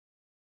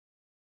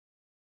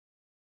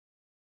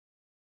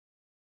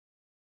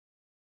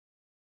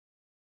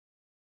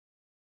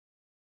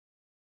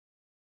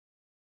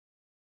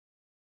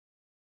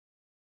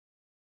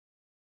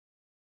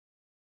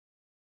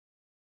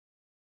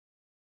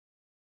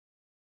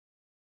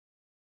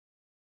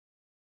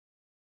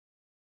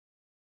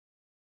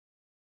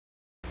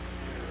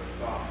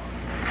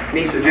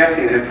me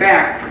suggesting that, in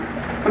fact,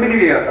 let me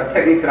give you a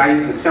technique that I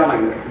use in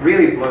selling that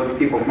really blows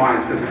people's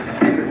minds, because it's a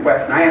stupid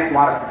question. I ask a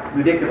lot of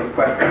ridiculous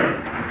questions.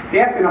 If you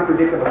ask enough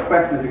ridiculous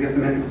questions, you get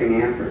some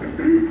interesting answers.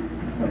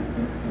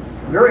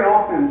 Very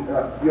often,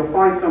 you'll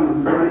find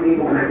someone who's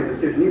unable to make a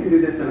decision. You can do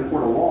this in a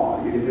court of law.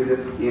 You can do this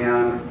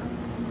in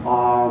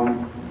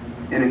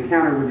an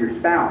encounter with your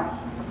spouse.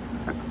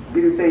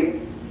 You can say,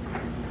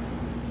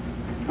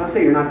 let's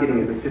say you're not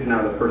getting a decision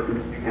out of the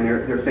person, and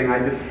they're saying,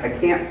 I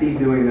can't see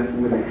doing this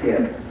with the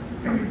kids.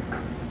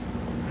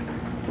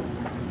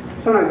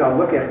 Sometimes I'll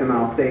look at them and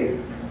I'll say,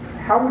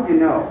 how would you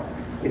know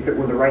if it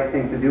was the right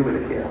thing to do with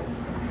the kids?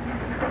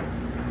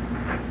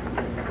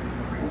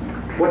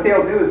 What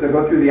they'll do is they'll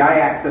go through the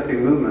eye-accessing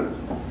movements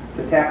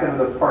to tap into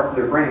those parts of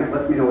their brain that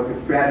lets me know what the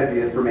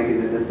strategy is for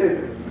making the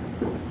decision.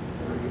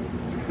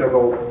 They'll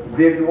go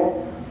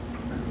visual,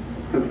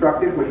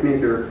 constructive, which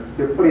means they're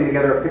putting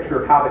together a picture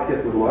of how the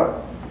kids would look.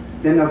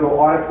 Then they'll go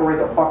auditory,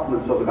 they'll talk to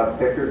themselves about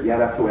the picture. Yeah,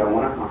 that's the way I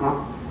want it.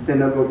 Then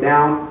they'll go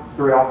down,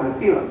 very often, to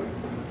feeling.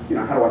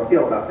 How do I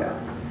feel about that?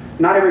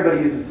 Not everybody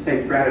uses the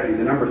same strategy.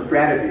 The number of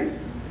strategies,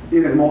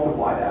 you can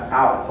multiply that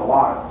out. It's a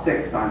lot.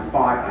 6 times 5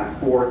 times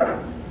 4,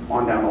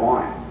 on down the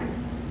line.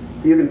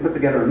 You can put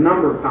together a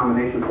number of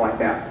combinations like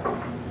that.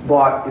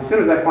 But as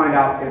soon as I find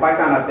out, if I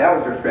found out that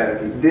was their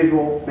strategy,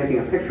 visual, making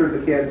a picture of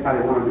the kids, how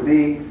they want them to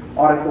be,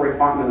 auditory,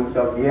 talking to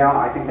themselves, yeah,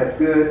 I think that's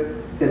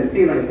good, then the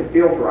feeling, if it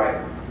feels right,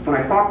 when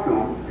I talk to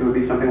them, it would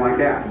be something like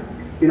that.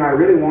 I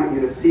really want you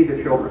to see the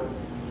children,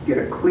 get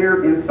a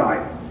clear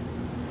insight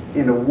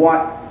into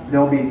what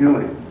they'll be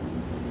doing,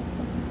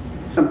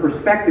 some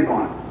perspective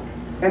on it.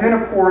 And then,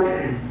 of course,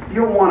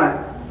 you'll want to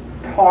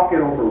talk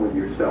it over with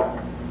yourself.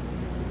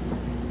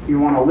 You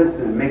want to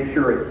listen and make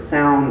sure it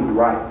sounds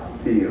right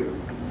to you,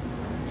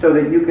 so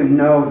that you can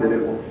know that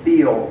it will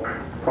feel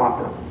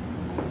proper,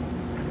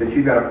 that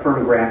you've got a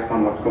firm grasp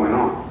on what's going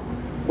on.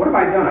 What have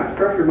I done? I've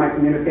structured my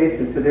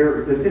communication to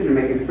their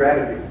decision-making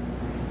strategy.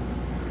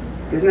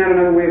 Isn't that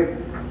another way of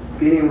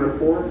getting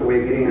rapport? It's a way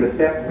of getting into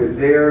step with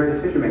their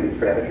decision-making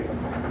strategy.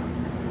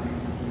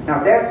 Now,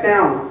 if that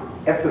sounds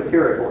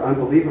esoteric or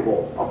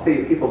unbelievable, I'll tell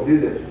you, people do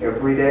this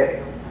every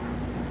day,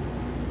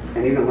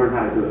 and even learn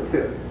how to do it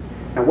too.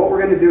 Now, what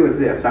we're going to do is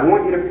this. I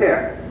want you to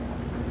pick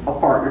a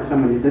partner,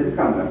 someone you didn't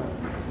come to.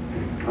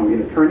 I want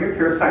you to turn your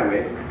chair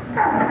sideways.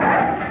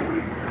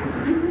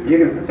 You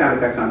can put sound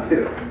effects on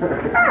too.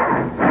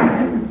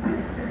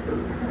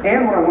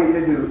 And what I want you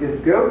to do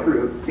is go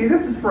through, see, this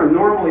is for a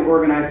normally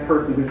organized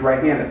person who's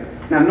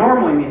right-handed. Now,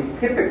 normally means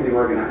typically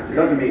organized. It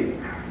doesn't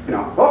mean,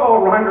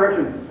 uh-oh, wrong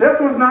direction. This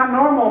was not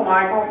normal,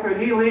 Michael. Could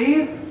he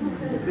leave?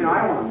 I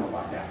don't want to know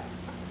about that.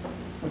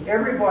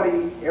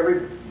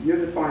 You'll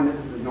just find this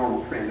is a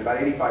normal trend. About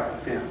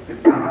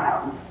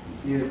 85%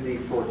 use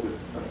these sorts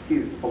of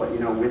cues to let you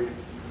know which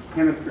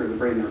hemisphere of the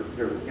brain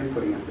they're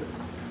inputting into.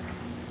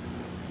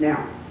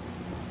 Now,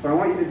 what I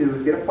want you to do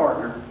is get a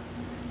partner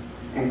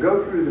and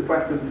go through the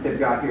questions that they've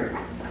got here.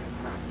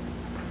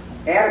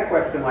 Add a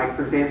question like,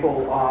 for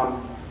example,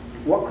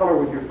 what color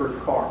was your first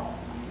car?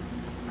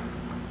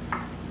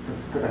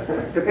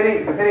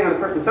 Depending on the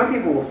person, some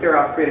people will stare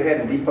out straight ahead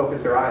and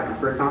defocus their eyes.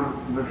 It's very common.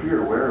 But if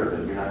you're aware of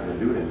it, you're not going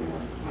to do it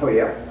anymore. Oh,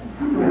 yeah.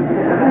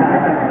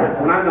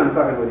 When I'm done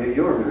talking with you,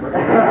 you'll remember.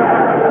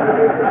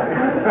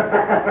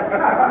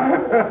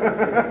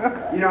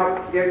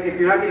 If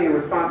you're not getting a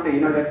response, say,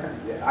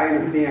 that I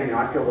understand,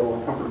 I feel a little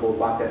uncomfortable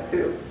about that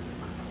too.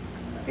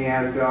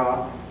 And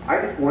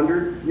I just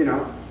wondered,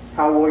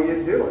 how will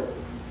you do it?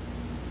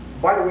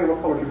 By the way,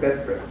 what color is your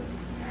bedspread?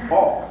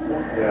 Oh,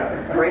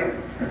 yeah. Great.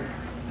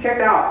 Check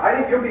it out. I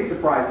think you'll be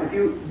surprised.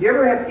 Do you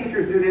ever have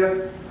teachers do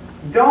this?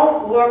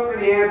 Don't look for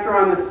the answer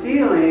on the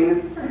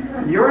ceiling.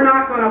 You're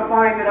not going to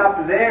find it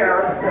up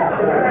there.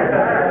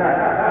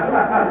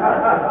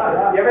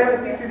 You ever have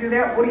a teacher do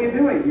that? What are you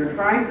doing? You're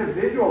trying to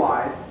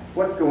visualize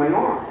what's going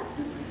on.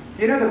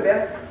 Do you know the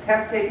best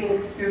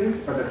test-taking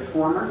students are the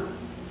squirmers?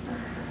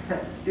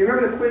 Do you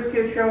remember the Quiz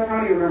Kids show? How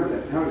do you remember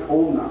this? How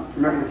old enough?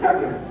 Remember the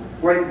kids?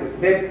 Where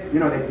they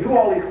do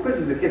all these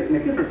quizzes, the kids, and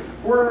the kids are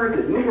squirmers,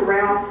 they move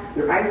around,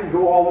 their eyes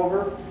go all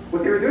over.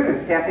 What they were doing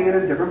is tapping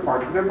into different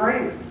parts of their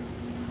brain.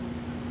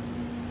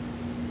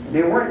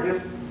 They weren't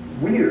just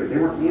weird, they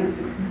were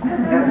into.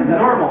 That's a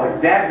normal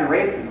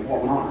exaggeration of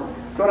what went on.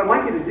 So what I'd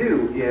like you to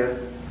do is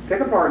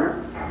pick a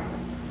partner,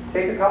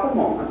 take a couple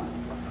moments,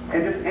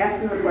 and just ask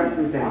them the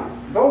questions down.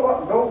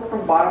 Go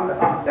from bottom to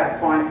up,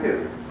 that's fine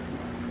too.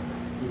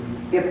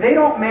 If they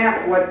don't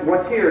match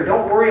what's here,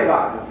 don't worry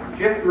about it.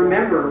 Just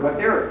remember what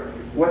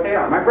they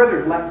are. My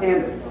brother's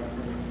left-handed,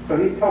 so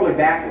he's totally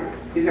backwards.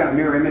 He's got a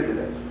mirror image of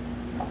this.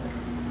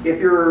 If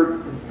you're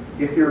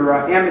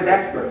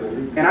ambidextrous,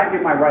 and I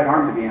give my right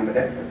arm to be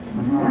ambidextrous.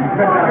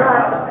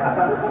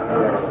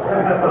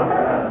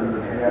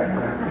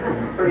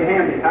 Pretty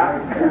handy, huh?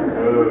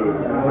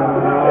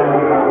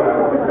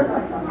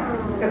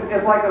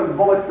 It's like those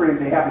bullet trains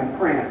they have in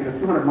France.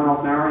 200 miles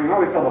an hour. You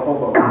always tell the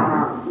hobo.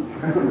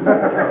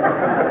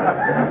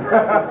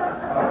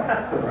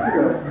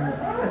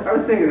 I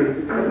was thinking,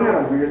 isn't that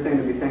a weird thing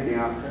to be thinking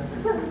of?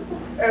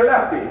 Hey,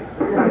 lefty.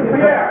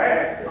 Yeah,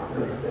 hey.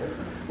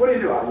 What do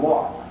you do? I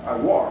walk.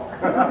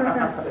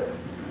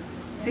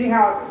 See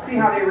how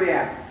they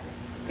react.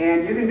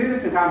 And you can do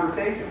this in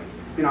conversation.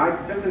 You know, I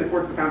just in the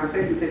course of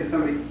conversation say to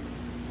somebody,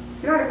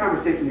 you know, I had a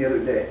conversation the other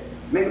day.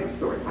 Make up a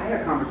story. I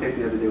had a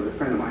conversation the other day with a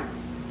friend of mine.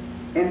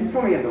 And he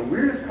told me he had the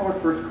weirdest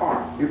colored first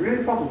car. It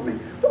really puzzles me.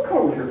 What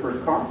color was your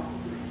first car?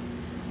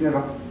 And they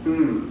go,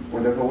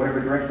 or they'll go whatever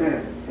direction it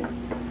is.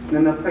 And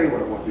then they'll tell you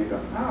what it was. And you go,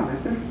 oh,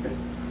 that's interesting.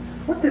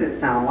 What did it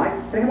sound like?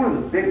 They had one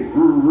of those big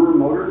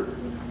motors.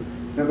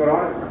 They'll go to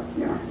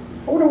you know. I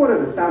wonder what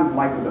it sounded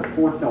like with a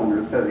 4-cylinder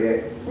instead of the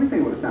 8. What do you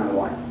think it would have sounded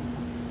like?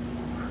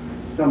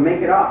 So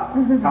make it up,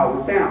 how it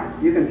would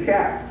sound. You can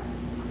check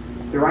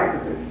the right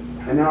position.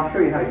 And then I'll show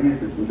you how to use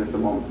this in just a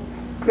moment.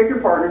 Pick your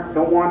partner,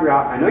 don't wander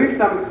out. I know your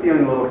stomach's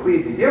feeling a little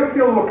queasy. Do you ever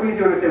feel a little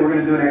queasy when I say we're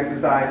going to do an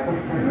exercise? Oh,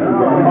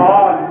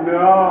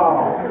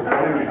 no.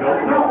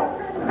 No.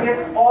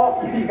 It's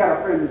all, you got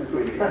a friend who's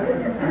queasy.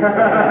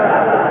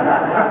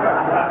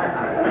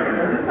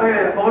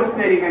 I'm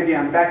hallucinating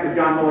again. Back to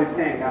John Lilly's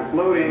tank. I'm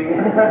floating.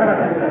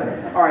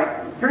 All right.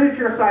 Turn your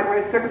chair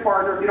sideways. Pick a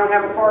partner. If you don't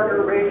have a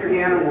partner, raise your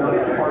hand and we'll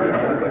get your partner.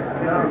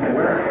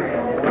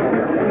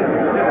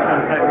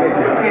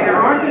 Okay, there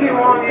aren't any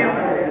wrong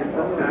answers.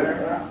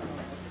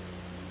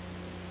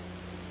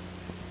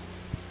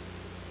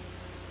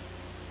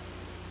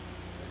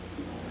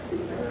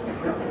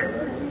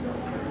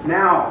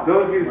 Now,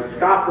 those of you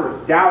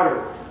scoffers,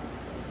 doubters,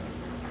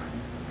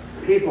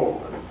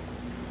 people,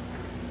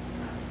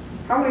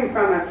 how many of you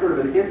found that sort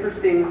of an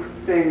interesting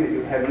thing that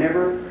you had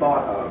never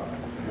thought of?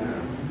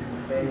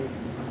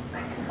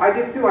 I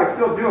did too. I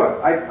still do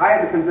it. I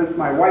had to convince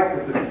my wife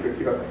with this.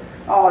 She goes,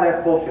 oh,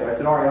 that's bullshit. I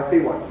said, all right, I'll see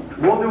what.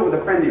 We'll do it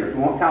with a friend of yours. We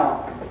won't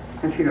tell him.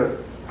 And she goes,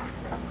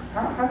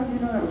 how did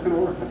you know that was going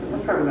to work? I said,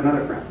 let's try it with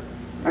another friend.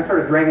 I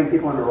started dragging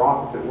people into her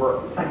office at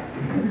work.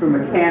 To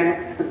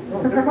mechanics.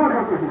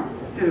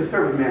 She's a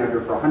service manager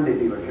for a Hyundai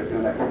dealership, you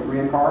know, that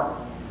Korean car.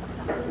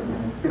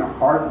 You know,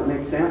 cars that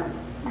make sense.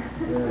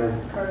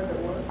 Cars that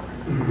work.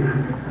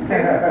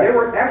 They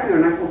were actually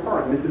they're nice little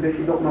cars.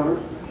 Mitsubishi built motors,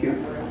 cute.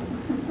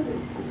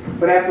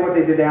 But after what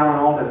they did to Alan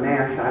Alda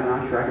MASH, I'm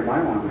not sure I could buy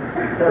one.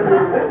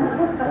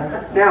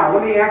 Now,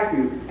 let me ask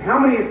you: how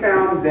many have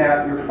found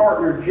that your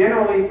partner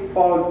generally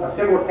follows a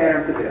similar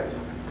pattern to this?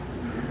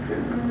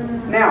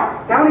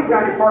 Now, how many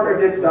times your partner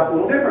did stuff a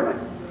little differently?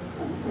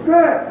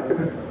 Good,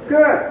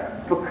 good.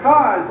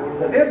 Because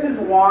this is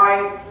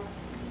why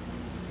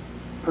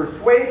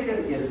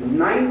persuasion is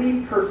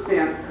 90%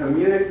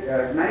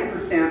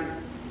 90%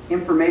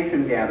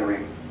 information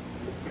gathering,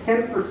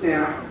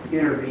 10%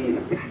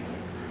 intervening.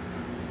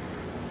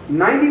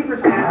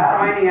 90%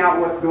 finding out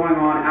what's going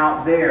on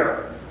out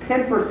there,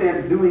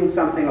 10% doing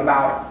something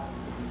about it.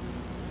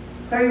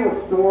 I'll tell you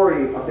a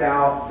story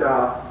about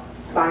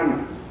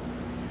Steinmetz.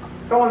 A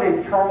fellow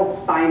named Charles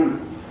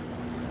Steinmetz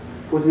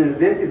was an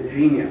inventive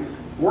genius.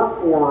 Worked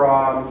for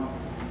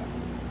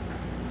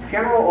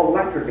General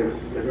Electric, as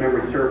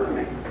memory serves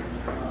me.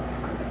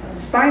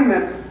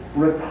 Steinmetz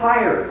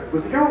retired.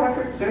 Was it General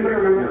Electric? Does anybody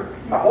remember?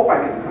 I hope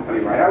I get the company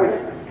right. I always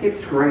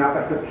keep screwing up.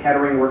 I put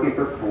Kettering working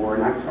for Ford,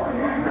 and I'm sorry.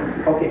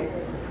 Okay.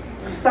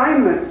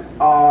 Steinmetz,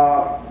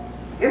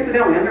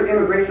 incidentally, under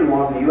immigration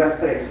laws in the U.S.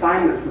 today,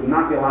 Steinmetz would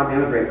not be allowed to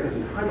immigrate because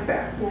he's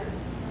hunchback.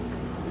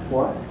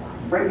 What?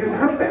 Right, he was a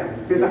hunchback.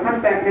 He was a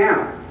hunchback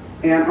now.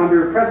 And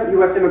under present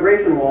U.S.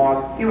 immigration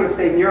laws, he would have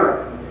stayed in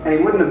Europe, and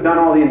he wouldn't have done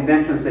all the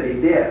inventions that he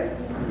did.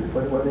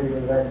 What did he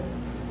invent?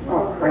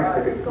 Oh,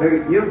 Christ,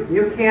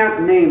 you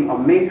can't name a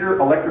major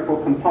electrical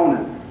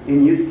component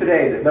in use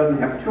today that doesn't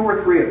have 2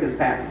 or 3 of his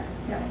patents.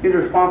 Yeah. He's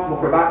responsible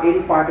for about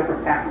 85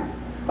 different patents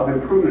of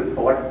improvements to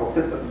electrical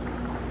systems.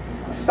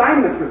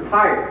 Steinmetz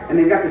retired, and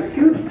they've got this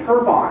huge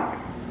turbine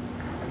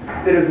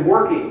that is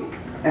working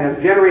and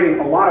is generating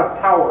a lot of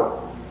power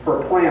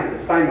for a plant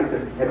that Steinmetz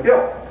had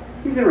built.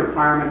 He's in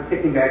retirement,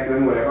 kicking back,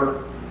 doing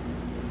whatever.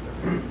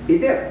 He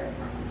did.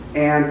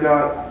 And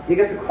he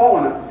gets a call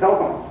on the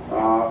telephone.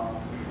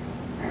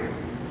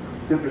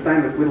 Mr.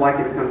 Steinmetz, we'd like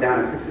you to come down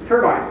and fix the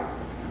turbine.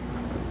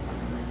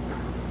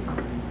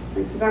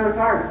 He says, I'm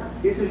retired.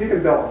 He says, you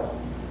can bill us.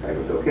 I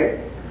goes,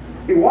 okay.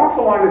 He walks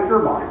along the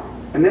turbine,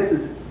 and this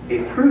is a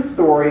true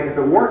story. If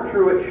it weren't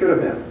true, it should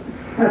have been.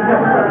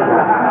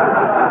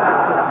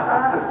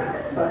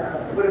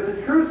 But it's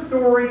a true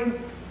story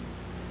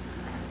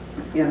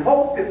in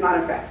hope, if not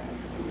in fact.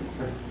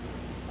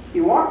 He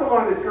walked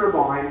along the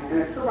turbine,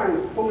 and the turbine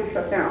was fully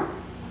shut down.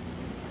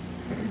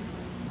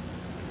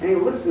 And he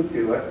listened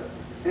to it,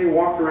 and he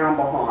walked around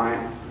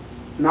behind,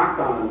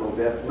 knocked on it a little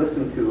bit,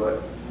 listened to it,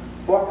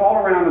 walked all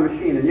around the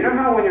machine. And you know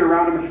how when you're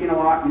around a machine a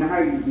lot, you know how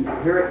you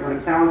hear it when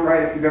it sounds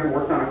right if you've ever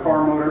worked on a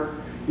car motor?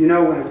 You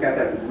know when it's got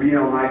that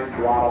real nice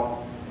throttle?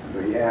 So,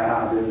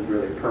 yeah, this is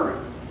really current.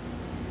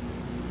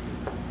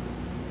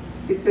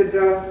 He said,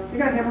 you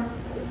got a hammer?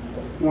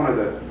 One of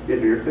the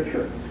engineers said,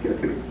 sure, just give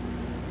it to me.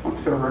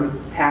 So Herman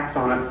taps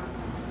on it,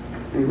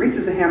 and he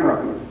reaches the hammer up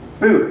and goes,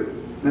 boom!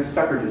 And this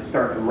sucker just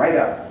starts right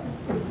up.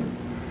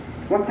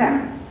 What's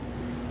happened?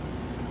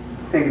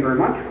 Thank you very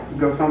much. He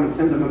goes home and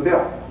sends him a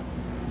bill.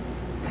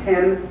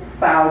 $10,000.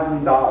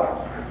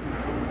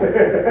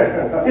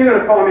 You're going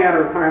to call me out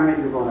of retirement,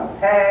 you're going to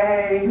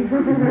pay.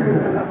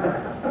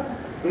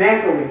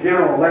 Naturally,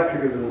 General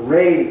Electric is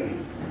enraged.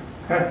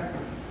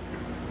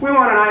 We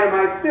want an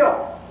itemized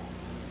bill.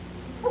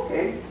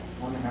 Okay.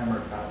 One hammer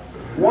tap.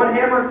 One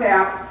hammer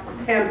tap,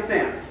 10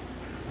 cents.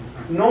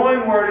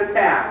 Knowing where to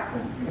tap,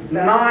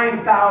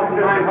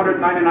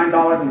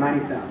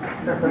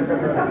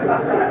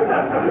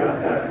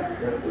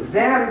 $9,999.90.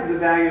 That is the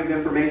value of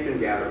information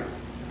gathering.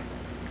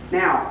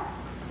 Now,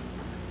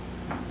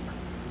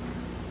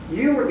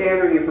 you were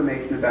gathering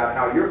information about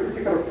how your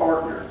particular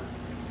partner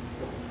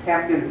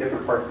tapped into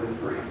different parts of the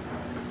brain.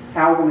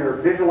 How when they're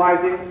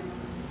visualizing,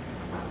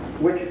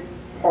 which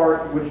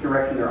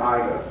direction their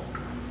eye goes.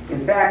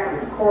 In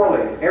fact, it's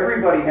correlated.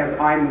 Everybody has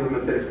eye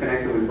movement that is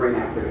connected with brain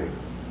activity.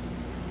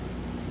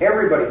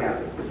 Everybody has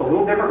it. It's a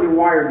little differently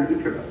wired in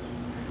each of us.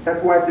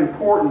 That's why it's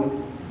important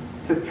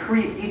to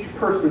treat each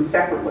person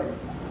separately.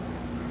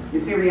 You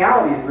see,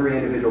 reality is very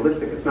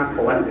individualistic. It's not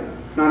collective.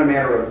 It's not a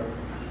matter of,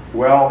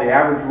 well, the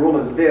average rule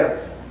is this.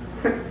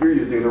 You're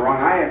using the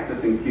wrong eye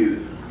accessing cues.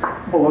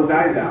 Pull those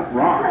eyes out.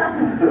 Wrong.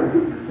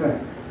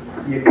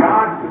 You've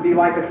got to be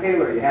like a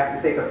tailor. You have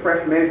to take a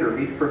fresh measure of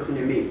each person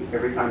you meet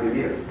every time you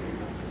meet them.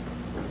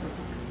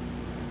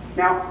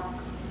 Now,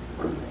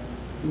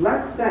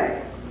 let's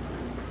say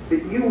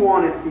that you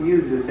wanted to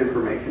use this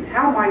information.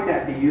 How might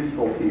that be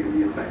useful to you, do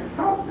you think?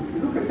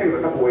 You can think of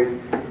a couple ways.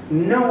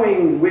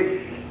 Knowing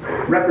which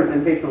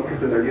representational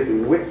system they're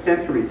using, which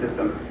sensory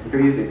system they're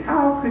using,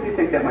 how could you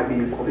think that might be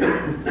useful to you?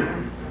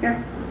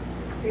 Yeah?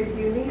 If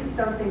you need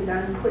something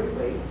done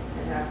quickly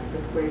and have to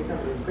persuade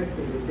somebody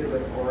quickly to do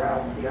it, or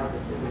else the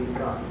opportunity is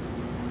gone.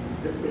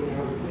 Just being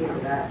able to key into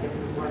that, if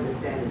you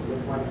understand it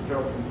with one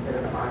stroke instead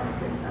of 5 or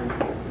 6 times.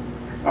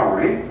 All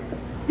right.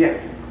 Yes.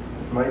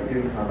 Might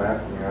you, I'm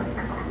asking you,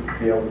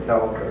 be able to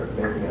tell if they're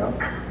making it up?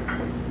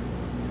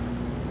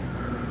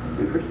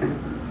 Interesting.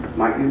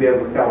 Might you be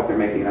able to tell if they're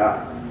making it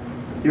up?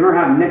 You remember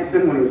how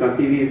Nixon, when he was on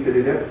TV, used to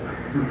do this?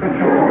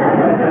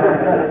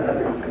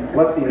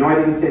 Let's see. No, I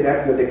didn't say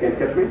that because they can't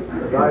catch me.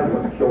 His eyes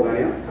must have killed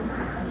anyone.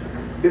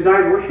 His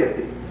eyes were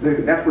shifty.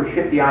 That's where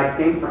shifty eyes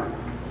came from.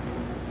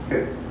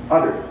 Okay.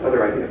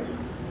 Other ideas.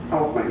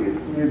 How else might you?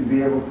 You'd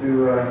be able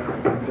to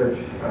judge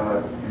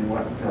in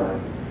what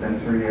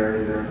sensory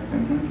area they're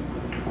thinking.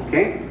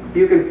 Okay.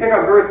 You can pick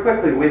up very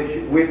quickly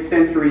which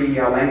sensory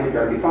language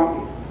are you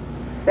talking.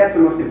 That's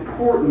the most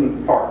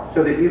important part,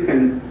 so that you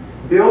can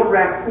build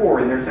rapport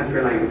in their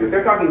sensory language. If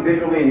they're talking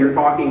visually and you're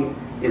talking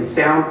in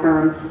sound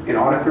terms, in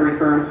auditory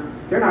terms,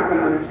 they're not going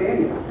to understand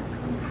you.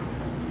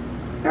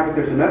 Now, but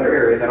there's another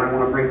area that I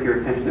want to bring to your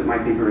attention that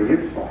might be very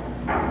useful.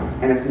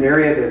 And it's an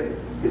area that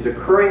is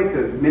occurring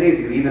to many of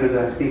you even as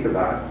I speak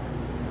about it.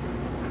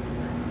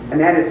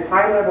 And that is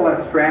high-level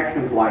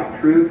abstractions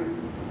like truth,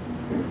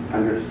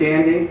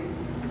 understanding,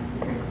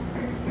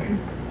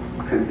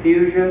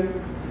 confusion,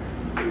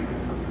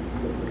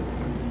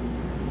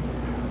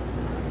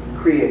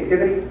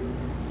 creativity,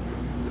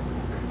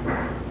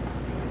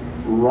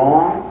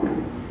 wrong.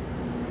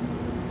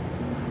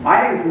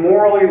 I think it's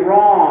morally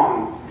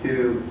wrong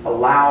to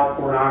allow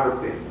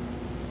pornography.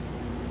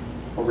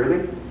 Oh,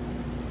 really?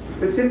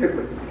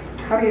 Specifically,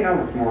 how do you know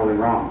it's morally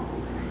wrong?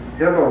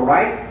 They have a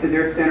right to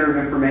their center of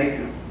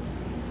information.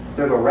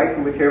 They have a right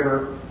to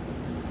whichever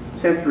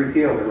sensory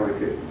field they're going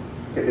to.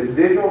 If it's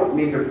visual, it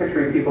means they're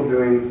picturing people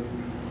doing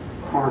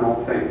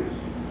carnal things.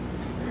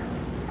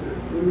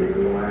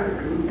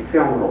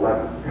 Film at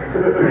 11.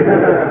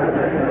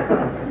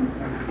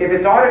 If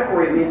it's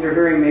auditory, it means they're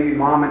hearing maybe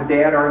mom and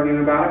dad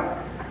arguing about it.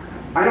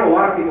 I know a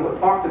lot of people that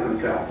talk to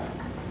themselves.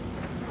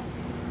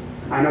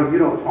 I know you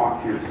don't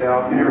talk to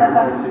yourself. You never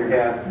voice in your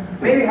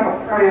head. Maybe have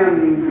a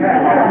friend.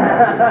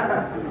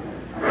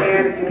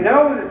 And if you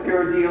know that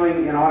they're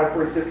dealing in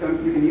auditory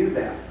systems, you can use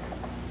that.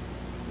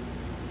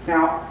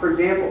 Now, for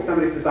example,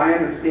 somebody says, I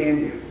understand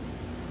you.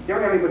 You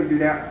ever have anybody do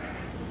that?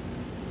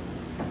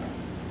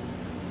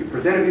 You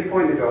present a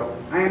viewpoint and they go,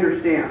 I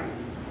understand.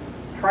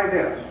 Try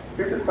this.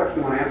 Here's a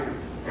question I want to ask you.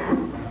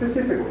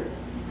 Specifically,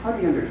 how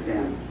do you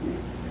understand me?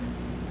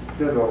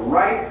 There's a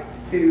right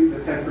to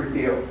the sensory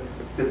field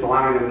that's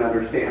allowing them to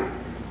understand.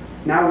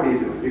 Now what are you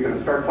doing? You're going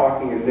to start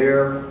talking in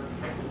their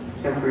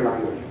sensory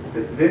language. If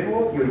it's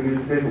visual, you'll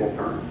use visual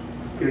terms.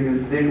 You'll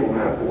use visual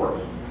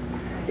metaphors.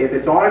 If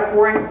it's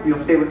auditory,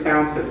 you'll stay with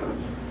sound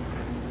systems.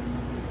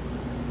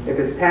 If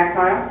it's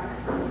tactile,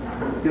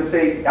 you'll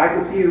say, I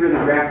can see you really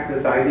grasp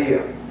this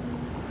idea.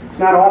 It's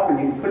not often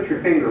you can put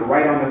your finger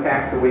right on the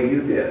facts the way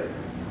you did.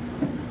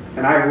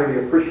 And I really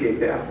appreciate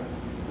that.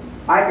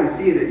 I can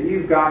see that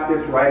you've got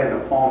this right in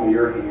the palm of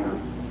your hand.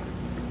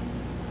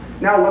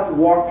 Now let's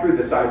walk through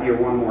this idea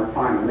one more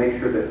time and make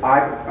sure that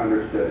I've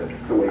understood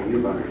it the way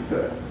you've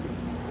understood it.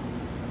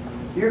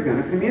 You're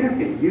going to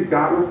communicate. You've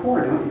got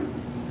rapport, don't you?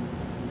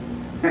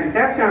 Now,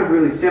 that sounds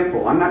really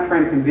simple. I'm not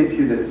trying to convince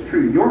you that it's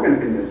true. You're going to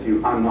convince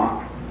you I'm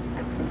not.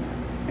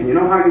 And you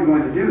know how you're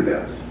going to do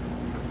this?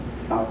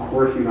 Of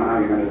course you know how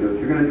you're going to do it.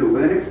 You're going to do it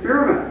with an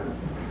experiment.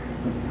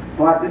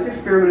 But this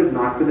experiment is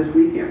not for this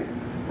weekend.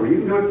 Or you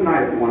can do it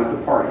tonight if you want at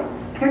the party.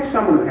 Catch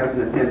someone who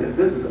hasn't attended.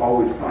 This is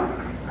always fun.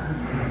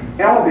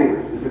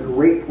 Elevators is a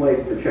great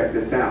place to check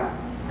this out.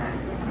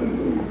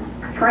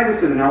 Try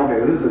this in an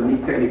elevator. This is a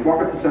neat technique. Walk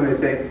up to somebody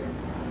and say,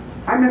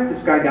 I met this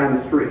guy down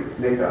the street.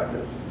 They got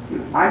this.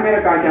 I met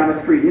a guy down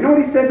the street. You know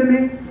what he said to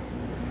me?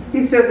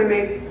 He said to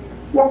me,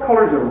 what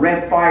color is a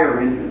red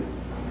fire engine?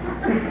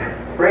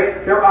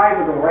 Right? Their eyes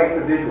will go right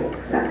to visual.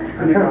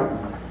 And you go,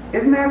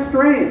 isn't that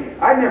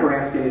strange? I'd never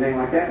ask anything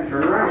like that and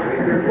turn around.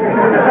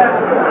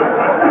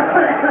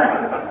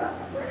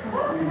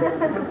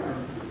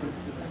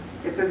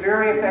 It's a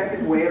very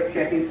effective way of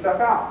checking stuff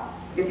out.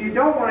 If you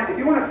want to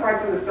try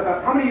some of this stuff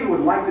out, how many of you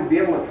would like to be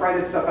able to try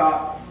this stuff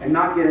out and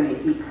not get any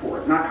heat for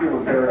it, not feel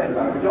embarrassed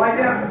about it? Would you like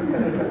that?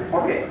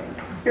 Okay.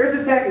 Here's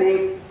a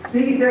technique,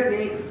 sneaky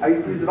technique. I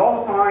use it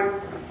all the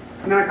time.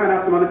 And then I find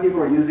out some other people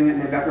are using it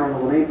and they've got their own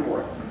little name for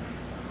it.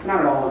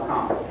 Not at all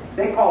uncommon.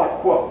 They call it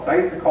quotes. I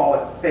used to call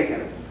it faking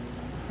it.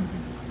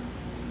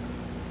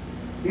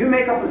 You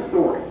make up a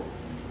story.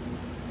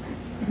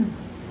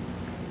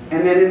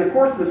 And then in the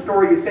course of the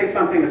story, you say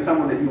something to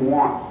someone that you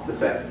want to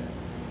say.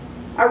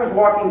 I was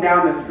walking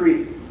down the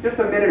street just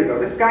a minute ago.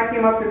 This guy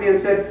came up to me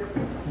and said,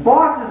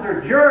 bosses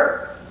are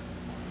jerks.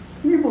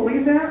 Can you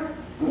believe that?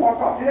 And walk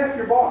off. Dude, that's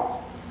your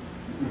boss.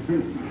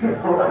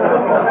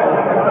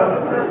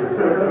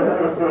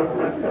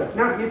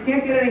 Now, you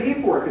can't get any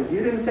heat for it because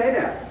you didn't say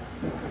that.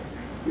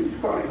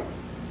 It's funny.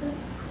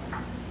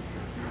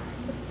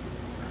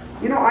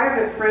 You know, I have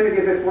this friend who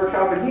gives this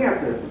workshop and he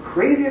asks the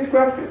craziest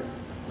questions.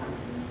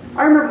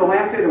 I remember the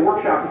last day of the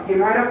workshop, he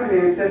came right up to me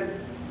and he said,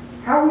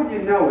 how would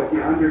you know if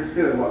you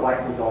understood what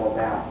life was all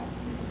about?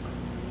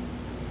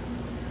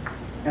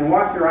 And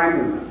watch your eye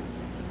movement.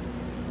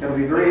 It'll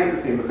be very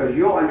interesting because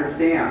you'll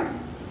understand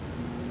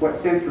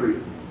what sensory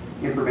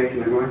information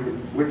they're going through,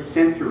 which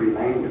sensory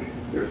language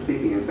they're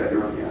speaking inside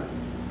their own head.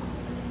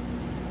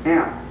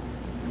 Now,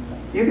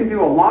 you can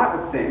do a lot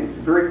of things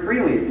very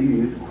freely if you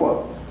use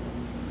quotes.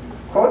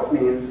 Quotes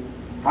means,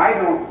 I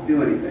don't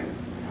do anything.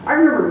 I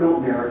remember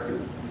Milton Erickson.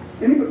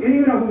 Any of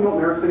you know who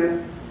Milton Erickson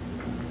is?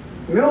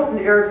 Milton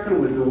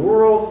Erickson was the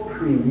world's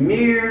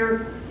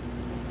premier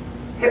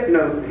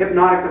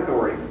hypnotic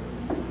authority.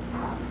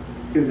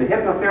 He was a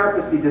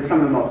hypnotherapist. He did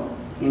some of the most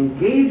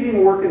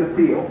engaging work in the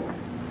field.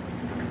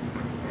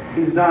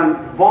 He's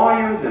done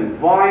volumes and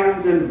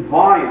volumes and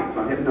volumes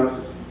on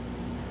hypnosis.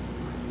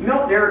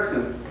 Milton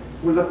Erickson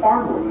was a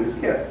farm boy when he was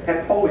a kid,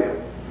 had polio.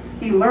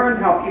 He learned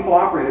how people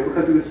operated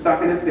because he was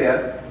stuck in his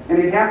bed, and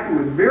he'd have to,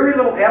 with very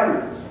little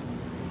evidence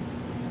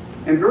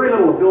and very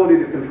little ability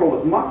to control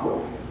his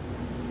muscles,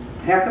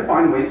 have to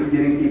find ways of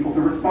getting people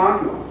to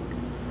respond to him.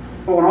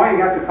 But when all you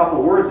got is a couple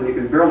of words and you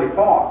can barely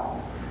talk,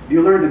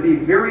 you learn to be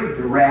very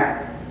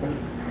direct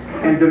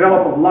and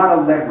develop a lot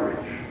of leverage.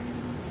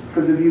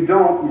 Because if you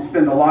don't, you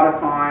spend a lot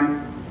of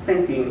time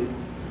thinking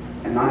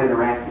and not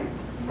interacting.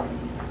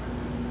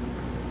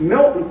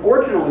 Milton,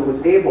 fortunately,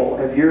 was able,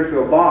 as years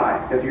went by,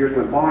 to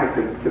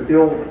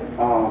build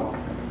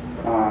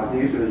the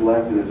use of his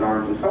legs and his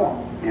arms and so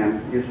on,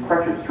 and use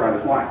crutches throughout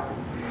his life.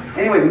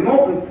 Anyway,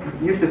 Milton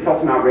used to tell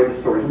some outrageous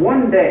stories.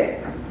 One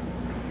day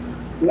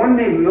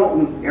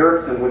Milton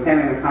Erickson was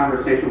having a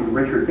conversation with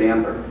Richard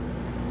Bandler.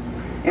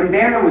 And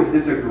Bandler was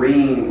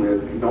disagreeing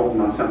with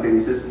Milton on something.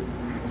 He says,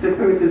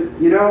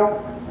 you know,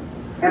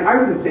 and I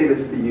wouldn't say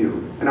this to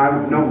you, and I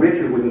would know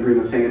Richard wouldn't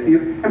dream of saying it to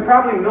you, and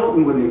probably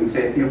Milton wouldn't even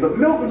say it to you, but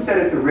Milton said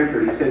it to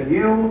Richard. He said,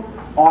 you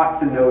ought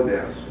to know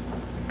this.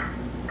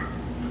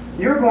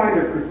 You're going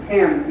to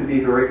pretend to be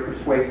very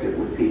persuasive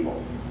with people.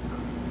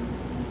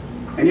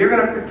 And you're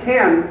going to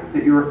pretend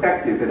that you're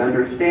effective at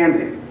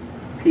understanding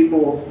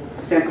people's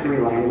sensory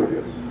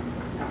languages.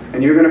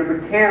 And you're going to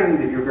pretend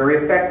that you're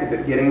very effective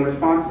at getting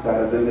responses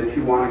out of them that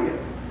you want to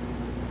get.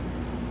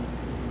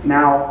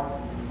 Now,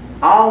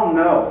 I'll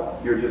know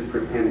you're just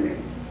pretending.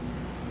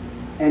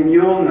 And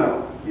you'll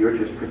know you're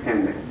just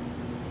pretending.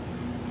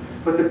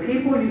 But the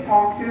people you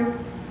talk to,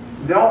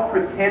 they'll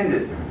pretend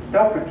it.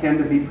 They'll pretend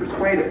to be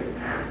persuaded.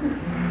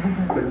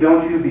 But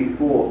don't you be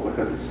fooled,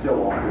 because it's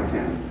still all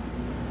pretend.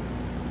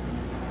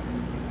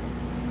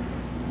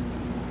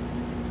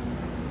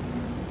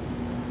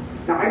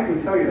 Now, I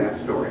can tell you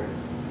that story.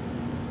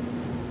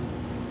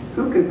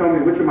 Who can tell me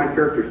which of my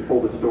characters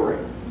told the story?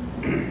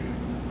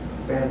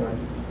 Bandler.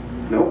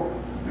 Nope.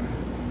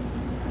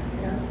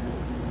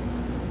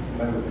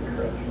 That was a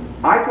crutch.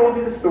 I told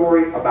you the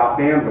story about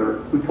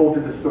Bandler, who told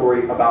you the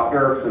story about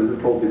Erickson, who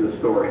told you the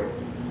story.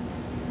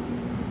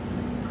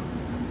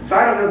 So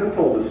I don't know who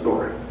told the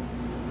story,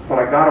 but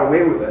I got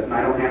away with it, and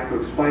I don't have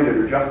to explain it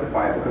or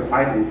justify it because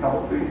I didn't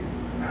tell it to you.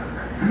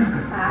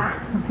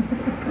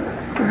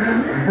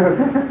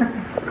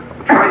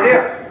 Try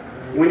this.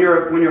 When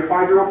you're a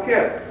 5-year-old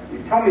kid, you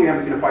tell me you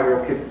haven't seen a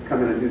 5-year-old kid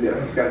come in and do this.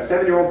 He's got a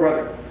 7-year-old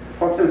brother.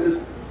 Walks in and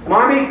says,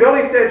 Mommy,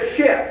 Billy said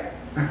shit.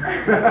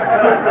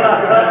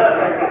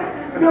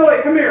 Billy,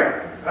 come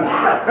here.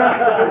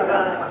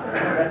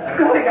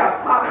 Billy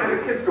got popped and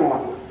the kid's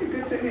going, it's a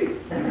good technique.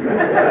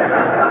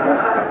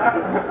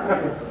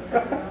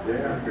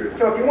 truth.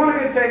 So if you want a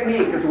good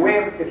technique, as a way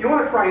of, if you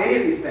want to try any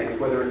of these things,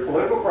 whether it's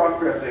political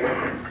cross-dressing,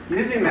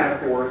 using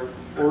metaphors,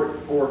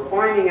 or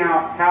finding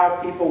out how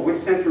people,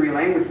 which sensory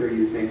language they're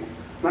using,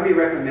 let me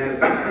recommend a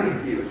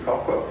technique to you. It's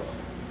called focus.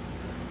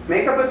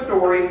 Make up a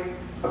story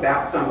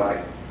about somebody.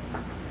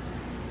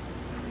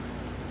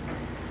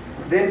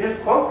 Then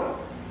just quote them.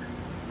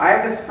 I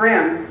have this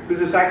friend who's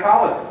a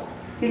psychologist.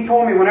 He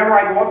told me whenever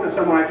I go up to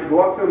someone, I should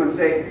go up to him and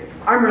say,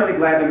 I'm really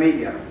glad to meet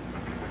you.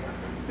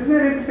 Isn't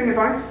that interesting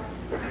advice?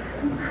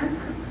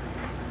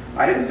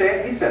 I didn't say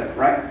it, he said it,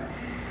 right?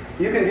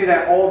 You can do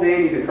that all day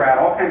and you can try out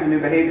all kinds of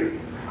new behaviors.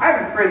 I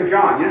have a friend,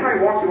 John. You know how he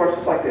walks? He walks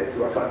just like this. He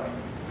walks like,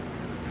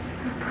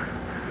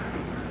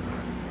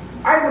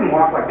 I wouldn't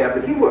walk like that,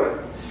 but he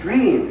would.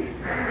 Strange.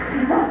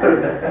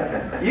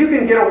 You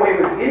can get away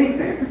with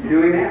anything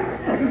doing that.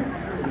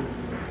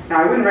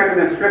 Now, I wouldn't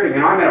recommend stripping.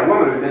 You know, I met a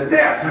woman who did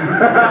this.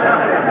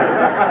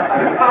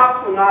 The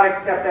cops will not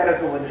accept that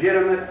as a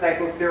legitimate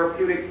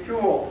psychotherapeutic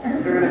tool.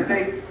 They're going to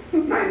say,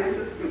 9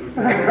 inches.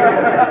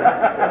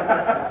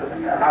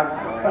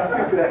 I'll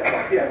stick to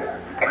that. Yes.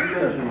 You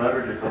mentioned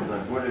leverage a couple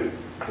times. What are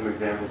some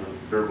examples of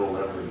verbal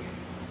leverage?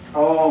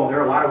 Oh, there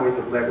are a lot of ways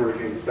of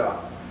leveraging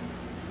stuff.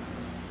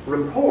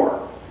 Rapport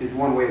is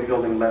one way of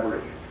building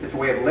leverage. It's a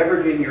way of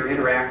leveraging your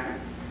interaction.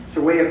 It's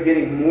a way of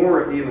getting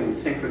more of you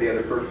in sync with the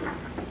other person.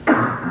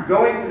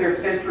 Going to their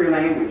sensory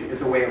language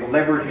is a way of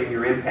leveraging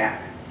your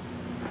impact.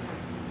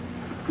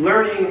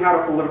 Learning how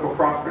to political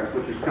cross-dress,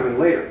 which is coming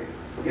later,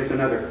 is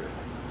another.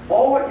 You've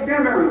got to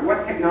remember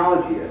what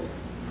technology is.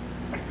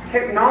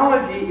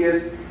 Technology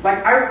is,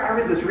 like, I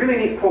read this really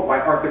neat quote by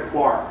Arthur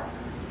Clarke.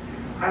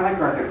 I like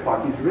Arthur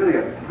Clarke. He's really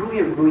a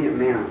brilliant, brilliant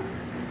man.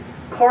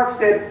 Clarke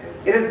said,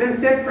 it has been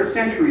said for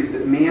centuries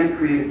that man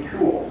created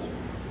tools.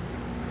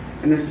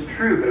 And this is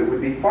true, but it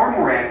would be far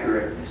more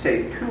accurate to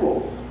say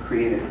tools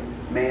created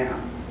man.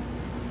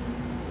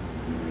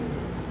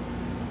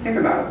 Think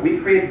about it. We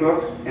create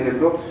books, and then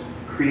books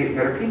create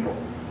better people.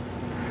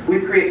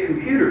 We create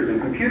computers,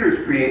 and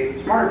computers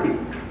create smarter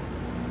people.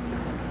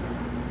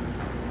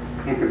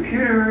 And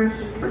computers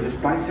are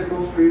just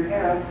bicycles for your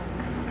head.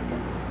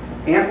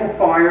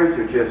 Amplifiers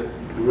are just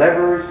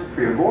levers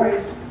for your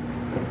voice.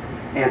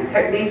 And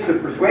techniques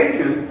of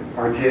persuasion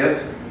are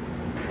just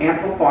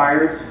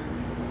amplifiers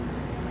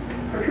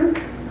for truth.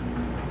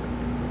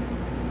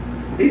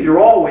 These are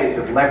all ways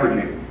of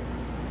leveraging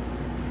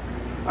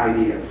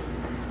ideas.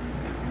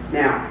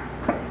 Now,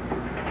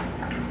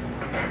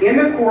 in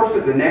the course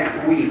of the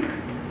next week,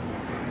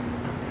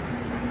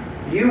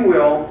 you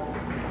will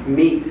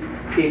meet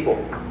people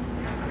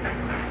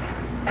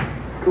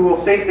who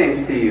will say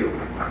things to you.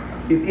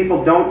 You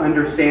people don't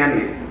understand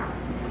me.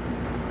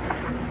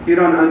 You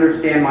don't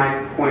understand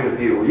my point of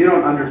view. You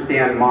don't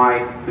understand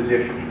my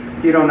position.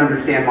 You don't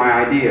understand my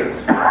ideas.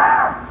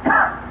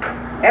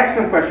 Ask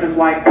them questions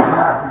like,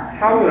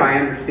 how would I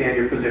understand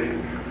your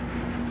position?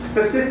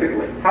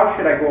 Specifically, how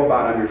should I go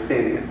about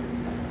understanding it?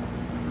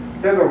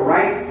 They'll go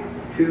right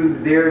to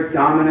their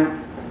dominant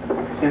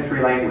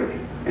sensory language.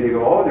 And you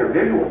go, oh, they're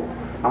visual.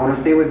 I want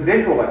to stay with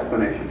visual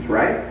explanations,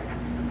 right?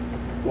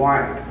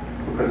 Why?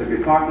 Because if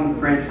you're talking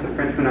French, the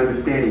Frenchman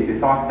understands you. If you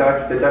talk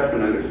Dutch, the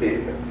Dutchman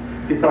understands you.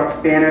 If you talk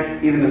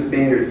Spanish, even the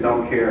Spaniards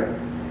don't care.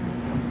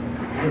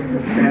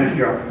 Spanish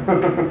joke.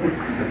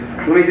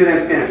 Let me do that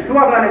in Spanish. ¿Tú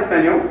hablas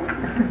español?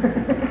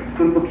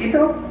 ¿Un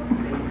poquito?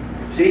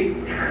 ¿Sí?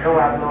 No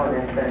hablo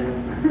en español.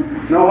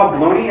 No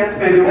hablo ni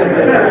español.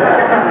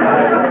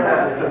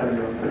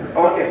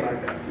 Okay.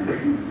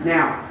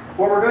 Now,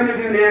 what we're going to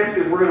do next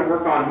is we're going to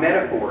work on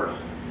metaphors.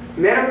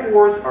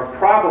 Metaphors are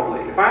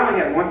probably, if I only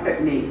had one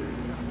technique,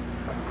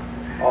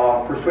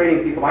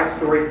 persuading people, I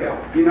storytell.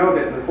 You know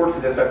that in the course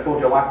of this I've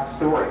told you lots of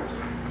stories.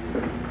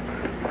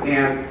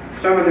 And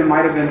some of them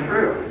might have been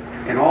true.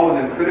 And all of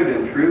them could have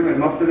been true, and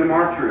most of them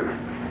are true.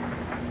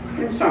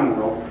 In some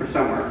world, for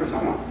somewhere, for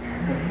someone.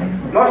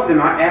 Most of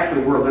them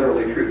actually were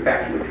literally true,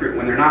 factually true.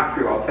 When they're not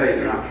true, I'll tell you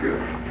they're not true.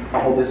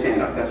 I'll hold this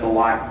hand up. That's a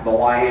lie. The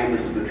lie hand,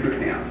 this is the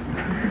truth hand.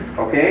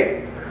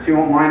 Okay? So you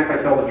won't mind if I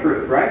tell the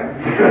truth, right?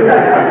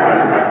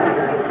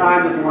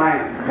 I'm just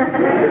lying.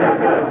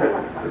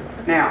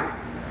 Now,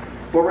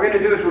 what we're going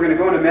to do is we're going to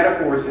go into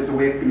metaphors as a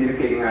way of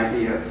communicating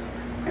ideas.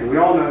 And we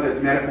all know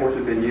that metaphors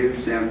have been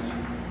used since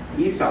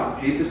Aesop.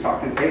 Jesus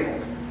talked in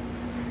fables.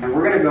 And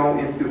we're going to go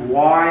into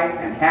why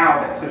and how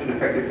that's such an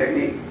effective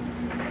technique.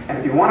 And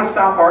if you want to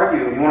stop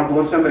arguing, you want to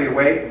blow somebody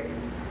away,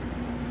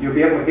 you'll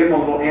be able to give them a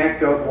little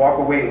anecdote, walk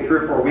away in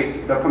 3 or 4 weeks,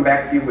 they'll come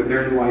back to you with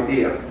their new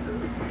idea.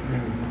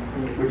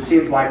 Which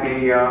seems like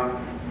a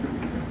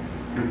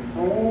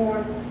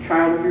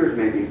child of yours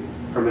maybe,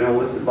 from an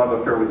illicit love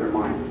affair with their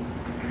mind.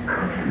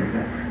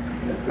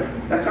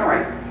 That's all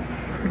right.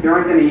 There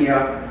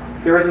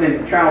isn't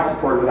any child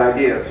support with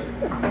ideas.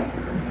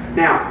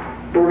 Now,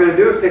 what we're going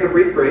to do is take a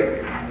brief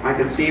break. I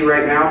can see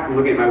right now, from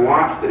looking at my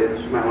watch, that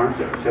my alarm's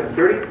set for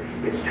 7:30.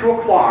 It's 2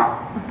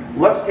 o'clock.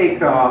 Let's take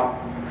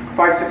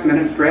 5-6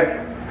 minute stretch,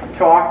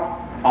 talk.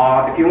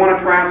 If you want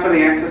to try out some of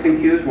the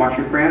accessing cues, watch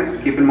your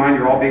friends. Keep in mind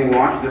you're all being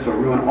watched. This will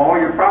ruin all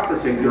your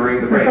processing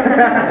during the break.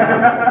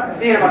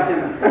 See you in about 10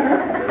 minutes.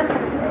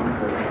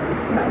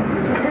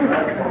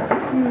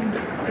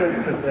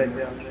 Okay.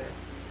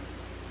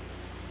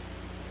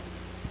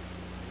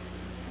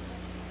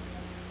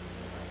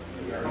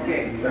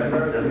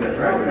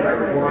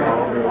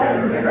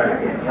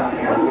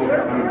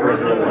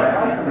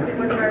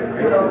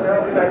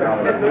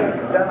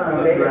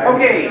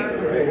 Okay.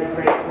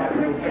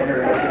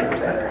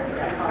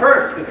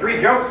 First, the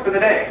three jokes for the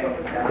day.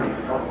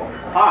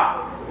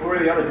 Who are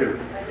the other two?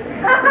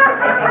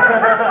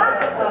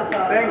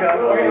 Bingo.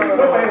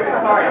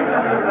 Sorry.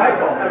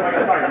 Michael.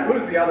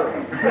 Who's the other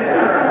one?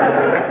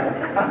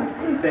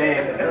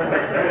 Dave.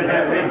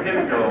 Make him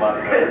go a lot.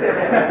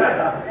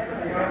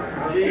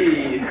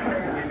 Gee.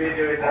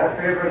 All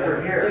favorites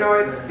are here. You know,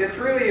 it's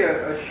really a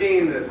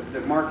shame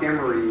that Mark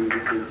Emery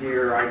is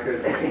here. I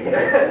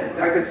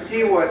could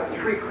see what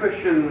three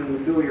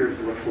Christian failures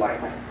looks like.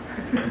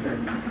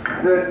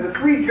 The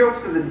three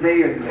jokes of the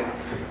day are this.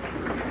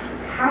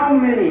 How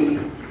many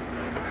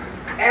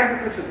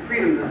advocates of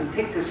freedom does it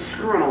take to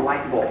screw in a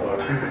light bulb?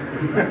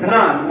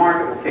 None. The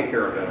market will take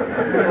care of it.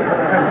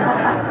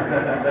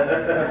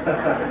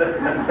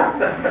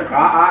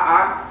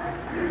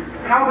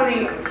 How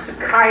many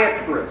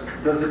psychiatrists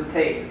does it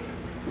take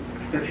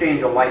to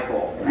change a light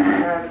bulb?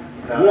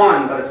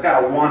 One, but it's got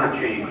to want to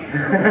change.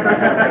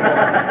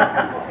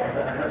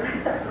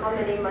 How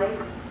many mice?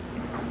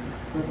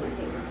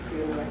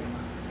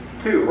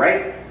 Two,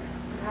 right?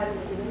 How do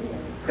you do it?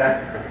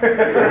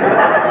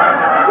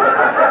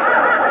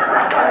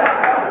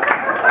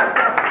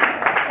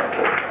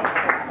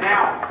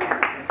 Now,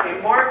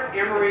 a Mark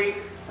Emery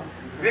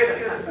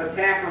vicious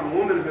attack on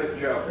womanhood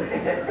joke,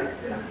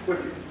 which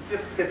is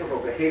just typical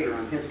behavior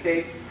in his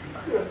case.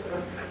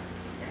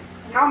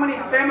 How many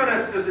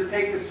feminists does it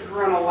take to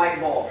screw in a light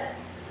bulb?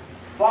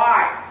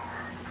 5.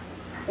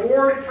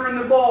 4 to turn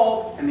the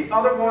bulb, and the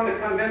other one to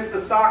convince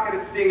the socket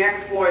it's being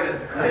exploited.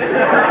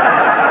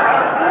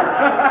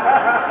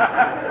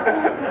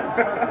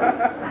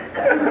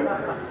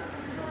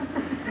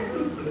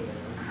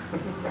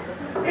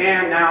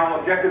 And now,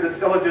 objective to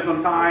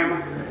syllogism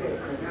time.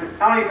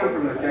 How many come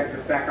from an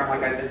objective background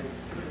like I did?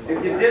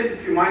 If you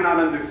did, you might not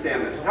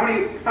understand this. How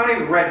many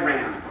have read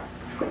Rand?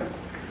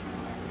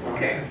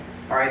 Okay.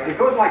 All right. It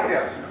goes like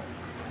this.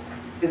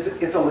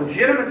 It's a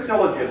legitimate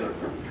syllogism.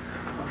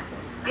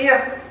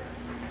 If,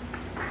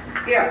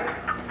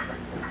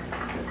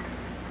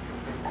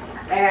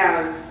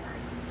 as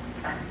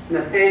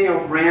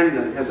Nathaniel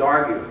Brandon has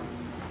argued,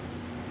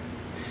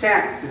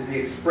 sex is the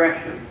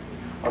expression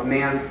of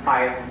man's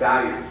highest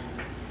values,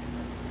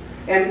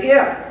 and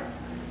if,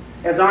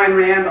 as Ayn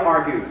Rand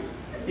argues,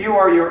 you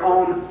are your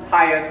own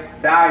highest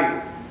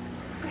value,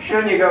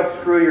 shouldn't you go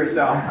screw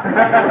yourself?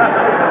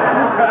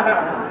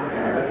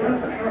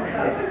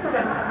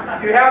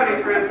 Do you have any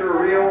friends who are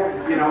real,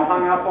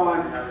 hung up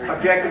on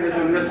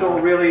objectivism? This will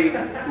really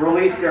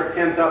release their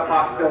pent-up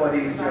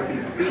hostilities. You'll be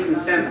beaten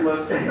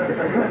senseless.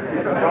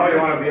 Probably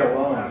want to be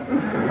alone.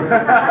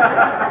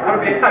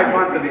 I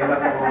want to be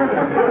left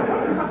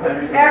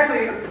alone.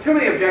 Actually, too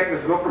many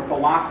objectivists go from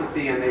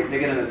philosophy and they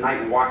get into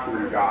night watching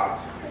their jobs.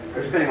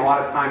 They're spending a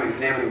lot of time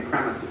examining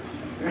premises.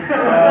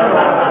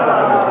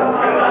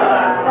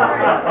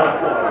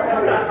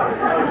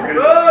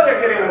 Oh,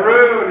 they're getting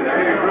rude.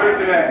 They're getting rude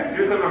today.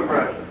 Do some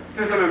impressions.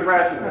 Do some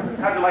impressions.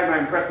 How'd you like my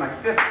impress my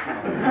fist?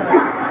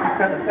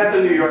 That's a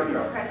New York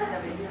joke.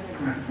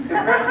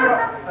 Impression?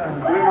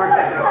 We mark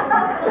that down.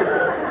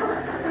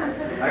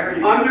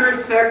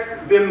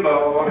 Undersexed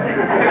bimbo.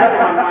 Next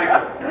one,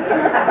 Michael.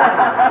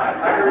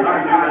 I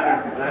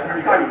heard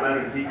you could do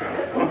Leonard Pico.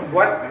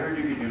 What? I heard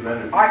you could do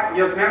Leonard Pico.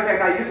 As a matter of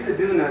fact, I used to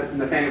do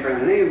Nathaniel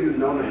Brandon. Any of you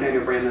know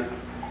Nathaniel Brandon?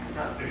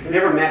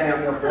 Never met him.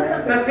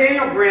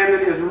 Nathaniel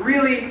Brandon is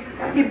really,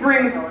 he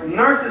brings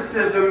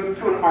narcissism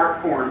to an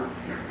art form.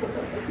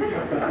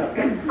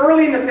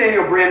 Early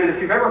Nathaniel Brandon,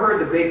 if you've ever heard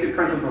the basic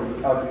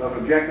principles of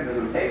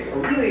objectivism tapes, are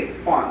really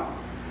fun.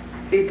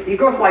 He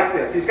goes like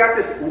this. He's got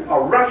this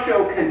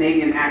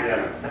Russo-Canadian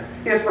accent.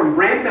 He's from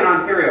Brampton,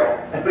 Ontario,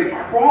 but he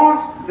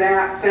crossed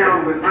that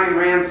sound with Ayn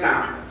Rand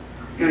sound.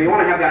 You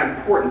want to have that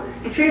important.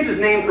 He changed his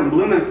name from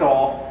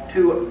Blumenthal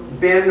to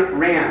Brandon,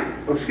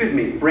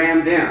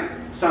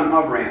 son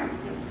of Rand.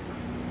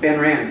 Ben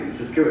Rand,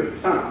 which is Jewish,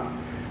 son of.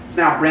 It's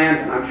now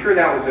Brandon. I'm sure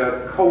that was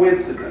a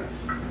coincidence.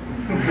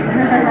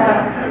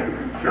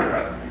 Sure,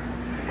 right.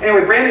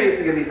 Anyway, Brandon used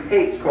to give these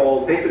tapes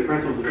called Basic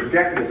Principles of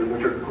Objectivism,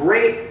 which are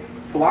great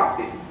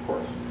philosophy, of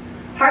course.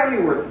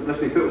 Highly worth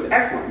listening to. It was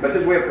excellent, but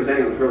his way of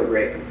presenting it was really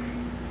great.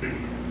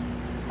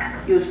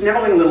 You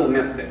sniveling little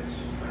mystics.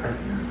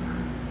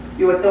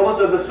 You Attilas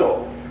of the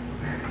soul.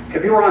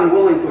 If you are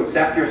unwilling to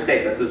accept your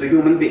status as a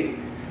human being,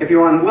 if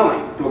you are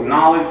unwilling to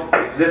acknowledge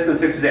that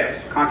existence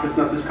exists,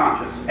 consciousness is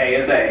conscious, A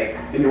is A,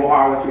 then you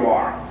are what you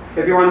are.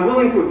 If you are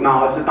unwilling to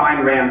acknowledge that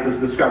Ayn Rand has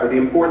discovered the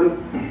important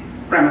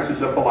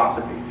premises of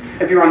philosophy,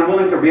 if you're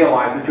unwilling to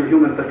realize that your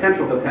human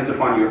potential depends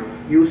upon your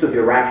use of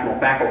your rational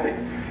faculty,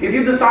 if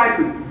you decide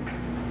to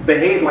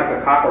behave like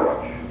a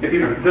cockroach, if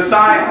you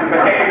decide to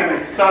behave in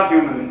a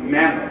subhuman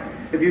manner,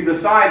 if you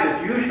decide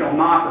that you shall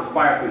not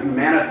aspire to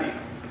humanity,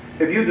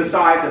 if you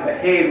decide to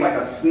behave like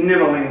a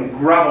sniveling,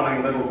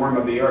 groveling little worm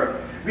of the earth,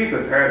 Be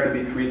prepared to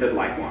be treated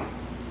like one.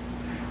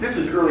 This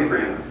is early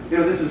Brandon.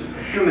 This is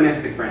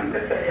humanistic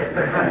Brandon.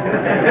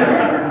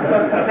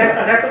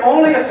 That's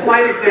only a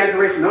slight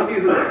exaggeration. Those of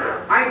you who,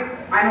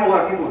 I know a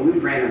lot of people who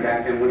knew Brandon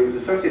back then when he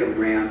was associated with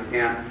Rand,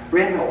 and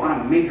Rand had a lot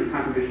of major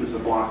contributions to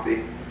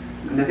philosophy.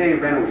 Nathaniel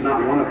Brandon was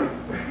not one of them.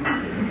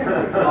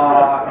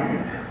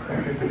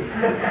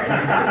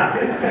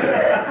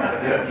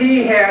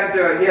 He had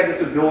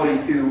this ability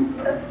to,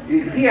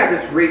 he had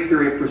this great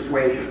theory of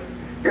persuasion.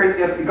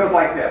 It goes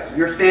like this.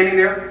 You're standing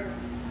there,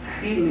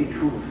 feed me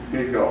truth.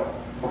 Here you go.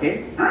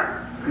 Okay?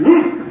 How do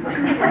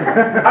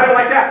you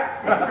like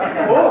that?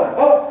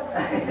 Oh,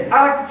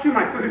 I like to chew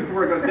my food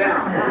before it goes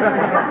down.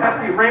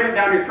 That's the ram it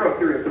down your throat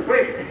theory of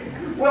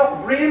persuasion.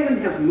 Well,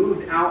 Brandon has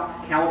moved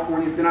out to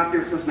California. He's been out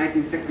there since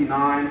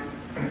 1969.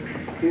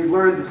 He's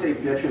learned to say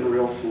bitchin'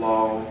 real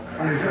slow.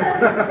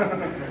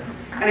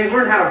 And he's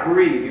learned how to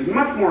breathe. He's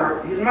much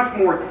more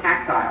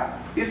tactile.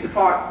 He used to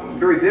talk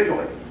very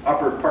visually,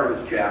 upper part of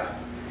his chest.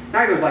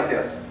 Now he goes like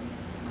this.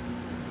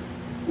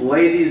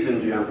 Ladies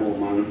and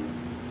gentlemen,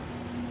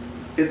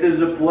 it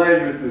is a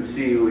pleasure to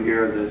see you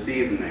here this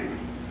evening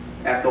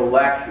at the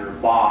lecture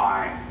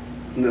by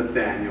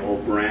Nathaniel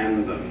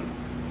Brandon.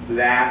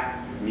 That's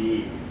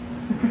me.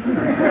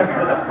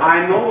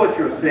 I know what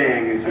you're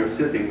saying as you're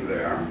sitting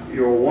there.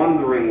 You're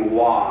wondering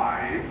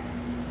why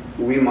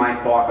we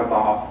might talk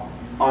about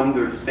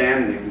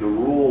understanding the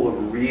role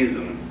of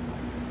reason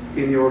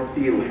in your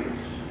feelings,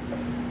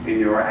 in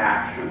your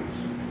actions,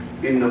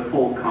 in the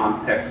full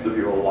context of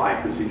your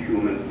life as a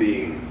human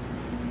being.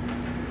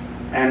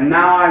 And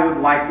now I would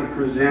like to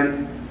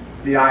present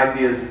the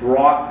ideas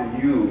brought to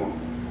you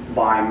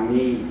by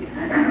me.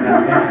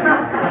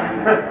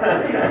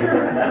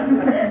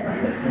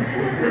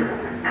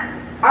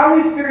 I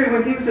always figured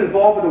when he was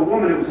involved with a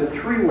woman, it was a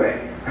three-way.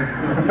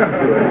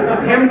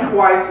 Him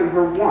twice and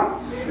her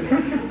once.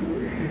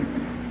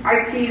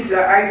 I used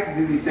to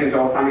do these things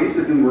all the time. I used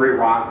to do Marie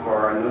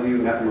Rothbard, and those of you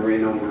who met Marie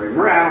know Marie.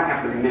 Marie, I don't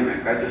have to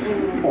mimic, I just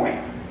point.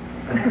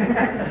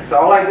 So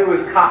all I do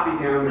is copy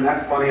him, and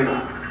that's funny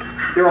enough.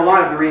 There are a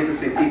lot of very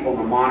interesting people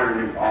in the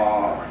modern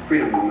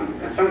freedom movement,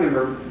 and some of them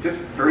are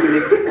just very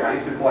unique people. I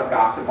used to collect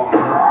gossip on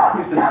them. I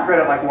used to spread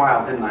it like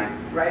wild, didn't I?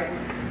 Right.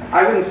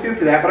 I wouldn't stoop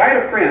to that, but I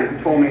had a friend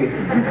who told me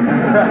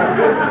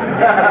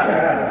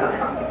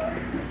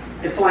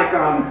it's like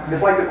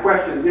the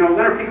question.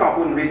 Leonard Peacock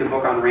wouldn't read the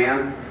book on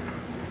Rand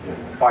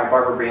by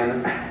Barbara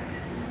Brandon.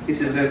 He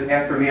says,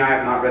 "As for me, I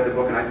have not read the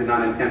book, and I did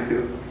not intend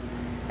to."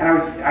 And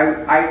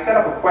I set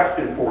up a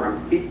question for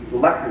him. He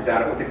lectures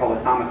out at what they call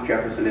the Thomas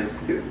Jefferson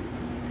Institute,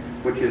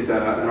 which is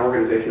an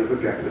organization of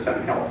objectivists out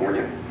in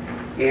California.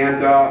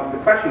 And the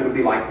question would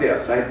be like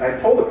this. I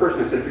told the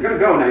person, I said, if you're going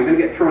to go now, you're going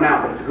to get thrown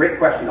out, but it's a great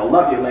question. They'll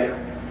love you later.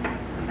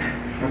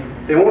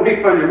 They won't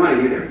refund your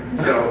money either.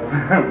 So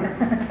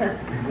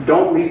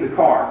don't leave the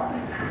car.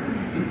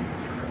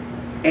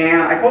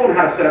 And I told him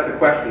how to set up the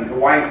question,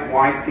 why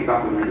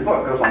Peacock would read the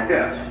book. It goes like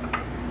this.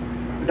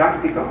 Dr.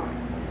 Peacock,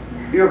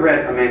 you have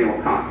read Immanuel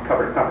Kant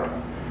cover to cover.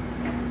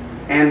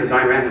 And as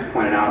Ayn Rand has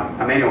pointed out,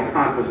 Immanuel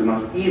Kant was the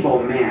most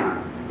evil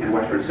man in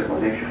Western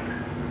civilization.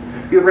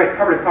 You have read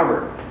cover to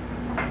cover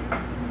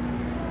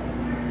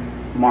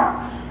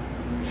Marx,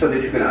 so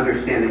that you can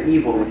understand the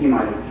evil that he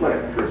might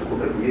inflict for his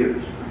political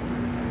views.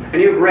 And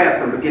you have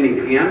read from beginning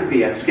to end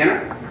V.F.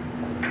 Skinner.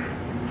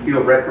 You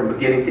have read from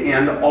beginning to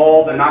end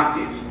all the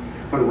Nazis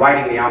when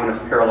writing the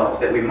ominous parallels,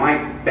 that we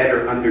might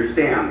better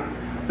understand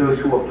those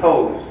who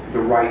oppose the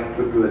right,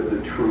 the good,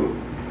 the true.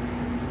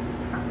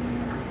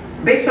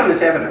 Based on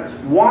this evidence,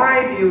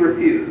 why do you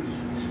refuse,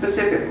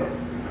 specifically,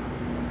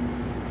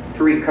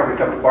 to read cover to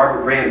cover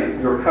Barbara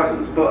Brandon, your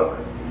cousin's book,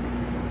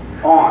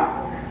 on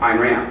Ayn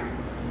Rand?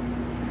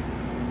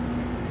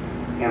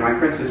 And my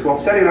friend says,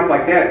 well, setting up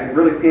like that, you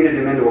really painted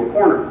him into a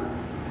corner.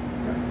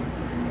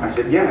 I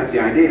said, yeah, that's the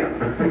idea.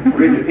 The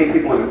reason you paint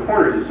people into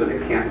corners is so they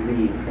can't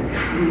leave. I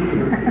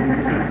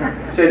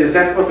said, is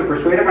that supposed to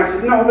persuade him? I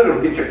said, no, but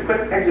it'll get you a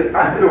quick exit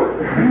out the door.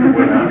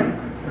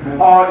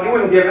 He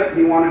wouldn't give it.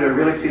 He wanted to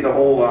really see the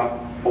whole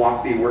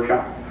philosophy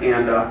workshop.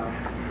 And I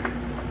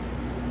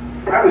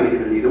wouldn't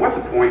give it either. What's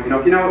the point?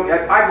 My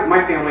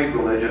family's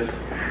religious.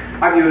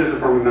 I view it as a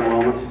form of mental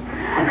illness.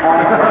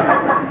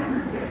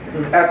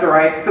 That's all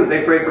right, because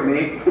they pray for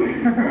me.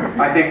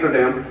 I think for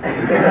them.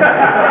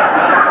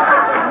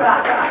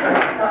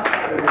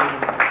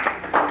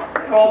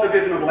 It's called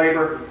division of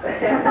labor.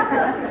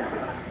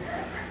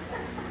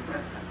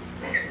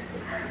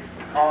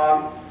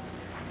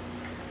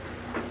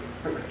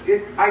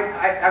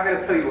 I've got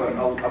to tell you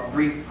a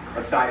brief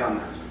aside on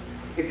this.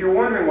 If you're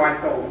wondering why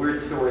I tell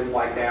weird stories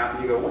like that,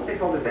 and you go, what the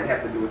hell does that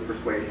have to do with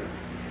persuasion?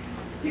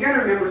 You got to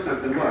remember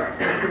something. Look,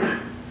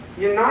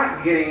 you're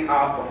not getting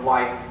out of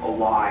life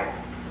alive.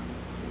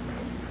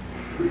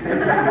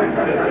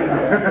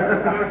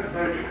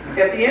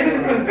 At the end of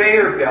the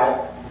conveyor belt,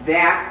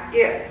 that's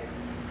it.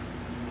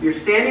 You're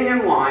standing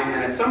in line,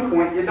 and at some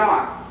point you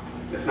die.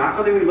 It's not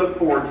something we look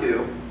forward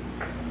to.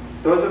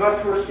 Those of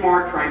us who are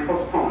smart try and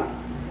postpone it.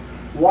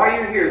 While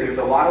you're here, there's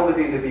a lot of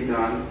living to be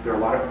done. There are a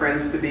lot of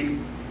friends to be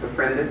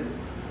befriended.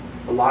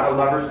 a lot of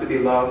lovers to be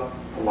loved,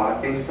 a lot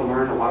of things to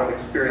learn, a lot of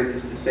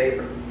experiences to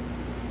savor.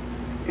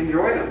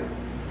 Enjoy them.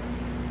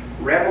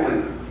 Revel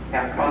in them.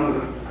 Have fun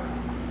with them.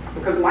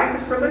 Because life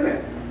is for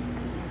living.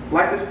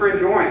 Life is for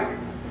enjoying.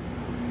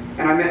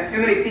 And I've met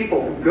too many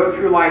people who go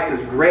through life as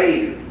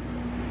grave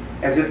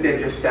as if they've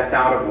just stepped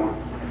out of one.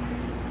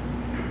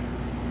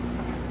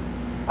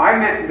 I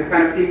met the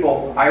kind of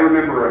people, I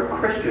remember a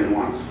Christian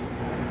once,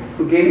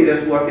 who gave me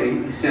this look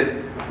and he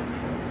said,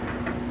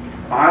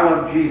 I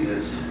love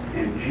Jesus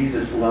and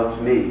Jesus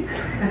loves me.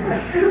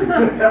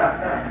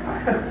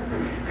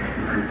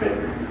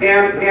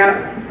 and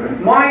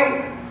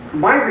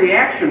my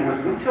reaction was,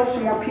 well, tell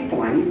some more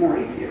people I need more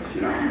atheists,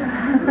 you know.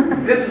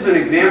 This is an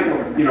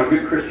example of, you know,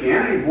 good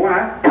Christianity. Boy,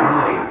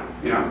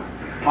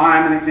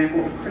 I'm an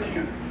example of a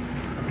Christian.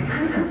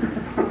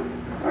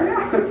 Oh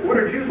yeah, what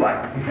are Jews like?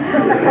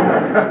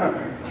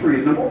 It's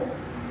reasonable.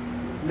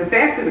 The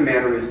fact of the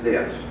matter is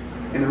this,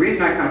 and the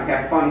reason I kind of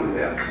have fun with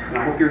this, and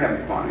I hope you're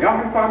having fun. Y'all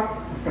having fun?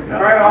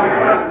 Right on.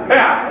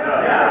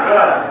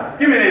 Yeah.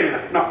 Give me an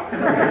amen. No.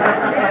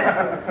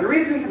 The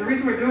reason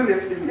we're doing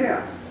this is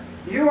this.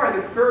 You are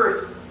the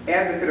first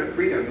advocate of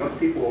freedom most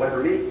people will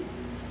ever meet.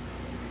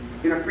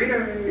 You know,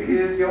 freedom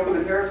is the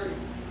ultimate heresy.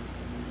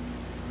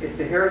 It's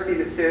the heresy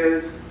that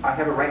says, I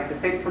have a right to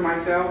think for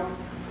myself,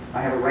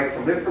 I have a right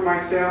to live for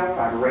myself,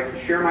 I have a right to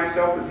share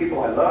myself with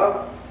people I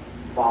love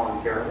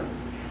voluntarily.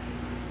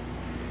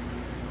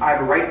 I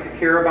have a right to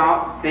care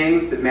about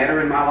things that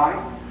matter in my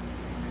life,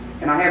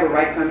 and I have a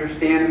right to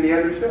understand and be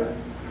understood.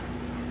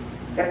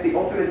 That's the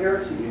ultimate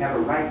heresy. You have a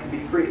right to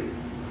be free.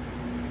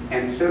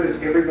 And so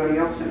does everybody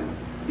else in it.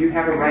 You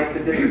have a right to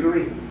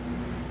disagree.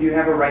 You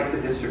have a right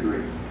to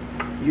disagree.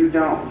 You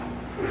don't.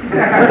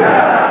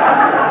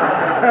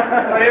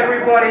 But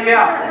everybody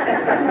else,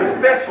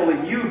 especially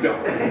you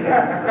don't.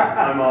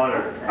 I'm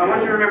honored. I want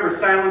you to remember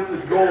silence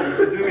is golden,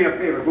 so do me a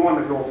favor, go on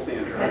the gold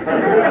standard.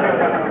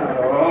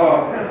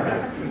 Oh.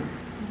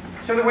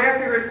 So the way I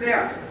figure it's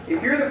this.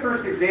 If you're the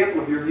first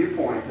example of your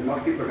viewpoint that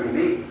most people are going to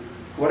meet,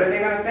 what are they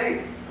going to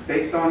think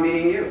based on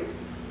meeting you?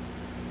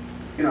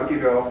 You know, if you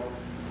go,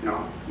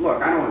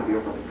 look, I don't want to be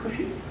overly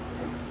pushy.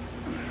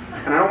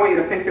 And I don't want you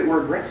to think that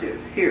we're aggressive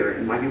here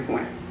in my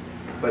viewpoint.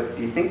 But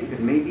do you think you could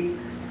maybe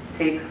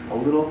take a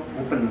little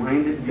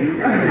open-minded view?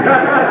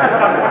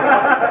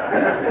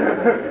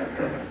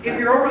 If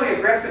you're overly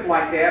aggressive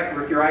like that,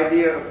 or if your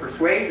idea of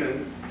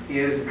persuasion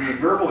is the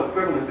verbal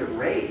equivalent of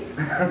rage,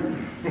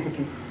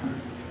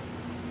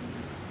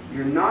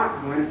 you're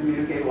not going to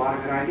communicate a lot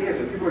of good ideas.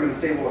 And people are going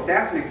to say, well, if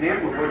that's an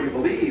example of what you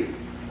believe,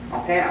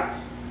 I'll pass.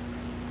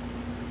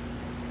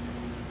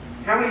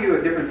 How many of you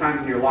at different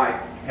times in your life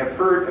have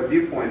heard a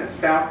viewpoint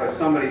espoused by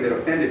somebody that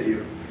offended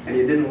you and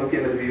you didn't look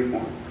into the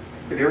viewpoint?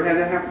 Have you ever had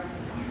that happen?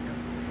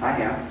 I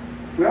have.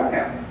 We all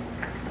have.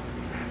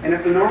 And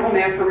it's a normal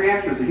natural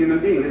reaction as a human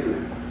being, isn't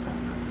it?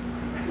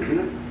 Isn't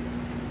it?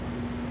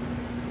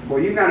 Well,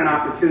 you've got an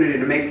opportunity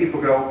to make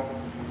people go,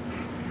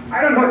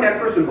 I don't know what that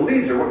person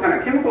believes or what kind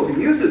of chemicals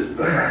he uses,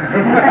 but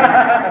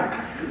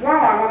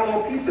wow, I want a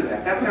little piece of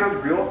that. That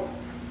sounds real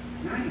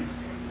nice.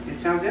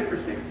 It sounds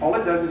interesting. All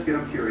it does is get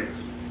them curious.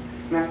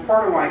 And that's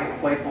part of why I get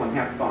playful and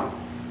have fun.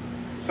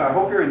 So I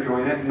hope you're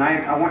enjoying it, and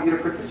I want you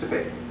to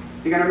participate.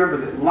 You got to remember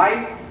that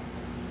life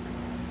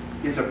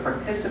is a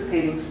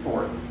participating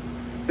sport.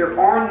 There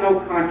are no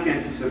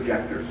conscientious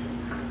objectors.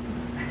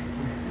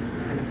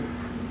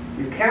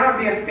 You cannot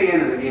be a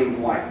fan in the game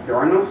of life. There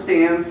are no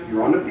stands.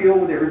 You're on the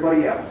field with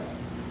everybody else.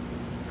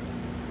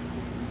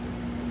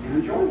 And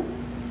enjoy it.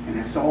 And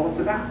that's all it's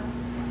about.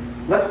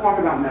 Let's talk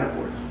about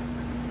metaphors.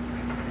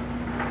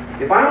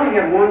 If I only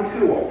had one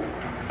tool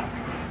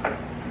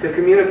to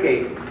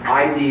communicate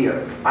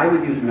ideas, I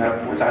would use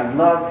metaphors. I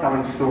love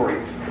telling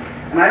stories.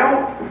 And I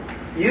don't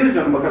use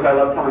them because I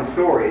love telling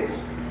stories.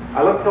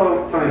 I love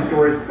telling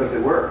stories because they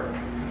work.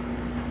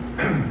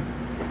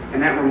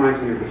 And that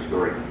reminds me of a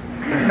story.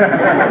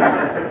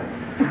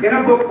 In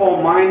a book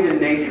called Mind and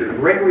Nature,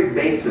 Gregory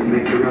Bateson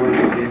makes a really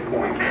interesting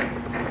point.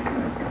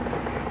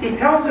 He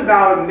tells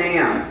about a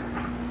man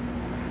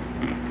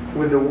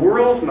with the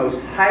world's most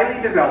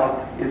highly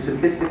developed and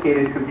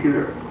sophisticated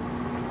computer.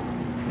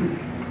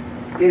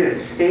 It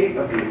is state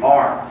of the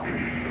art.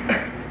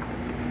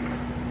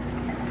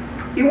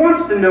 He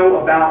wants to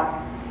know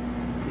about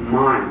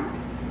mind.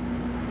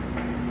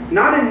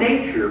 Not in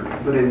nature,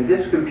 but in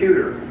this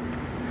computer.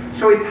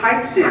 So he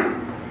types in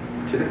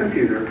to the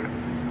computer,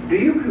 do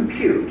you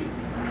compute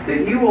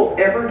that you will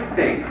ever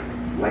think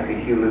like a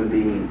human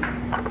being?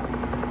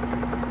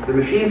 The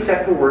machine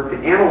set to work to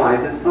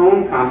analyze its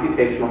own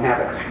computational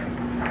habits.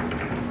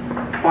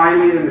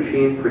 Finally, the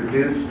machine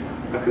produced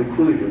a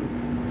conclusion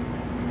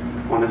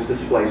on its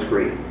display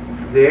screen.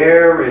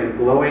 There, in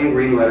glowing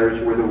green letters,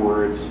 were the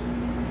words,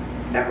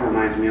 that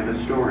reminds me of a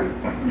story.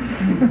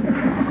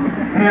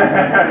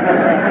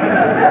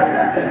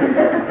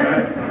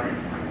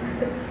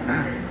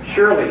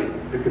 Surely,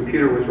 the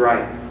computer was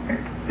right.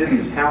 This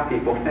is how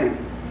people think.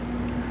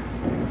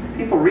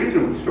 People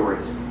reason with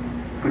stories.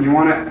 When you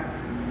want to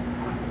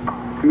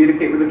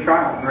communicate with a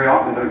child, very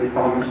often don't you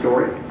tell them a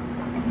story?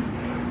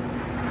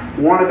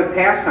 One of the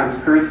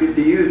pastimes parents used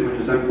to use,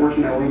 which is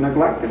unfortunately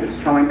neglected,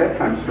 is telling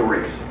bedtime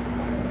stories.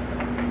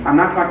 I'm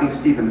not talking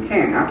Stephen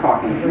King, I'm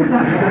talking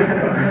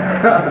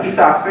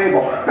Aesop's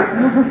Fable.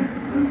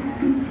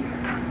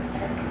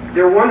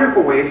 They're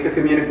wonderful ways to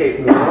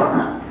communicate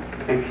moral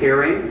and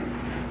caring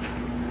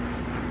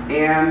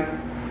and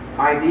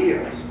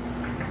ideas.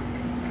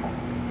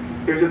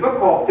 There's a book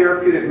called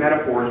Therapeutic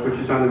Metaphors, which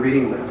is on the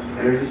reading list, and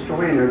there's a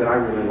story in there that I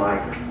really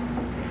like.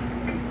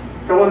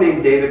 A fellow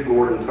named David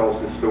Gordon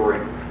tells the story.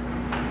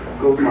 It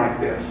goes like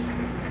this.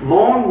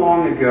 Long,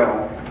 long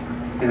ago,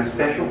 in a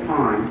special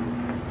time,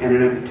 and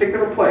in a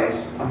particular place,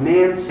 a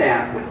man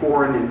sat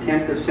before an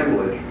intent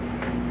assemblage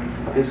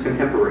of his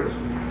contemporaries,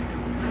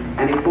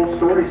 and he told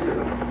stories to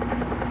them.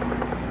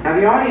 Now,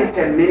 the audience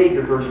had many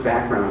diverse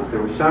backgrounds.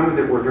 There were some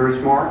that were very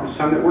smart, and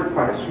some that weren't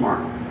quite as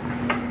smart.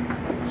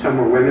 Some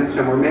were women,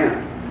 some were men.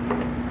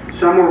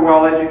 Some were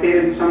well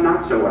educated, and some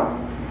not so well.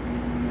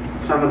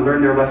 Some had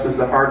learned their lessons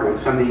the hard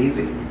way, some the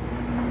easy.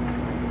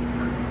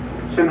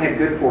 Some had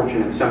good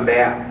fortune, and some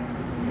bad.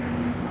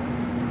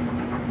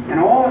 And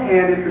all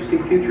had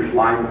interesting futures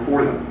lying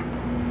before them,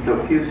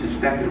 though few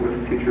suspected what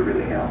the future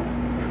really held.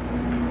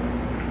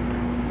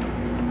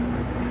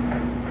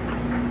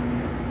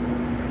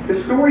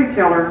 The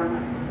storyteller,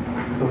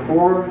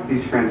 before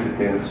these friends of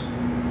his,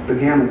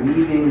 began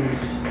weaving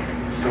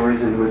these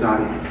stories into his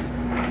audience.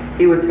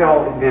 He would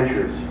tell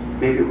adventures.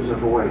 Maybe it was a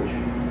voyage,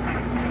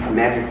 a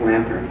magic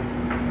lantern,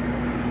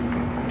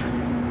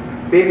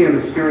 maybe a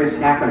mysterious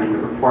happening that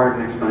required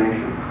an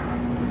explanation,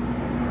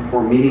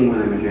 or a meeting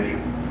with a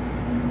magician,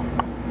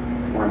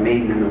 or a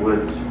maiden in the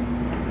woods.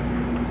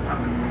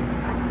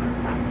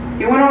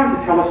 He went on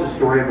to tell us a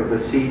story of a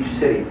besieged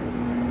city.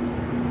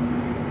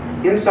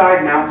 Inside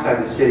and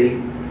outside the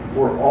city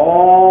were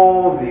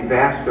all the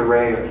vast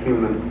array of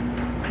human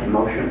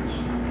emotions,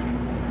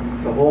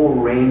 the whole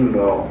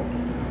rainbow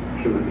of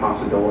human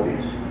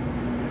possibilities.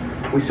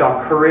 We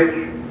saw courage,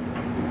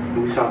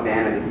 and we saw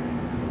vanity.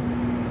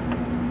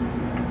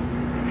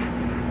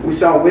 We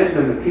saw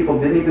wisdom that people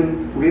didn't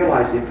even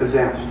realize they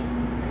possessed.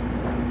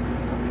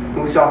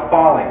 And we saw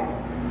folly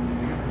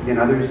in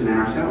others and in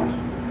ourselves.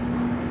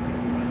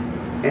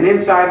 And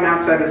inside and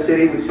outside the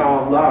city, we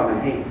saw love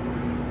and hate,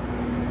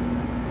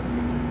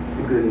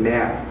 good and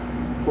bad.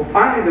 Well,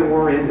 finally the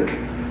war ended.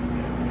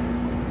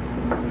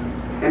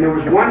 And there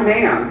was one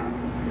man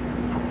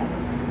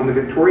on the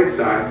victorious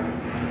side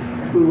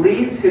who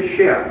leads his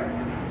ship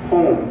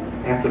home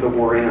after the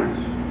war ends.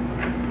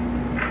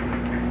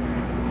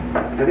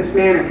 Now this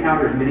man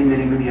encounters many,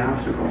 many, many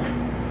obstacles.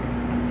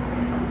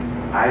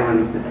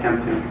 Islands that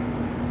tempt him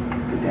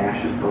to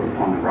dash his boat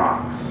upon the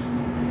rocks,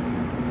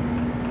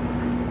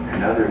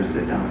 and others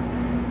that don't.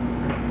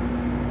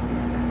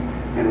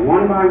 And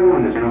one by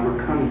one, as he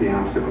overcomes the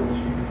obstacles,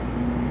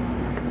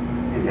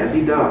 and as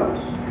he does,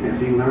 and as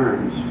he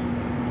learns,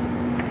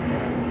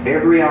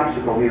 every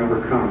obstacle he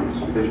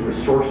overcomes, his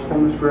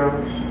resourcefulness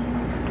grows,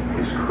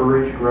 his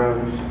courage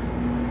grows,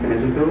 and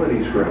his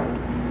abilities grow.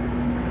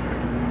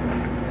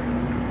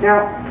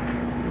 Now,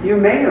 you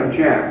may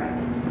object.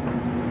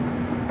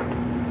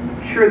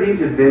 Sure,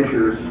 these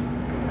adventures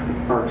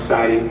are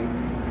exciting,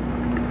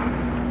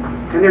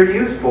 and they're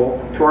useful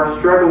to our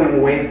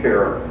struggling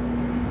wayfarer.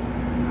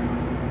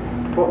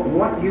 But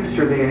what use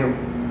are they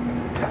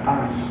to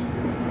us?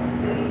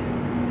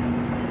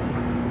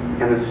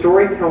 And the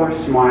storyteller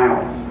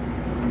smiles,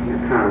 in a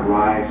kind of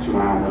wry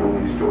smile that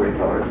only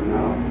storytellers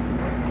know,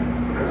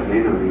 because they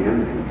know the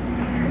ending.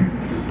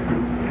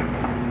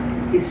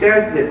 He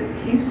says that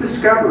he's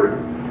discovered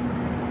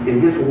in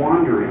his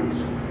wanderings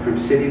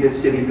from city to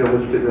city,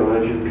 village to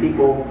village, and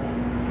people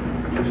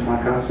just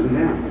like us and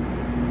them,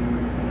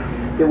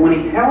 that when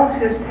he tells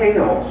his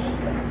tales,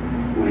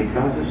 when he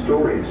tells his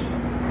stories,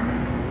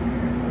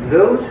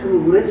 those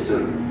who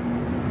listen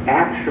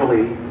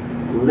actually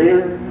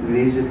live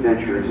these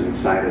adventures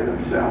inside of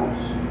themselves.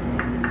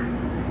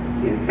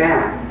 In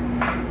fact,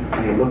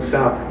 when he looks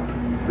up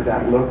with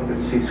that look that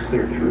sees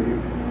clear through you,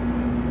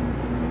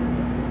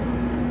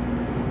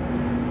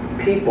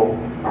 people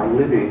are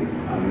living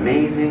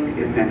amazing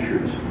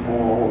adventures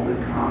all the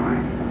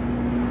time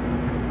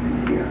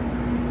here.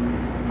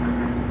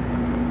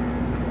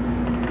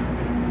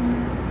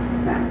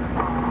 Now,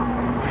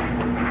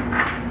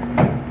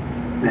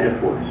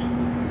 metaphors.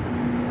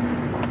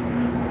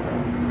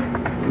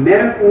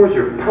 Metaphors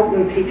are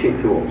potent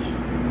teaching tools.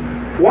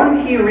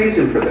 One key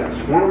reason for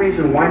this, one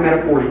reason why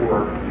metaphors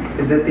work,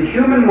 is that the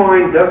human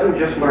mind doesn't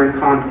just learn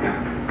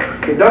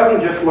content. It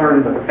doesn't just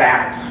learn the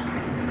facts.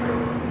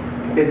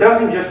 It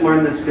doesn't just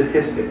learn the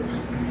statistics.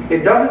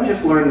 It doesn't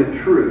just learn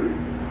the truth.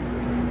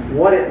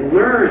 What it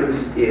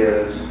learns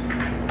is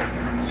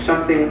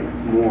something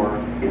more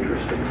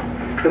interesting.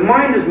 The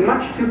mind is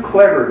much too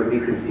clever to be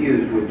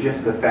confused with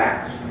just the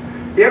facts.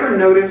 Do you ever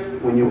notice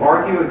when you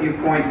argue a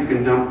viewpoint, you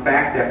can dump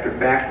fact after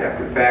fact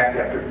after fact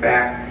after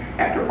fact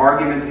after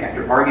argument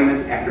after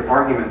argument after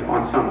argument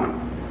on someone?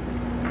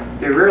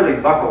 They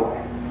rarely buckle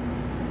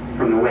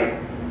from the weight.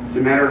 As a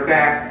matter of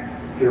fact,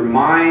 their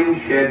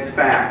mind sheds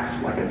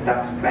facts like a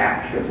duck's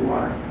back sheds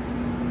water.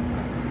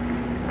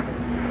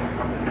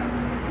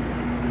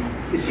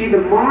 You see, the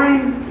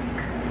mind,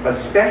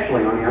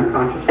 especially on the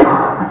unconscious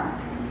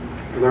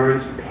level,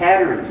 learns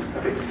patterns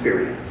of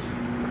experience.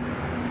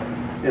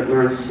 It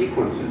learns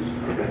sequences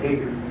of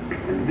behavior.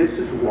 And this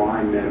is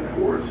why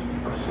metaphors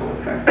are so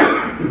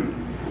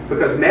effective.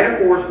 Because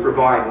metaphors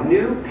provide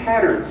new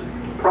patterns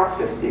to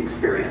process the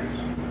experience.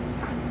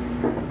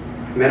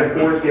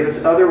 Metaphors give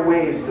us other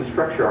ways to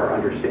structure our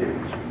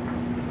understandings.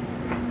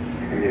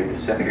 And they're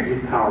deceptively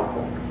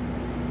powerful.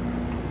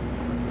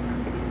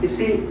 You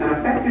see, an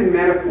effective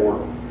metaphor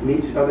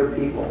meets other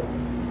people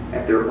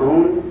at their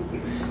own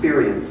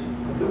experience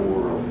of the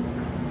world.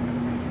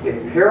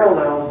 It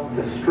parallels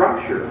the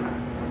structure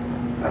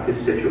of the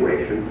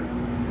situation,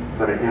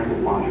 but it has a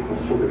logical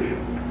solution.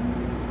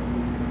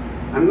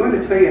 I'm going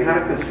to tell you how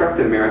to construct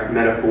a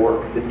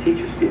metaphor that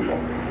teaches people.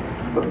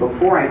 But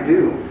before I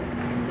do,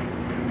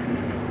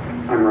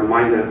 I'm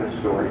reminded of a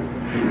story.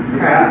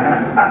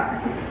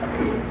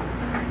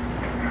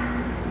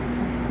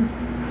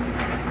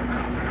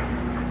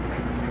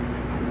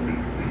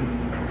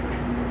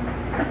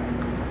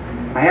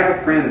 I have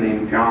a friend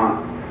named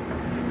John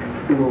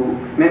who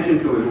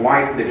mentioned to his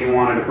wife that he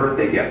wanted a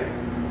birthday gift.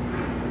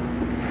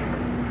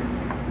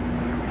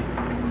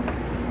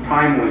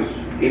 Time was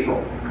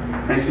April.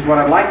 And he says, what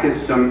I'd like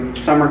is some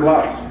summer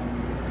gloves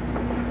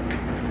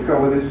to go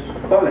with his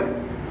clothing.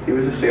 He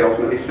was a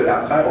salesman. He stood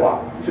outside a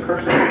lot. He's a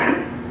car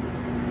salesman.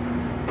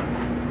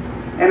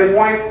 And his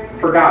wife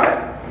forgot it.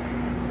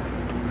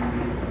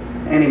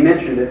 And he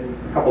mentioned it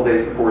a couple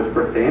days before his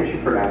birthday, and she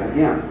forgot it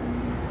again.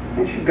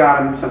 And she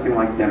got him something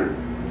like dinner.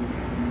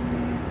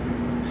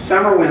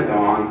 Summer went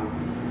on,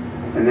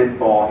 and then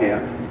fall hit.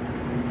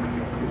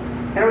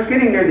 And it was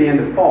getting near the end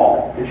of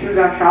fall, and she was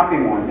out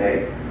shopping one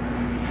day,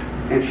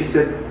 and she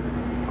said,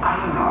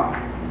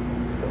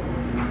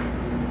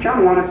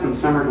 John wanted some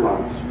summer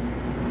gloves,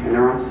 and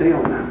they're on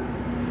sale now.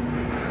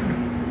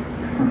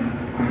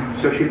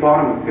 So she bought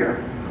him a pair.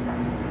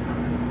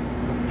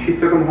 She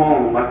took them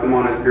home and left them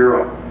on his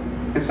bureau.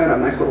 Inside a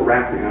nice little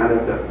wrapping, out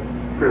of the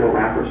pretty little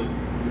wrappers.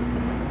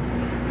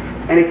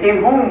 And he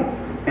came home,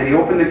 and he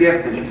opened the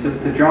gift, and she says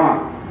to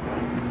John,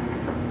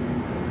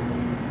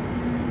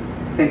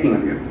 thinking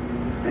of you.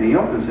 And he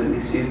opens it, and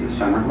he sees the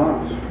summer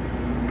gloves.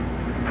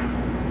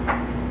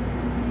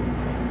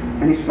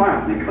 And he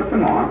smiled, and he put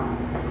them on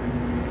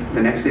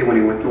the next day when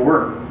he went to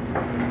work.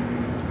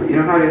 But you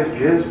know how it is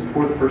just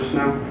before the first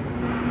snow?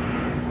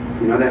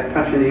 You know that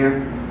touch in the air?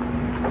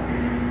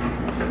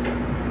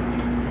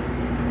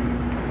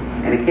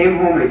 And he came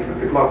home and he took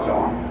the gloves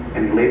off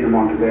and he laid them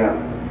on the bed.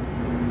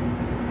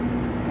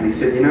 And he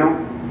said, you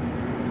know,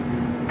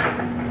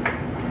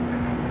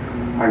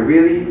 I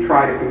really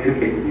try to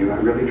communicate with you. I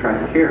really try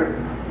to care.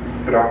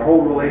 But our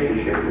whole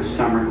relationship is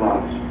summer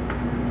gloves.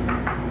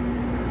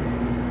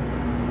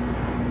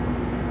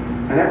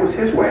 And that was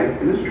his way,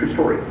 and this is a true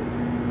story.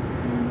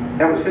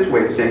 That was his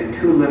way of saying,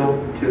 too little,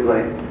 too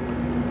late.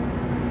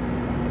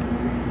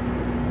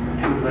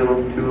 Too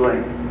little, too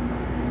late.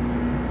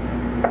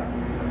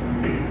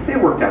 They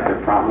worked out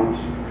their problems,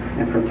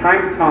 and from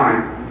time to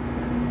time,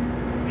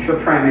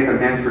 she'll try and make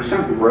amends for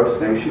some gross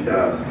thing she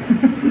does.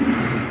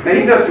 And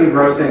he does some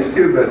gross things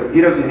too, but he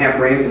doesn't have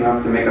brains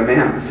enough to make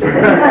amends.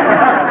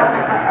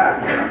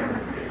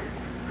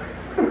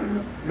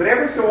 But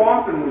every so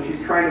often, when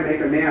she's trying to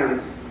make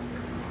amends,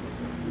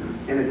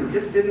 and it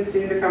just didn't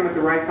seem to come at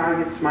the right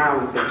time, he'd smile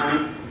and say,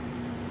 honey,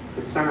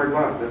 it's summer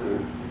gloves, isn't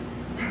it?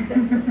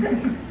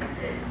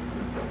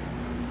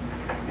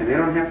 And they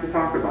don't have to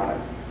talk about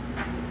it,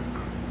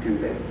 do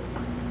they?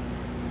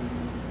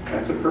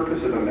 That's the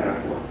purpose of a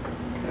metaphor.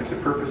 That's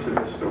the purpose of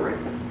a story.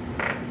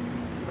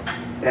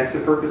 That's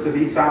the purpose of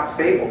Aesop's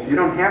fables. You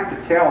don't have to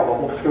tell the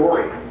whole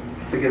story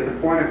to get the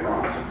point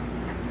across,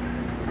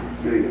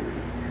 do you?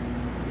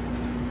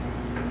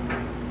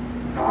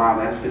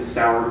 That's just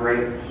sour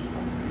grapes.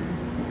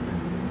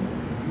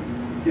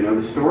 Do you know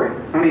the story?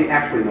 How many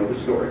actually know the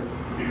story?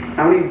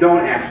 How many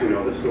don't actually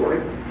know the story?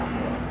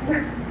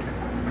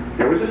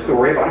 There was a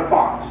story about a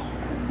fox.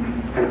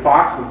 And the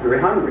fox was very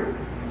hungry.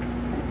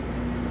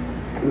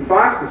 And the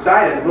fox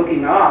decided,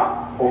 looking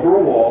up over a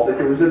wall, that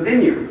there was a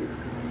vineyard.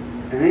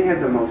 And they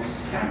had the most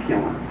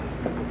succulent,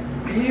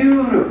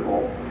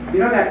 beautiful, you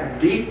know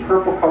that deep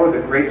purple color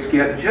that grapes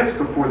get just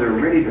before they're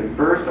ready to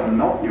burst and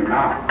melt in your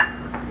mouth?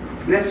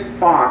 And this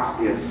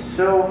fox is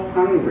so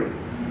hungry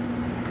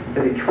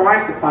that he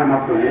tries to climb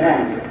up the wall.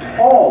 It's a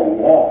tall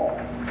wall.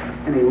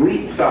 And he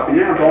leaps up. And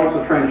you know how dogs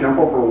will try and jump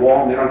over a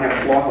wall and they don't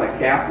have claws like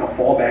cats and they'll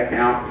fall back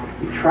down?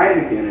 He tried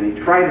it again, and he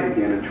tried it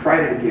again, and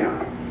tried it again.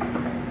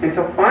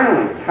 Until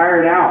finally,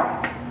 tired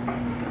out,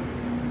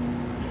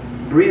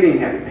 breathing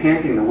heavy,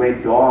 panting the way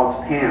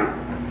dogs pant,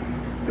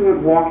 he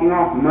went walking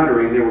off,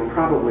 muttering they were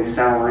probably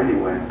sour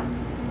anyway.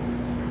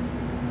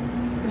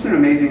 Isn't it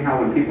amazing how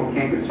when people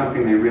can't get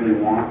something they really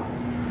want,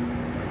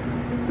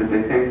 that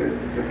they think that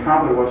it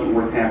probably wasn't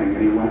worth having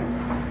anyway?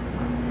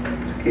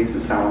 It's a case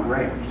of sour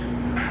grapes.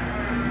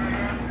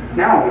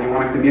 Now, when you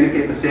want to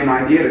communicate the same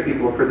idea to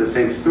people who've heard the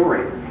same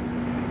story,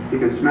 you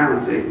can smile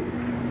and say,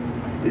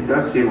 it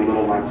does seem a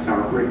little like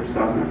sour grapes,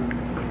 doesn't it?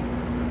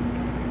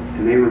 To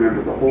and they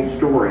remember the whole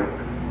story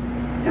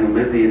and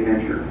live the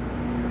adventure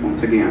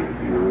once again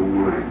in their own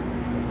mind.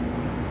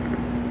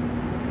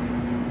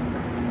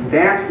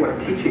 That's what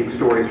teaching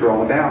stories are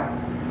all about.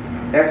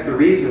 That's the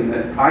reason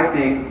that I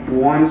think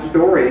one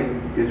story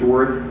is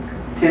worth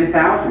 10,000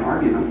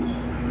 arguments.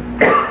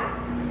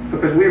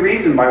 Because we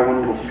reason by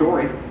one little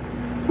story.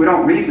 We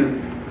don't reason.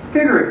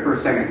 Figure it for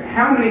a second.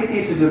 How many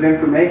pieces of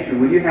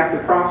information will you have to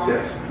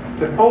process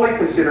to fully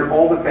consider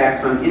all the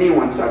facts on any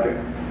one subject?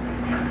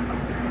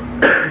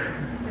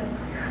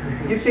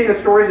 You've seen the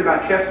stories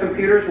about chess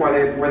computers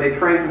where they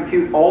try and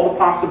compute all the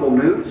possible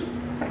moves?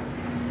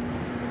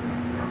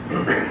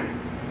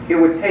 It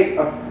would take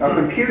a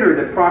computer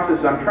that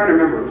processes, I'm trying to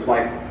remember, it was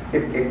like,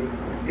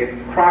 it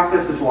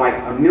processes like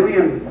 1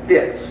 million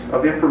bits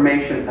of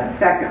information a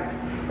second.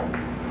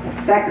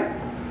 A second.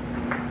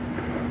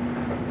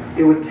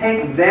 It would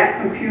take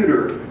that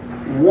computer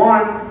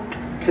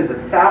 1 to the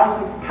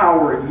 1,000th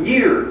power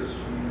years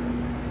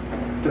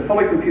to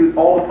fully compute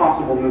all the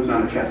possible moves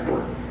on a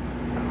chessboard.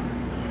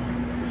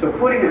 So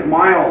putting it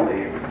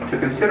mildly, to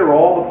consider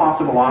all the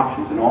possible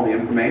options and all the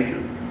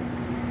information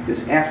is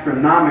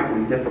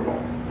astronomically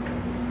difficult.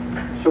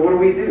 So what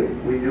do?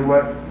 We do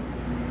what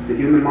the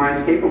human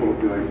mind is capable of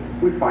doing.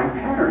 We find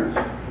patterns.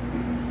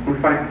 We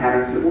find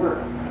patterns that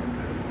work.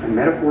 And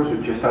metaphors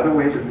are just other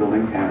ways of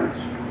building patterns.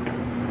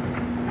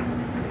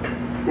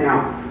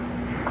 Now,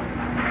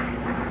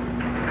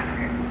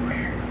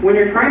 when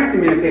you're trying to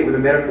communicate with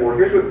a metaphor,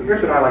 here's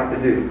what I like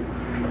to do.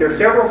 There are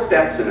several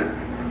steps in it,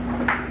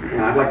 and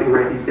I'd like you to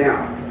write these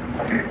down.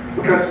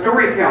 Because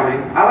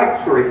storytelling, I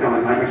like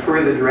storytelling, like my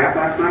story of the giraffe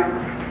last night.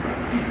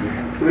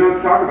 We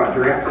don't talk about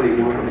giraffes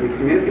anymore, but we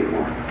communicate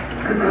more.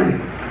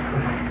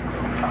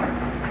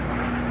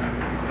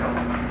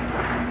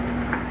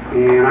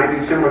 And I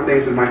do similar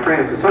things with my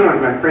friends. So sometimes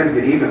my friends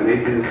get even,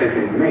 they do the same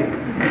thing to me.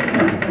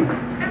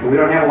 We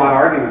don't have a lot of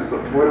arguments,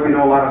 but boy do we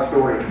know a lot of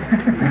stories.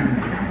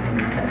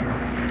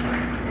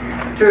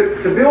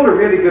 To build a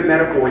really good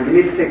metaphor, you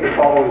need to take the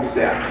following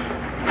steps.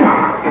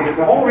 Okay,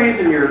 the whole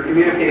reason you're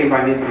communicating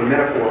by means of a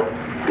metaphor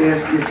is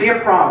you see a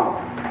problem,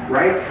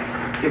 right?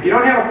 If you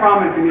don't have a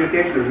problem in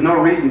communication, there's no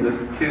reason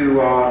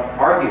to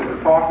argue or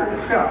talk or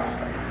discuss.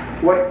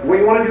 What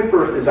you want to do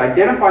first is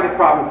identify the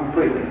problem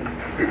completely.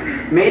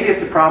 Maybe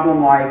it's a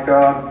problem like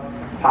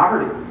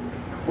poverty.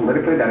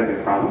 Politically, that would be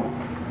a problem.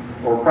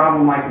 Or a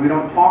problem like we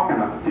don't talk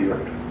enough to you.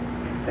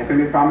 That could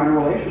be a problem in a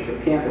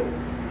relationship, can't it?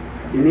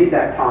 You need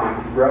that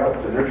time to grow,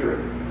 to nurture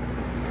it.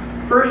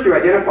 First, you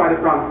identify the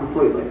problem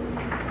completely.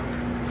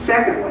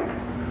 Secondly,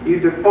 you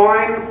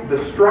define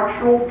the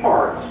structural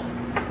parts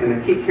and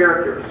the key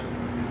characters.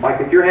 Like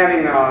if you're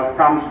having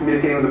problems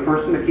communicating with a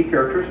person, the key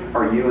characters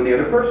are you and the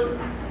other person.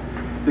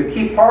 The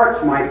key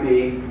parts might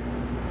be,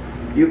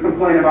 you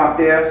complain about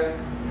this,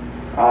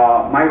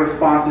 my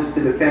response is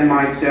to defend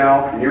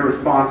myself, and your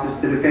response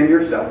is to defend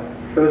yourself.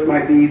 Those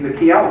might be the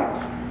key elements.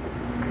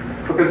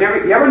 Because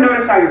you ever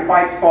notice how your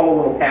fights follow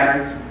little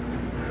patterns?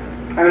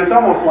 I mean, it's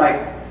almost like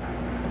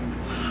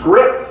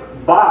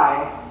script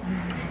by,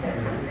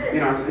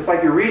 it's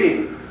like you're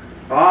reading.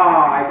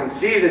 I can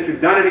see that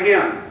you've done it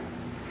again.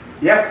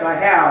 Yes, I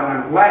have, and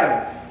I'm glad of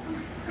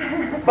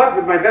it. But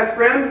with my best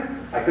friend,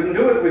 I couldn't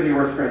do it with your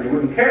worst friend. You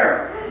wouldn't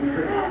care.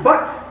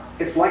 But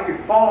it's like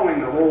you're following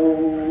the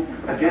whole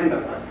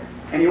agenda.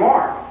 And you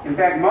are. In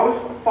fact, most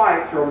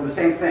fights are over the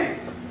same things.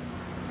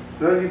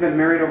 Those of you who've been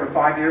married over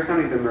 5 years, how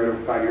many have been married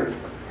over 5 years?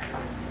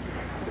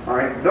 All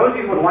right. Those of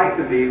you who would like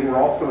to be, who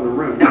are also in the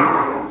room,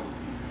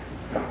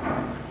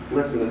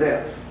 listen to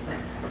this.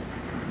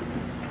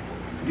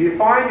 Do you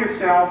find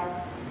yourself,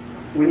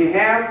 when you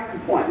have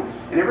complaints,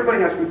 and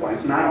everybody has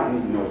complaints, and I don't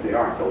need to know what they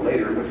are until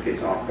later, in which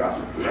case I'll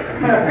gossip.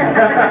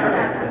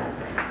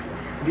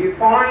 Do you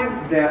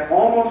find that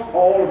almost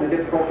all of the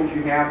difficulties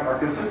you have are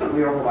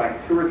consistently over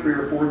like 2 or 3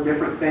 or 4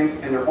 different things,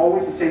 and they're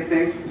always the same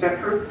things? Is that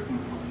true?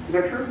 Is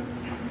that true?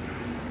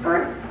 All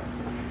right.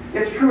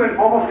 It's true in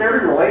almost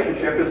every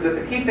relationship is that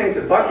the key things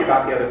that bug you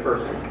about the other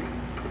person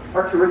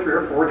are 2 or 3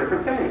 or 4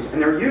 different things,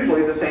 and they're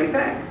usually the same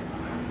thing.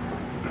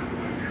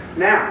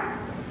 Now,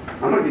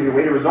 I'm going to give you a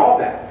way to resolve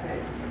that.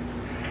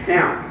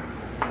 Now,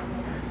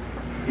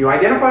 you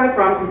identify the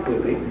problem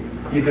completely,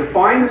 you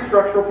define the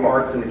structural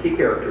parts and the key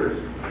characters,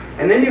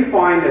 and then you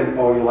find an,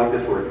 you like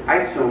this word,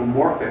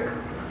 isomorphic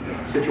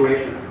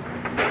situation.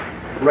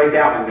 Write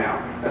that one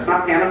down. That's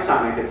not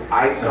Panasonic, it's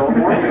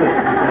isomorphic.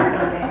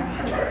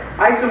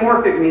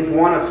 Isomorphic means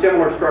one of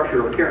similar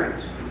structure or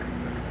appearance.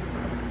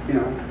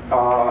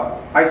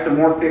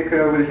 Isomorphic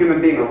with a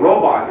human being, a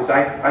robot is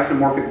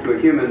isomorphic to a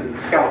human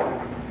skeleton.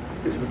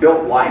 It's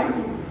built like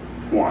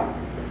one.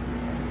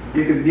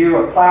 You could view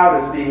a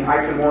cloud as being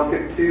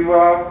isomorphic to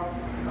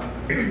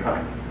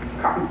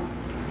cotton.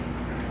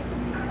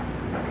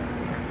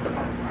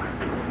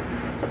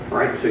 All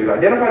right, so you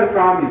identify the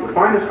problem, you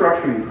define the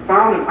structure, you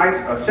found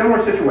a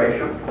similar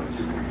situation.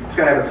 It's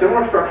going to have a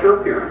similar structure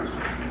or appearance.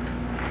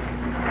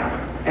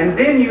 And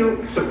then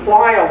you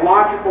supply a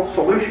logical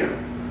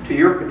solution to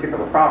your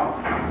particular problem.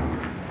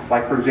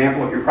 Like, for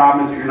example, if your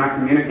problem is that you're not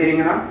communicating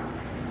enough,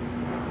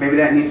 maybe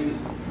that needs to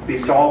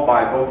be solved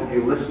by both of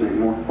you listening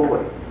more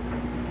fully.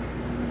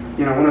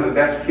 You know, one of the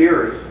best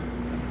cures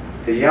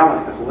to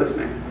yelling is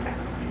listening.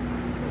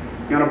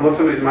 You want to blow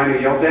somebody's mind who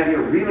yells at you?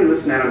 Really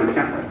listen at them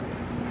intently.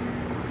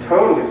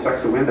 Totally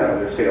sucks the wind out of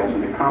their sails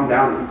when they calm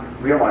down and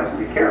realize that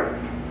you care.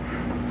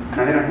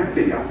 Now they don't have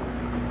to yell.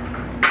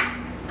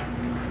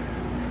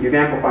 You've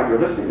amplified your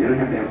listening. They don't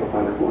have to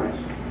amplify their voice.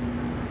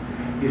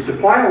 You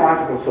supply a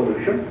logical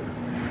solution.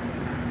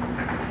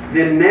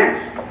 Then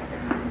next,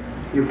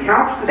 you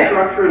couch the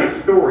structure in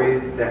a story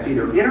that's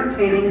either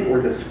entertaining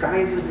or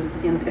disguises its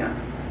intent.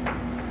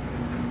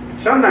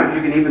 Sometimes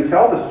you can even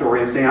tell the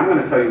story and say, I'm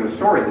going to tell you a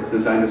story that's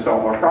designed to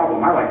solve our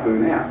problem. I like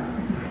doing that.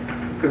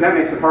 Because that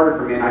makes it harder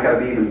for me and I got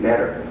to be even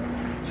better.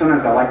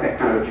 Sometimes I like that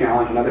kind of a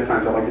challenge and other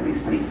times I like to be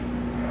sneaky.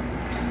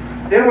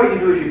 Then what you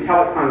do is you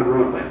tell it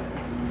congruently.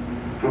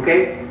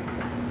 Okay?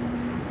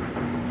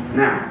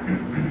 Now,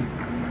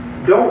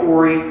 don't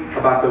worry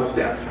about those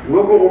steps.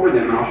 We'll go over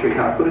them and I'll show you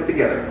how to put it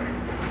together.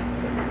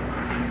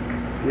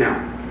 Now,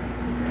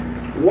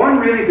 one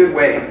really good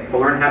way to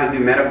learn how to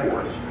do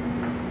metaphors,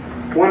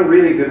 one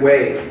really good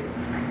way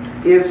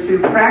is to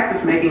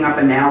practice making up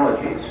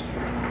analogies.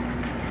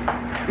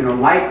 You know,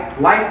 life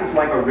is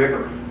like a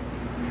river.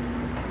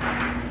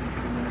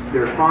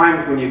 There are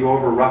times when you go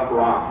over rough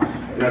rocks,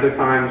 and other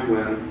times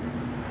when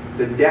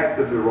the depth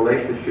of the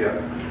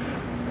relationship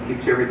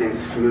keeps everything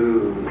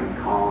smooth and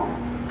calm.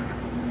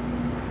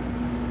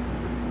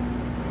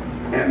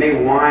 And it may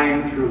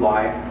wind through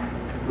life,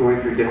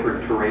 going through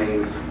different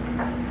terrains,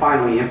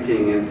 finally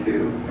emptying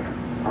into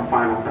our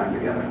final time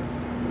together.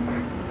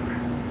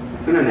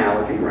 It's an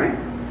analogy, right?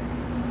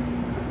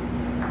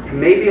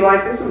 Maybe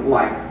life isn't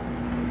like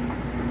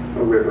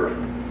a river.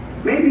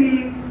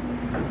 Maybe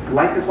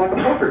life is like a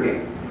poker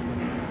game.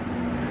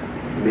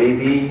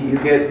 Maybe you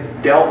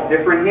get dealt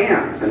different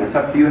hands, and it's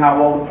up to you how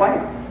well to play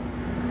them.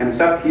 And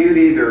it's up to you to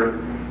either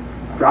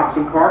drop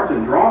some cards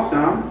and draw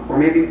some, or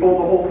maybe pull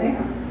the whole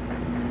hand.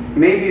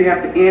 Maybe you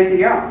have to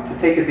ante up to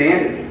take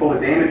advantage, full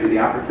advantage of the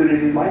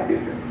opportunities life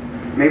gives you.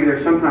 Maybe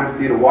there's sometimes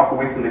for you to walk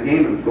away from the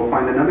game and go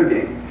find another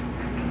game.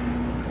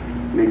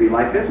 Maybe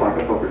life is like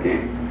a poker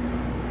game.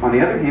 On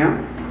the other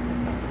hand,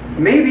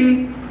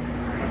 maybe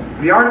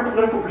the art of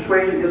political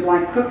persuasion is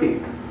like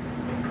cooking.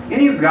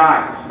 Any of you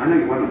guys, I know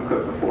you wouldn't have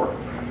cooked before,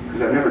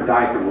 because I've never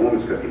died from a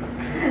woman's cooking.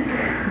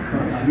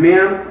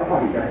 Men,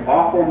 oh, you guys,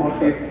 awful, most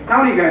of you.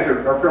 How many of you guys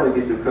are fairly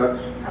decent cooks?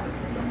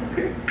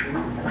 Okay.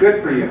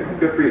 Good for you,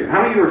 good for you.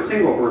 How many of you are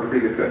single who are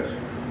pretty good cooks?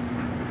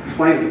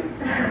 Explain to you.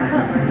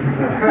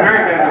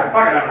 Married guys are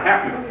fucking out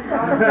half of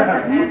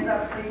you.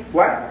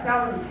 What?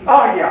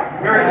 Oh,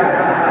 yeah. Mary Lou.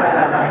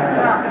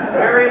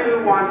 Mary Lou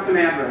wants some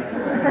address.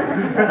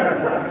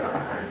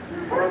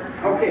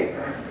 Okay.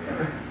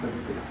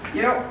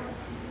 You know,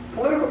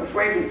 political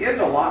persuasion is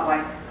a lot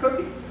like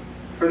cooking.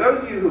 For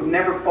those of you who've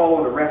never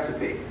followed a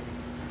recipe,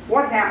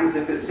 what happens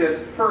if it says,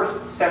 first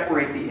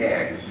separate the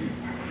eggs?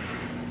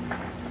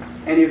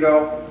 And you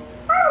go,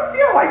 I don't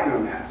feel like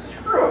doing that.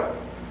 Screw it.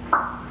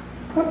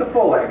 Put the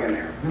full egg in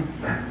there.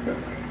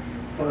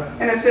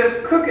 And it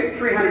says, cook at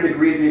 300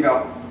 degrees, and you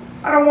go,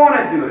 I don't want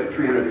to do it at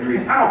 300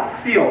 degrees. I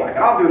don't feel like it.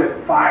 I'll do it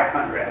at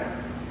 500.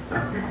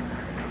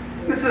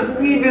 This says,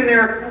 leave in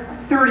there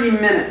 30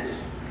 minutes.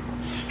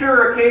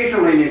 Stir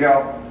occasionally, and you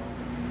go,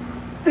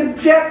 the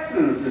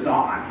Jetsons is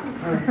on.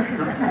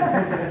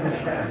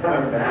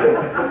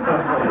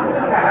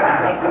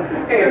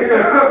 Hey, if you're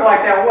going to cook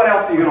like that, what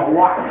else are you going to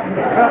watch?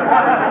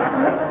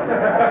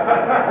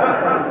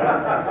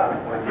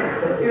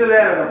 Either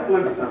that or the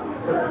Flintstones.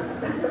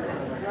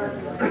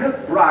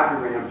 Roger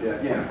Ramjet,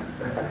 yeah.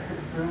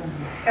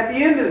 At the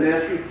end of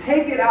this, you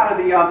take it out of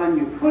the oven,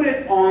 you put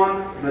it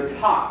on the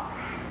top.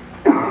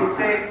 And you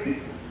say,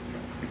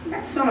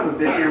 that son of a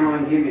bitch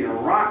Emerling gave me a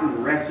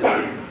rotten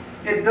recipe.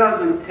 It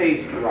doesn't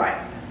taste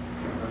right.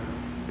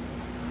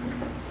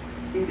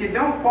 If you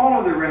don't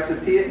follow the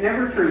recipe, it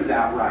never turns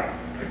out right.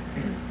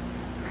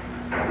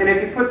 And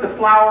if you put the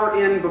flour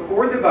in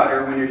before the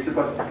butter, when you're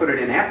supposed to put it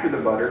in after the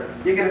butter,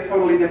 you get a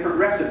totally different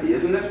recipe.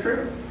 Isn't this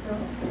true?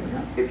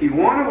 If you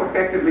want to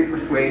effectively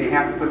persuade, you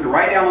have to put the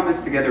right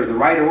elements together in the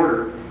right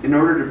order in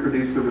order to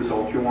produce the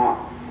results you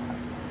want.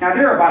 Now,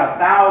 there are about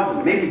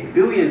 1,000, maybe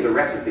billions of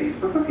recipes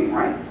for cooking,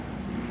 right?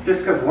 Just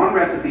because one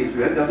recipe is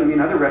good doesn't mean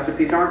other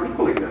recipes aren't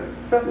equally good,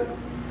 does it?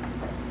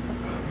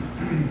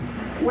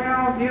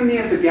 Well, view me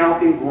as a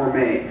galloping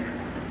gourmet,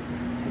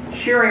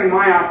 sharing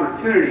my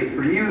opportunity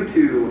for you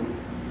to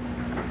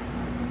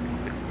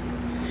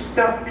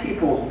stuff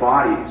people's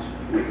bodies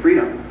with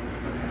freedom.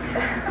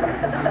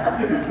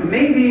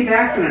 Maybe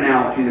that's an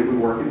analogy that would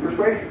work in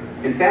persuasion.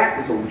 In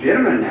fact, it's a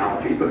legitimate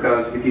analogy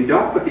because if you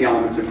don't put the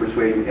elements of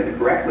persuasion together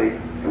correctly,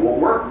 it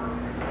won't work.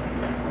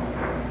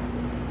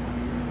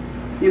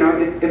 You know,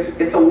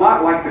 it's a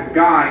lot like the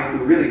guy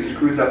who really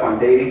screws up on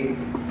dating,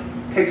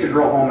 takes a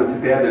girl home into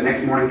bed, the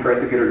next morning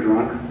tries to get her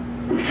drunk.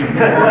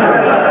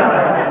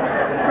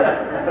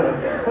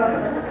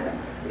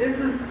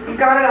 He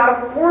got it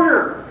out of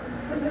order.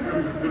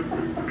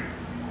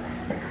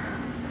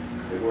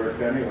 It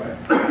worked anyway.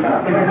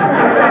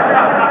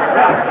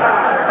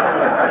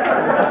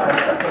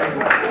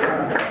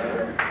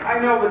 I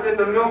know, but then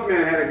the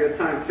milkman had a good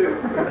time too.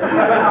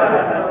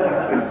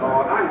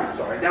 Oh, I'm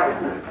sorry. That was.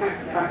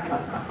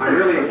 I'm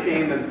really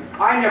ashamed, and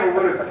I never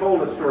would have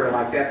told a story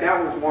like that.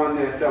 That was one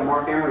that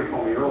Mark Emery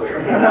told me earlier.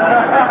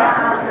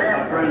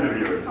 A friend of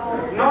yours.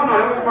 No,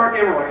 it was Mark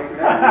Emerling.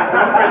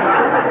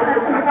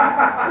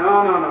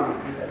 No.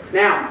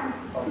 Now,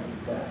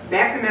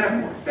 back to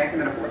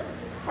metaphors.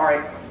 All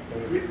right.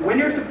 When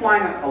you're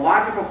supplying a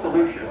logical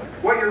solution,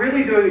 what you're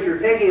really doing is you're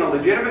taking a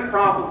legitimate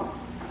problem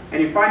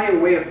and you're finding a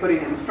way of putting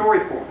it in story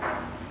form.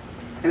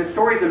 And the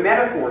story is a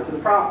metaphor to the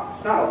problem.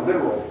 It's not a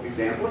literal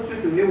example. It's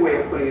just a new way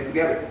of putting it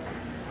together.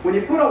 When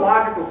you put a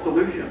logical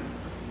solution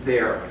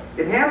there,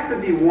 it has to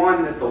be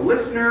one that the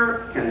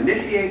listener can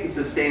initiate and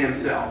sustain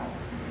himself.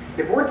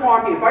 If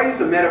I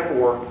use a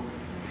metaphor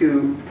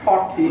to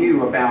talk to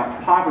you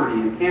about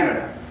poverty in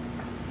Canada,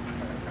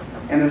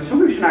 and the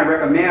solution I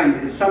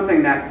recommend is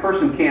something that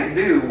person can't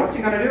do, what's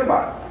he going to do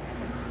about it?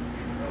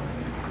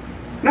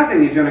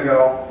 Nothing. He's going to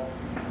go,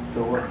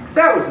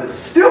 that was the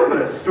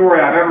stupidest story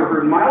I've ever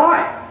heard in my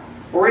life.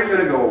 Or he's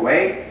going to go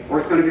away, or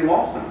it's going to be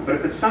lost on him. But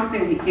if it's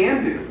something he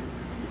can do,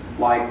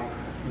 like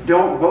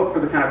don't vote for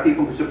the kind of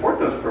people who support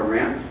those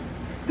programs,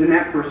 then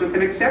that person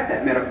can accept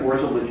that metaphor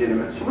as a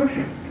legitimate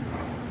solution.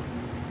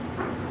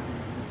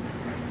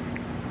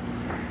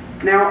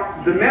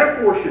 Now, the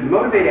metaphor should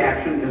motivate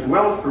action as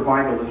well as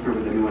provide the listener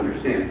with a new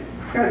understanding.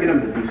 You've got to get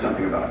them to do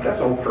something about it. That's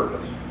the whole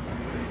purpose.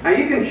 Now,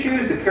 you can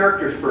choose the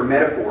characters for a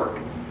metaphor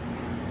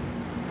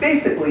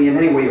basically in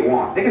any way you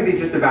want. They can be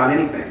just about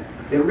anything.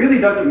 It really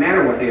doesn't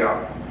matter what they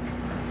are.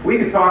 We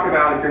could talk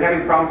about if you're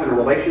having problems in a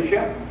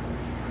relationship.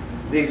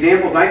 The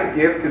examples I could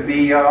give could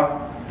be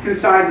two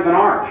sides of an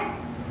arch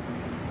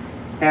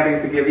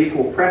having to give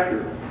equal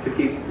pressure to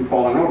keep from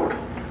falling over.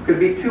 Could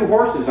be two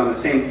horses on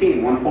the same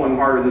team, one pulling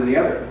harder than the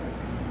other.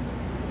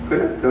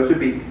 Couldn't it? Those would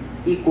be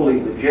equally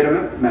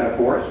legitimate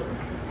metaphors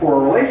for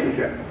a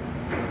relationship.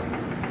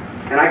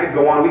 And I could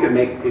go on, we could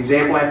make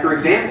example after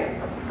example.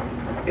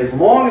 As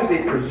long as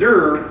they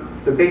preserve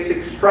the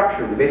basic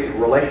structure, the basic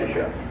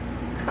relationship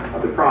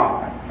of the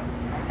problem.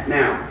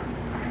 Now,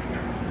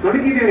 let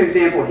me give you an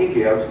example he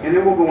gives, and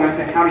then we'll go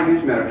into how to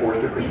use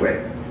metaphors to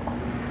persuade.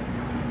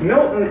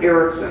 Milton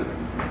Erickson,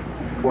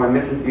 who I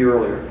mentioned to you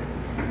earlier,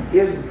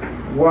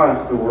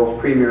 was the world's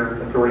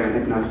premier authority on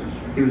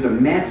hypnosis. He was a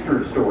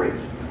master of stories.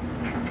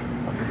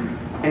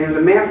 And he was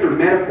a master of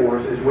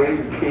metaphors as ways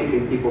of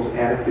changing people's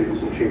attitudes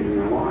and changing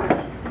their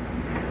lives.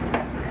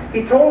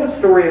 He told a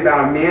story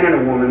about a man and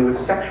a woman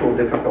with sexual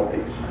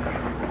difficulties.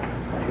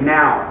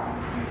 Now,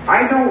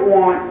 I don't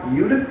want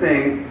you to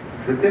think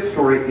that this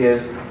story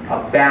is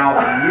about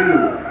you.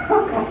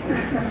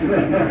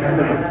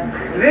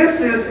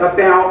 This is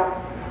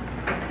about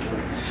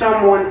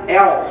someone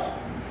else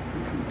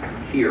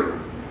here.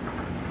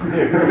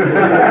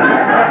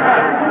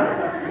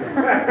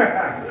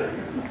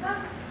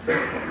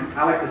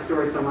 I like the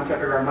story so much I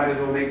figure I might as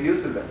well make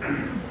use of it.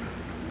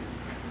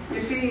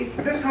 You see,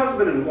 this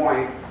husband and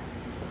wife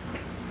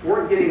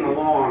weren't getting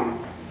along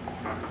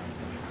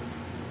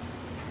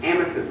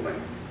amicably.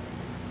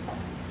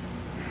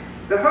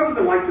 The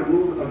husband liked to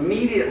move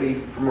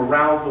immediately from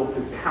arousal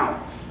to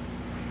pounce,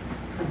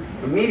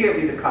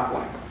 immediately to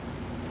coupling.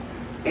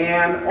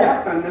 And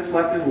often this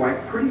left his wife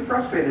pretty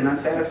frustrated and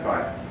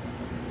unsatisfied.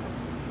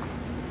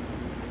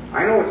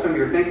 I know what some of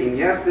you are thinking.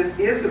 Yes, this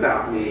is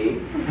about me.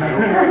 I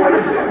don't know what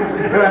it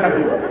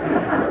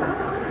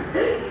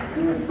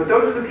is. But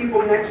those are the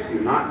people next to you,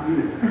 not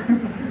you.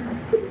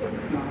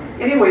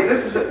 Anyway,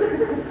 this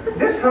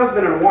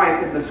husband and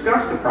wife had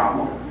discussed the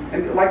problem,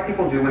 and like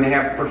people do when they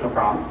have a personal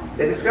problem,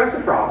 they discussed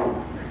the problem,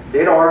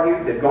 they'd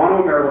argued, they'd gone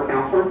to a marital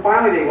counselor, and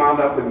finally they wound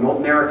up with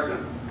Milton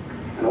Erickson,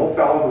 an old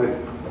fellow who had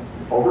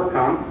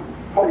overcome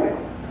polio.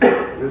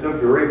 He was a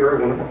very, very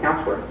wonderful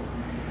counselor.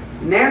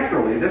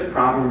 Naturally, this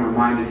problem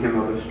reminded him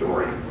of a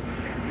story.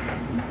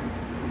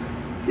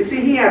 You see,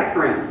 he had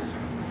friends,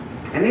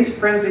 and these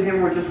friends to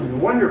him were just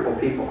wonderful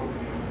people.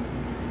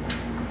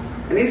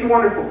 And these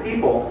wonderful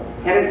people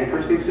had an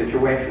interesting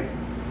situation.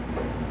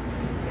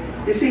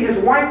 You see, his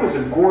wife was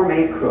a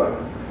gourmet cook.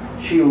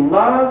 She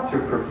loved to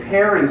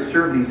prepare and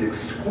serve these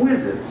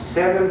exquisite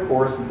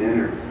 7-course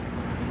dinners.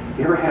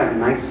 You ever had a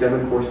nice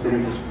 7-course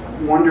dinner, just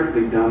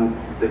wonderfully done,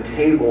 the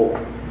table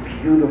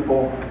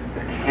beautiful,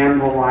 the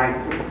candlelight,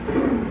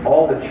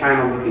 all the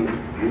china looking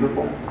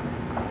beautiful?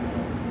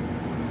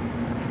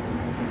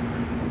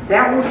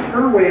 That was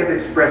her way of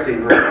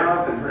expressing her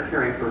love and her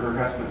caring for her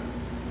husband.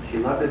 She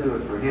loved to do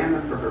it for him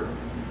and for her.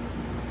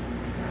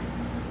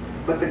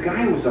 But the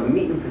guy was a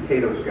meat and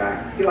potatoes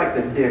guy. He liked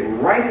to dig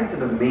right into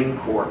the main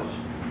course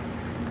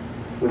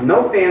with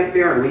no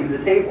fanfare and leave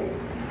the table.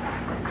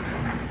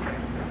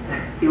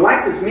 He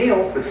liked his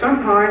meals, but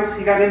sometimes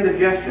he got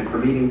indigestion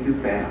from eating too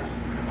fast.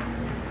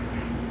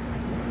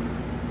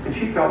 And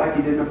she felt like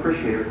he didn't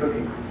appreciate her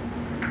cooking.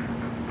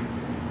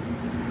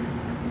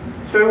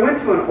 So he went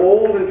to an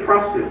old and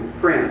trusted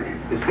friend,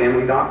 his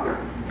family doctor.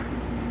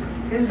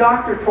 His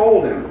doctor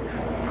told him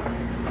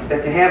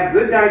that to have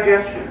good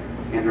digestion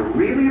and to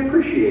really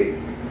appreciate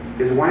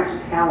his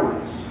wife's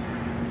talents,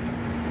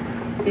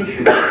 he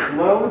should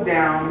slow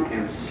down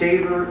and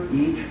savor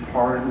each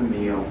part of the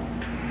meal,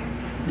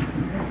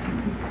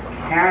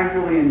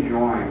 casually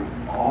enjoying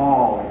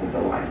all of the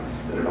delights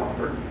that it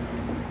offered.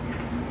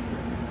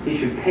 He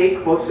should pay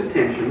close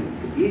attention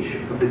to each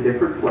of the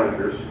different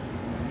pleasures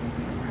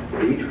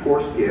that each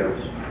course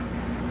gives,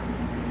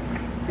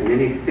 and then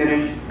he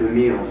finished the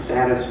meal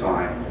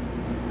satisfied,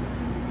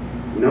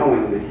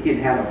 knowing that he'd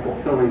had a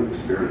fulfilling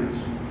experience.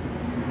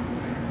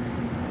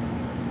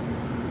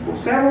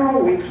 Well,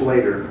 several weeks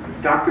later,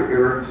 Dr.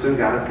 Erickson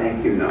got a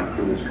thank you note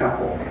from this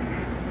couple.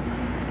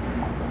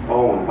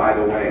 Oh, and by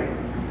the way,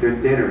 their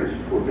dinners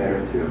were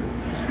better too.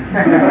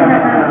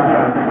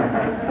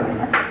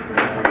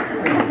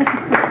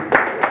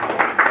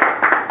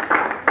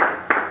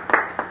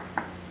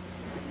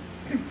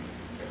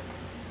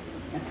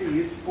 That's a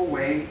useful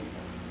way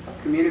of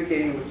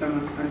communicating with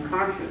someone's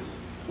unconscious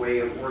way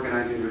of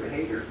organizing their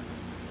behavior.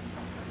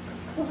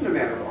 It wasn't a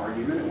matter of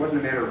argument. It wasn't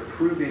a matter of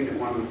proving that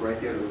one was right,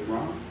 the other was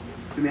wrong.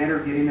 It's a matter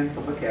of getting them to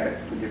look at it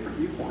from a different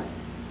viewpoint,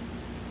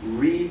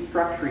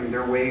 restructuring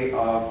their way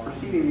of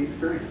perceiving the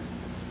experience.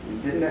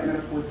 And didn't that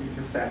metaphor do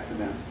just that to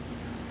them?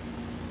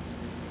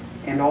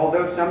 And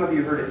although some of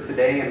you heard it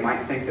today and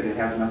might think that it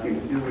has nothing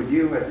to do with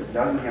you, as it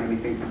doesn't have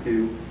anything to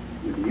do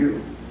with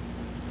you,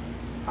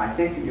 I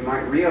think that you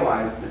might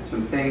realize that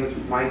some things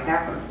might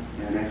happen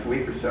in the next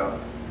week or so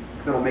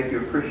that will make you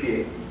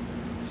appreciate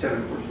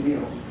 7-course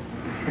meals.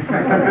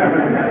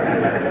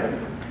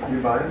 You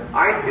buy it?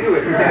 I do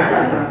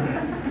accept.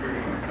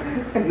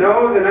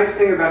 No, the nice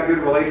thing about good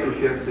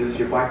relationships is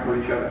you fight for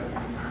each other.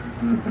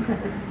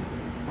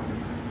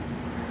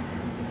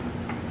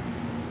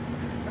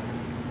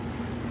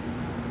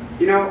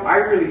 You know, I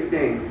really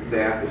think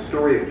that the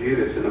story of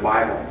Judas in the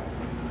Bible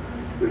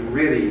was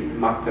really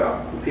mucked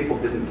up. People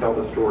didn't tell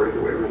the story the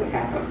way it really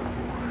happened.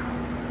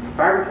 Have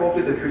I ever told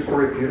you the true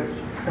story of Judas?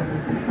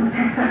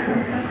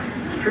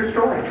 It's a true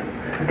story.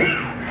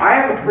 I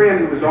have a friend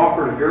who was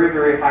offered a very,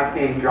 very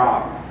high-paying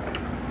job.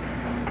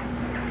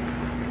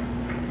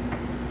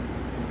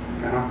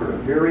 Got offered a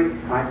very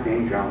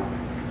high-paying job.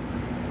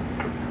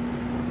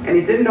 And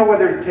he didn't know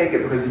whether to take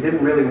it because he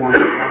didn't really want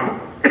to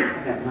job.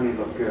 That money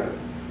looked good.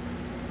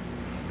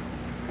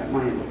 That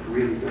money looked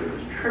really good. It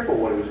was triple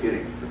what he was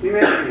getting. Can you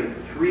imagine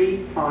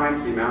 3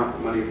 times the amount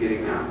of money he's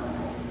getting now?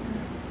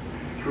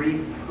 3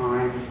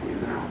 times the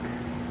amount.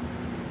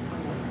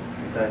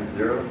 Times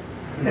 0?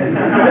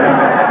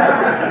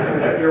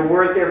 You're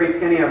worth every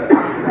penny of it.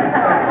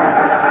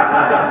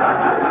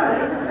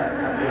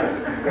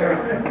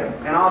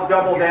 And I'll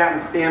double that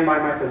and stand by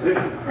my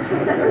position.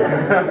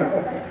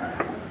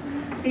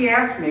 He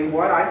asked me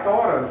what I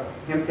thought of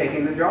him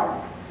taking the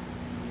job.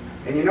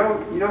 And you know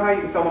how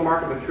you can tell the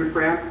mark of a true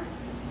friend?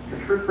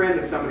 A true friend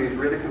is somebody who's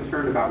really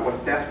concerned about what's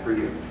best for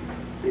you.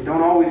 They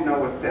don't always know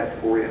what's best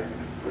for you,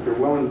 but they're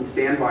willing to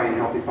stand by and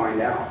help you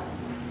find out.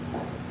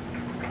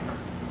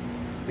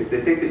 If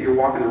they think that you're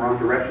walking the wrong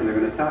direction, they're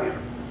going to tell you.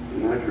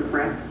 You're not a true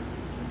friend.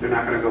 They're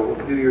not going to go, well,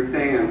 do your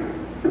thing and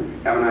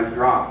have a nice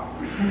drop.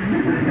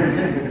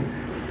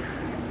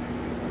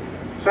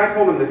 So I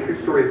told him the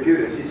true story of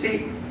Judas. You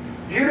see,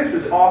 Judas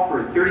was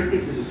offered 30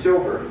 pieces of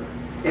silver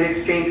in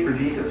exchange for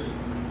Jesus.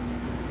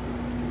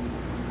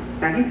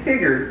 Now he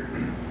figured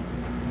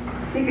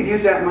he could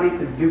use that money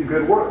to do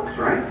good works,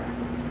 right?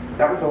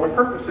 That was the whole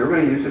purpose. They were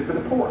going to use it for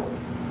the poor.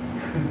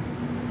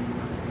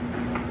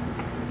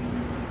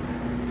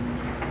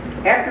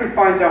 After he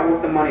finds out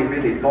what the money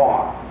really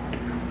bought,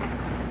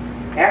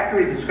 after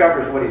he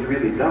discovers what he's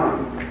really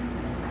done,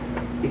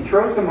 he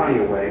throws the money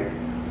away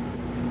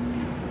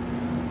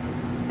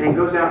and he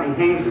goes out and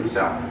he hangs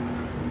himself.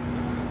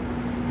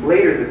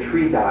 Later the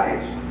tree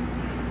dies.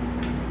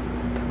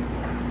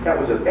 That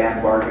was a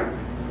bad bargain.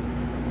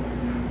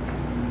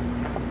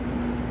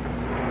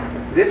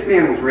 This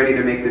man was ready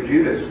to make the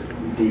Judas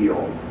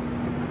deal.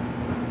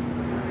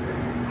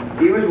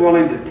 He was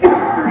willing to take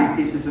 30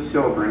 pieces of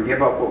silver and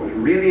give up what was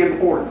really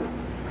important.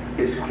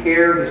 His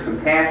care, his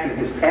compassion,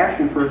 his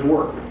passion for his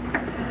work.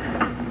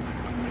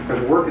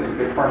 Because work is a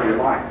big part of your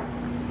life.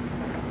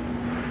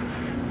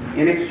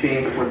 In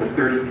exchange for the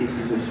 30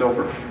 pieces of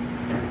silver.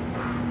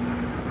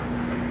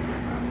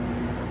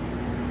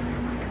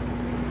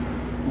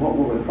 What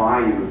will it buy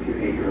you if you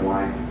hate your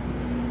life?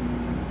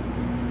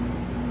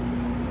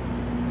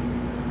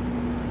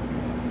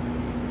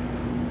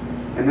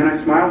 And then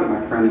I smiled at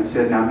my friend and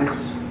said, now this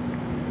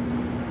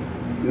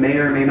may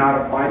or may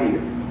not apply to you.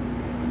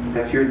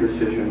 That's your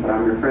decision, but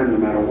I'm your friend no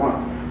matter what.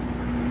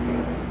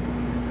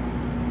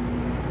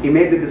 He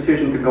made the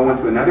decision to go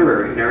into another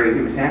area, an area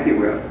he was happy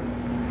with.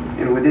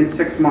 And within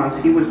 6 months,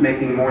 he was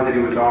making more than he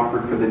was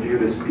offered for the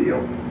Judas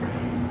deal.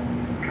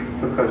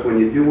 Because when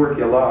you do work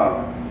you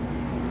love,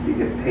 you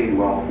get paid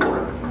well for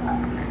it.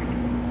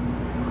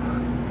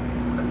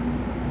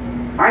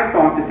 I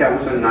thought that that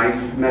was a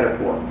nice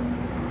metaphor.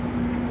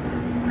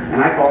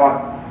 And I thought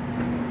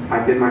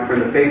I did my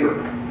friend a favor.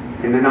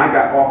 And then I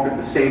got offered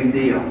the same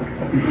deal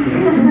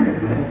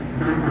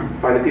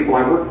by the people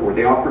I work for.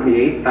 They offered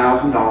me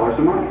 $8,000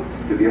 a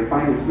month to be a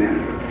finance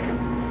manager.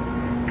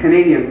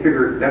 Canadian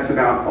figure that's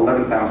about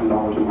 $11,000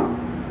 a month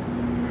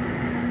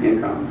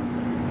income.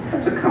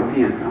 That's a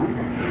comfy income.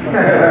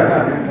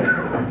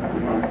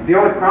 The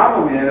only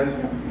problem is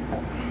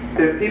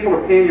that if people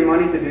are paying you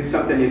money to do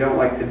something you don't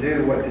like to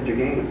do, what did you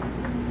gain?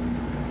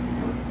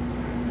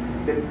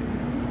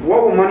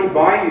 What will money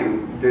buy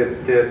you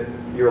that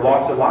your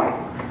loss of life?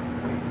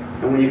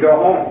 And when you go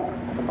home,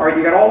 all right,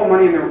 you got all the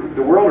money in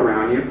the world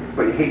around you,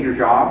 but you hate your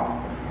job.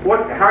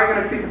 How are you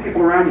going to treat the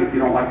people around you if you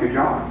don't like your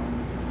job?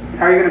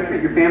 How are you going to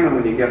treat your family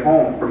when you get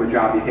home from a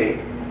job you hate?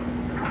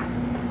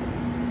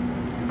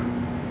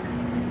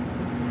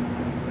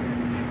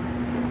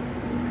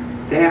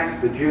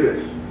 That's the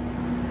Judas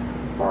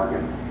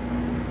bargain.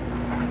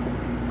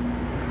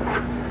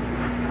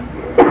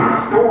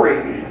 Story.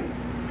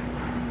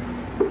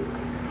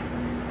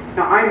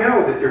 Now I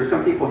know that there's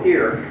some people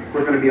here who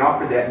are going to be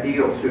offered that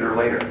deal sooner or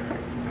later.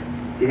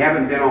 If you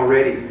haven't been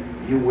already,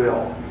 you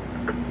will.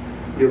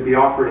 You'll be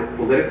offered it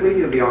politically,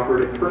 you'll be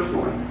offered it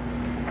personally.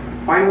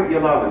 Find what you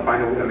love and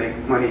find a way to make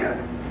money at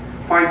it.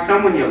 Find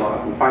someone you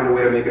love and find a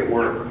way to make it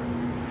work.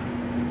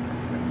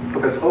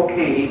 Because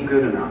okay ain't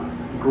good enough.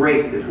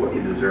 Great is what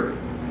you deserve.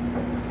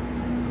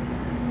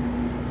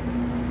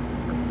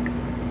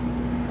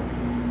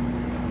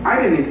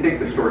 I didn't even think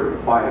the story would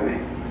apply to me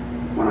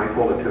when I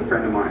told it to a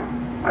friend of mine.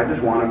 I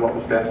just wanted what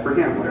was best for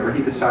him. Whatever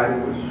he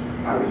decided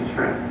I was his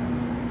friend.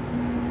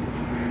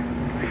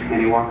 And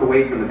he walked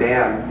away from the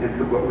bad and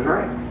took what was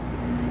right.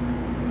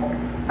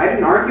 I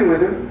didn't argue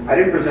with him. I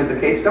didn't present the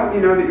case. Don't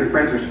you know that your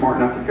friends are smart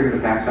enough to figure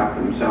the facts out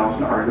for themselves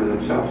and to argue with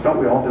themselves? Don't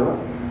we all do it?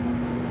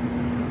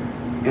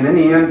 And in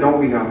the end, don't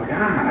we go,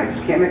 God, I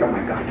just can't make up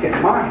my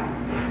goddamn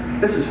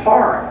mind. This is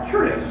hard.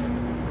 Sure it is.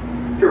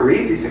 If it were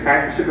easy,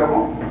 psychiatrists would go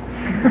home.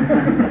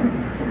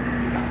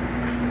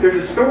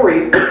 There's a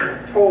story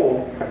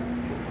told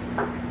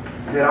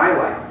that I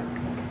like.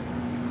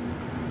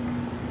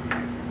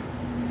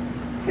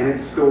 And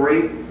it's a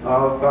story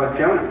of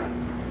Jonah.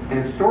 And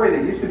it's a story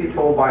that used to be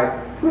told by,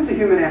 who was a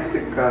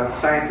humanistic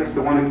scientist,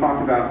 the one who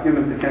talked about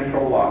human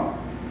potential,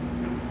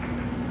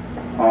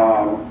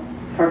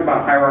 talked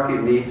about hierarchy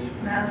of needs?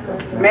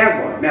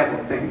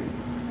 Maslow thing.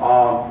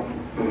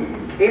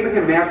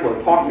 Abraham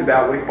Maslow talked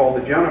about what we call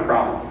the Jonah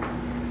problem.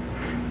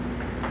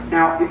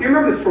 Now, if you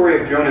remember the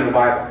story of Jonah in the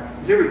Bible,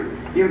 you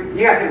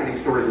got to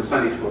these stories in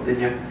Sunday school,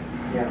 didn't you?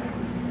 Yeah.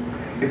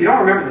 If you don't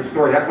remember the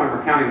story, that's why I'm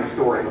recounting the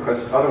story, because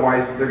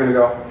otherwise they're going to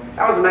go,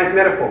 that was a nice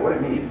metaphor, what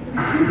did it mean?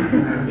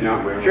 You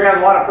know, sure has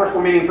a lot of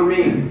personal meaning for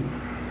me.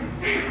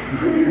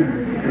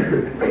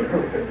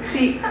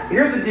 See,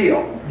 here's the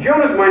deal.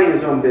 Jonah's minding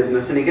his own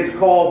business, and he gets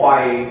called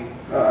by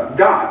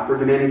God for a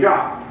demanding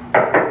job.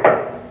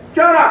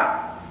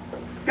 Jonah!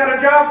 Got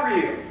a job for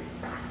you.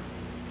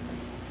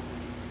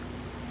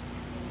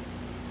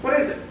 What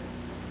is it?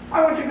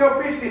 I want you to go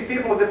preach to these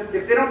people. If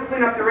they don't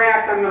clean up their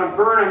act, I'm going to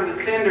burn them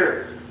to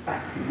cinders.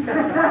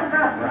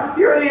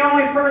 You're the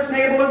only person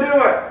able to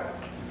do it.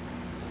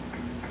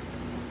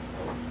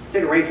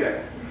 Take a rain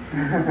check.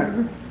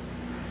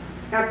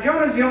 Now,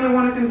 Jonah's the only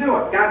one who can do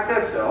it. God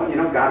says so, and you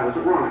know God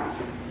wasn't wrong.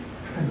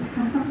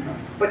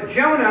 But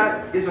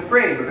Jonah is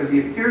afraid because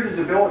he fears his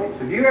abilities.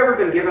 Have you ever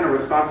been given a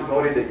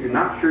responsibility that you're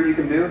not sure you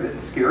can do, that's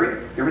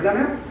scary? You ever done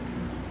that?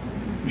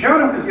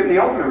 Jonah was given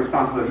the ultimate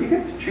responsibility. You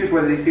get to choose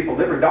whether these people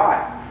live or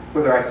die,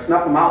 whether I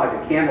snuff them out like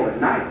a candle at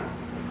night.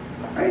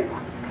 Right?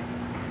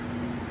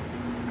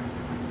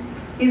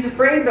 He's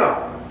afraid,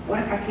 though. What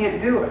if I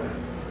can't do it?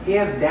 He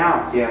has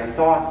doubts, he has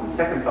thoughts and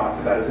second thoughts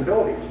about his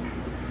abilities.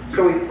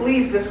 So he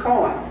flees this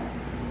calling.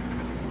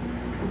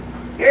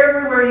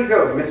 Everywhere he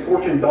goes,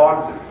 misfortune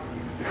dogs him.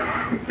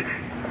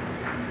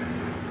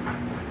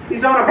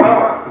 He's on a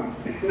boat.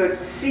 The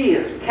sea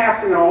is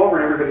casting it all over,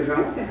 and everybody's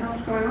going, what the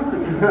hell's going on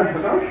in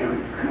this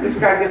ocean? This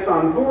guy gets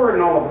on board,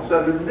 and all of a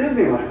sudden it's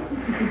Disneyland.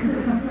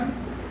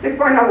 They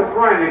find out what's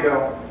wrong, and they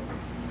go,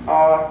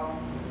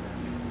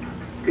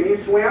 can you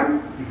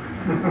swim?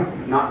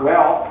 Not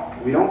well.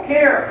 We don't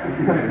care.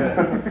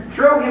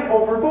 Throw him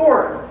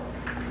overboard.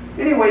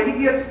 Anyway,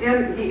 he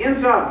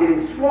ends up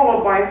getting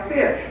swallowed by a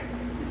fish.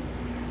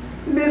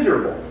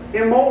 Miserable,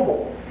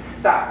 immobile,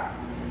 stuck.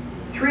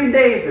 3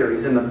 days there,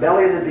 he's in the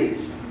belly of the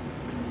beast.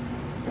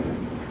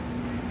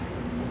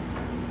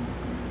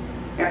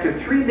 After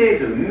 3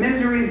 days of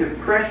misery,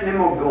 depression,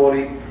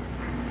 immobility,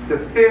 the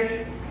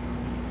fish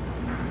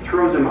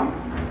throws him up.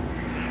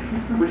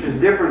 Which is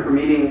different from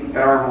eating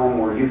at our home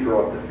where you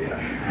throw up the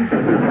fish.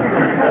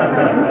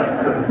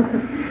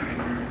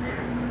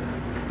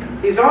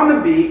 He's on the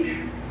beach,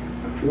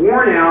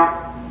 worn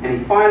out, and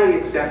he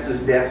finally accepts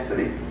his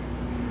destiny.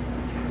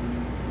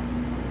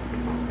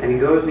 And he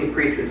goes and he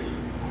preaches.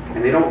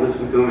 And they don't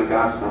listen to him, and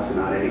God snuffs him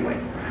out anyway.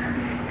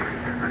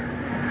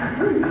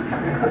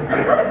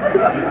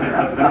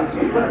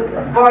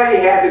 But he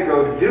had to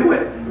go do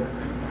it.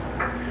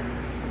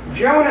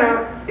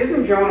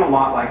 Isn't Jonah a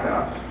lot like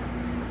us?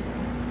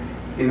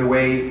 In the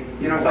way,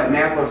 it's like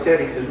Maslow said,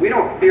 he says, we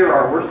don't fear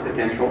our worst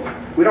potentials.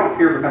 We don't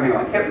fear becoming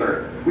like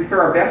Hitler. We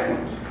fear our best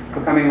ones.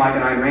 Becoming like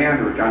an Ayn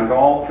Rand or a John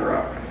Galt or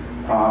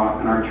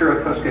an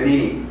Arturo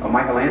Toscanini, a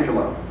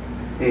Michelangelo.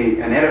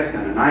 an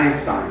Edison, an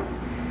Einstein.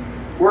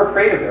 We're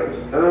afraid of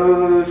those.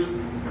 Those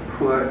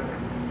put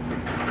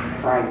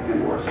fright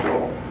into our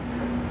soul.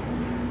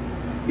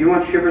 You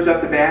want shivers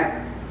up the back?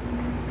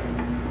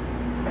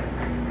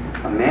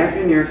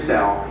 Imagine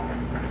yourself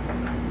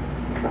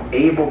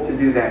able to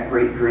do that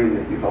great dream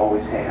that you've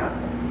always had.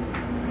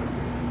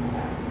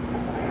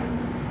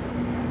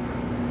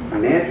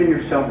 Imagine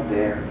yourself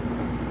there.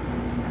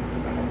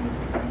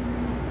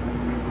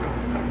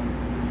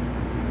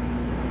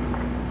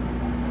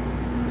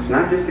 It's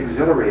not just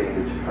exhilarating,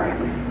 it's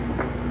frightening.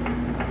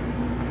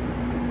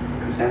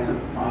 Because that's an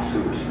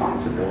awesome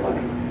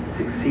responsibility.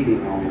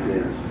 Succeeding always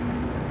is.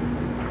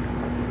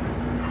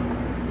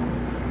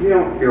 We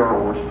don't fear our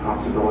worst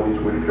possibilities,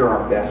 we fear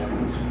our best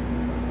ones.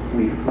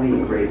 We flee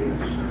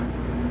greatness.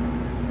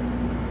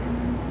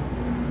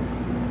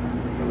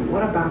 But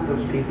what about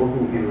those people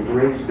who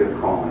embrace their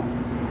calling?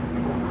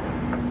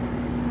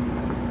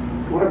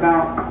 What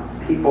about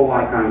people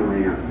like Ayn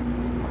Rand?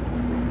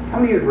 How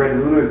many of you have read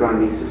Ludwig von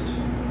Mises?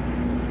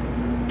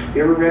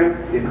 You ever read him?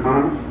 The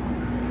Economist?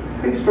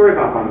 I'll tell you a story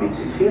about von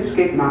Mises. He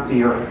escaped Nazi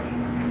Europe.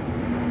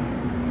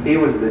 He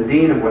was the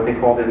dean of what they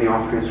called in the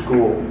Austrian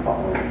school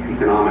of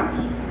economics,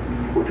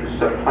 which was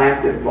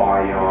supplanted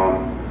by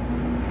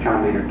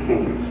John Maynard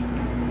Keynes.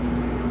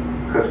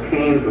 Because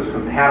Keynes was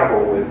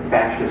compatible with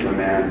fascism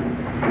and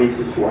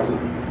Mises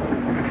wasn't.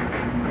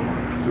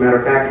 As a matter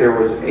of fact, there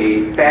was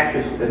a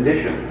fascist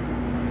edition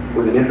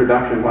with an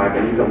introduction by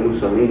Benito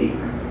Mussolini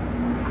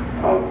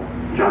of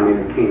John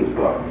Maynard Keynes'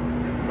 book.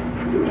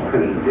 It was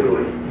printed in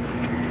Italy.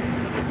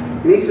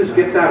 Mises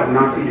gets out of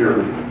Nazi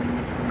Germany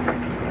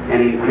and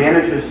he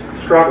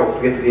struggles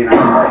to get to the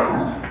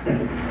United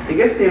States. He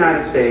gets to the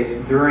United States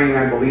during,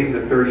 I believe,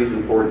 the 30s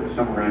and 40s,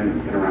 somewhere in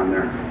and around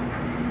there.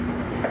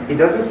 He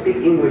doesn't speak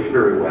English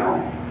very well,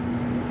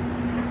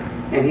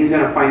 and he's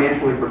in a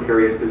financially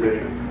precarious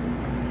position.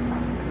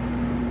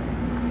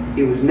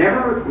 He was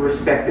never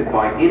respected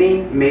by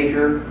any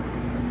major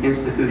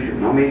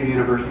institution, no major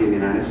university in the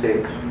United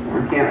States or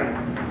in Canada.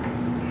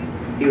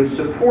 He was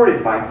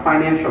supported by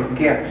financial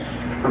gifts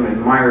from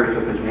admirers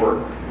of his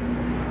work.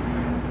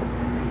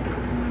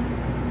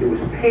 It was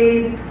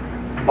paid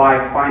by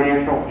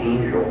financial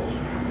angels.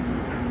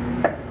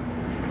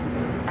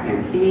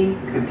 And he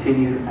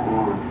continued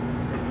on.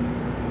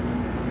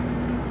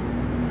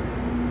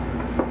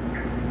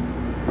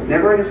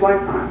 Never in his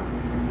lifetime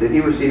did he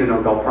receive a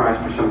Nobel Prize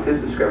for some of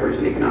his discoveries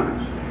in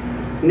economics.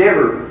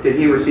 Never did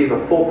he receive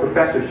a full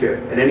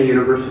professorship at any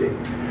university.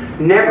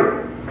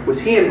 Never was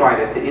he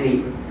invited to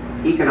any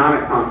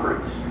economic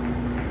conference,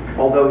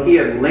 although he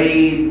had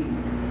laid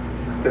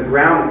the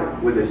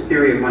groundwork with his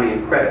theory of money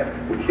and credit,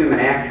 with human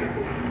action,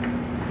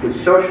 with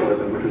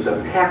socialism, which was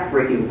a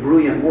path-breaking,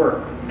 brilliant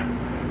work.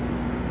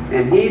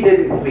 And he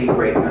didn't flee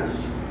greatness.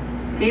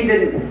 He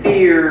didn't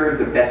fear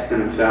the best in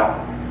himself.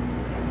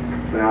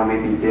 Well,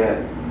 maybe he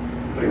did,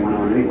 but he went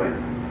on anyway.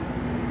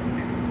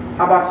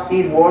 How about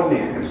Steve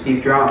Wozniak and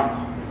Steve Jobs?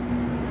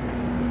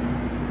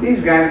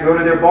 These guys go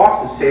to their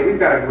bosses and say, we've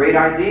got a great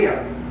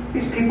idea.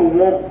 These people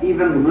won't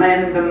even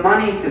lend the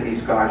money to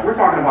these guys. We're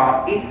talking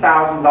about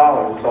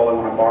 $8,000 is all they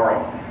want to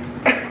borrow.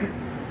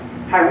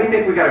 Hi, we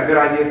think we got a good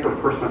idea for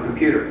a personal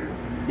computer.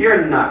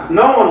 You're nuts.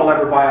 No one will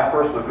ever buy a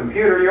personal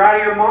computer. You're out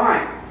of your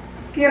mind.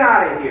 Get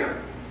out of here.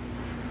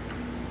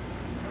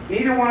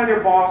 Neither one of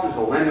their bosses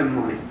will lend them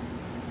money.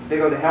 They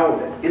go to hell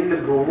with it. In the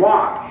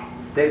garage,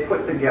 they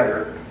put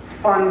together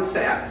fun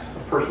sets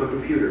of personal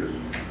computers.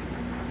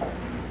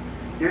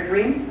 Your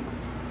dream?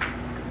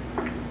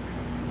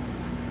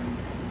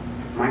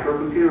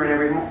 Microcomputer in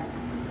every home.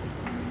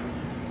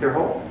 Their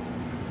hope.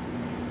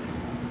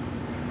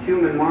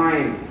 Human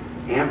mind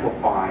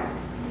amplified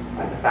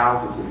by the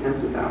thousands and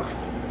tens of thousands.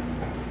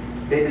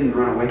 They didn't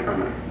run away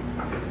from it.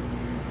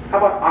 How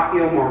about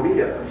Akio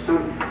Morita of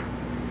Sony?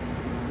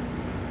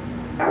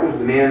 That was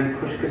the man who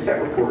pushed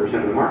cassette recorders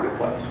into the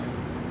marketplace,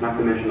 not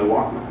to mention the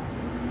Walkman.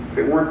 If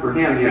it weren't for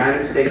him, the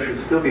United States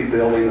would still be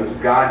building those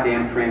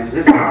goddamn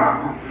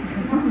transistor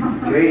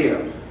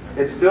radios.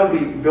 It'd still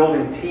be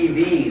building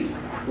TVs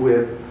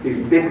with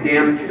these big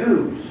damn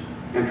tubes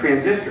and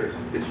transistors.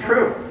 It's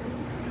true.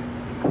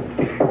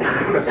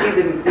 Because he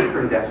didn't think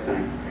from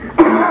destiny.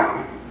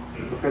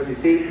 Because you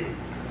see,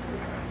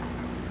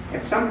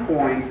 at some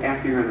point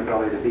after you're in the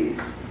belly of the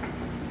beast,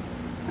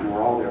 and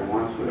we're all there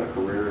once with our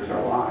careers,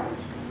 our lives,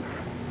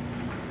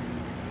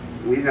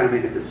 we've got to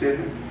make a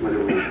decision whether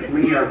we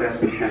flee our best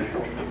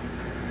potential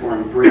or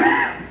embrace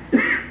it.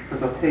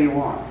 Because I'll tell you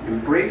what,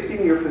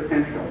 embracing your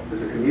potential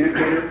as a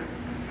communicator,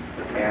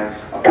 as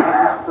a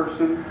business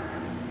person,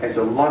 as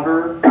a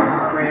lover,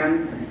 a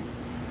friend,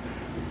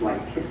 is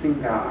like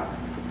kissing God.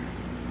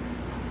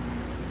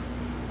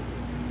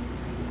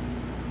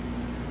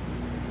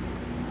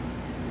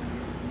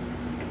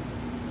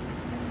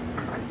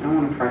 I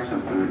want to try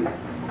something on you.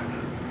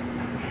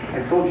 I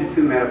told you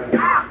two metaphors.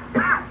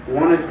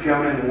 One is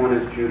Jonah and one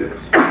is Judas.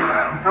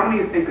 How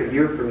many of you think a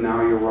year from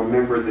now you'll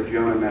remember the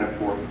Jonah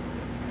metaphor?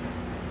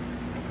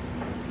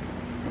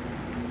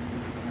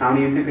 How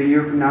many of you think a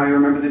year from now you'll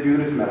remember the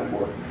Judas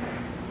metaphor?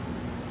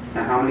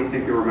 And how many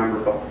think you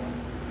remember both?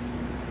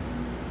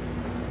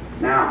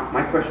 Now,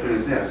 my question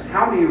is this.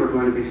 How many of you are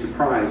going to be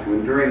surprised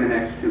when during the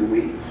next 2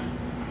 weeks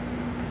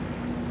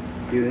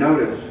you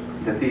notice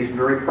that these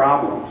very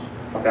problems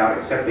about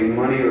accepting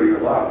money or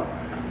your love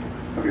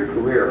of your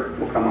career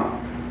will come up?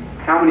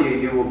 How many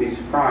of you will be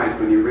surprised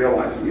when you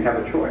realize that you have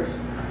a choice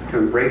to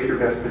embrace your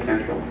best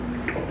potential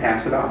or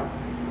pass it up?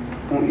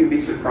 Won't you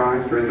be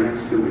surprised during the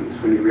next 2 weeks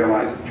when you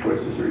realize the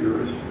choices are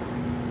yours?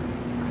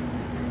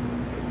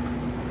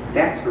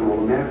 That's the role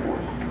of metaphors.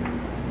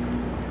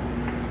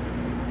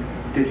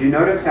 Did you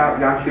notice how it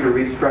got you to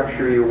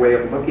restructure your way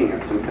of looking at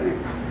some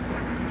things?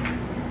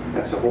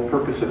 That's the whole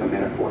purpose of a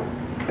metaphor.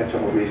 That's the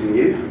whole reason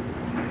you use them.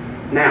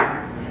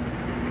 Now,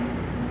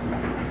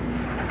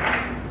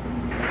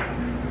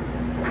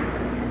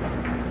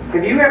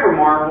 have you ever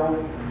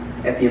marveled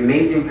at the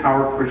amazing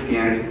power of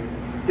Christianity?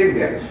 Dig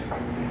this.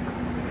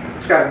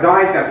 It's got a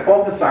guy, he's got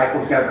 12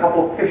 disciples, he's got a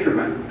couple of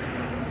fishermen,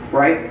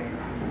 right?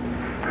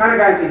 The kind of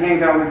guys he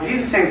hangs out with.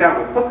 Jesus hangs out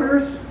with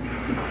hookers,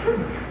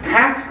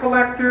 tax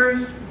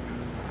collectors,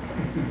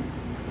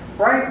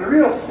 right? The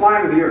real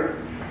slime of the earth.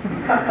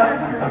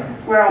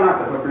 Well,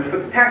 not the hookers, but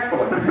the tax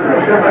collectors.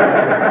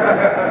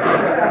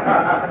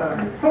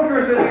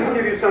 Hookers at least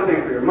give you something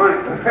for your money.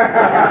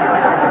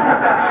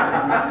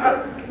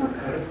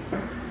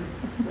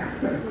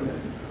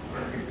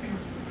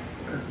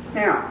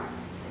 Now,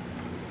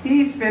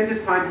 he spends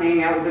his time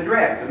hanging out with the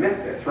dregs, the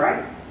misfits,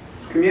 right?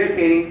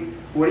 Communicating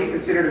what he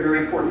considered a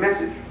very important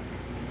message.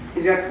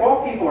 He's got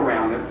 12 people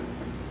around him.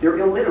 They're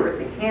illiterate.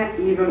 They can't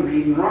even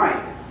read and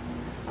write.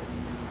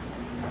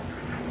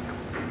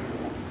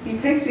 He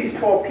takes these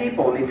 12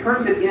 people and he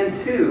turns it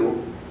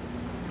into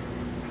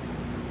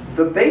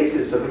the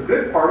basis of a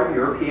good part of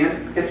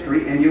European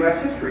history and U.S.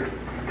 history.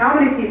 How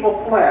many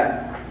people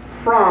fled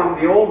from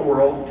the old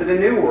world to the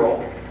new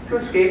world to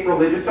escape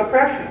religious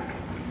oppression?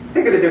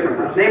 Think of the different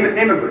groups. Name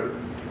a group.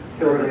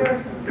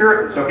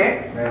 Puritans,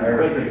 okay?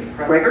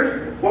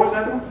 Quakers. What was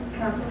that one?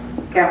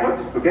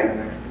 Catholics, okay?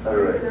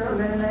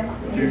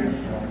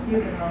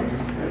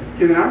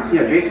 Huguenots?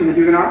 Yeah, Jason the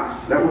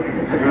Huguenots. That was.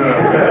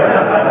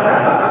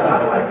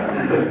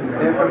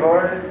 I'm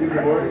sorry.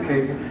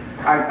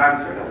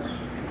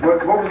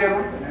 What was the other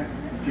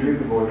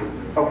one?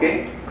 Okay.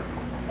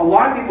 A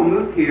lot of people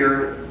moved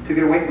here to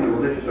get away from the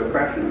religious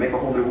oppression and make a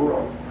whole new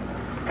world.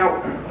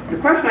 Now, the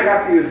question I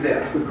got for you is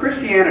this. With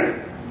Christianity,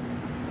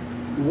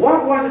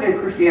 what was it in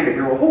Christianity?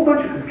 There were a whole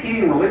bunch of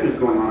competing religions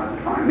going on at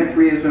the time.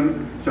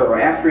 Mithraism,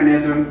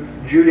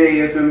 Zoroastrianism,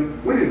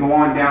 Judaism. We could go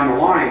on down the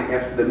line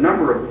as to the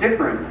number of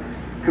different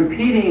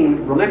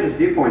competing religious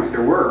viewpoints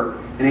there were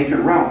in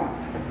ancient Rome.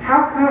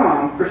 How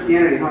come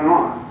Christianity hung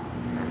on?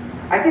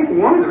 I think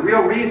one of the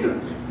real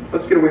reasons,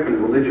 let's get away from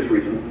the religious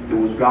reason, it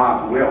was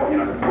God's will. You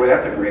know, boy,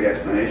 that's a great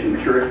explanation.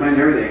 It sure explains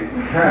everything.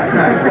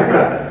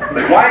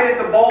 Why did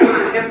the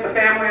boulder hit the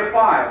family of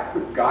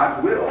 5?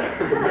 God's will.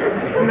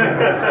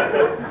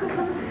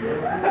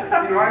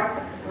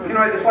 You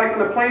know, it's like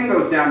when the plane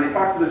goes down, they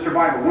talk to the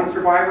survivor. One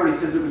survivor, he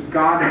says it was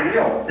God's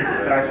will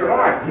that I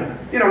survived.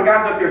 You know,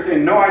 God's up there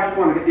saying, no, I just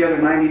want to get the other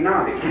 99.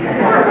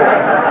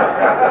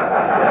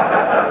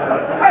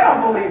 I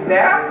don't believe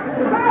that.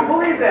 I don't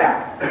believe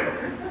that.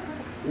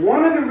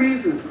 One of the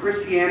reasons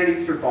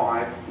Christianity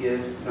survived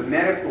is the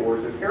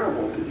metaphors and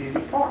parables that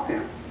Jesus talked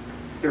in.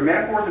 They're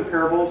metaphors and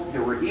parables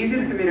that were easy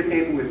to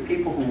communicate with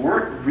people who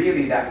weren't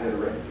really that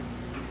literate.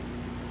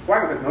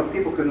 Why? Because most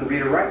people couldn't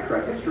read or write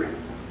throughout history.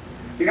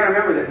 You got to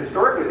remember that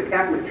historically the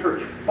Catholic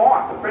Church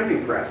fought the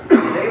printing press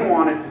because they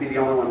wanted to be the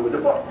only one with the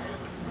books.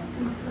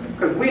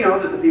 Because we know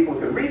that the people who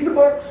can read the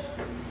books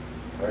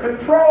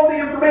control the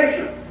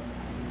information.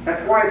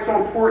 That's why it's so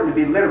important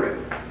to be literate.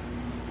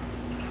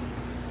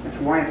 That's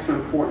why it's so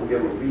important to be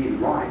able to read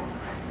and write.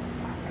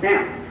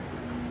 Now,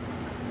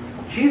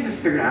 Jesus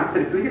figured out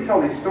that if we could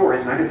tell these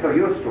stories, and I could tell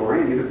you a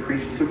story, and you could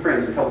preach to some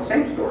friends and tell the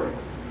same story,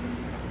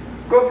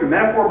 go through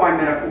metaphor by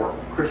metaphor,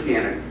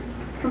 Christianity.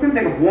 So we can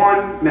think of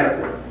one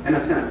metaphor in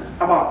a sentence.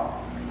 How about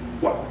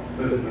what?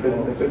 Good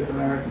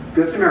Samaritan.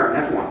 Good Samaritan,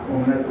 that's one.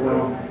 Woman at the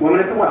well. Woman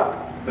at the well.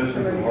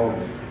 Fishes and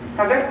loaves.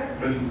 How's that?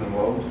 Fishes and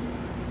loaves.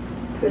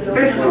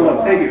 Fishes and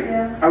loaves, thank you.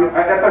 Yeah.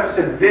 I thought you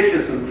said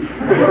vicious and...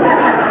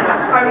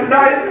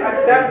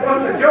 that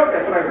wasn't a joke,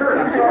 that's what I heard,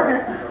 I'm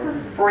sorry.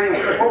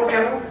 What was the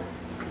other one?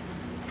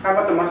 How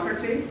about the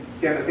mustard seed?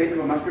 Do you have the faith of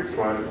a mustard seed?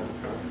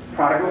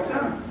 Prodigal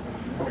son.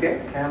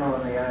 Okay. Camel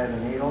in the eye of the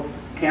needle.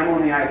 Camel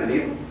in the eye of the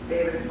needle.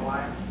 David and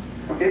Goliath.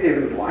 Okay,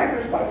 David and Goliath,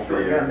 there's a Bible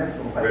story. Yeah, this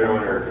one. Widow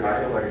and her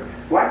tithe.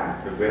 What?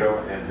 The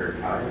widow and her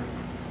tithe.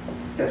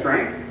 That's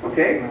right.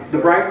 Okay. The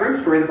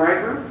bridegroom, story of the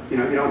bridegroom. You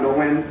know, you don't know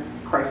when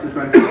Christ is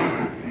going to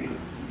come.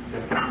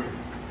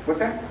 What's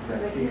that?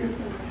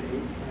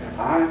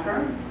 Ah, that's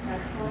right.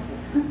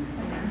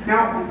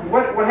 Now,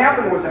 what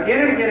happened was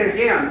again and again and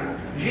again,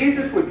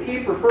 Jesus would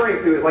keep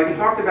referring to it, like he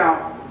talked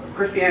about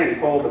Christianity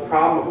called the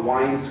problem of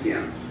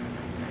wineskins.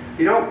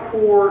 You don't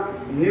pour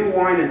new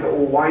wine into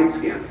old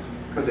wineskins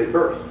because they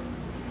burst.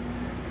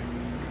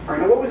 All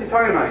right, now what was he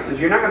talking about? He says,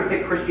 you're not going to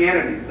take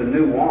Christianity, the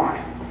new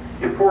wine,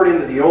 and pour it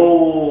into the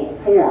old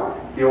form.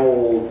 the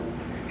old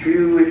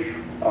Jewish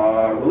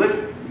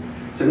religion.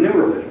 It's a new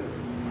religion.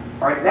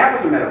 All right, that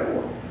was a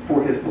metaphor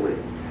for his belief.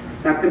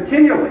 Now,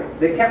 continually,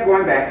 they kept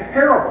going back to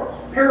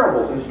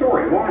parables and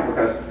story. Why?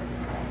 Because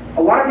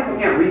a lot of people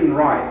can't read and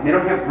write, and they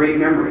don't have great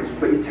memories,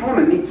 but you tell them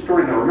a neat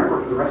story and they'll remember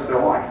it for the rest of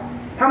their life.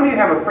 How many of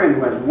you have a friend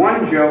who has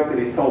one joke that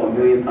he's told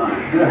 1,000,000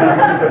 times?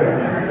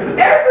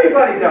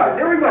 Everybody does.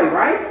 Everybody,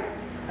 right?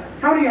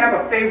 How many of you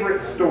have a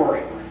favorite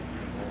story?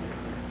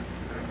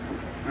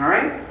 All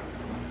right?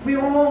 We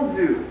all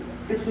do.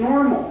 It's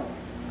normal.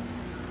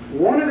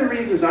 One of the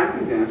reasons I'm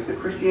convinced that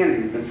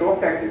Christianity has been so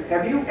effective,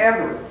 have you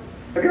ever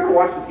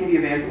watched the TV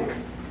evangelist?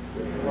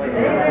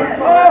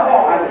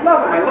 Oh, I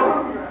love them. I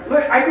love them.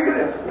 Look, I think of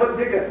this. Look,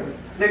 dig this.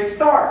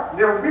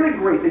 They're really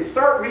great. They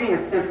start reading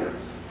a sentence,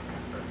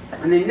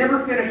 and they never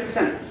finish the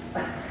sentence.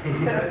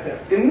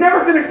 They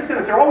never finish the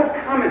sentence. They're always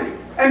commenting.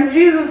 And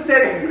Jesus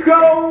said,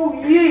 "Go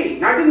ye."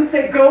 Now, he didn't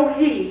say, "Go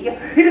he."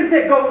 He didn't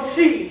say, "Go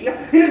she."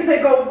 He didn't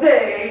say, "Go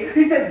they."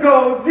 He said,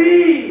 "Go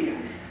thee."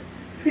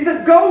 He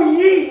said, "Go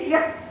ye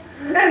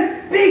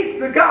and speak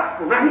the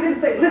gospel." Now, he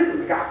didn't say, "Listen to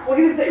the gospel."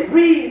 He didn't say,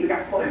 "Read the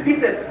gospel." He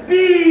said,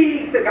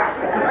 "Speak the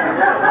gospel."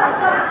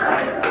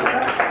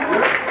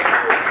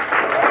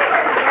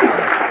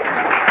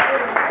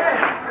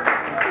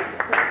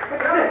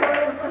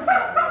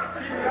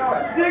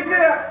 Dig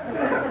that.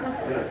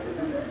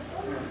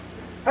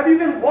 Have you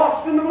been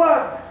washed in the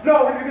blood?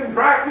 No. Have you been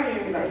dry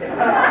cleaned?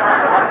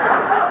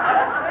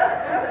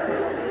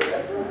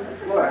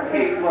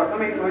 Look, let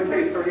me tell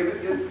you a story.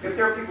 If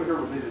there are people who are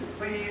religious,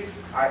 please,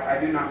 I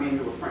do not mean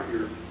to affront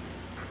your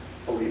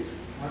beliefs.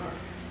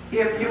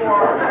 If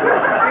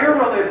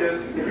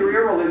you're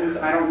irreligious,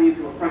 I don't mean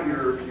to affront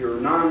your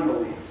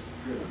non-beliefs.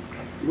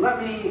 Let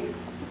me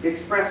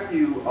express to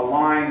you a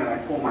line that I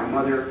told my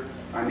mother.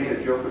 I made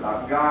a joke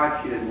about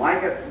God. She didn't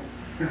like it.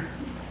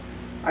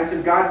 I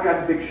said, "God's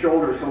got big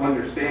shoulders, he'll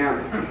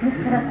understand."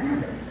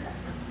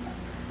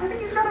 I think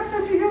he's got a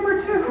sense of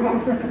humor, too.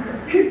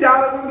 If you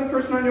doubt it, look at the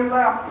person on your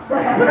left.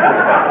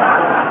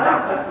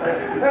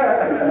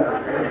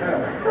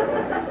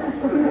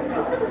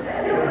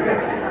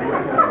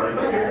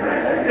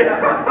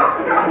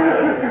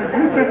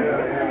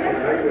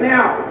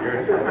 Now,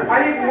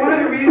 I think one of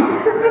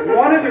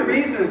the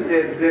reasons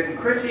that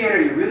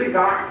Christianity really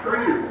got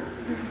through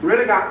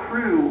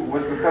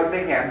was because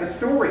they had the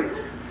stories.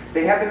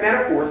 They had the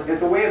metaphors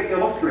as a way of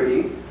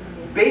illustrating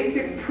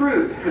basic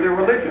truths to their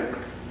religion,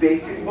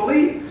 basic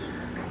beliefs.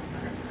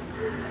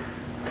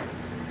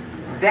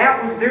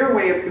 That was their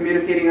way of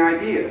communicating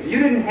ideas. You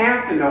didn't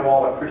have to know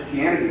all of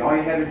Christianity. All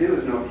you had to do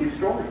was know a few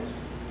stories.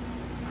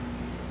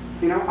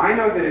 You know, I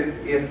know that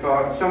if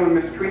someone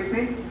mistreats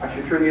me, I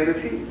should turn the other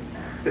cheek.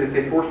 That if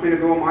they force me to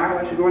go a mile,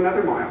 I should go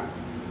another mile.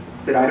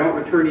 That I don't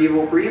return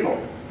evil for evil.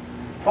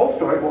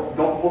 Tolstoy built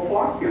the whole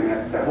philosophy on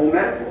that whole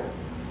metaphor.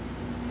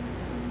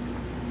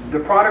 The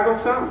prodigal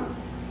son.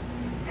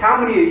 How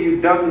many of you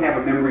doesn't have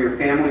a member of your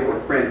family or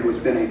a friend who has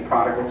been a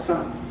prodigal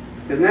son?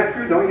 Isn't that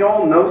true? Don't you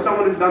all know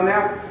someone who's done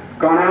that?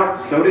 Gone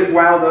out, sowed his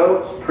wild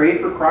oats, prayed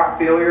for crop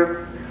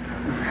failure.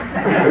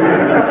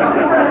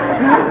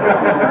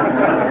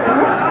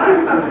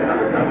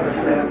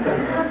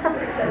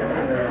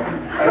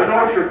 I don't know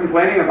what you're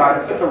complaining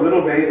about. It's such a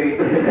little baby.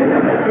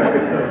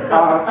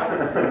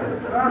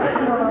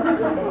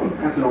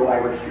 That's an old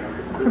Irish joke.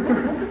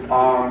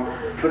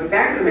 But the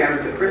fact of the matter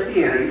is that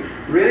Christianity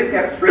really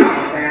kept straight on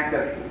the fact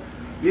that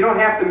you don't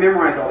have to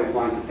memorize all these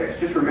lines of text.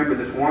 Just remember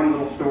this one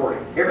little story.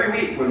 Every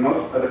week when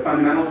most of the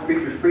fundamentalist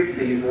preachers preach,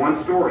 they use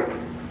one story,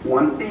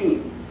 one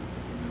theme,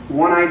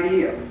 one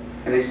idea,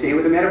 and they stay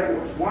with the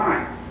metaphors.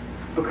 Why?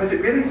 Because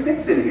it really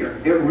sticks in here.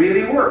 It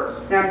really works.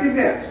 Now think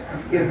this.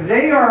 If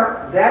they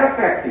are that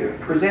effective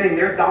presenting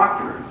their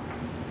doctrine,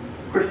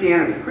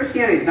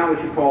 Christianity is not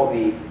what you call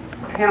the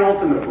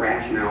penultimate of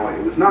rationality.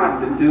 It was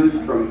not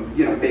deduced from,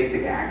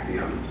 basic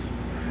axioms.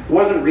 It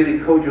wasn't really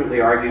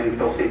cogently argued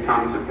until St.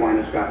 Thomas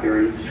Aquinas got there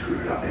and he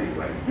screwed it up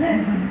anyway.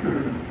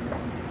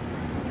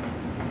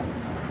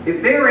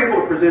 If they are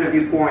able to present a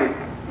viewpoint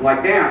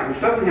like that, which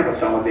doesn't have a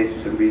solid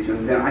basis of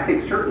reason, then I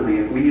think certainly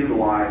if we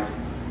utilize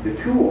the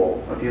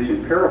tool of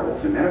using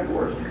parables and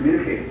metaphors to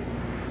communicate,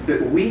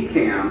 that we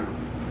can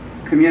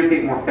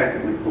communicate more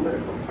effectively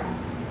politically.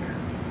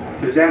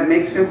 Does that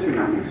make sense or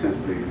not make sense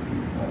to you?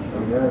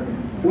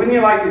 Wouldn't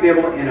you like to be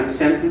able to, in a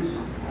sentence,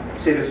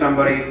 say to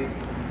somebody,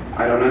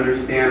 "I don't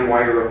understand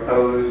why you're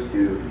opposed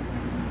to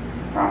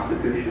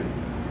prostitution.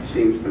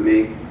 Seems to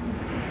me."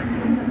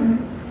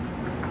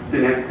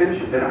 Didn't have to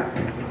finish it, did I?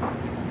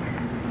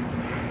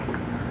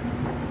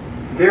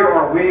 There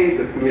are ways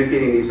of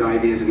communicating these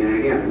ideas again and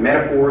again.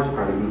 Metaphors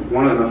are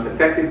one of the most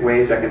effective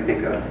ways I can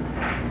think of.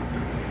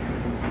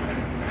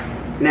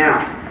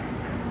 Now,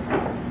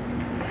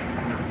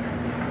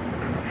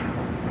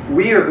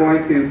 we are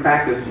going to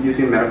practice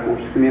using metaphors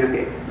to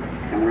communicate.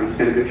 And we're going to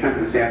spend a good chunk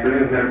of this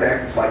afternoon. As a matter of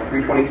fact, slide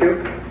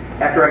 322.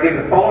 After I give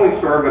the following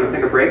story, we're going to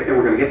take a break, then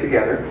we're going to get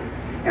together,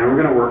 and we're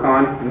going to work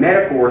on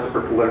metaphors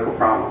for political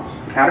problems.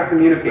 How to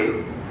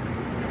communicate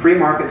Free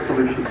market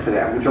solutions to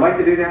that. Would you like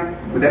to do that?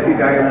 Would that be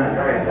valuable?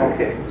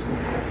 Okay.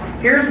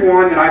 Here's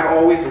one that I've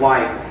always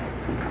liked,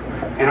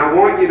 and I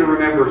want you to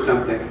remember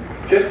something.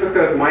 Just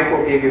because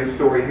Michael gave you a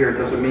story here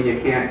doesn't mean you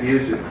can't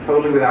use it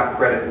totally without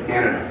credit in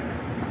Canada.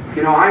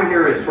 You know, I'm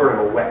here as sort of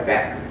a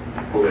wetback.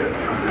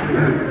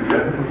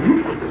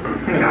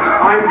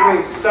 I'm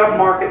doing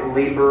sub-market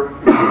labor.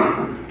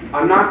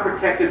 I'm not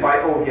protected by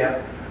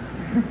OHIP,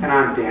 and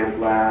I'm damn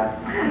glad.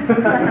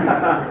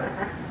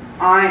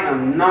 I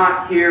am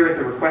not here at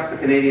the request of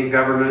the Canadian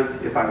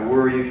government. If I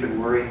were, you should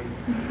worry.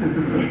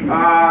 They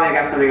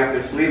got something up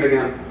their sleeve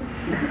again.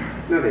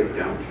 No, they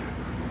don't.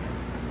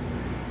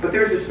 But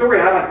there's a story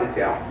I like to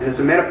tell, and it's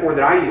a metaphor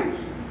that I use.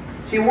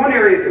 See, one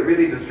area that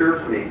really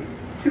disturbs me,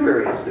 two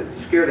areas that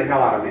scare the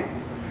hell out of me.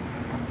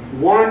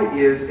 One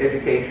is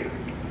education.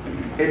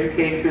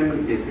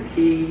 Education is the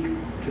key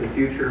to the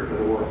future of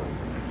the world.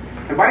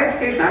 And by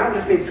education, I don't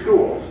just mean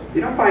schools. You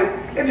don't find,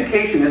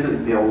 education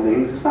isn't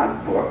buildings, it's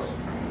not books.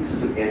 This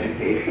isn't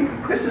education.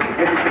 This is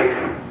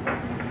education.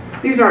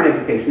 These aren't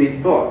education, these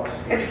books.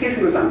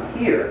 Education goes on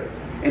here,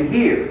 and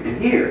here,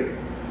 and here.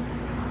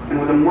 And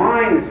with a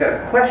mind that's got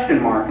a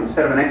question mark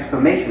instead of an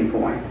exclamation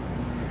point,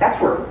 that's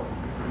where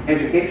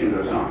education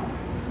goes on.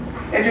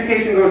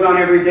 Education goes on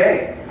every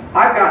day.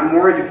 I've gotten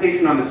more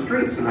education on the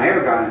streets than I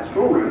ever got in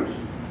schoolrooms,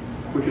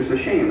 which is a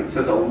shame. It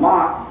says a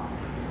lot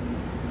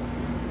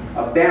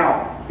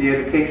about the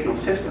educational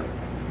system,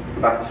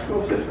 about the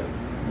school system.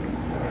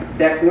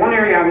 That's one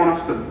area I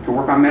want us to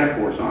work on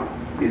metaphors on,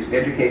 is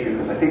education,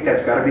 because I think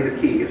that's got to be the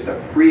key, is to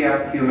free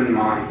up human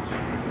minds.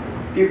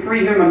 If you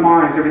free human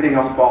minds, everything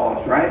else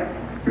follows, right?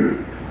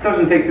 It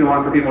doesn't take too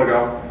long for people to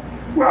go,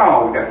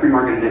 well, we've got free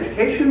market in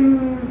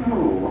education.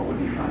 Oh, what would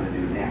be fun to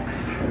do next?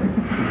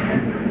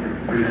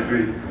 Free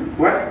street.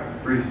 What?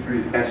 Free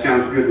street. That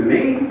sounds good to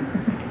me.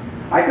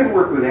 I could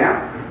work with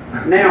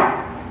that.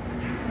 Now,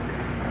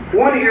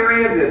 one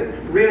area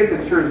that really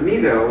concerns me,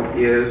 though,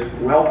 is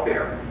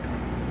welfare.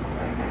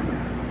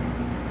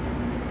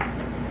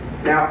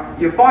 Now,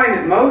 you find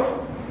that most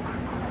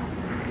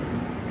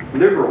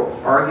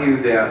liberals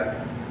argue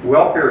that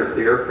welfare is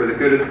there for the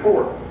good of the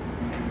poor.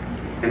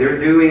 And they're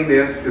doing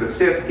this to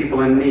assist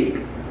people in need.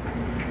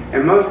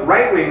 And most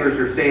right-wingers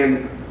are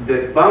saying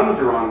that bums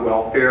are on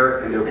welfare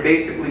and they're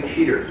basically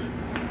cheaters.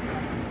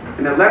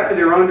 And that left to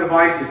their own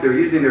devices, they're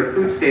using their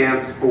food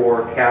stamps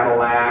for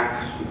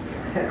Cadillacs,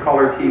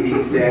 color TV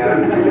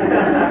sets.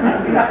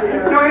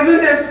 No,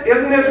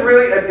 isn't this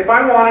really, if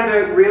I wanted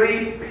to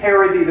really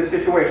parody the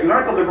situation,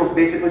 aren't the liberals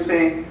basically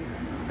saying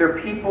they're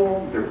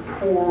people, they're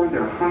poor,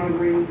 they're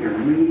hungry, they're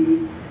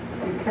needy?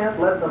 You can't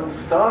let them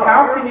starve.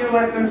 How can you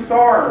let them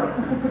starve?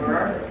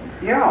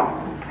 Yeah.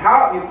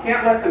 How you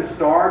can't let them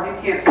starve, you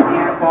can't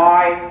stand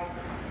by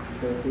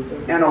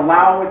and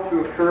allow it to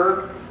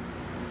occur.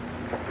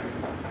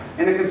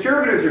 And the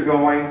conservatives are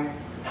going,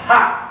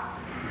 ha!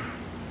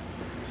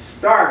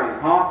 Starving,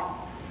 huh?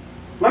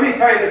 Let me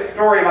tell you this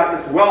story about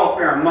this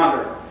welfare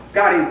mother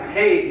getting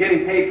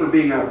paid for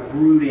being a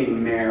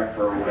brooding mare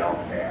for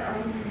welfare.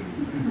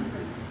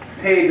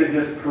 Paid to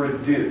just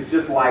produce,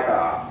 just like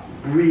a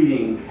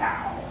breeding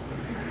cow.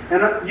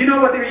 And you know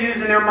what they're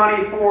using their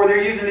money for?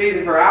 They're using it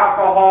either for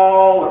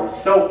alcohol,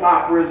 or soap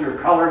operas, or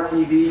color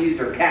TVs,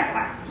 or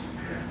Cadillacs.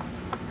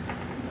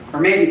 Or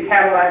maybe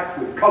Cadillacs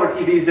with color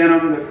TVs in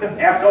them that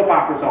have soap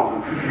operas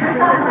on them.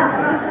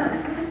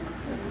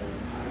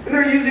 And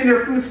they're using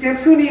their food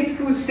stamps. Who needs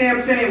food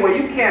stamps anyway?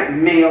 You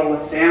can't mail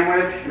a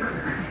sandwich.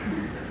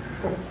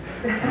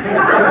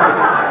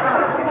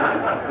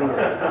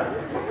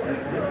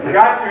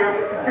 Got you.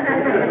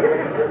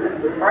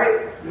 All right.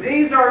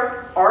 These are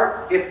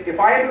if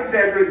I had to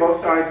exaggerate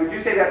both sides, would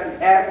you say that's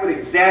an adequate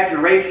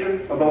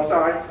exaggeration of both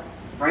sides?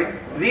 Right?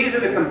 These are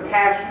the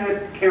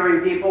compassionate,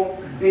 caring people.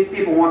 These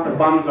people want the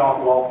bums off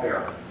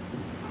welfare.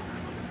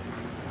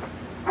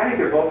 I think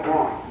they're both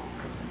wrong.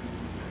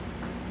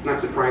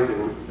 Not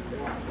surprisingly.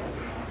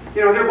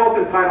 You know, they're both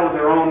entitled to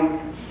their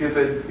own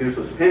stupid,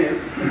 useless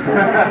opinions.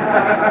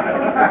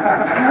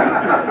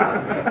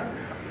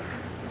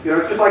 You know,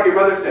 it's just like your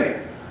mother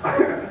saying.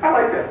 I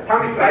like that.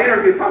 I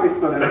interviewed Tommy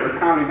Smith for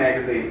Comedy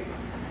Magazine.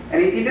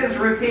 And he did this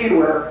routine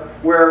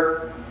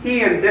where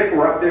he and Dick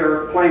were up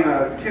there playing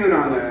a tune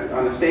on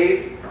the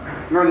stage.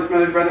 Remember the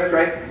Smithers Brothers,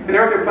 right? And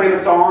they're up there playing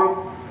a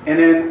song, and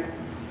then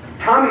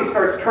Tommy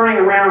starts turning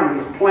around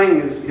and he's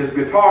playing his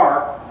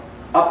guitar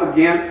up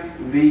against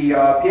the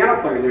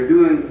piano player. They're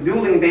doing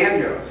dueling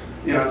banjos,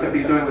 you know, except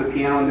he's doing it with the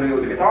piano and doing it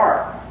with the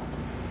guitar.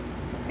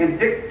 And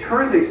Dick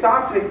turns and he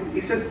stops and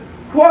he says,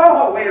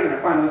 "Whoa, wait a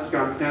minute, finally this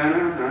going,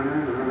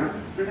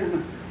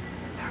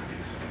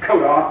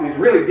 coat off, and he's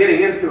really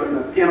getting into it, and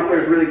the piano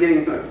player's really getting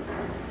into it.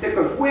 Dick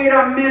goes, wait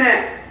a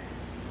minute,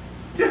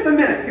 just a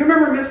minute. You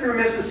remember Mr. and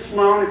Mrs.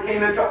 Sloan that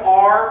came into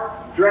our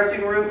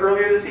dressing room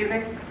earlier this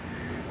evening?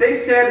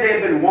 They said they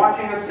had been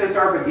watching us since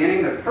our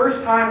beginning. The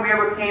first time we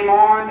ever came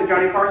on the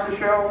Johnny Carson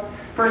show,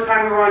 first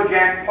time we were on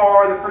Jack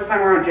Parr, the first time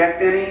we were on Jack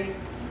Benny.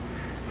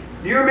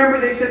 Do you remember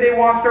they said they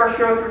watched our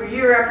show through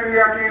year after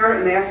year after year,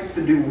 and they asked us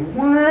to do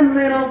one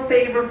little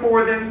favor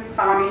for them,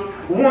 Tommy?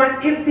 One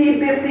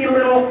itsy-bitsy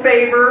little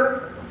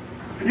favor?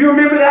 Do you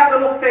remember that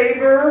little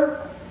favor?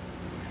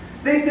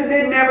 They said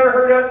they'd never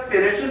heard us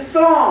finish a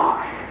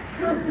song.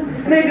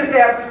 And they just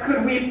asked us,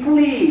 could we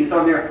please,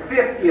 on their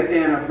 50th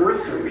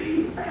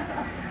anniversary,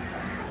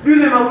 do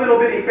them a little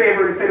bitty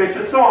favor and finish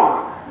a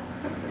song?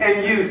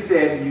 And you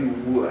said you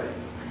would.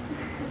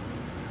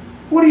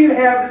 What do you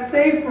have to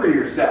say for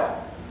yourself?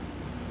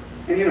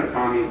 And you know,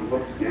 Tommy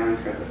looks down and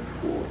he's got this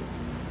cool.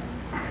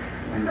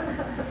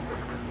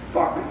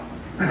 Fuck me.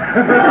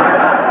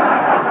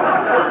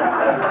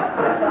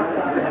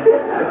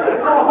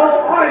 The whole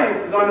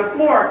audience is on the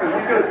floor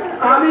because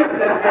Tommy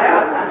said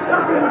that.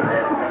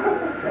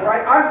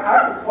 Right?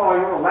 I was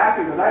falling over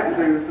laughing because I just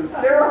think this is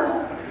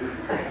hysterical.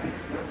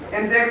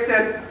 And Dick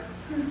said,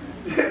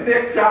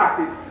 Dick shocked.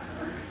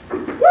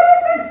 What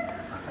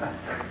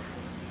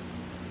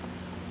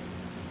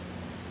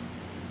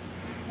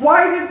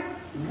is it?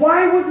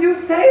 Why would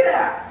you say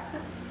that?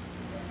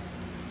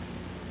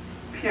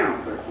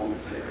 Piano player told me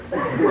to say it.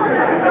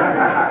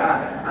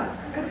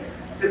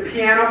 The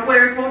piano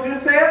player told you to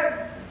say it?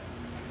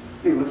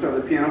 He looks over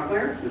the piano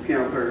player. The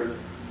piano player goes,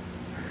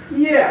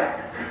 yeah.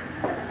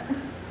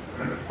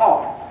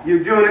 Oh,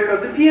 you're doing it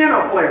because the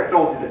piano player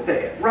told you to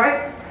say it,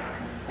 right?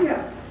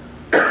 Yeah.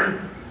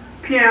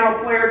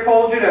 Piano player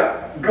told you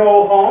to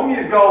go home,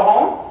 you go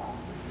home.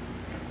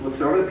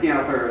 Looks over, the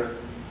piano player goes,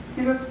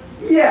 he goes,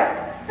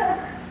 yeah.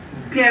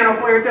 Piano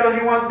player tells you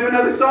he wants to do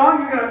another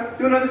song, you're going to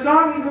do another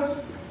song? He goes,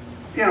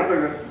 piano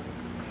player goes,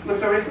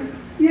 looks over and says,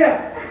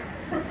 yeah.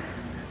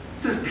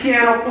 Says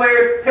piano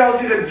player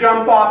tells you to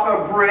jump off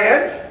a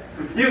bridge,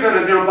 you're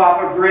going to jump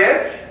off a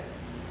bridge?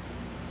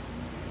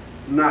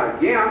 Not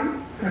again.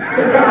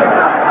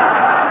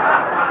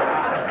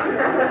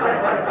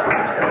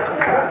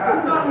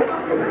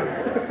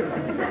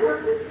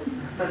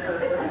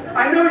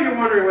 I know you're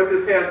wondering what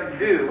this has to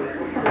do with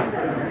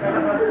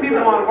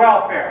people on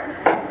welfare.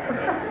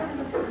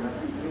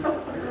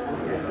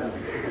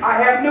 I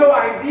have no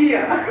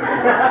idea.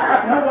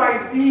 No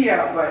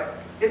idea, but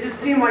it just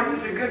seemed like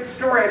such a good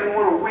story I didn't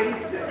want to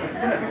waste it.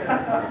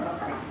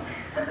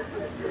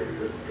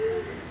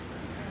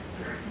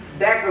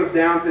 That goes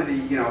down to the,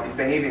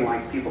 behaving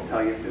like people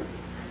tell you to.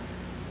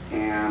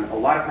 And a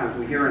lot of times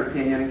we hear an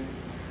opinion.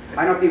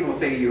 I know people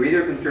say you're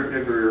either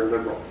conservative or you're a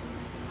liberal.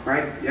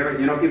 Right?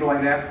 You know people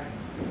like that?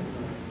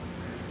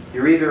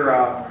 You're either,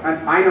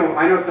 I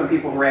know some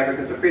people who are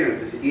advocates of freedom.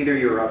 It's either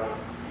you're a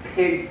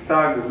pig,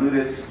 thug,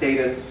 ludist,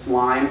 statist,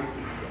 slime,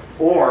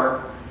 or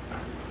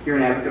you're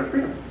an advocate of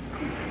freedom.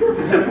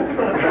 It's simple.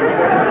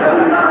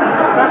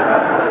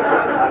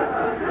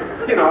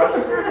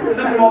 It's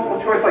just multiple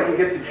choice like you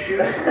get to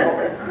choose.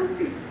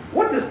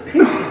 What does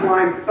pig,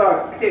 slime,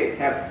 thug, pig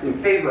have in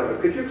favor of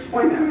it? Could you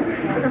explain that to me?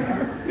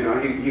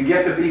 You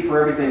get to be for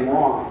everything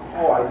wrong.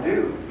 Oh, I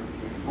do.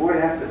 Boy,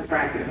 that's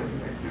attractive.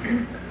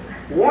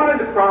 One of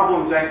the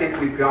problems I think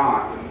we've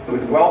got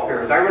with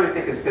welfare is I really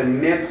think it's been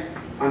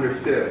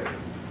misunderstood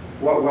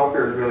what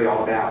welfare is really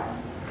all about.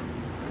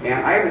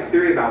 And I have this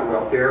theory about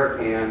welfare,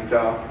 and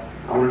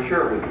I want to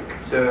share it with you.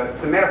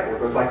 It's a metaphor. It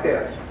goes like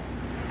this.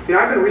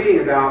 I've been reading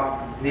about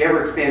the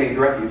ever-expanding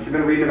drug use. You've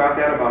been reading about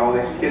that, about all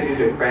these kids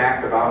using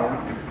crack, about,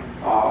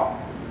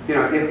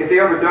 if they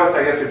overdose,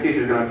 I guess their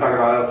teacher's going to talk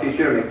about, oh, teach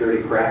you to make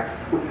dirty cracks.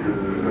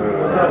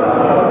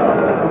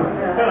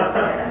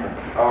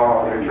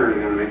 Oh, they're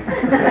turning on me.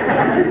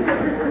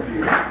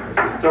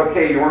 It's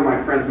okay, you weren't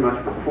my friends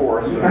much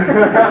before, so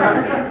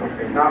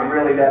not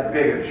really that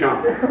big a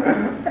jump.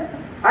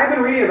 I've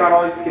been reading about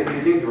all these kids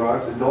using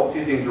drugs, adults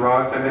using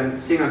drugs. I've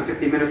been seeing on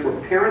 60 Minutes where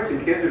parents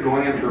and kids are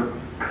going in for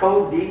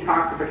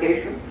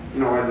co-detoxification.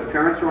 Where the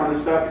parents are on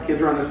this stuff, the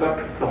kids are on this stuff,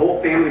 the whole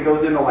family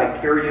goes into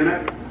care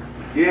unit.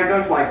 You have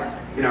those hi,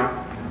 do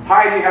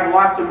you have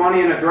lots of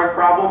money and a drug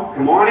problem?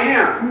 Come on in.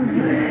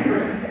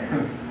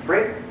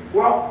 Right?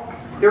 Well,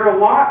 there are a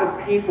lot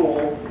of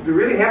people who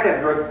really have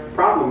that drug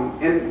problem,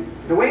 and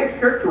the way it's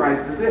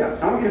characterized is this.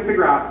 I want you to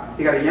figure out,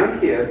 you got a young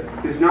kid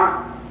who's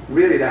not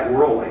really that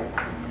worldly,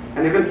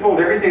 and they've been told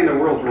everything in the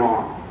world's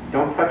wrong.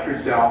 Don't touch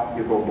yourself,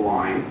 you'll go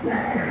blind.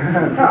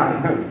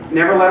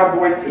 Never let a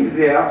boy see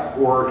this,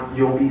 or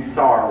you'll be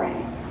sorry.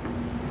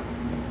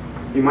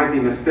 You might be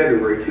Miss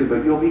February too,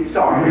 but you'll be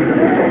sorry.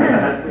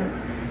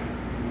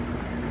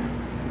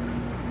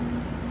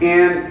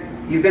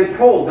 And you've been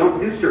told don't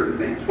do certain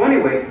things. Well,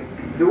 anyway,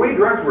 the way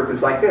drugs work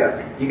is like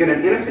this. You get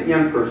an innocent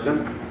young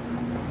person.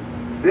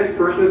 This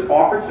person is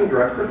offered some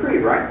drugs for free,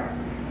 right?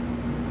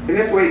 In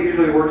this way, it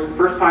usually works. The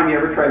first time you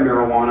ever tried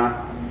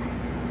marijuana,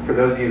 for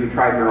those of you who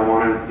tried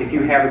marijuana, if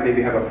you haven't,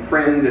 maybe have a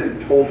friend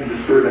that told you the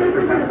story that the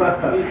first time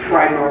he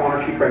tried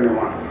marijuana, she tried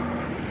marijuana.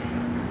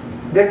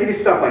 They'll give you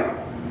stuff like,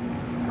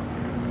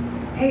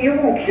 hey, it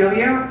won't kill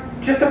you,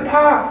 just a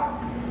puff.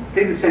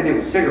 They do the same thing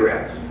with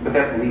cigarettes, but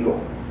that's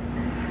legal.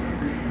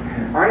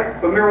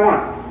 Alright? But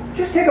marijuana,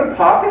 just take a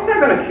puff, it's not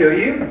going to kill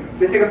you.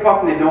 They take a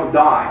puff and they don't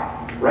die.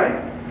 Right?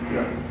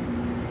 Yeah.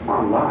 Come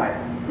on, lie.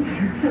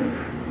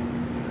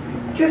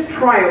 Just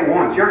try it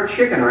once. You aren't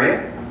chicken, are you?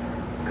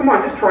 Come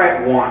on, just try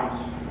it once.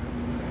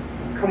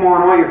 Come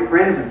on, all your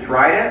friends have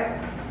tried it.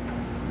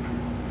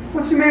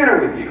 What's the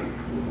matter with you?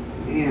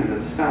 Man,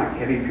 does it sound like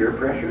heavy peer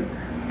pressure?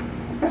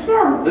 That's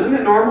normal. Isn't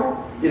it normal?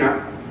 You know.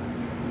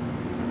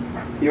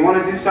 You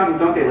want to do something,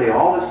 don't they lay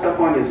all this stuff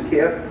on you as a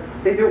kid?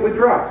 They do it with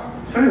drugs.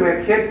 So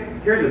anyway, a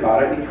kid hears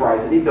about it, he tries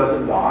it, he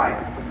doesn't die.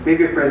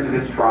 Maybe a friend of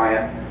his try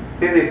it.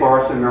 Maybe they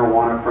borrow some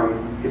marijuana from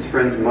his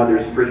friend's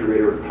mother's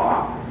refrigerator at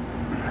top.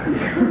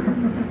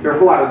 There are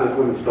a lot of those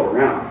women still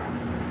around.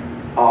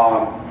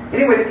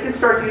 Anyway, the kid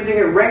starts using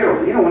it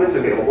regularly. You know when it's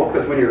available,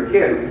 because when you're a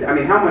kid, I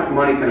mean, how much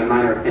money can a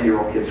 9 or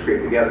 10-year-old kid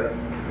scrape together?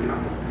 You know,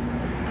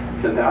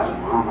 10,000.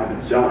 Mom, I've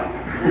been selling.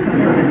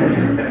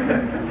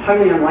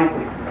 Highly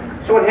unlikely.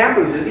 So what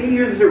happens is he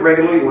uses it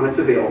regularly when it's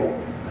available.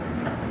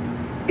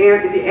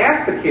 And if you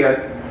ask the kid,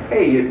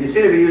 hey, you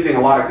seem to be using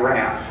a lot of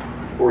grass,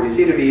 or you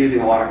seem to be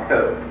using a lot of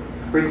coke,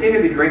 or you seem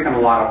to be drinking a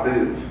lot of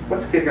booze,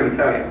 what's the kid going to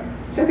tell you?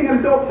 Same thing an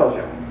adult tells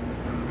you.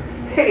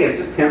 Hey,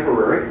 it's just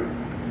temporary.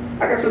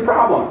 I got some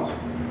problems.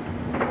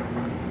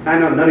 I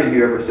know none of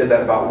you ever said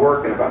that about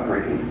work and about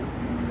drinking,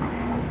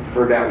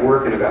 or about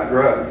work and about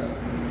drugs.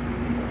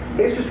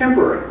 Hey, it's just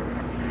temporary.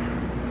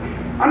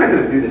 I'm not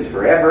going to do this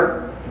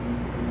forever.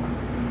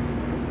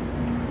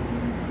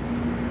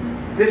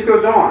 This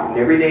goes on, and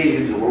every day he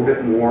uses a little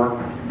bit more,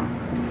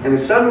 and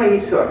then suddenly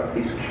he's hooked.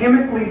 He's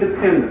chemically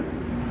dependent.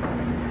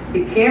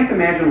 He can't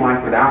imagine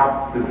life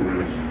without the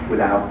booze,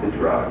 without the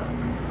drug,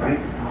 right?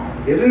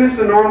 Isn't this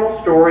the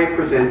normal story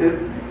presented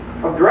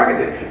of drug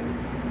addiction?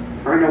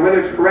 All right, now whether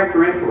it's correct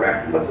or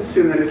incorrect, let's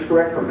assume that it's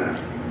correct for a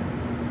minute.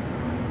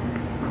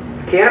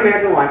 Can't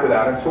imagine life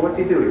without it, so what's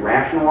he do? He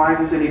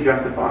rationalizes and he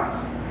justifies.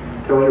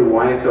 Tells you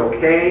why it's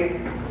okay,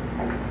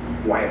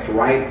 why it's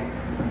right.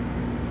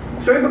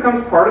 So he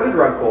becomes part of the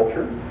drug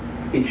culture.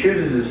 He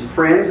chooses his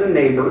friends and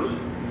neighbors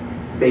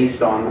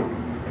based on them.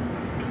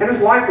 And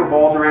his life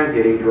revolves around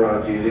getting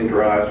drugs, using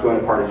drugs, going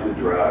to parties with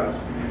drugs,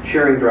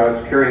 sharing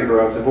drugs, carrying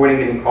drugs, avoiding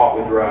getting caught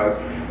with drugs,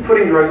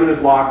 putting drugs in his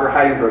locker,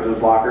 hiding drugs in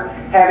his locker,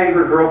 having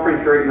her girlfriend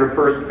carry it in her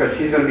purse because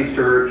she's going to be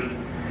searched,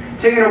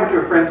 taking it over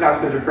to a friend's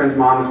house because her friend's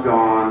mom is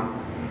gone.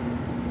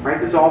 Right?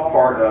 This is all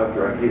part of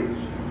drug use.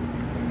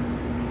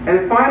 And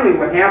then finally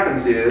what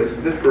happens is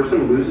this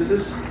person loses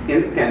his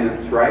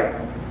independence, right?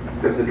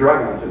 Because the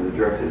drug owns him. The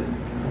drug says,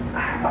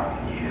 I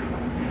own you.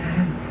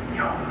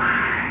 You're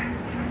mine.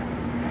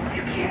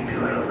 You can't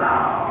do it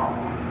alone.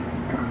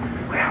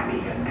 Well, me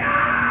to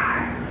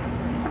die.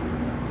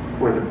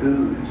 Or the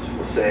booze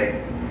will say,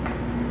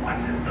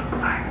 what's it look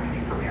like when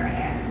you're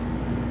clear-headed?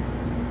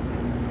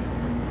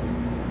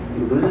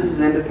 He loses his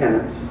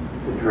independence.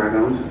 The drug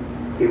owns him.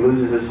 He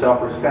loses his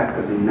self-respect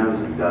because he knows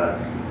it does.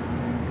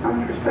 How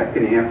much respect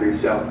can you have for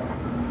yourself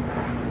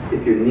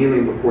if you're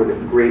kneeling before the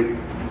great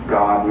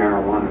God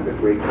marijuana, the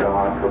great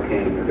God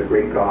cocaine, or the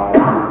great God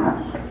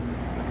drugs?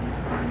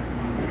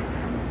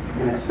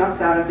 And it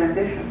snuffs out his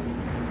ambition.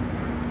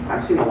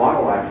 I've seen a lot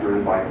of lives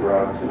ruined by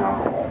drugs and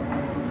alcohol.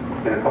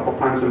 And a couple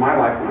times in my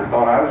life when I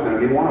thought I was going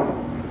to be one of them.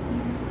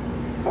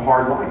 It's a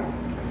hard life.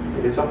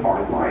 It is a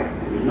hard life.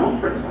 And you've known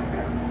friends like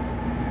that.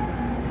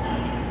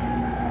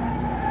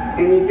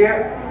 And you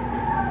get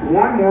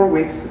one more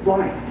wasted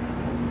life.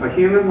 A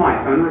human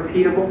life,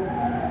 unrepeatable.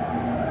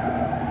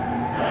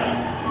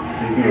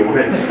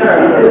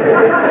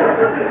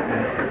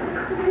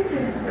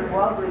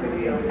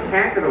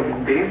 Capital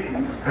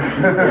banshees.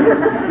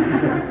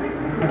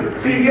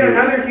 So you get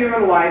another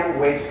human life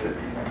wasted.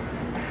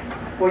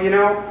 Well, you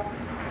know,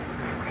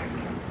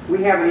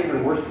 we have an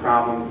even worse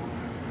problem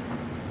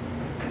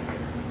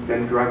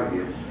than drug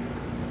abuse.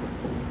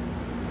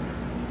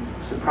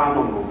 It's the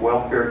problem of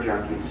welfare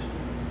junkies.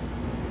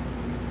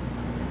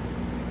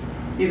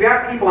 You've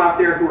got people out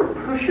there who are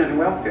pushing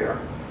welfare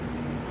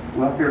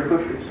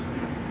pushers.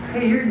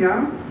 Hey, you're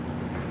young.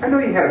 I know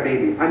you had a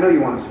baby. I know you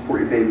want to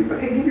support your baby, but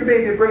hey, give your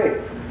baby a break.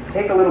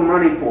 Take a little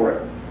money for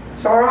it.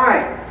 It's all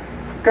right.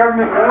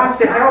 Government wants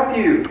to help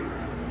you.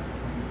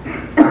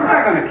 It's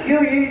not going to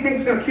kill you. You think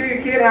it's going to kill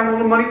your kid, having a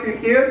little money for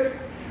your kid?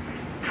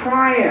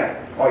 Try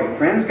it. All your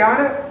friends got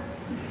it?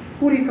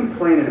 What are you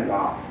complaining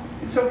about?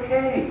 It's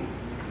okay.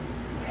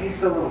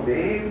 Taste a little,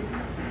 babe.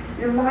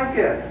 You like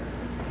it.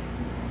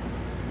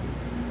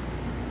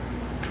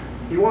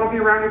 You want to be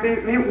around your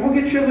baby? Man, we'll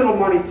get you a little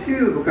money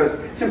too because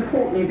it's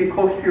important you be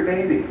close to your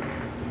baby.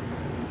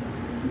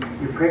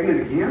 You're pregnant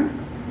again?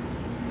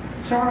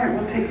 It's all right,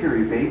 we'll take care of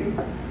your baby.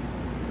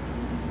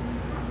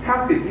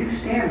 How could you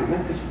stand and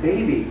let this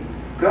baby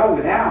go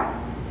without?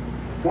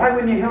 Why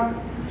wouldn't you help?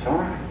 It's all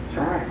right, it's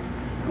all right.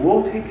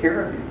 We'll take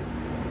care of you.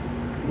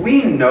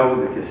 We know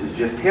that this is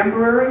just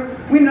temporary.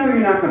 We know you're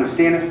not going to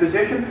stay in this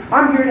position.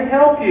 I'm here to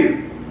help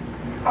you.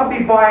 I'll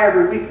be by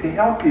every week to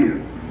help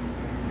you.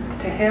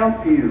 To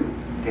help you.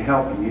 To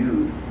help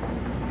you.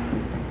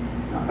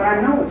 But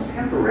I know it's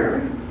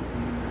temporary.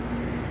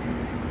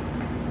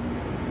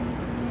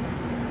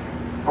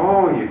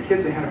 Oh, your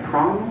kids have had a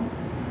problem?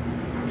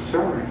 I'm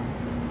sorry.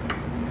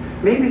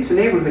 Maybe it's a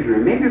neighborhood you're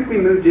in. Maybe if we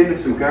moved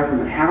into some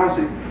government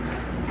housing,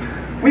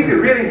 We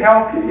could really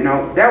help you,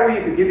 That way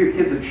you could give your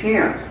kids a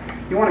chance.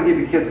 You want to give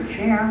your kids a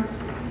chance?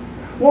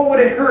 What would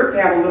it hurt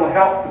to have a little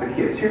help for the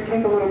kids? Here,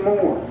 take a little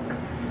more.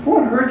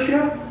 Won't hurt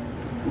you.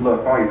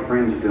 Look, all your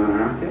friends are doing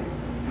it, aren't they?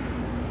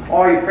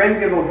 All your friends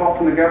get a little help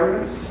from the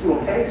government. Just a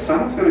little taste.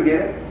 Someone's going to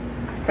get it.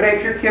 If it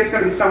ain't your kids, it's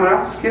going to be someone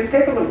else's kids.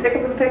 Take a little, take a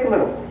little, take a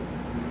little.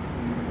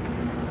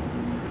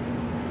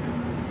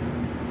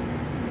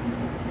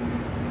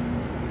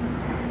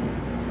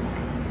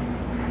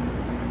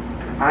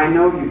 I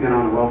know you've been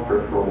on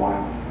welfare for a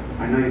while.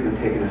 I know you've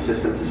been taking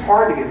assistance. It's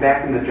hard to get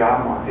back in the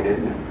job market,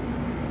 isn't it?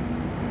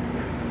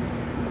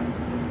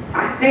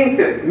 I think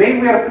that maybe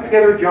we ought to put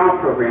together a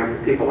job program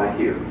for people like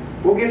you.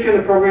 We'll get you in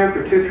the program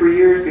for 2-3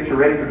 years, get you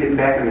ready for getting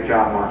back in the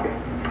job market.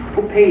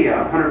 We'll pay you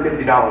 $150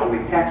 a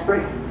week,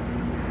 tax-free.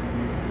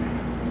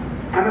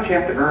 How much you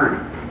have to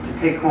earn to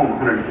take home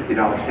 $150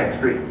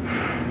 tax-free?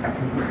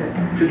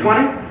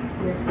 $220?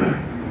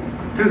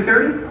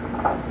 $230?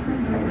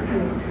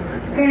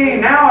 Hey,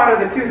 now out of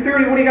the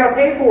 $230, what do you got to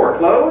pay for?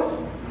 Clothes?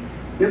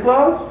 New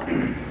clothes?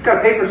 Got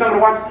to pay for someone to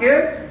watch the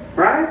kids,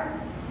 right?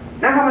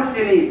 Now how much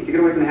do you need to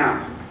get away from the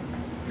house?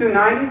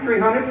 $290,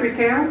 $300,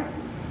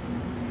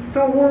 $310?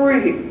 Don't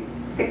worry.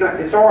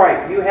 It's all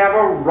right. You have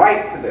a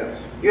right to this.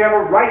 You have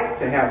a right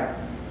to have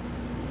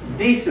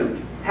decent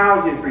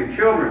housing for your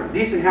children,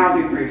 decent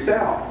housing for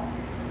yourself.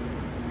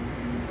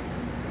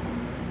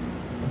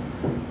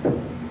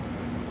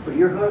 But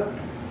you're hooked.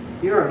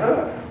 You're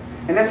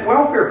hooked. And that's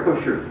welfare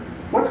pusher.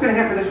 What's going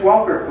to happen to this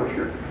welfare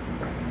pusher?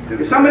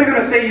 Is somebody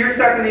going to say, you're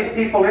sucking these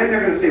people in?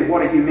 They're going to say,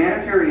 what a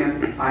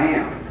humanitarian I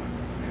am.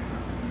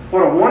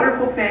 What a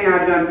wonderful thing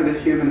I've done for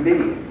this human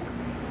being.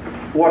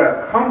 What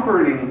a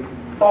comforting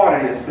thought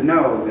it is to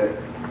know that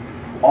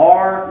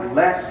our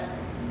less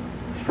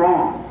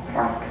strong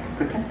are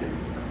protected.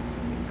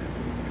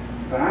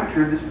 But I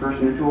turned this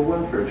person into a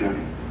welfare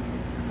junkie.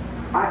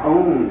 I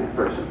own that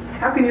person.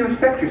 How can you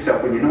respect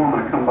yourself when you know I'm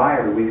going to come by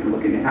every week and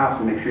look in your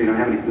house and make sure you don't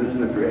have any food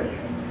in the fridge?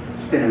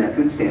 Spinning that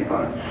food stamp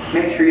on it.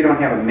 Make sure you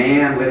don't have a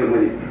man living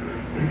with you.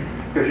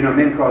 Because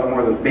men cause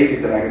more of those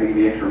babies that I got to give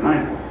you extra money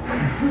for.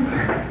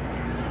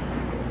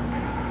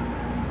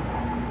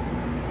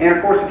 And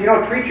of course, if you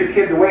don't treat your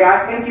kids the way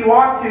I think you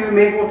ought to,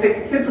 maybe we'll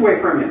take the kids away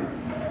from you.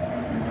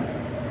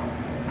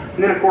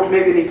 And then of course,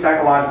 maybe you need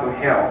psychological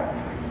help.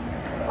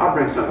 I'll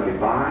bring somebody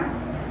by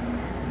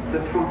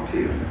to talk to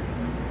you.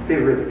 They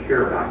really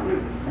care about you.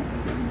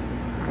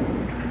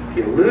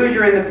 You lose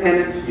your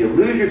independence, you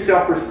lose your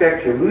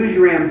self-respect, you lose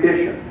your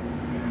ambition.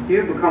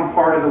 You become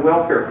part of the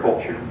welfare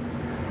culture.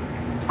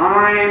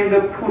 I'm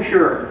the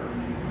pusher.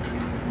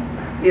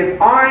 If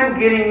I'm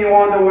getting you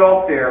on the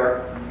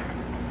welfare,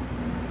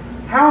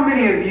 how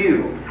many of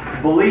you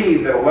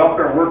believe that a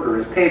welfare worker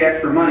is paid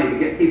extra money to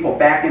get people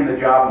back in the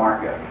job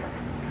market?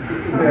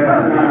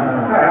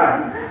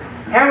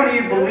 How many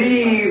of you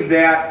believe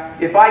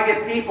that if I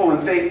get people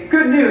and say,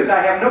 good news,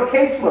 I have no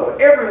caseload,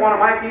 every one of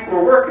my people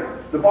are working,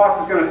 the boss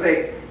is going to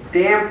say,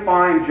 damn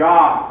fine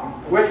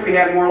job, wish we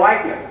had more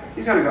like you.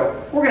 He's going to go,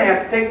 we're going to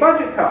have to take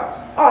budget cuts.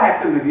 I'll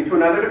have to move you to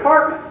another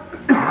department.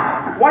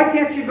 Why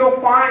can't you go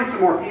find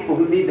some more people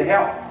who need the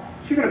help?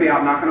 So you're going to be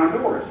out knocking on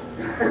doors.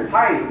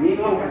 Hi, do you need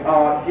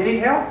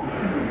help?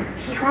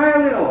 Just try a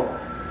little.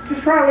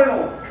 Just try a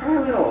little. Try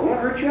a little. It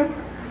won't hurt you.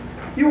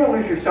 You won't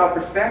lose your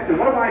self-respect. And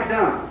what have I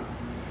done?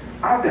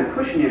 I've been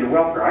pushing you into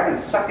welfare. I've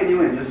been sucking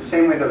you in just the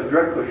same way those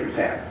drug pushers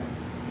have.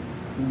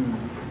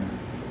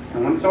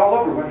 And when it's all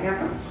over, what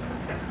happens?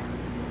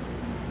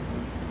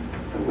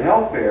 The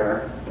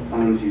welfare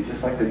owns you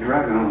just like the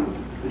drug owns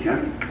the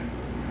junkie.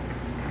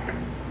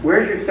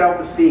 Where's your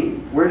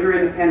self-esteem? Where's your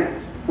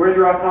independence? Where's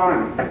your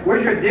autonomy?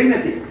 Where's your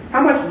dignity?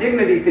 How much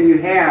dignity can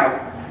you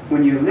have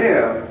when you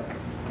live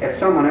at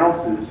someone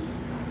else's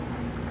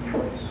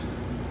choice?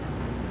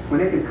 When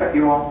they can cut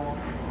you off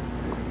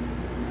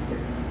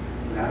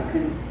without a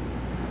penny?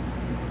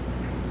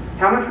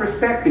 How much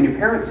respect can your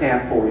parents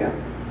have for you,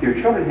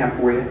 your children have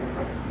for you,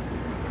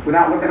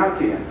 without looking up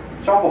to you?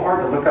 It's awful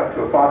hard to look up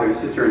to a father or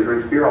sister who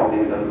drinks beer all day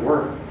and doesn't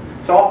work.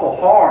 It's awful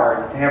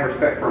hard to have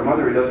respect for a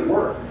mother who doesn't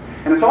work.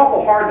 And it's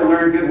awful hard to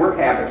learn good work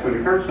habits when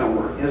your parents don't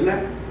work, isn't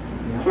it?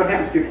 That's what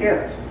happens to your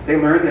kids. They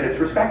learn that it's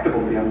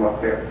respectable to be on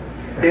welfare.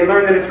 They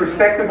learn that it's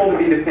respectable to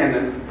be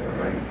dependent.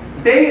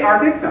 They are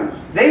victims.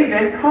 They've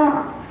been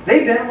conned.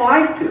 They've been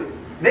lied to.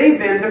 They've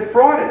been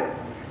defrauded.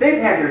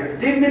 They've had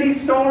their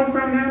dignity stolen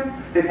from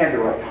them. They've had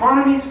their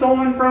autonomy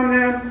stolen from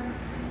them.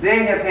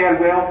 They have had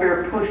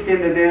welfare pushed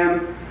into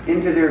them,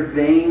 into their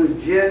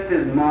veins, just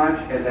as much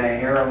as a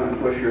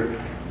heroin pusher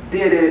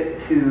did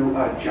it to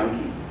a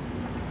junkie.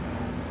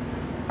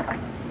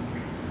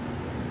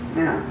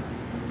 Now,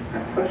 I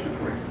have a question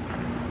for you.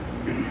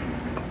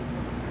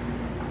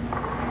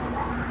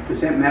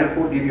 Does that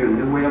metaphor give you a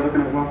new way of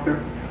looking at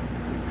welfare?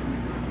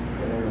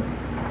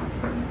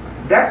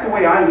 That's the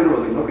way I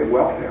literally look at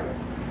welfare.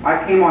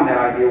 I came on that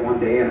idea one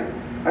day and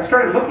I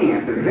started looking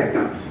at the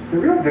victims. The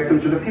real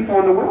victims are the people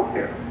on the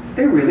welfare.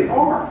 They really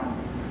are.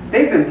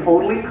 They've been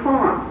totally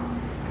conned.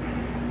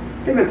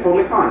 They've been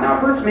totally conned. Now,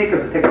 it hurts me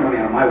because it takes money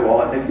out of my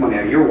wallet, it takes money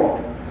out of your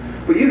wallet.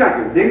 But you got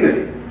your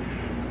dignity.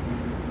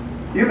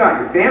 You got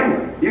your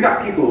family. You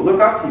got people who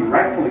look up to you,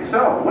 rightfully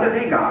so. What have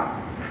they got?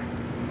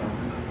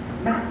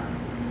 Nothing.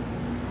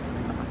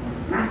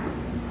 Nothing.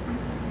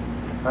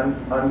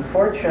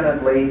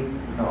 Unfortunately,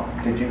 oh,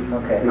 did you?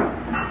 Okay. No.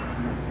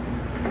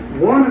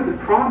 One of the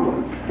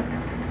problems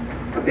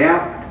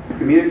about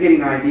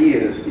communicating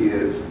ideas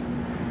is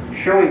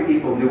showing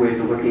people new ways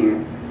of looking at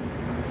it.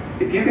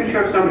 If you can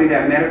show somebody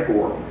that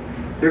metaphor,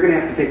 they're going to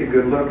have to take a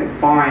good look and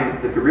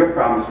find that the real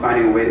problem is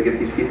finding a way to get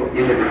these people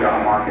into the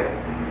job market,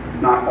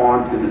 not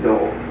onto the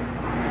dole.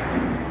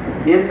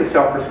 Into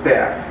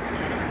self-respect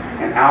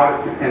and out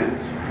of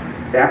dependence.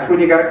 That's when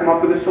you got to come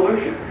up with a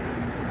solution.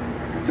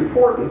 It's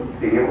important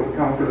being able to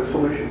come up with a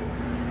solution.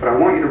 But I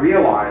want you to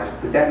realize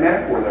that that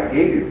metaphor that I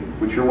gave you,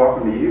 which you're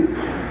welcome to use,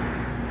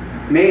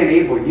 may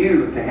enable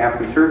you to have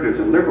conservatives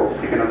and liberals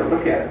take another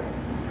look at it.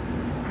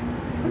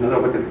 Another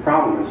look at the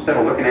problem. Instead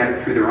of looking at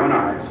it through their own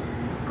eyes,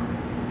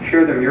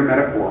 share them your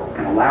metaphor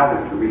and allow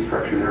them to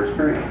restructure their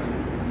experience.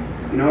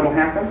 You know what will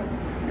happen?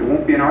 It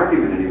won't be an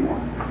argument anymore.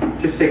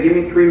 Just say, give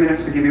me 3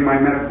 minutes to give you my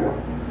metaphor.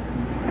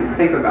 And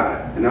think about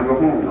it. And they'll go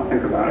home and they'll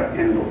think about it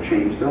and it'll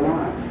change their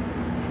lives.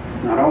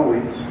 Not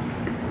always.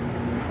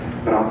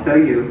 But I'll tell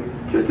you,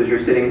 just as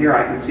you're sitting here,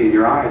 I can see in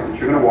your eyes that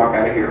you're going to walk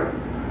out of here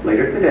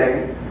later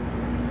today.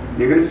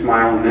 You're going to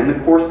smile, and then in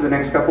the course of the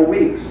next couple of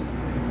weeks,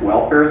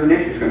 welfare as an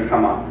issue is going to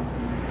come up.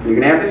 You're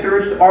going to have this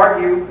urge to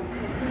argue.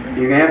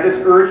 You're going to have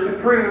this urge to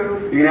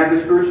prove. You're going to have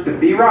this urge to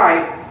be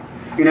right.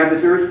 You're going to have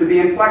this urge to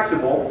be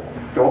inflexible,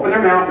 to open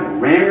their mouth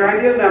and ram your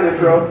ideas down their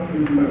throat.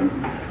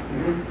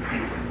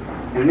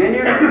 And then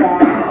you're going to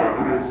pause and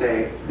you're going to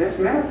say, this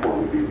metaphor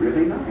would be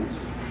really nice.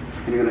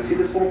 And you're going to see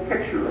this little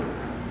picture of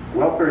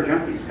welfare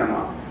junkies come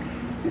up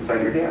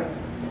inside your head.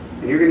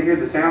 And you're going to hear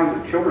the sounds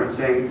of children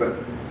saying, but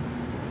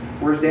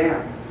where's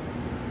Dad?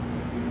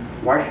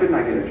 Why shouldn't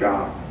I get a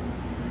job?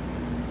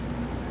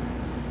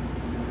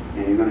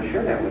 And you're going to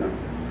share that with them.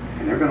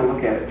 And they're going to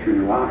look at it through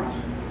your eyes.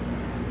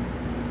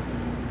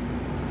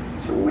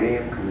 It's a way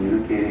of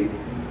communicating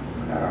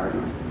without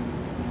argument.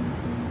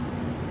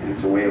 And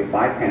it's a way of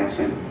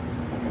bypassing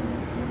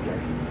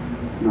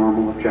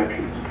normal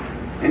objections.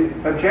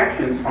 And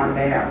objections aren't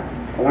bad.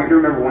 I want you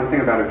to remember one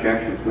thing about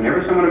objections.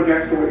 Whenever someone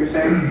objects to what you're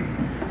saying,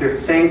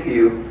 they're saying to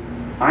you,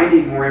 I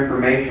need more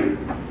information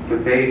to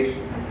base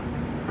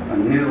a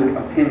new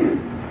opinion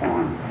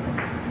on.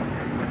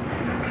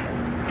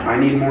 I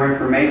need more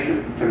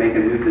information to make a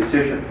new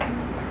decision.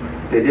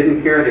 If they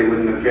didn't care, they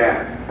wouldn't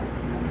object,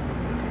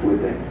 would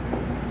they?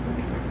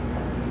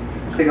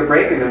 Let's take a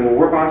break and then we'll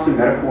work on some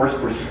metaphors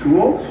for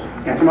schools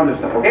and some other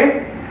stuff,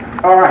 okay?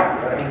 All right.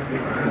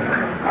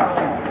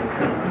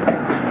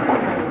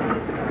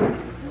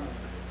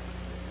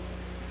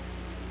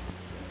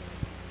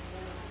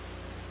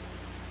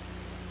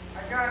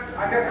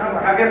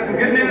 I've got some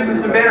good news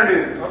and some better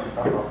news.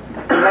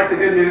 I like the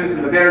good news,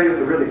 and the better news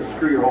will really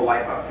screw your whole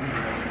life up.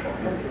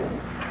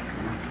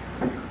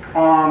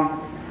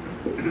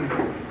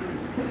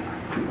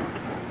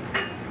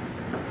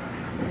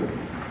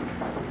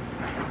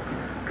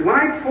 When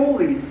I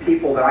told these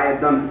people that I had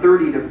done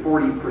 30 to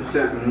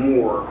 40%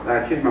 more,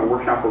 that I changed my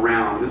workshop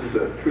around, this is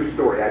a true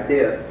story, I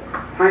did.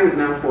 Time is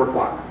now 4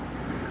 o'clock.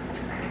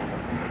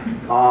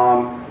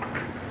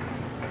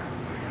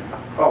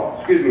 Oh,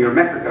 excuse me, your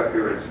metric up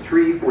here is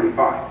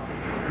 3:45.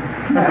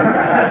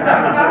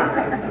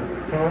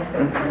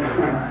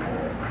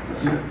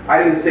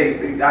 I didn't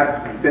say,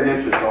 I've been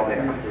anxious all day.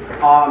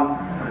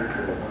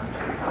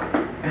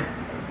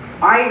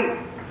 I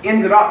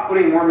ended up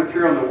putting more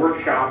material in the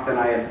workshop than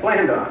I had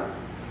planned on.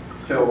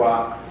 So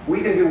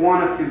we can do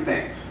one of two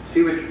things.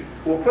 See which,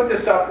 we'll put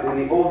this up in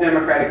the old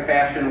democratic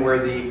fashion where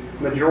the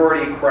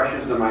majority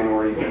crushes the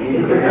minority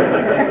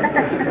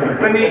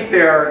beneath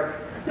their,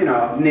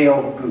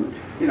 nailed boot.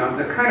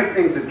 The kind of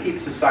things that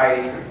keep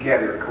society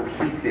together,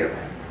 cohesive.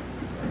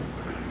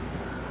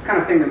 The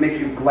kind of thing that makes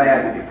you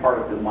glad to be part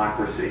of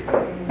democracy.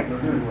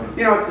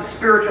 It's a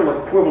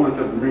spiritual equivalent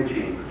of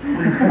lynching.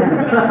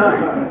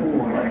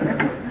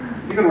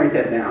 You can write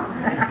that down.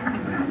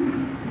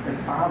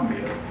 It's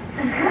obvious.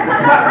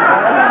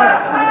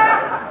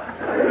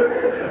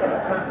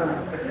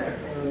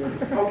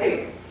 Okay,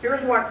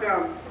 here's what,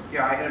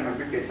 I had in my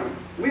briefcase.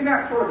 We've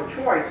got sort of a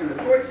choice, and the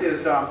choice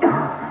is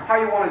how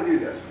you want to do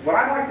this. What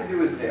I'd like to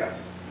do is this.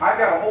 I've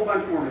got a whole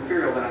bunch more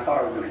material than I thought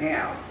I was going to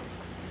have.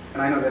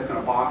 And I know that's going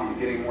to bother you,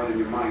 getting more than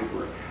your money's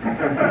worth. I'm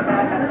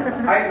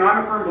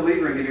a firm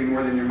believer in getting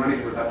more than your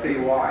money's worth. I'll tell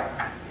you why.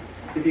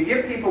 If you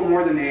give people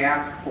more than they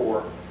ask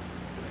for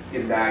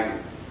in value,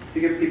 if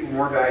you give people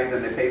more value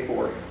than they pay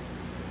for,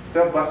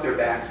 they'll bust their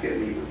backs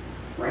getting even.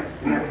 Right?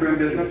 Isn't that true in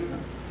business?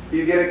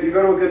 You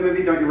go to a good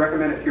movie, don't you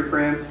recommend it to your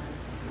friends?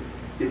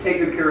 You take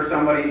good care of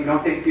somebody,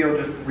 don't they feel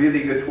just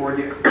really good toward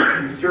you?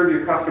 You serve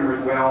your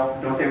customers well,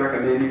 don't they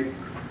recommend you?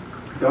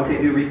 Don't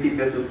they do repeat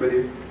business with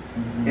you?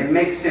 It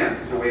makes sense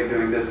as a way of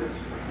doing business.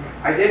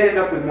 I did end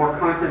up with more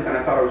content than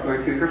I thought I was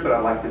going to. Here's what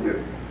I'd like to do.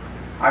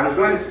 I was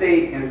going to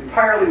stay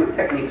entirely with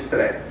techniques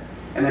today.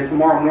 And then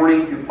tomorrow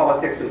morning do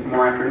politics, and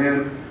tomorrow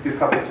afternoon do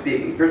public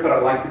speaking. Here's what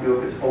I'd like to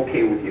do if it's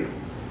okay with you.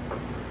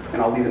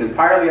 and I'll leave it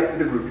entirely up to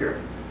the group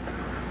here.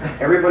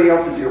 Everybody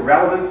else is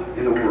irrelevant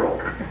in the world.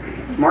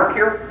 Is Mark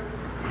here?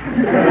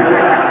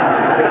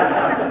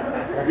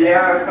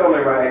 Yeah, I was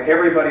totally right.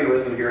 Everybody who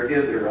isn't here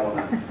is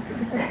irrelevant.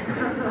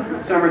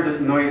 Some are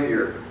just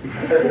noisier.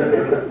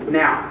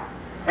 Now,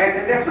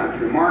 and that's not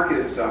true. Mark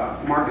is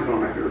one of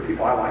my favorite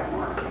people. I like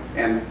Mark,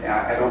 and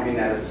I don't mean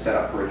that as a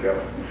setup for a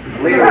joke.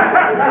 Later.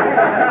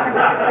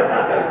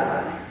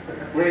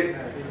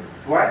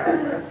 What?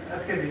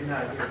 That's gonna be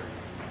nice.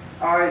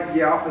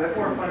 Yeah, that's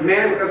more fun.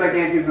 Mainly because I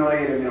can't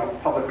humiliate him,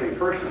 publicly in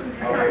person.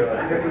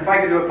 If I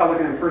could do it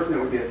publicly in person, it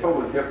would be a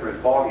totally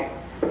different ballgame.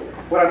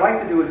 What I'd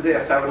like to do is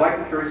this. I would like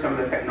to carry some of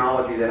the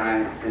technology that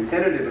I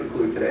intended to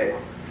include today,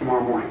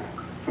 tomorrow morning.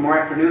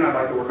 Tomorrow afternoon, I'd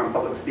like to work on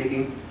public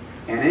speaking.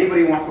 And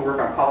anybody who wants to work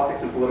on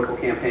politics and political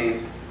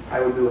campaigns, I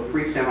will do a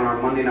free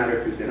seminar Monday night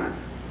or Tuesday night.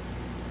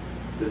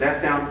 Does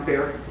that sound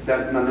fair? Is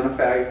that none of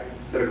that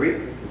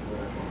agree?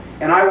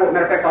 And I will,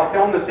 matter of fact, I'll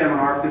film the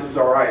seminar if this is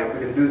all right, if we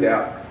can do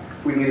that.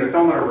 We can either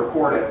film it or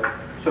record it,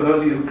 so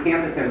those of you who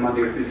can't attend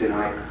Monday or Tuesday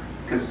night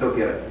can still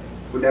get it.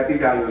 Would that be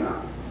value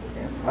enough?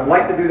 I'd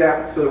like to do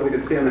that so that we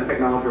can stay on the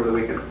technology over the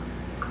weekend.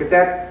 Is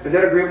that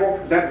agreeable?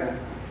 Do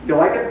you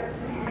like it?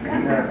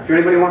 Is there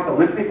anybody who wants to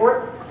lynch me for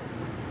it?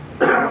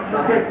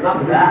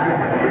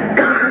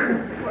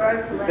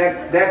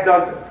 That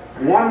does it.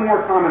 One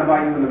more comment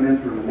about you in the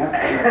men's room, and that's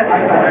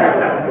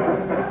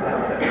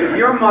if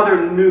your mother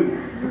knew.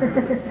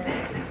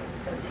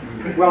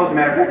 Well, as a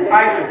matter of fact, I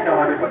should tell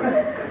everybody.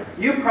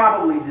 You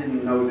probably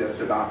didn't know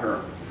this about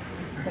her.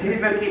 She's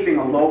been keeping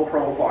a low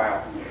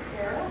profile.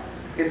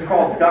 It's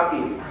called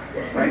ducking,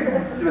 right?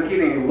 She's been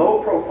keeping a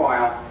low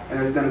profile, and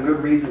there's been a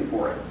good reason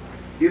for it.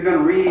 You've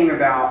been reading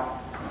about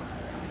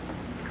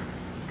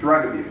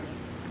drug abuse.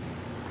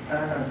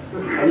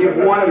 And you've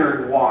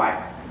wondered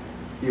why.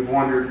 You've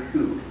wondered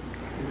who.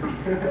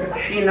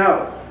 She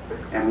knows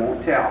and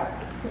won't tell.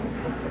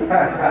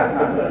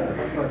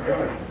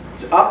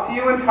 It's up to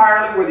you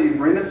entirely whether you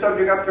bring the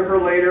subject up to her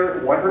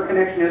later, what her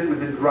connection is with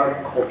the drug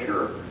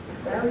culture,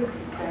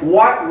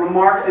 what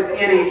remarks, if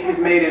any, she's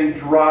made in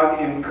drug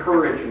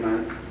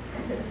encouragement,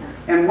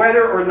 and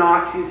whether or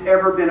not she's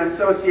ever been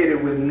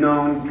associated with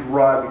known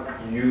drug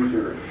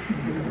users.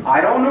 I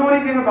don't know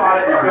anything about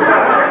it.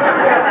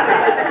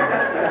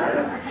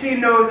 She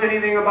knows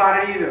anything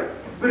about it either.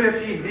 But if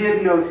she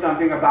did know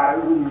something about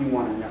it, wouldn't you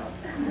want to know?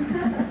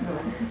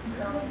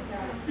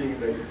 Being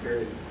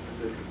vegetarian.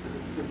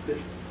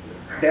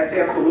 That's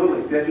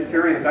absolutely.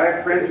 Vegetarians. I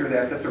have friends who are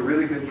that. That's a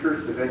really good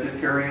church. The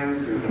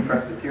vegetarians or the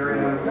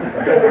Presbyterians.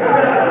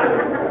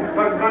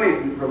 Bugs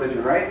Bunny's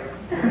religion, right?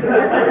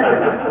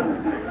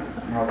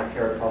 No, the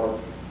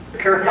carrotologist.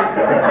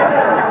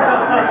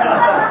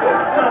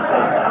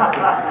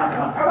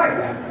 I like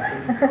that.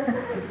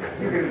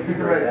 You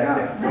can write it down.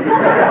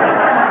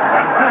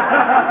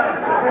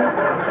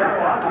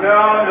 No,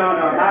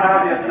 not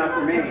obvious enough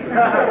for me.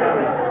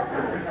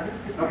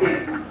 Okay,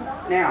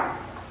 now,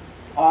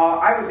 I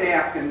was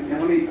asked, and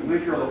let me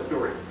share a little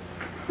story.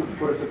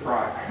 What a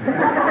surprise.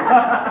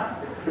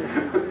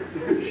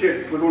 Shit,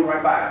 we're going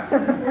right by us.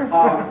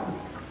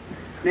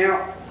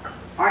 Now,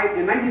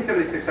 in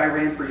 1976, I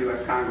ran for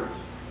U.S. Congress,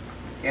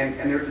 and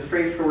there's a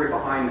strange story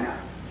behind that.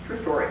 True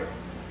story.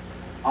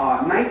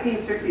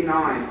 1969,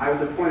 I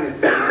was appointed to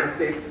the United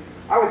States.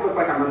 I always look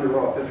like I'm under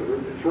oath.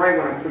 It's right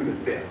when I plead the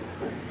fifth.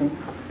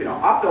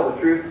 I'll tell the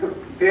truth.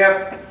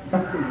 Fifth.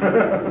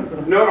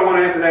 No, I don't want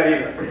to answer that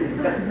either.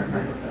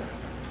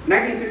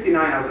 1969,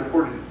 I was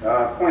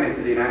appointed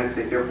to the United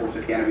States Air Force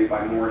Academy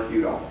by Morris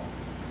Udall.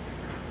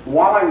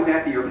 While I was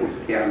at the Air Force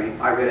Academy,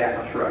 I read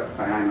Atlas Shrugged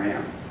by Ayn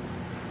Rand,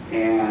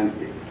 and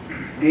it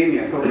gave me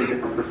a totally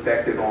different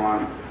perspective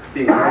on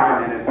being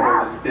regimented,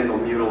 spindle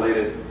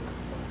mutilated,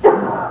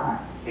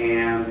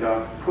 and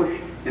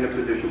pushed into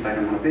positions I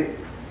didn't want to be.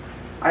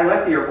 I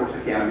left the Air Force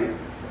Academy,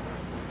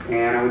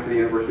 and I went to the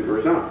University of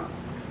Arizona.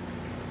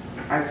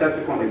 I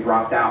subsequently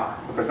dropped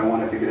out because I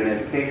wanted to get an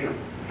education.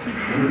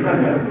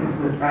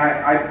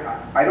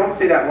 I don't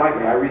say that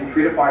lightly. I read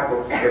 3 to 5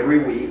 books every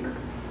week.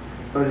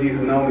 Those of you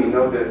who know me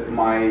know that I'm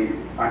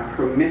a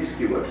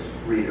promiscuous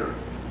reader.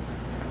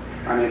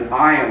 I mean,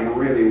 I am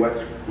really, let's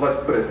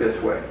put it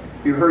this way.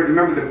 You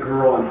remember the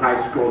girl in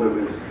high school that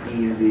was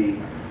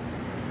easy?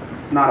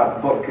 Not a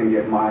book can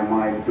get my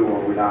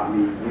door without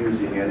me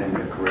using it and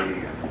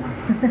degrading it.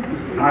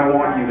 I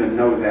want you to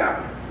know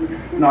that.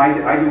 No,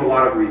 I do a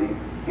lot of reading,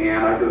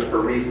 and I do it for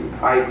a reason.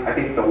 I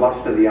think the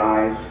lust of the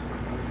eyes,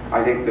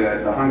 I think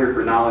that the hunger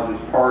for knowledge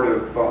is part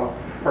of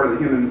the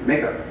human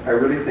makeup. I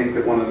really think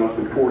that one of the most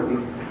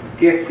important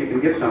gifts you can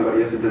give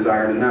somebody is a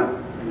desire to know,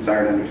 a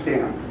desire to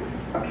understand,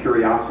 a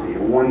curiosity,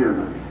 a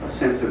wonderment, a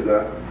sense of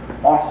the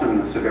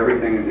awesomeness of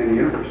everything in the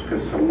universe, because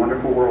it's a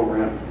wonderful world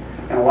we're in.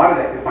 And a lot of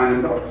that you find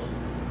in books.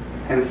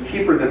 And it's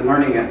cheaper than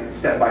learning it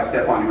step by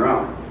step on your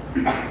own.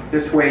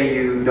 This way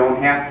you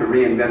don't have to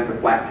reinvent the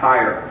flat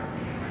tire.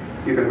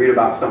 You can read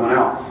about someone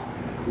else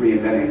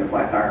reinventing the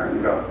flat tire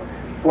and go,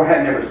 boy,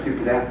 I never stooped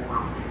to that.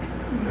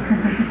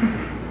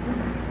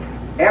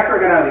 After I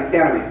got out of the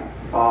academy,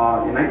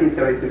 In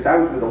 1976, I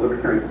was with the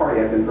Libertarian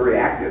Party. I'd been very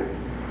active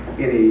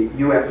in the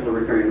U.S.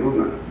 Libertarian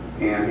movement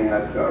and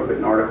had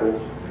written articles,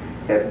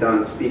 had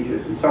done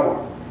speeches, and so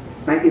on.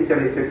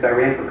 1976, I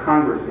ran for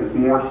Congress against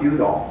Morris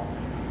Udall.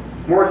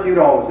 Morris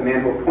Udall was the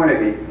man who appointed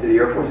me to the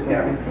Air Force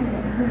Academy.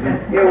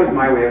 It was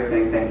my way of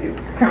saying thank you.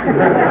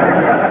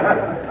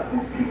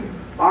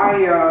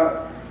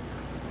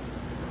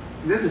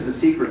 This is the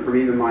secret from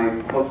even my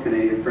close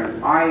Canadian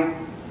friends. I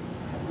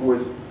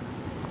was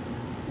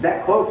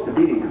that close to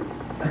beating him.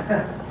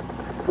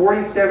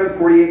 47,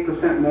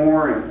 48%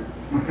 more, and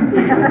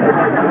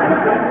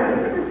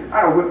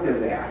I whipped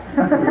his ass.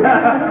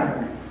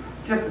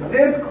 Just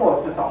this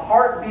close, just a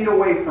heartbeat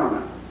away from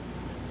it.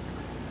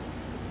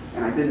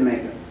 And I didn't make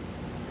it.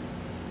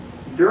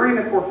 During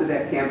the course of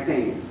that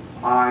campaign,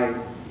 I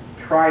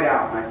tried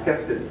out and I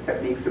tested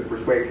techniques of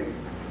persuasion,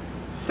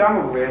 some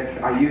of which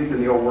I used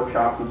in the old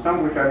workshops and some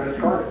of which I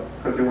discarded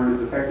because they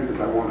weren't as effective as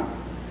I wanted.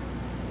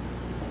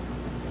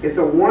 It's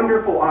a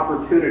wonderful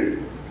opportunity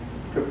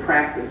to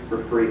practice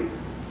for free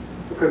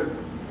because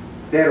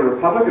they had a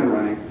Republican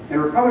running,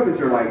 and Republicans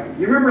are like,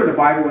 you remember in the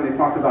Bible when they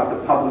talked about the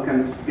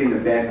publicans being the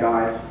bad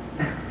guys?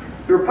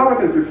 The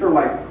Republicans are sort of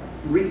like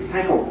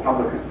recycled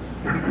publicans.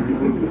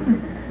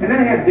 And then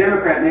they had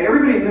Democrat, and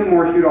everybody knew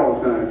Morris Udall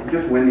was going to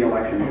just win the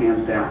election,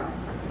 hands down.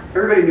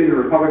 Everybody knew the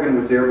Republican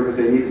was there because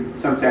they needed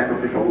some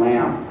sacrificial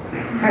lamb.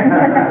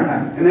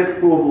 And this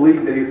fool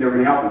believed that they were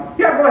going to help him.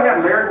 Yeah, go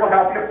ahead, Larry, we'll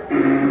help you.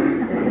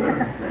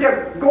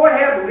 Yeah, go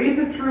ahead, lead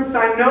the troops.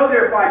 I know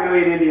there are 5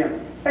 million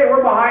Indians. Hey,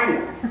 we're behind you.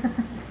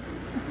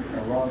 A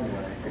long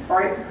way. All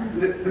right,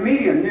 the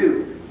media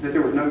knew that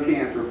there was no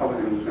chance the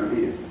Republican was going to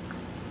beat him.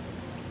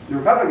 The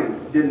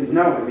Republican didn't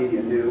know the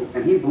media knew,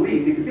 and he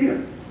believed he could beat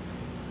him.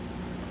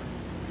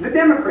 The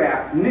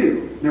Democrat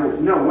knew there was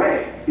no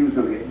way he was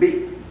going to get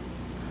beat.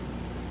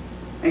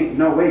 Ain't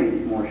no way to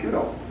beat Morris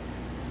Udall.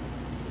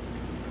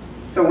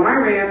 So when I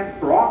ran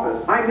for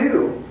office, I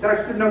knew that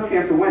I stood no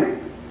chance of winning.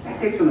 That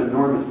takes an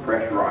enormous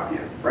pressure off you,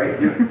 right?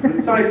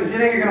 Somebody says, you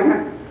think you're going to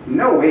win?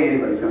 No way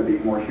anybody's going to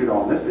beat Morris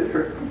Udall in this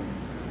district.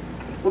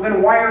 Well,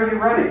 then why are you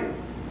running?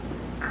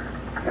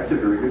 That's a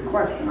very good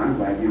question. I'm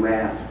glad you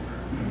asked.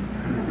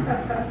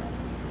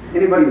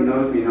 Anybody who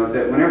knows me knows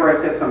that whenever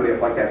I set somebody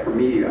up like that for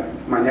media,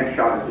 my next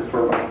shot is just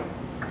sort of like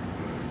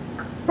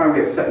my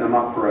way of setting them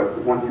up for a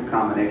 1-2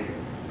 combination.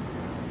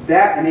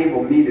 That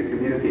enabled me to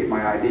communicate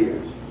my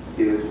ideas.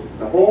 Is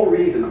the whole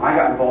reason I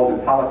got involved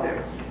in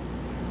politics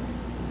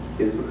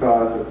is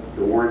because of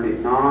the war in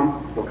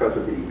Vietnam, because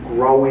of the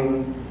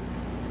growing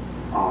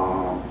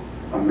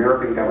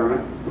American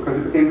government, because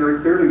it became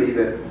very clear to me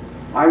that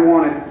I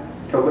wanted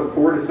to look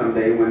forward to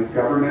someday when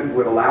government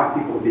would allow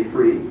people to be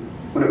free,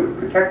 when it would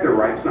protect their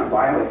rights, not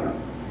violate them.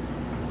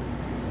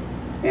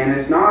 And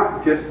it's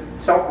not just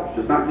selfish,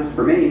 it's not just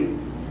for me,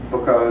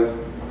 because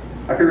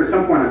I figure at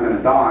some point I'm going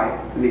to die,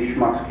 and these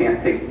schmucks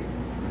can't take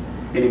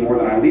any more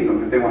than I leave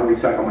them. If they want to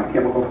recycle my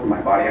chemicals from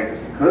my body, I guess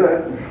they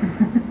could.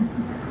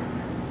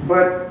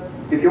 But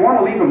if you want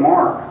to leave a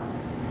mark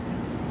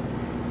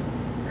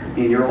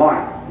in your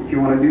life, if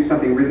you want to do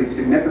something really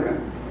significant,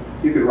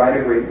 you could write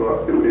a great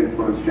book that would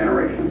influence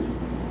generations.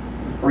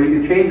 Or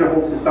you could change a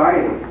whole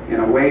society in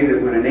a way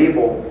that would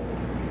enable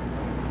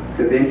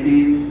Da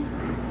Vinci's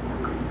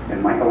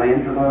and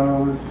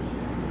Michelangelo's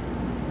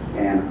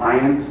and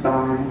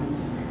Einstein's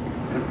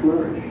to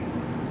flourish.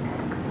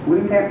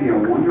 Wouldn't that be a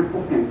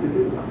wonderful thing to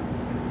do?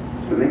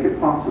 To make it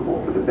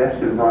possible for the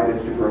best and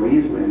brightest to grow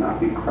easily and not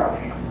be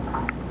crushed.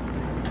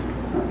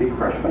 Not be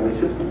crushed by the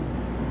system.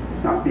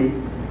 Not be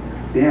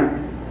bent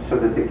so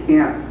that they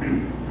can't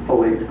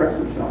fully express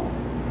themselves.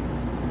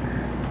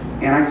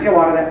 And I see a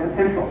lot of that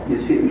potential.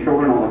 You see it in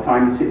children all the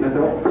time, you see it in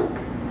adults.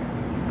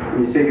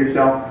 And you say to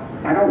yourself,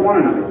 I don't want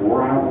another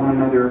war, I don't want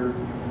another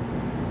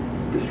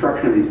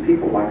destruction of these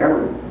people by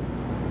government.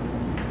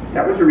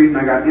 That was the reason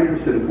I got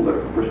interested in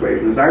political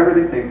persuasion, is I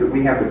really think that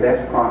we have the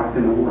best product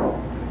in the world.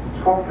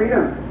 It's called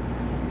freedom.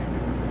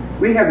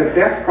 We have the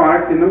best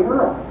product in the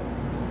world,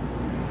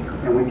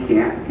 and we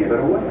can't give it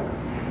away.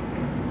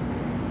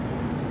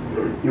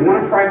 You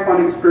want to try a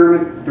fun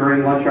experiment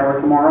during lunch hour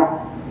tomorrow?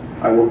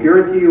 I will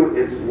guarantee you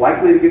it's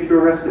likely to get you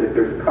arrested if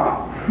there's a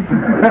cop.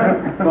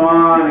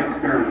 Fun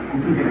experiment.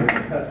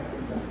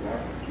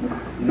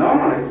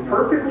 No, it's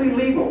perfectly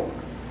legal.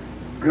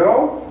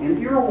 Go into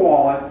your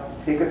wallet,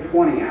 take a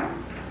 20 out.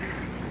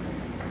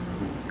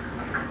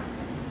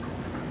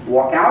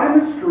 Walk out in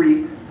the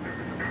street,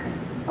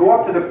 go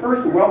up to the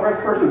first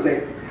well-dressed person and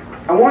say,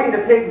 I want you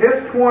to take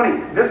this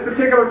 20, this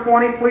particular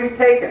 20, please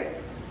take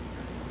it.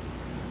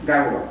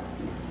 Guy will go.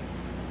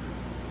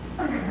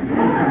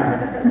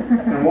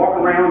 And walk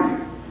around you.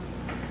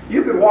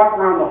 You could walk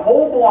around the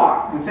whole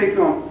block and say to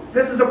them,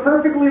 this is a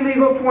perfectly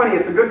legal 20,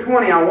 it's a good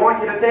 20, I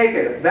want you to take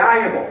it, it's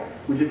valuable.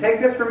 Would you take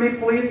this from me,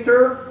 please,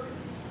 sir?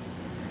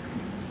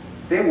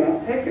 They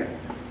won't take it.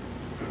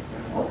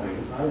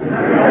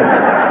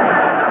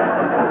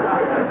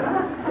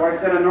 So I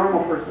said a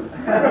normal person.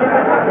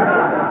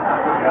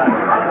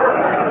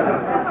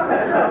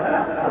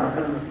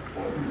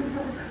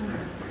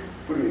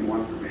 What do you mean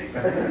one for me?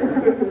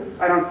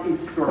 I don't keep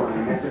score when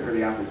I answer for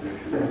the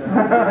opposition.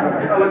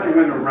 I let you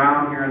win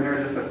around here and there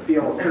just to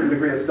feel a certain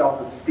degree of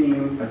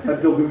self-esteem, a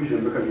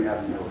delusion because you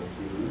have no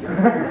esteem.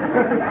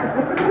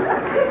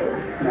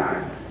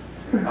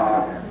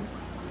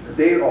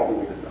 They all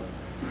believe it though.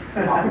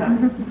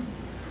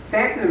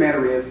 Fact of the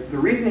matter is, the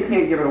reason you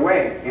can't give it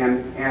away,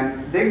 and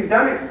they've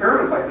done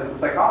experiments like this in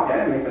psychology, I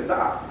didn't make this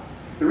up.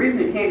 The reason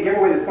you can't give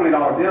away the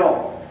 $20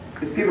 bill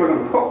is people are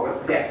going to, oh,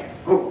 what's that?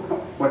 Oh,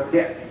 what's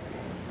that?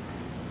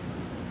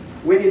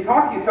 When you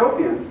talk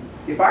utopian,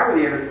 if I were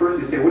the average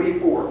person, you'd say, what are you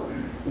for?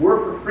 We're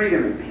for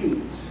freedom and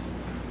peace.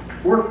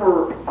 We're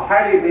for a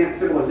highly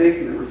advanced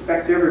civilization that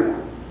respects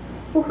everyone.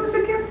 Well, who's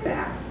against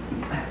that?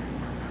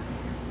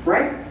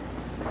 Right?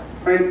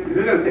 I mean,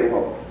 who's going to say,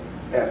 well,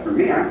 as for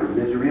me, I'm for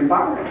misery and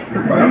poverty.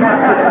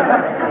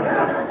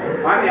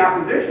 I'm the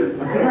opposition.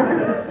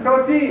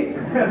 Go team.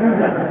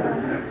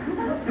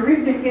 The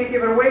reason you can't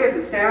give it away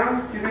is it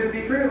sounds too good to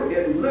be true.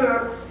 It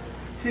looks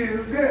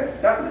too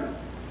good, doesn't it?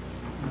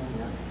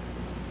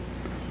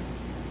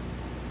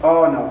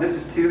 Oh no, this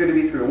is too good to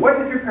be true. What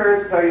did your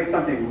parents tell you if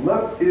something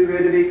looks too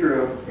good to be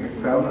true?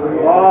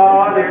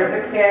 Oh,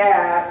 there's a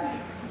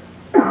catch.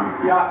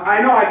 Yeah,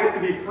 I know I get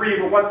to be free,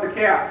 but what's the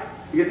catch?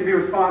 You get to be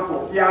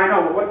responsible. Yeah, I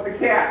know, but what's the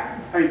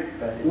catch? I mean,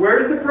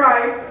 where's the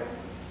price?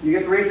 You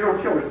get to raise your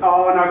own children.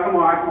 Oh, no, come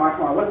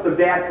on. What's the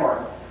bad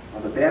part?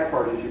 Well, the bad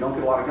part is you don't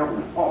get a lot of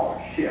government.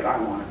 Oh, shit, I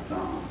wanted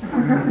some.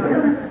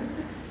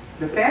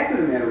 The fact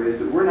of the matter is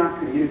that we're not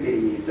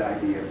communicating these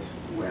ideas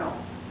well.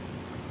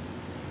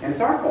 And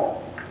it's our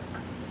fault,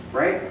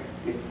 right?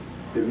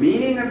 The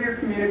meaning of your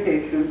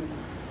communication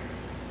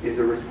is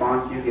the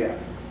response you get.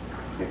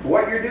 If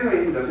what you're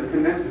doing doesn't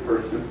convince the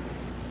person,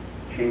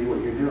 change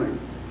what you're doing.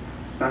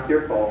 It's not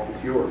their fault,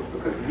 it's yours,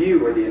 because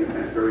you are the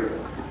independent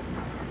variable.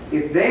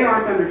 If they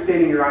aren't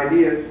understanding your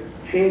ideas,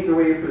 change the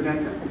way you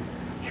present them.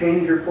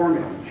 Change your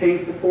formula.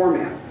 Change the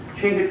format.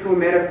 Change it to a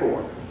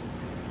metaphor.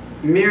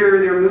 Mirror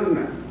their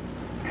movement.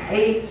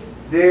 Paste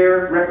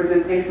their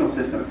representational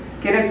system.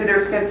 Get into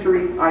their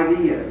sensory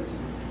ideas.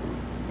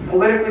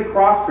 Politically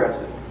cross-dress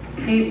it.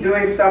 Keep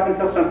doing stuff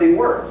until something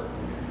works.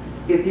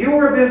 If you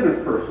were a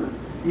business person,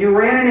 you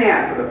ran an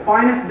ad for the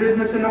finest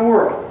business in the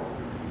world.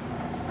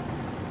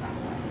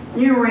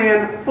 You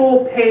ran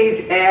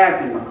full-page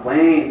ads in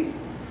McLean's.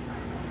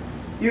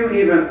 You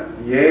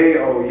even, yay,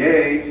 oh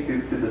yay,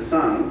 stoop to the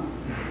sun.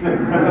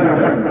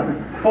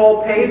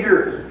 Full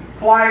pagers,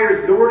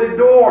 flyers door to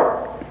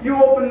door. You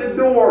open the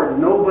door,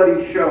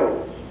 nobody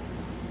shows.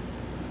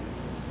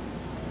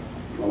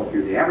 Well, if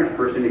you're the average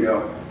person, you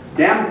go,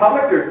 damn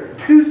public, they're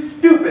too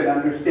stupid to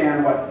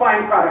understand what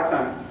fine products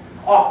I'm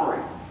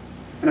offering.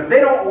 And if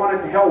they don't want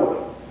it, to hell with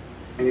them.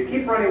 And you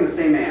keep running the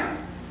same ad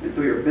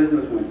until your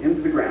business went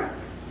into the ground.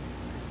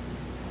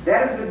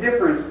 That is the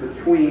difference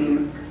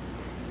between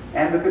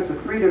advocates of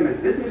freedom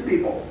and business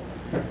people.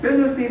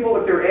 Business people,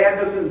 if their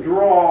ad doesn't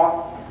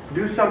draw,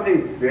 do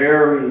something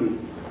very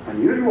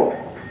unusual.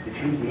 They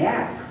change the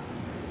ad.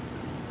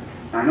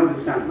 I know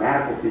this sounds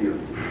radical to you.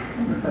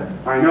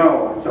 I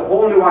know, it's a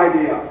whole new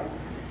idea.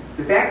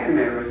 The fact of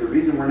the matter is the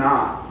reason we're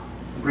not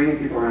bringing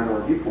people around to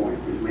our viewpoint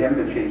is we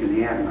haven't been changing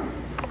the ad enough.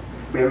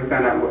 We haven't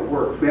found out what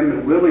works. We haven't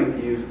been willing to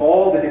use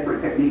all the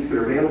different techniques that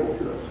are available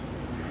to us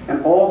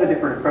and all the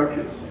different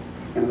approaches.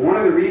 And one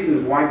of the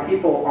reasons why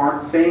people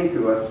aren't saying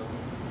to us,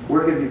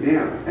 where have you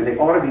been? And they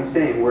ought to be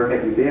saying, where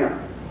have you been?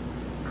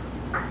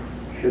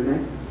 Shouldn't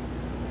they?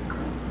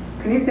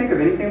 Can you think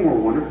of anything more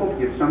wonderful to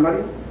give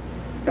somebody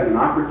than an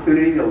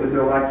opportunity to live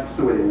their lives just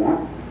the way they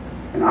want?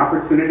 An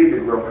opportunity to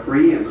grow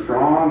free and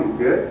strong and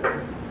good?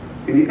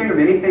 Can you think of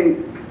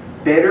anything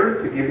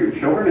better to give your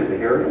children as a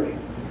heritage?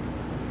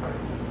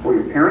 Or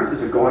your parents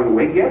as a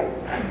going-away gift?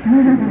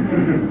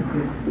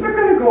 They're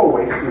going to go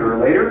away sooner or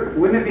later.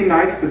 Wouldn't it be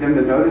nice for them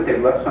to know that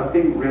they've left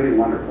something really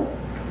wonderful?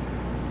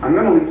 I'm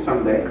going to leave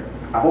someday.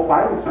 I hope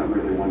I leave something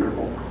really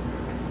wonderful.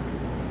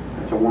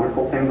 It's a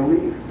wonderful thing to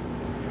leave.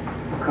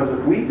 Because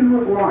if we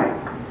do it right,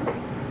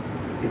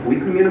 if we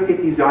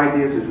communicate these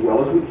ideas as well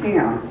as we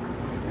can,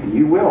 and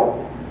you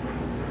will,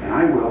 and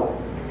I will,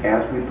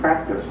 as we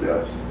practice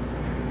this,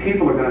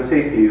 people are going to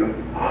say to you,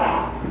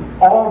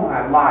 all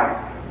my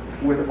life,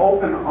 with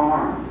open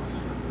arms,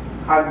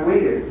 I've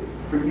waited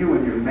for you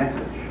and your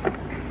message.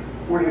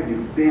 Where have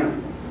you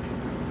been?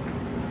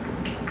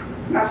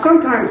 Now,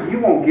 sometimes you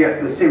won't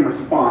get the same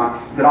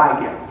response that I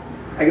get.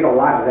 I get a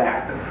lot of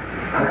that.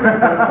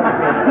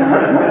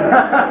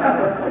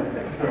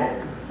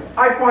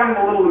 I find it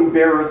a little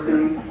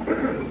embarrassing.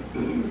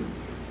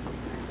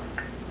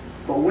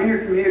 But when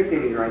you're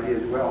communicating your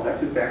ideas well,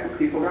 that's exactly what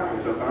people got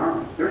with open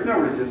arms. There's no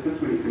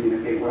resistance when you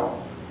communicate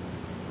well.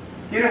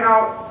 You know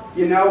how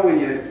you know when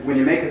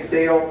you make a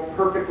sale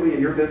perfectly in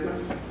your business?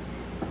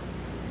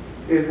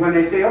 Is when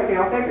they say, okay,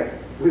 I'll take it.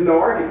 With no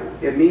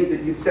argument. It means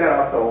that you set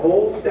up the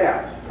whole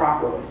steps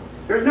properly.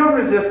 There's no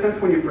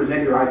resistance when you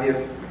present your ideas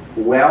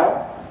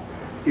well,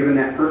 given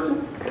that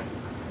person.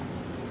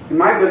 In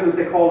my business,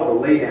 they call it a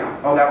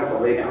laydown. Oh, that was a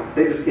laydown.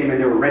 They just came in,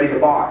 they were ready to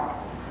buy.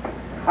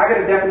 I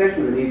got a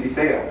definition of an easy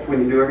sale. It's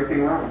when you do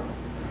everything right.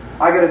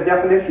 I got a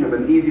definition of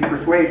an easy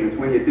persuasion. It's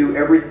when you do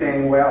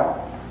everything well.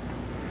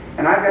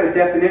 And I've got a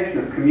definition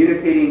of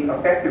communicating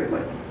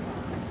effectively.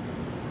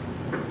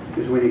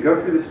 Is when you go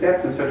through the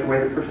steps in such a way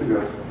the person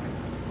goes,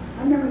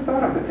 I never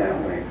thought of it that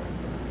way.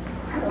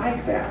 I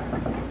like that.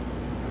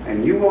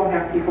 And you will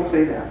have people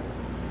say that.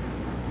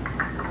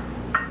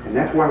 And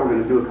that's why we're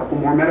going to do a couple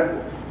more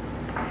metaphors.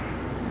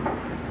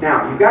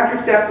 Now, you've got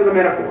your steps of the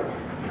metaphors.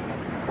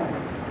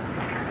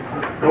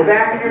 Go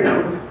back in your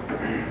notes.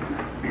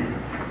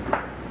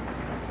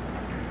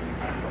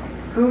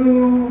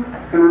 Who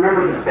can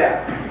remember the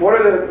steps? What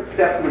are the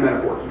steps of the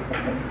metaphors?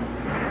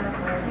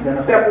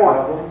 Step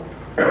 1.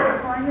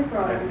 Define the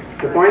problem.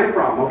 Define the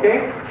problem, okay?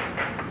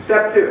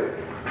 Step 2.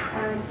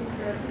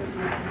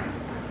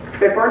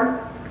 Step pardon?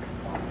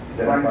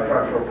 Define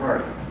structural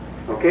parts.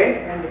 Okay?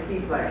 And the key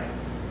players.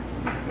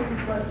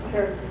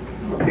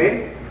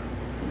 Okay?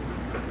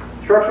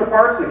 Structural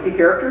parts, the key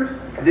characters.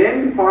 Then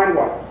you find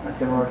what? A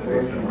similar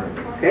solution.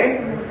 Okay?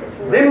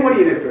 Then what do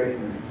you do?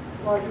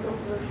 Logical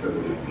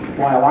solution.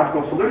 Apply a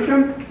logical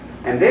solution.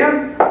 And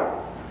then,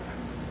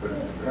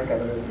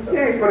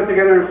 yeah, you put it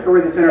together in a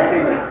story that's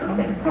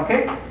entertaining.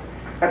 Okay?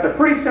 That's a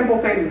pretty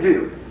simple thing to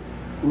do.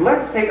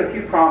 Let's take a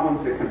few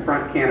problems that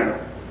confront Canada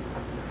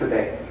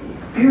today.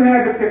 If you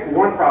had to pick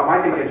one problem, I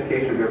think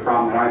education would be a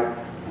problem that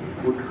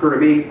would occur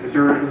to me. Is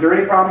there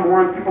any problem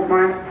more in people's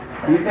minds?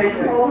 Do you think?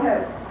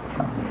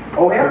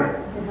 Oh, yeah?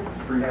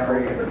 Free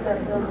trade. Put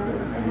that bill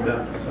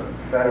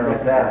on. Federal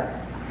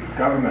debt.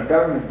 Government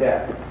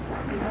debt.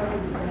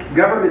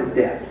 Government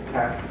debt.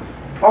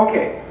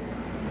 Okay.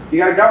 You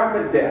got a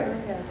government debt.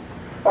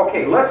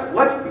 Okay, let's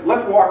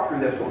walk through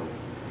this one.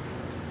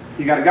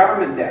 You got a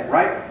government debt,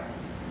 right?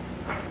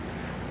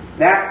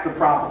 That's the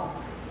problem.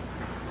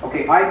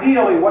 Okay,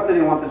 ideally, what do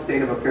they want the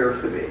state of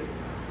affairs to be?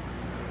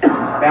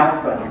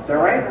 Balanced budget. Is that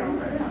right?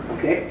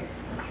 Okay.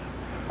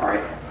 All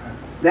right.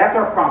 That's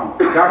our problem.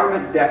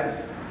 Government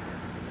deficit.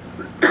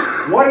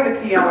 What are the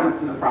key elements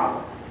in the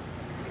problem?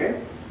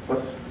 Okay.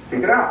 Let's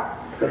think it out.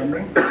 Spending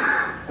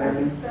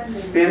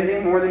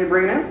more than you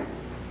bring in?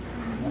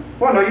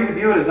 Well, no, you could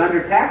view it as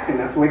undertaxing.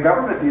 That's the way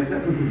government views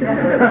it.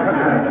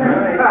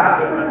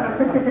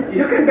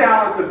 You can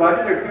balance the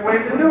budget. There are two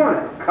ways of doing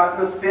it.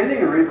 Cutting the spending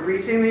or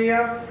increasing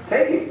the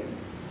taking.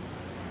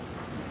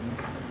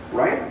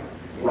 Right?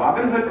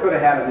 Robin Hood could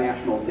have had a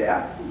national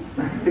debt.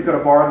 He could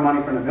have borrowed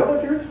money from the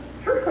villagers.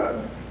 Sure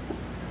could.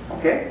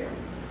 Okay?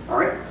 All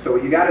right? So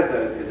what you got is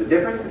a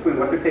difference between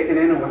what they're taking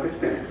in and what they're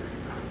spending.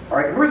 All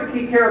right? Who are the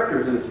key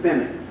characters in the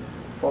spending?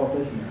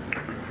 Politicians.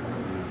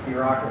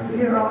 Bureaucracy.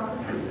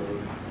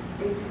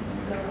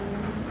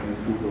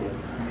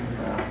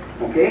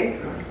 Okay?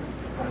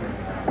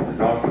 There's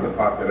also the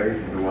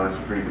population who wants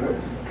free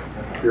goods.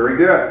 Very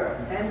good.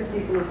 And the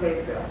people who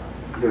pay the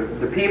bill.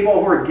 The people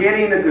who are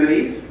getting the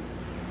goodies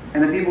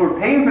and the people who are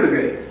paying for the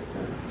goodies.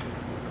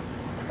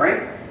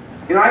 Right?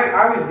 You know,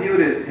 I always viewed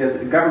it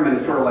as government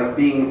as sort of like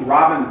being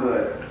Robin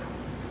Hood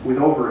with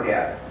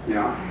overhead. You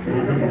know,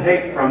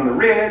 take from the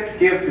rich,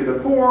 give to the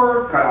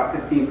poor, cut off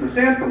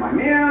 15% for my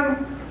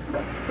men.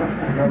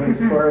 Nobody's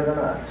poorer than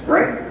us.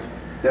 Right?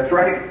 That's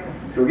right.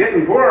 So we're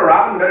getting poorer,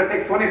 Robin, better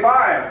take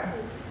 25.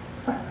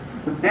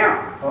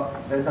 Now, Well,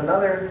 there's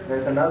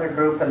another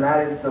group, and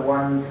that is the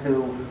ones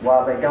who,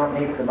 while they don't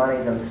need the money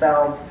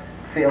themselves,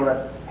 feel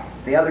that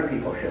the other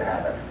people should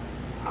have it.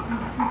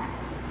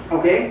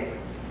 okay?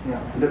 Yeah.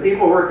 The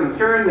people who are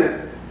concerned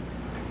that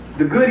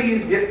the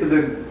goodies get to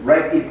the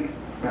right people.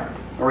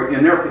 Or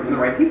in their opinion, the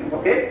right people,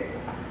 okay?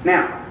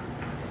 Now,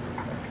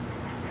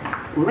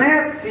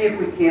 let's see if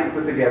we can't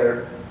put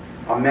together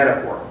a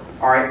metaphor.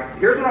 All right,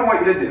 here's what I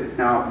want you to do.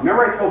 Now,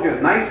 remember I told you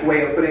a nice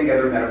way of putting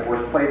together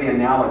metaphors, play the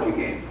analogy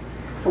game.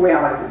 It's the way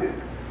I like to do.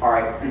 All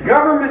right,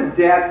 government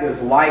debt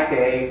is like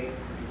I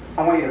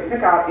want you to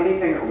pick out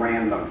anything at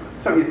random.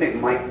 Something you think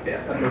might fit.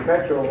 A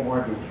perpetual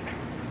mortgage.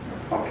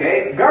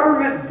 Okay,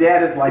 government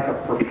debt is like a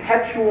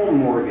perpetual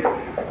mortgage.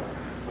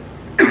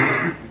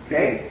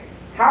 Okay,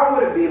 how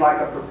would it be like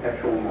a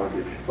perpetual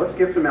mortgage? Let's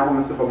give some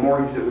elements of a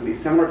mortgage that would be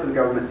similar to the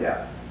government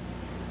debt.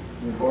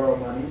 You borrow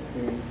money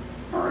to...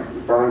 All right,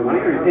 you're borrowing money.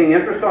 Are you paying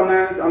interest on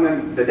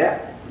the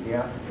debt?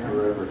 Yeah.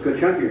 It's a good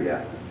chunk of your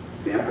debt.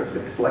 The interest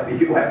is like the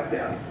U.S.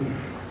 debt.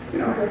 You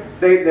know,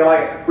 they're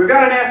like, we've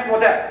got a national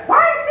debt.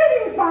 Why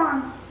savings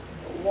bonds?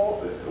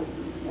 Well,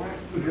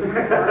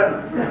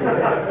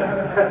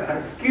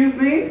 excuse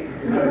me?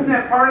 Isn't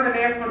that part of the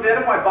national debt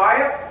if I buy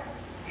it?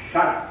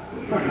 Shut up.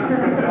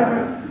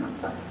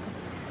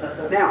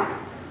 Now,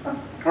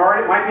 all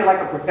right, it might be like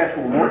a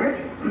perpetual mortgage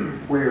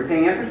where you're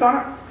paying interest on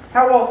it.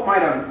 How else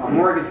might a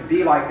mortgage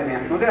be like the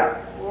national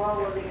debt? We're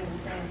all living in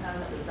the same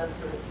house, but that's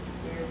what it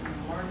is in the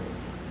mortgage.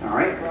 All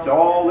right, it's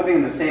all living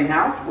in the same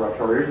house. We're up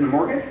to our ears in the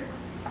mortgage.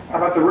 How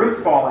about the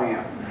roof's falling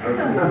in?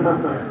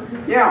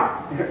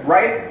 Yeah,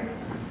 right?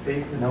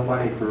 No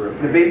money for...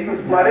 The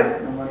basement's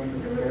flooded. No money for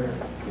repairs.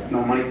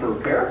 No money for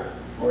repairs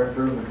Or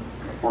improvement.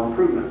 or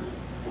improvements.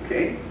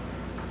 Okay?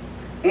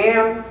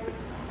 And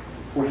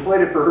we're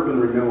slated for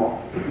urban renewal.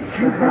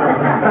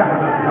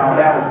 No,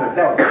 that was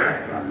no.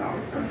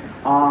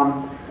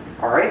 All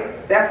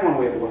right. That's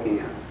one way of looking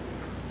at it.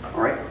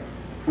 All right?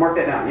 Mark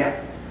that down, yeah?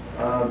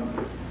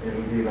 It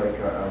would be like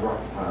a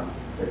rock pile,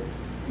 that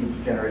each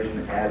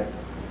generation adds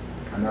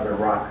another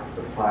rock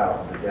to the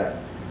pile of the debt,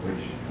 which,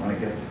 when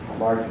it gets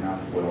large enough,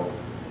 will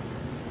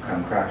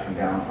come crashing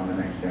down on the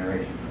next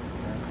generation.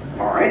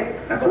 All right?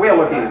 That's a way of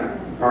looking at it.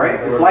 All right?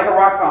 It's like a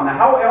rock pile. Now,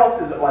 how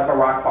else is it like a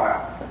rock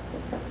pile?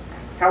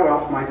 How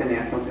else might the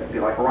national debt be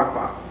like a rock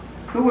pile?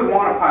 Who would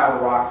want to pile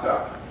the rocks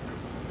up?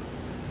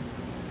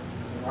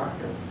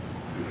 Rockville.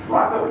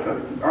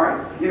 All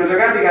right. You know,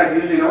 there got to be guys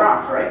using the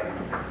rocks, right?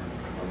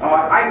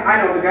 I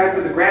know the guys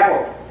with the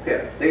gravel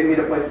pit. They need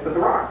a place to put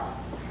the rocks.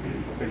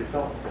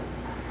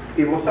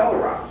 People sell the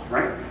rocks,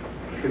 right?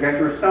 The guys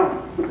who are selling.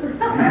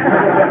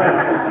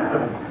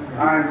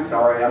 I'm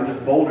sorry, I'm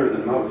just bolder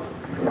than most.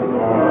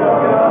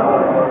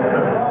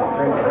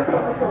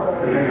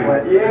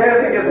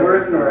 Yeah, it gets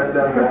worse and worse,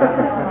 doesn't it?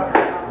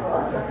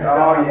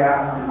 Oh,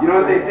 yeah. You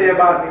know what they say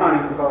about honey?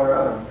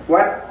 Colorado.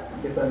 What? I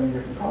guess that means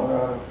you're from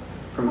Colorado.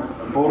 From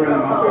bolder than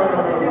most.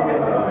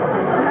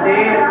 See,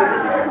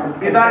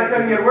 you thought it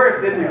couldn't get worse,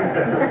 didn't you?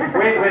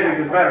 Wait,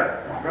 it gets better.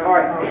 All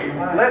right,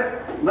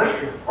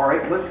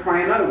 let's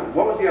try another one.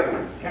 What was the other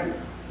one?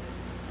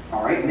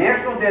 All right,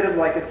 national debt is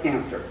like a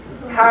cancer.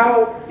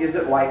 How is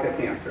it like a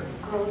cancer?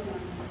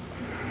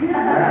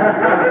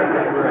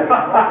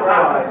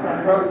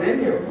 Grows in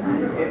you.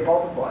 It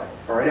multiplies.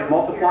 All right, it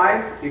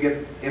multiplies. You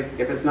get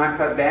if it's not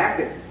cut back,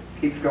 it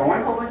keeps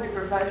going. A whole bunch of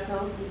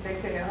professionals who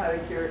think they know how to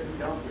cure it and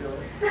don't really.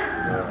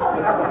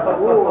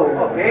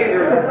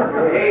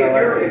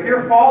 If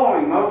you're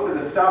following most of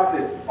the stuff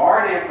that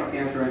our National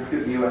Cancer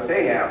Institute and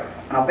USA have,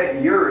 and I'll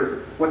bet yours,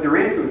 what they're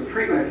into is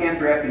treatment of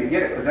cancer after you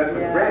get it, because that's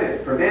what bread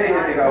is. Preventing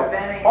it, they go,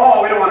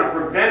 oh, we don't want to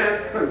prevent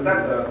it,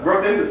 that's a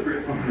growth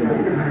industry.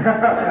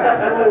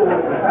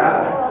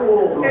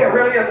 Hey, it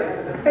really is.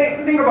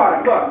 Hey, think about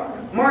it.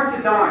 Look, March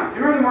of Dimes.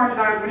 You remember the March of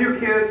Dimes? When you were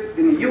kids,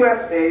 in the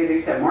USA, they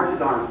used to have March of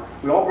Dimes.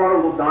 We all brought our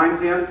little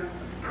dimes in.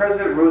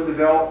 President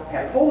Roosevelt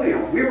had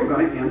polio. We were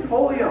going to end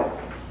polio.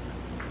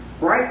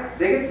 Right?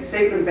 They get the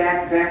safe and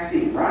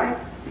vaccine, right?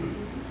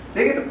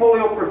 They get the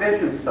polio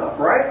prevention stuff,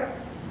 right?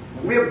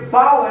 We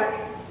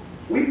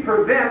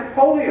prevent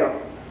polio.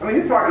 I mean,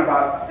 you're talking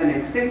about an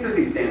extinct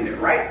disease down there,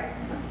 right?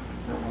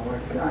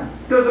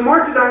 Does the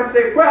March of Dimes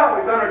say, well,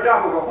 we've done our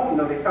job, we'll go home?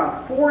 No, they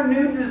found 4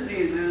 new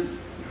diseases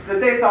that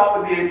they thought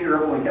would be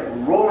incurable and kept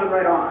rolling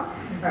right on.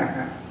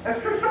 That's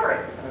a true story.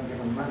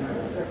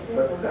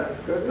 But that's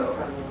good, though.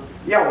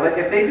 Yeah, well,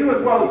 if they do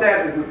as well as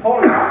that as with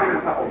polio, I'll give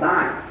them a couple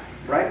dimes,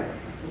 right?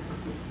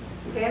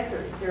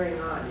 Cancer is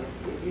carrying on.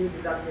 If you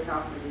deduct your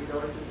hospital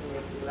resources and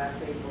make you less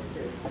able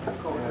to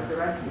cope with the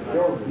rest of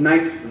it.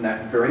 Nice,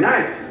 very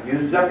nice.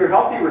 Uses up your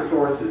healthy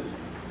resources.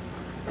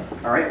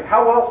 All right,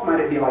 how else might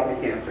it be like a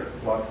cancer?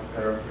 Lots of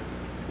therapy.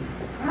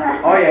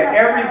 Oh yeah,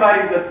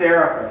 everybody's a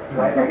therapist,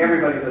 right? Like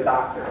everybody's a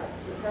doctor.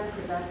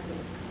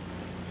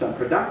 It's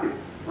unproductive,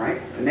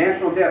 right? The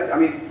national debt, I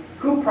mean,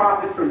 who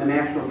profits from the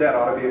national debt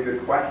ought to be a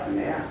good question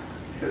to ask,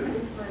 shouldn't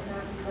it?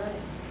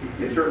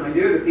 They certainly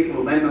do. The people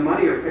who lend the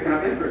money are picking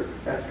up interest.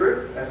 That's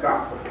true. That's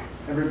gospel.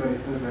 Everybody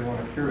says they want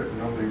to cure it, but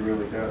nobody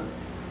really does.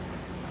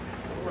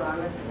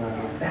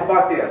 How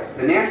about this?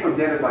 The national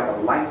debt is like a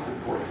life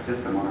support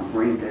system on a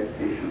brain dead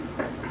patient.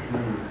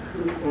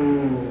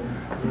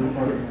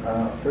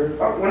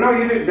 Well, no,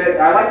 you did.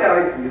 I like that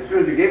as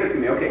soon as you gave it to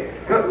me. Okay,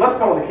 let's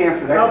call it the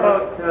cancer. How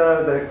about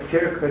the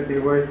cure could be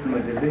worse than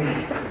the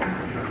disease?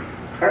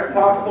 That's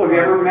possible. Have you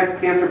ever met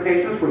cancer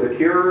patients where the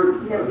cure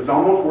was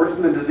almost worse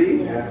than the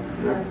disease? Yeah.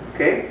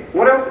 Okay.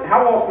 What else?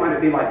 How else might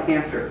it be like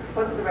cancer?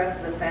 What's the rest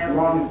of the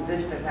family's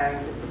position of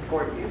having to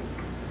support you?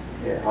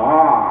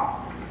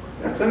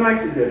 That's a nice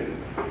addition.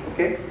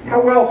 Okay.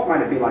 How else might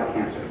it be like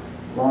cancer?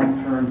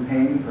 Long-term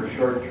pain for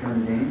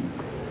short-term gain.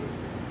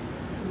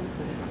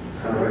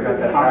 We got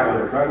that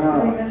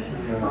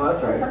Oh, that's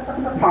right.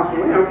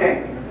 Possibly.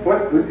 Okay.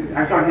 What?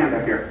 I saw a hand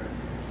back here.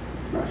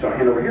 I saw a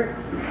hand over here.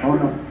 Oh,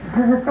 no.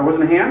 That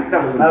wasn't a hand?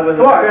 That was a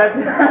foot.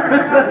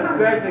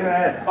 Scratching my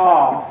head.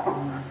 Oh.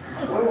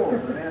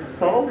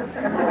 So?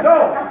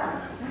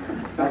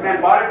 This man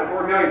bought it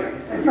for $4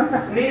 million. And you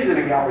sneeze in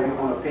a gallery you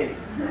want to pay.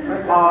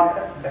 All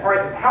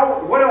right.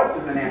 What else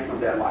is the national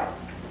debt like?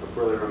 A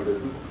poorly run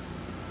business,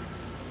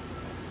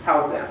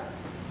 How is that?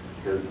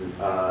 because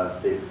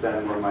they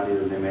spend more money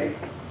than they make,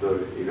 so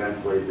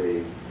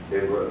eventually they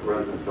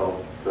run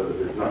themselves so that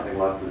there's nothing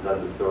left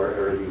inside the store,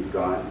 everything's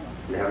gone,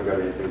 they haven't got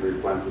anything to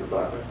replenish the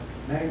stock with.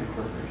 No,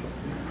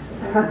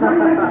 I'll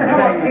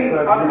tell you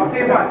what. A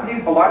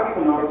lot of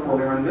people know what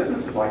poorly run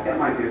businesses like. That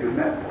might be a good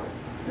metaphor.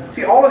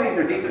 See, all of these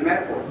are decent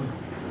metaphors.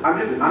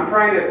 I'm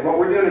trying to. What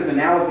we're doing is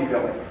analogy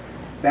building.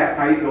 That's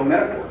how you build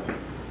metaphors.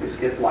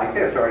 It's like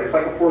this, all right? It's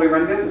like a poorly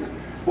run business.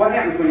 What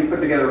happens when you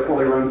put together a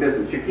poorly run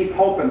business? You keep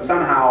hoping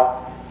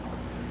somehow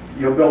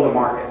you'll build a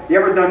market. You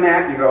ever done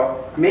that? You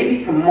go,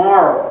 maybe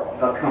tomorrow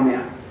they'll come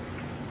in.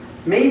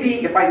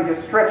 Maybe if I can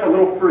just stretch a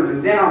little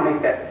further, then I'll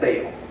make that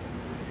sale.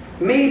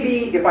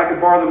 Maybe if I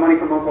could borrow the money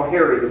from Uncle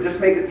Harry to just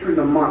make it through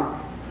the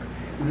month,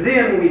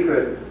 then we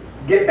could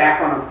get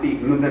back on our feet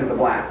and move into the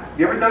black. Have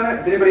you ever done that?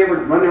 Has anybody ever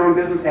run their own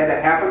business, had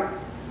that happen?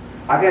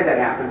 I've had that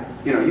happen.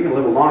 You know, you can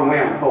live a long way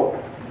on hope.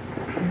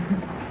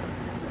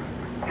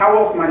 How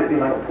else might it be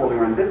like a poorly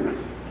run business?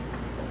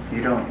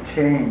 You don't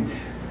change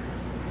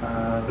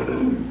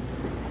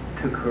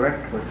to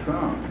correct what's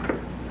wrong.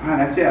 Ah,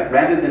 that's it.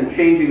 Rather than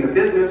changing the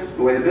business,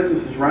 the way the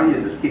business is run,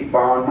 you just keep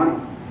borrowing money.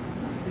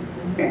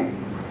 Okay.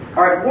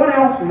 All right. What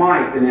else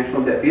might the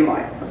national debt be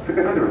like? Let's pick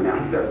another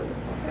analogy.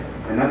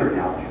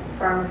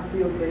 Farmers'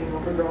 field getting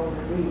overgrown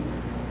with weeds.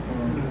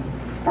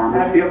 Farmers'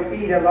 Having field. to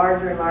feed a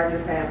larger and larger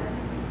family.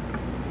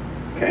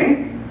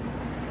 Okay.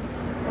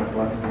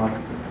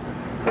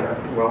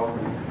 Well,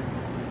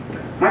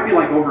 Might be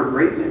like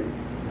overgrazing.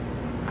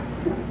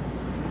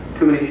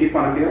 Too many sheep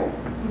on a field.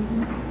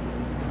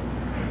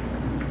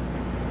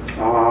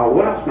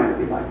 What else might it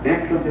be like?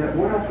 National debt.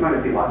 What else might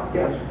it be like?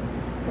 Yes.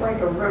 Like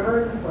a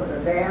river where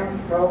the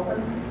dam's broken.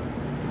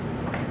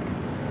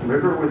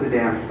 River where the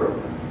dam's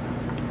broken.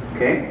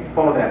 Okay.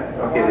 Follow that.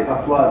 Okay.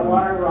 A flood.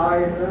 Water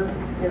rises,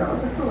 you know,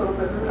 just a little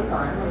bit at a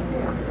time.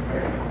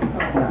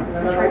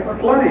 Like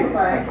flooding.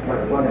 Like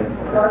flooding.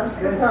 Flush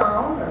the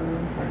town and...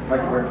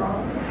 Like we're...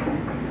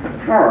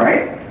 All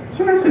right.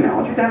 So nice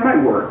analogy. That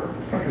might work.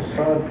 Like a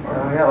sod.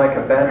 Oh yeah, like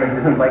a badly,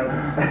 like,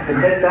 to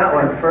take that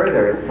one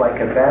further, it's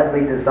like a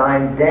badly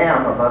designed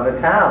dam above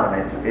a town.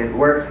 It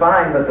works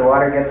fine, but the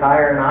water gets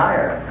higher and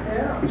higher.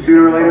 Yeah. And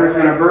sooner or later it's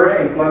going to burst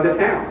and flood the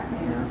town.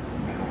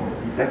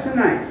 That's a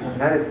nice. The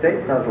United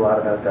States knows a lot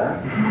about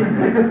that.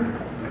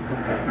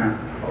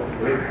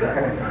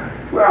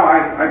 Well,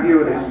 I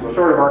view it as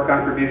sort of our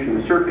contribution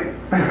to surfing.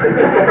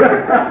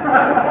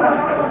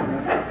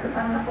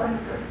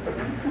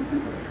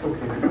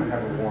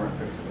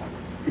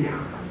 Yeah.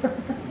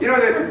 You know,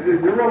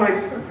 the real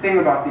nice thing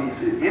about these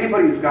is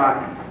anybody who's got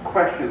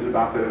questions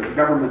about the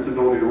government's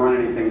ability to run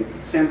anything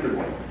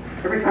sensibly,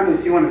 every time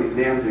they see one of these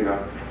dams, they go,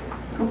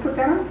 who put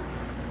that up?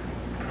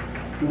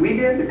 We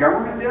did? The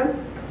government did?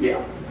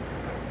 Yeah.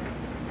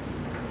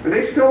 Are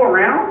they still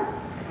around?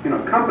 You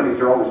know, companies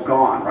are always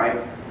gone, right?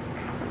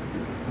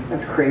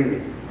 That's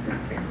crazy.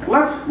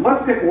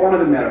 Let's pick one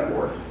of the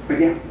metaphors. But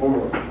yeah, one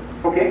more.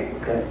 Okay.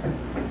 Okay.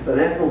 The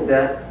national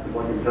debt is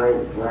like a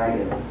giant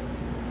dragon.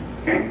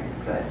 Okay.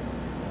 Okay.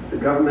 The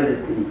government is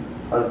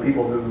the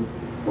people who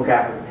look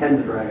after tend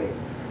the dragon.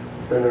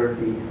 Then there's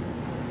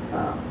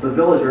the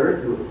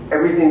villagers who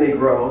everything they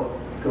grow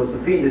goes to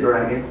feed the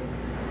dragon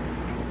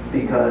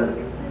because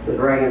the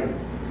dragon's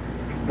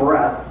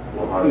breath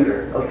keeps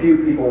a few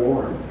people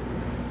warm.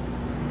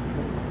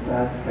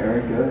 That's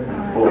very good.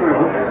 I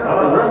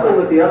was wrestling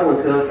with the other ones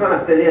because I was trying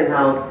to fit in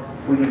how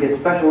we can get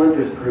special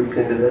interest groups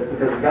into this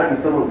because there's got to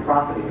be someone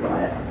profiting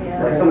by it,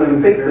 like someone who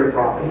thinks they're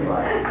profiting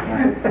by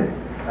it.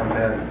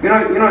 You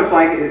know,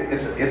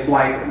 it's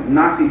like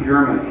Nazi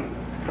Germany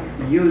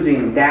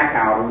using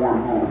Dachau to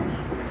warm homes.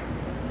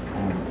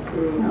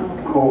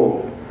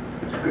 Cold.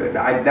 It's good.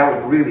 That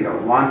was really a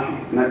raunchy,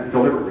 not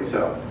deliberately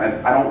so.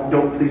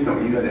 Please don't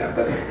use that.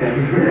 But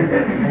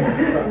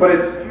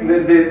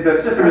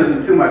the system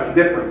isn't too much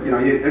different. You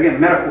know, again,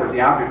 metaphors. The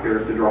object there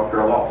is to draw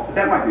parallels. But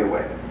that might be a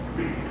way.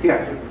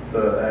 Yes.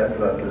 The add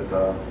to that is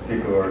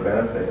people who are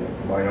benefiting,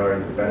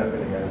 minorities are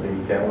benefiting, and the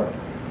gallant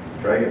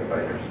dragon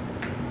fighters.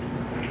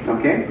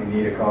 Okay. Who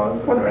need a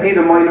cause. Well, hey,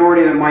 the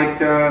minority that might.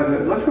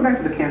 Let's go back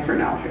to the cancer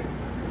analogy.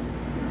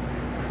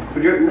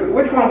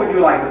 Which one would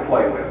you like to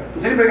play with?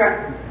 Has anybody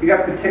you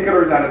got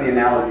particulars out of the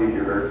analogies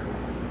you heard?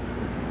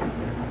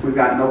 We've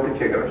got no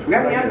particulars. We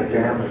got the end. The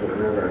dam is the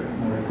river.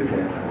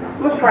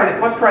 Let's try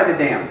the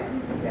dam.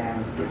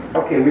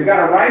 Okay, we've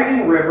got a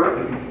rising river.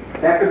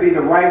 That could be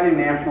the rising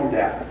national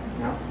debt.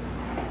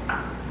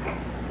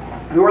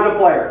 Who are the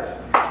players?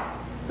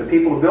 The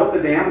people who built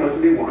the dam, those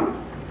would be one.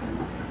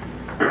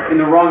 In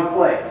the wrong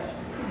place.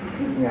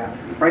 Yeah.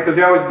 Right? Because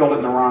they always build it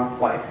in the wrong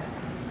place.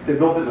 If they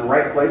built it in the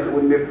right place, it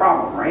wouldn't be a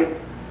problem, right?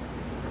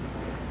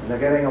 And they're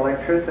getting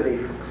electricity.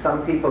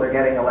 Some people are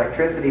getting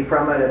electricity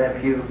from it, and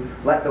if you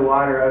let the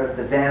water out of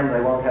the dam, they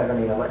won't have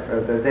any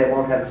they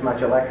won't have as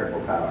much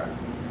electrical power.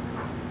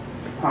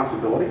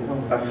 Possibility.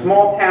 A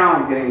small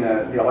town getting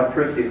the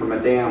electricity from a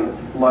dam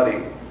that's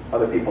flooding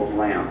other people's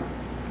land.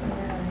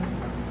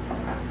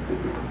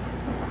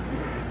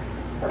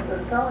 But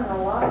they're selling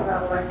a lot of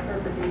that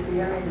electricity to the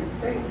United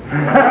States.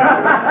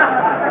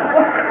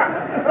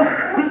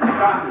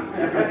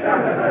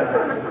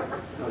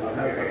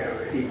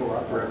 People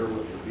upriver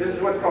with This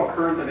is what's called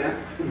current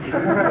events.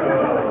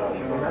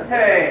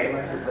 Hey!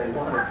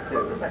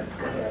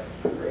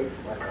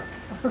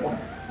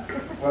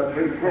 Well,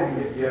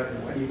 you have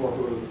people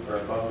who are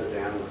above the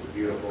dam with a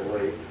beautiful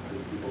lake, and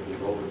people who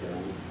go over the dam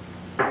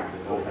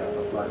and don't have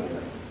a flood in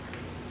it.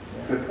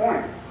 Good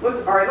point.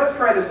 Let's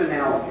try this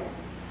analogy.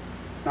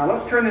 Now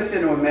let's turn this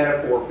into a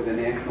metaphor for the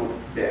national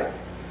debt.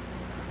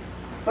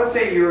 Let's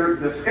say you're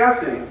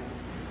discussing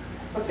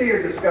the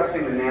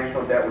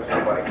national debt with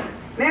somebody.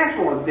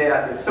 National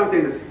debt is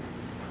something that's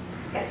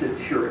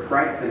esoteric,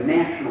 right? The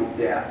national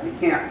debt. You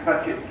can't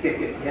touch it,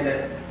 kick it, hit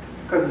it,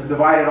 because it's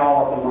divided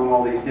all up among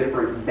all these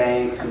different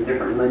banks and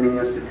different lending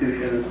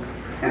institutions.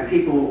 and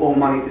people who owe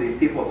money to these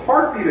people. It's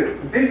hard for you to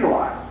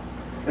visualize,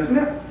 isn't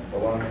it?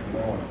 Belongs to no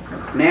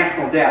one.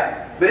 National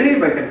debt. But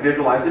anybody can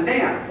visualize a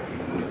dam.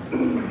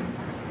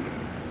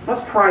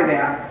 Let's try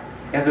that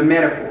as a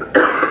metaphor.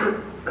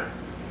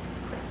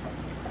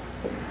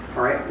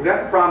 All right, we've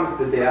got the problem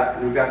with the debt,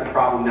 and we've got the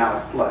problem now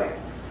of flooding.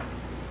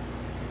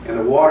 And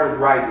the water is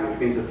rising, which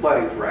means the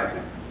flooding is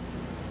rising.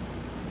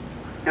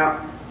 Now,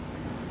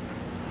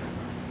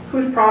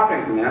 who's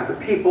profiting from that? The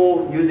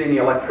people using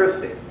the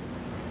electricity.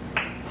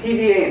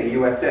 TVA in the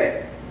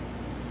USA.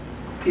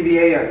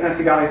 TVA,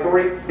 Tennessee Valley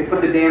Authority, they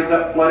put the dams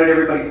up, flooded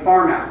everybody's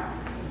farm out.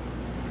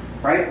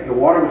 Right? The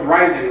water was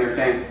rising, and they're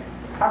saying,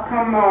 how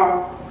come,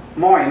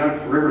 Ma, you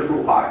notice the river's a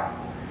little high?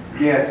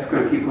 Yeah, it's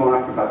going to keep going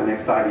up for about the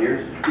next 5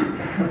 years.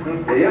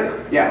 It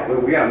is? Yeah, well,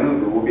 we got to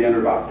move it. We'll be under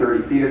about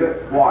 30 feet of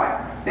it. Why?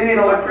 They need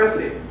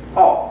electricity.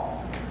 Oh,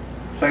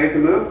 so you have to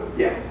move?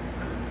 Yeah.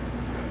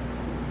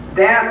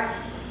 That's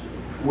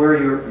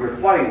where your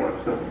flooding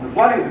works. So the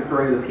flooding is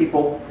occurring to the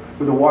people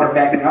with the water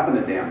backing up in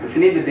the dam. But you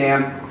need the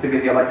dam to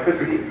get the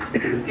electricity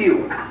to the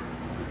field.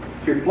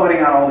 So you're flooding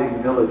out all these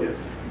villages.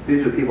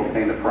 These are people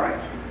paying the price.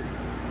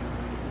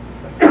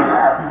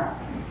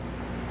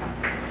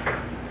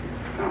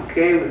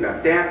 Okay, we've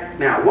got that.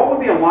 Now, what would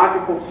be a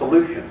logical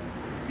solution?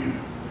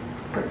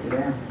 Break the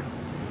dam.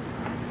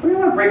 We don't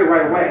want to break it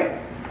right away,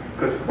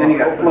 because then you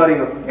got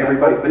flooding of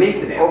everybody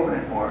beneath the dam. Open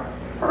it more.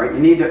 All right, you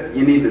need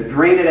to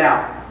drain it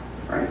out.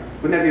 Right?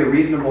 Wouldn't that be a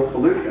reasonable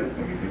solution,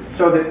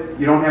 so that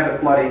you don't have the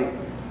flooding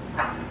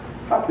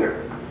up there?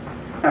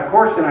 Now, of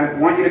course, then I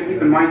want you to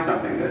keep in mind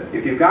something, that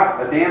if you've got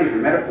a dam as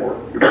your metaphor,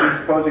 you're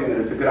presupposing that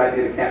it's a good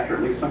idea to capture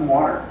at least some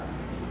water,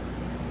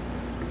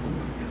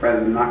 rather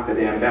than knock the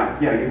dam down.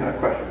 Yeah, you had a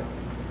question.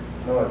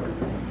 No, I was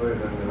afraid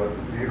then they let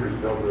the beavers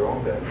build their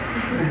own dam.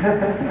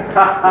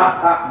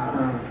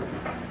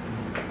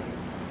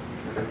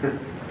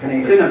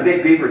 It's in a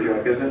big beaver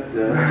joke, isn't it?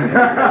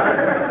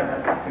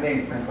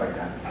 Canadians think like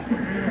that.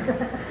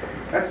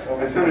 That's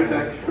as soon as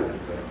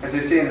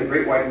they say in the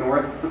Great White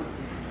North.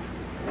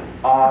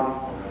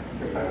 All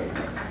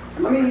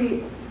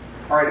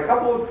right,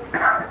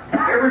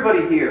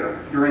 everybody here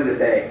during the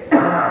day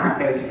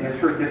has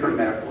heard different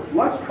metaphors.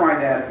 Let's try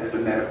that as a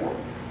metaphor.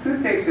 Who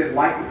thinks they'd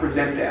like to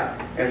present that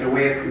as a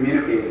way of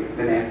communicating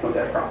the national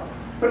debt problem?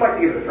 Who'd like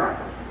to give it a try?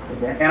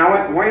 And I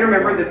want you to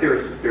remember that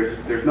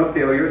there's no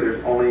failure,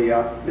 there's only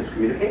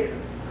miscommunication.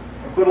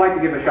 Who'd like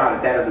to give a shot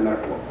at that as a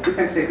metaphor? Who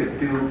thinks they could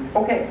do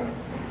okay?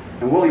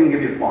 And we'll even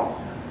give you applause.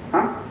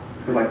 Huh?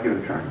 Who'd like to give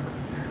it a try?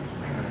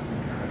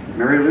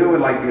 Mary Lou would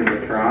like to give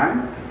it a try.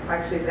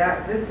 Actually,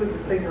 this was the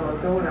signal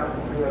of going out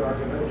and do it on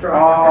the try.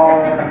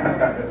 Oh.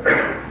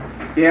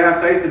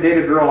 Yes, I used to date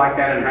a girl like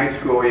that in high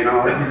school, you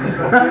know.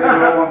 The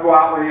girl won't go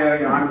out with you,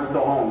 I'm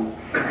still home.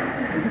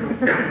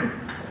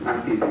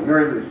 I'm teasing.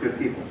 Mary Lou's good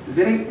people. Would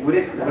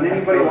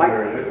anybody like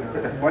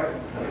what?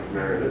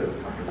 Mary Lou.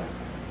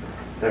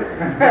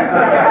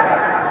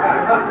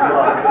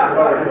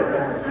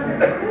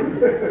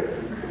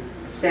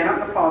 Stand up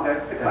and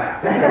apologize to the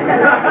class.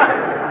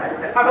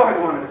 I've always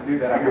wanted to do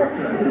that.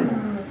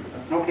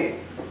 Okay.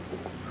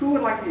 Who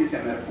would like to use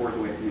that metaphor as a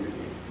way of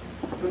communicating?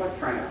 Who would like to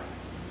try it out?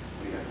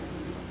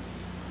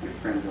 Your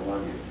friends will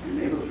love you. Your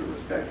neighbors will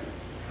respect you.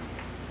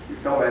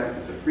 Your fellow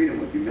advocates of freedom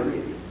will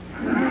humiliate you.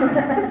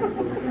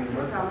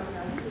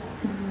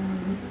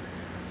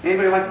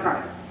 Anybody like to try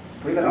it?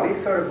 We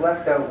sort of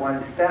left out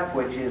one step,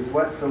 which is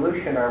what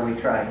solution are we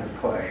trying to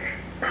push?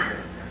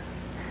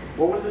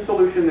 What was the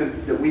solution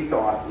that we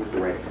thought was the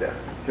right step?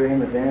 Drain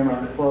the dam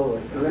on the flow.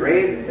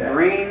 Drain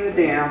the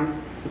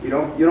dam. You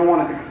don't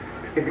want to.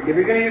 If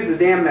you're going to use the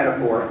dam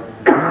metaphor,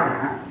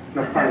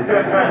 no pun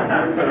intended.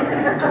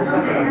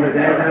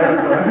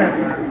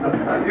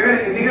 If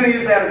you're going to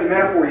use that as a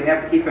metaphor, you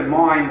have to keep in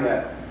mind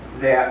that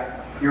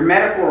your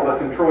metaphor will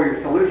control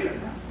your solution.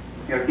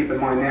 You got to keep in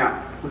mind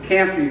that. With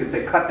cancer, you can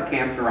say cut the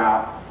cancer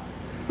out.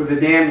 With the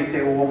dam, you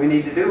say, well, what we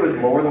need to do is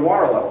lower the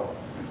water level.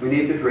 We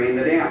need to drain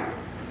the dam.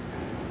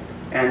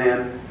 And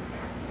then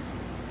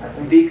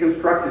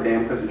deconstruct the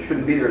dam because it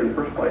shouldn't be there in the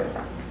first place.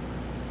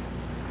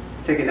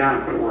 Take it down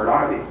and put it where it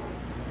ought to be.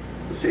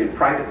 Let's say in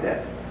private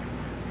debt.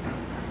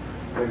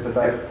 There's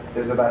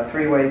about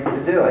 3 ways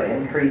to do it: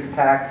 increase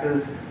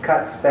taxes,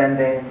 cut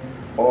spending,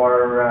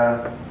 or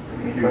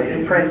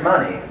print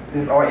money,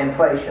 or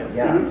inflation.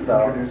 Yeah. Mm-hmm.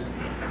 So.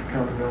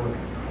 Accountability.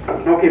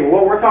 Okay, well,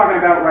 what we're talking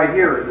about right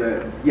here is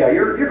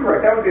you're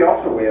correct. That would be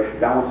also a way of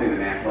balancing the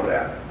national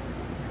debt.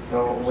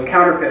 So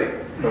Counterfeiting.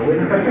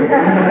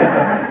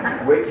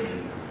 which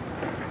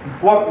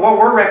What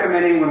we're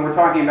recommending when we're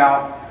talking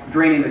about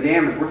draining the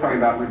dam is we're talking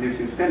about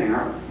reducing spending,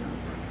 aren't we?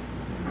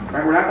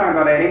 Right? We're not talking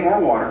about adding more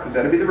water because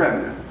that would be the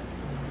revenue.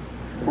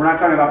 We're not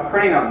talking about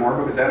printing out more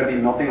because that would be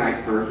melting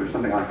icebergs or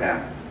something like that.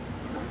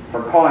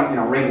 Or calling,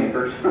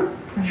 rainmakers.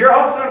 Sure,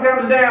 all of a sudden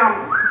comes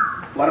down.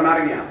 Let them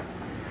out again.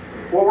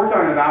 What we're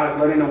talking about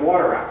is letting the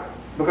water out.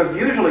 Because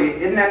usually,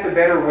 isn't that the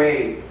better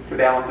way to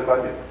balance the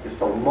budget? Is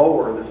to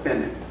lower the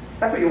spending.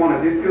 That's what you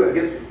want to do too. It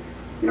gets,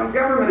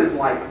 government is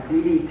like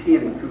DDT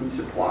in the food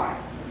supply.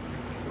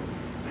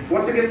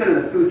 Once it gets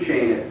into the food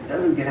chain, it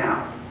doesn't get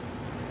out.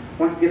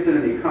 Once it gets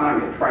into the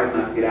economy, it tries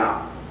not to get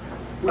out.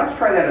 Let's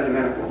try that as a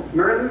metaphor.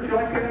 Mary Lou, would you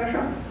like to give that a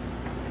shot?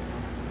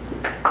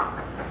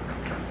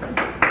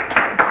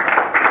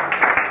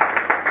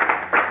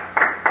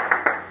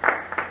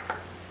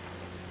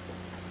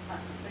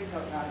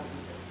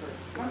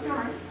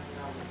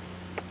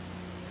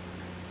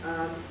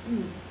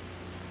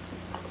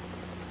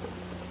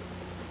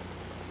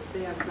 The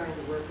thing I'm trying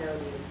to work out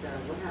is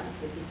what happens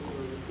to people who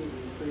are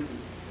receiving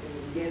freebies in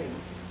the beginning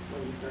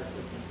when you start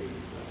looking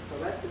freebies. So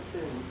let's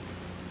assume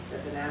that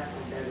the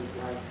national debt is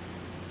like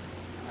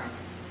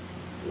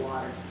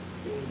water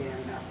being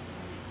dammed up.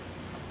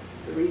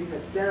 The reason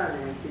it's done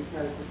is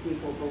because the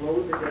people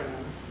below the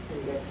dam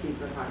can get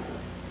cheaper hydro.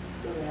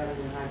 So they're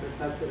having the hydro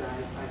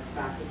subsidized by the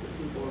fact that the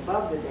people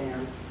above the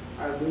dam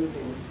are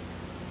losing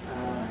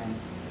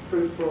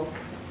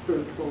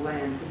fruitful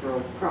land to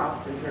grow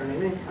crops and turn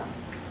in income.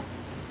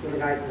 So the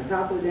guys on the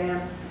top of the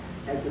dam,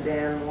 as the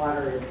dam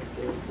water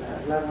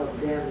level of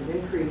the dam is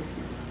increased,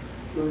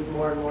 lose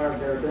more and more of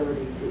their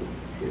ability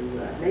to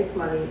make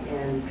money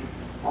and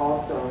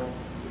also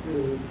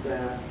lose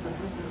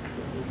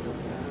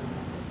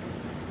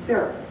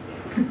zero.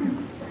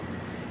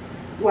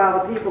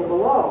 While the people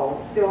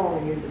below still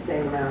only use the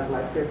same amount of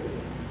electricity,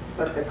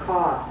 but the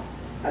cost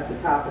at the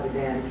top of the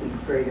dam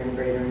keeps greater and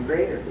greater and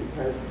greater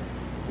because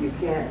you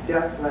can't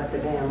just let the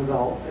dam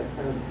go. It's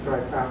going to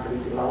destroy property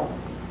below,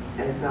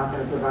 and it's not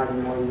going to provide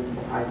any more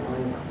usable hydro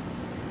anyway.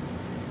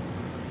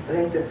 I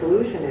think the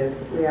solution is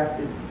we have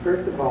to,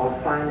 first of all,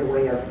 find a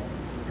way of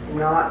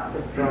not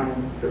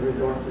destroying the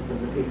resources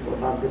of the people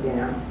above the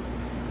dam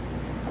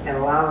and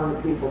allowing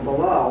the people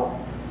below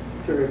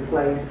to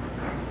replace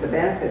the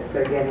benefits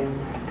they're getting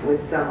with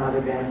some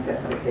other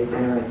benefits that they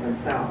generate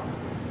themselves.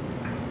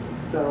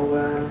 So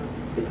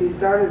if you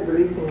started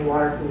releasing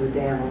water from the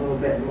dam a little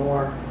bit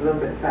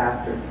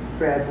faster,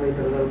 gradually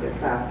but a little bit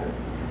faster,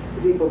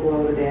 the people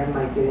below the dam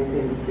might get into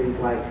industries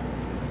like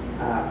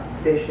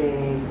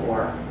fishing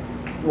or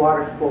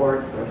water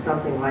sports or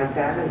something like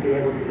that and be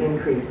able to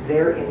increase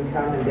their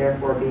income and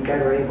therefore be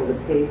better able to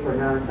pay for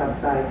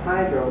non-subsidized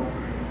hydro.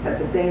 At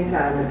the same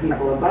time, the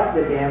people above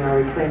the dam are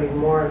reclaiming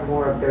more and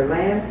more of their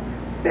land,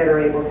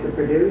 better able to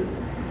produce,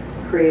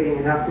 creating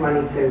enough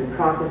money to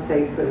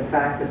compensate for the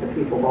fact that the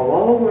people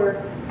below were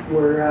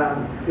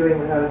doing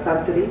without a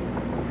subsidy,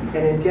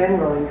 and in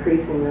general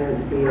increasing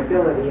the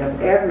ability of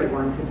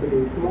everyone to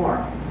produce more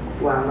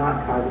while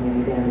not causing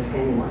any damage to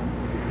anyone.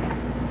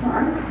 All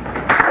right.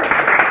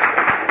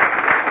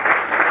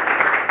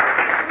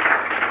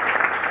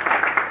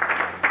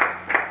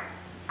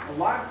 A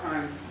lot of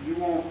times you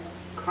won't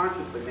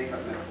consciously make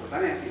up metaphors.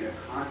 I'm asking you to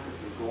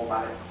consciously go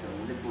about it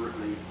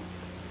deliberately,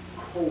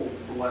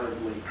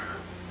 cold-bloodedly,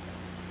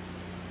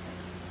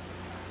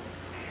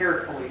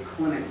 carefully,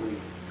 clinically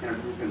in a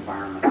group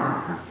environment.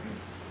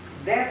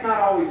 That's not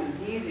always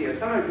as easy as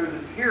sometimes you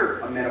just hear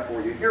a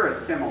metaphor, you hear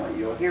a simile,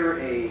 you'll hear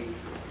an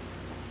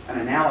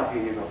analogy,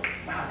 and you go,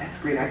 wow,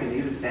 that's great, I can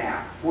use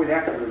that. Boy,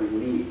 that's really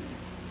neat.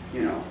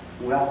 You know,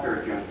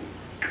 welfare junkie.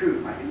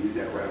 True, I can use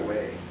that right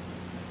away.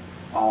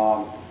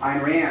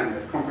 Ayn Rand,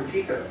 the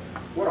Comfortita,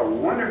 what a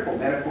wonderful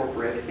metaphor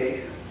for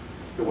education,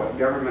 to what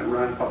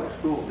government-run public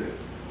schools do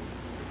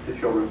to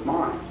children's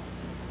minds.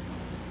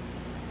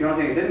 The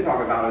only thing it didn't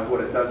talk about is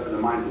what it does to the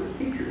minds of the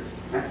teachers.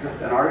 That's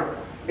just an article.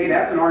 Hey,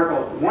 that's an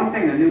article. One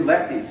thing the new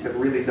lefties have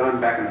really done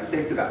back in the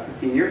States about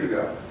 15 years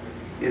ago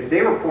is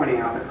they were pointing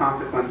out the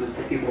consequences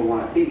to people who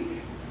want to teach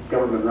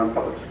government-run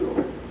public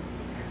schools.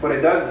 What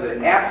it does is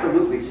it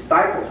absolutely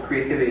stifles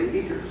creativity in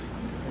teachers.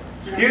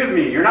 Excuse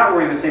me, you're not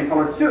wearing the same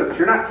colored suits.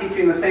 You're not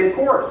teaching the same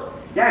course.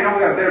 Yeah, I know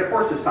we got a better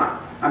course this time.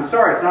 I'm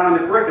sorry, it's not on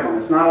the curriculum.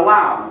 It's not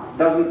allowed. It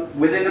doesn't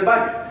within the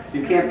budget.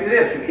 You can't do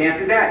this. You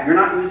can't do that. You're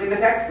not using the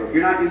textbook.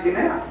 You're not using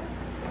that.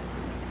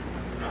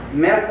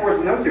 Metaphors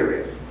in those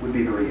areas would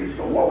be very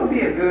useful. What would be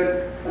a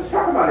good... Let's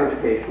talk about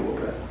education a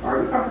little bit. All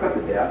right, we talked about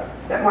the death.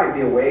 That might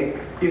be a way.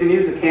 You can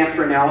use the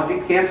cancer analogy.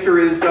 Cancer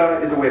is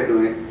a way of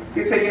doing it.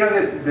 You can say, you know,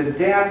 that the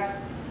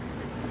death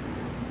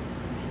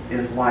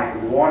is like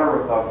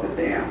water above the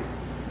dam.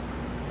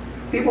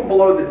 People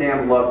below the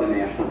dam love the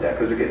national debt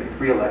because they're getting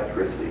free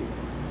electricity.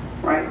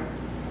 Right?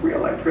 Free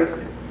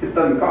electricity. It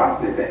doesn't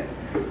cost anything.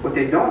 What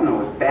they don't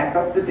know is back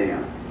up the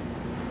dam,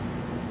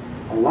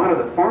 a lot of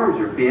the farms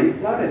are being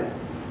flooded.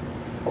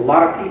 A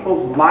lot of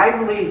people's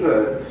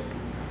livelihoods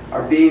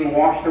are being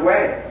washed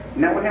away.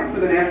 Isn't that what happens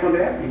with the national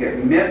debt? You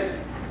get missed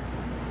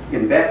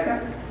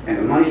investment, and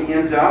the money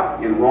ends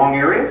up in wrong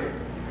areas.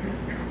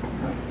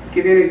 I'll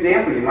give you an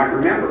example you might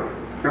remember.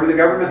 Remember the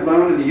government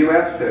loan in the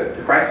U.S.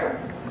 to Chrysler?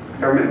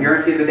 Government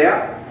guaranteed the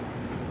debt.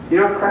 You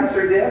know what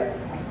Chrysler did?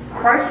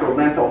 Chrysler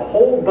lent a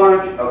whole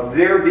bunch of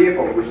their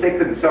vehicles, which they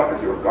couldn't sell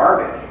because they were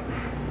garbage,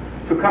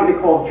 to a company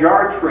called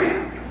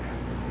Jartran.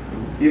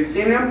 You've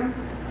seen them?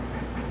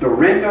 The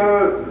rent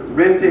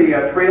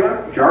a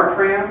trailer,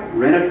 Jartran,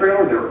 rent a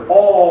trailer, they're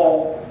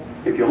all,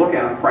 if you look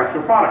at them,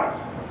 Chrysler products.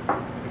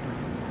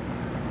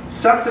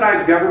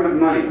 Subsidized government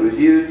money was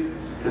used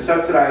to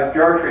subsidize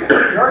Jartran.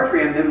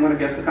 Jartran then went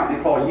against a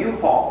company called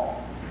U-Haul.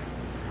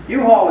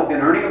 U-Haul had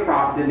been earning a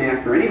profit, didn't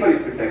ask for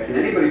anybody's protection,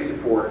 anybody's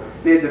support.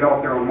 They had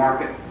developed their own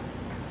market.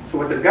 So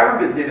what the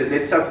government did is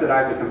they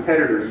subsidized a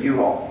competitor to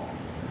U-Haul.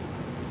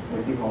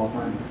 With U-Haul's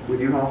money. With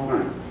U-Haul's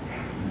money.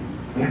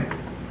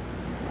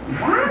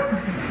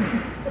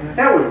 What?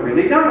 That was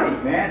really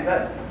nice. Man,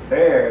 that's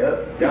fair.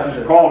 This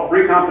is called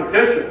free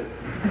competition.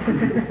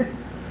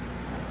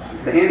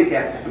 The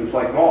handicap system's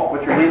like golf.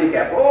 What's your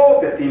handicap? Oh,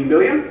 15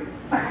 billion.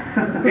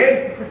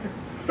 Okay,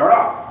 start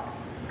off.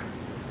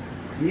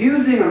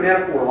 Using a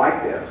metaphor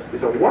like this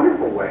is a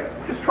wonderful way.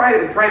 Just try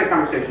the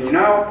conversation. You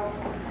know,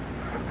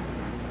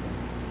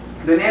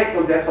 the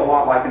national debt's a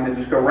lot like, and then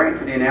just go right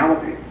into the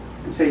analogy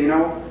and say, you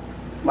know,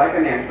 like a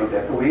national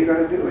debt, the way you got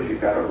to do is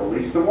you've got to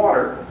release the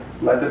water,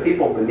 let the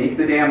people beneath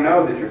the dam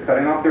know that you're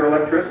cutting off their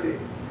electricity,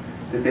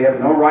 that they have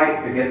no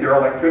right to get their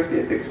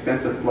electricity at the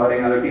expense of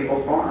flooding other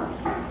people's farms,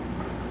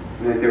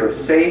 and that there are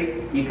safe,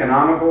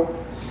 economical,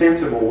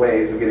 sensible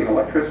ways of getting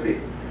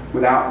electricity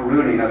without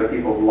ruining other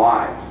people's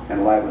lives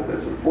and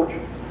livelihoods and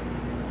fortunes.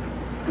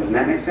 Doesn't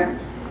that make sense?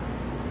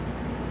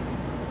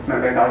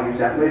 Matter of fact, I'll use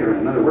that later in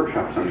another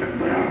workshop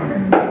sometime.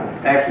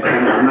 Actually,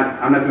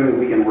 I'm not doing the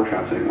weekend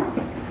workshops anymore.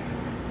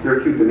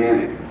 They're too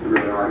demanding. They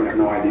really are. You have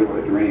no idea what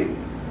it's raining.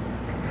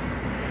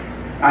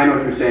 I know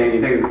what you're saying.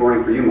 You think it's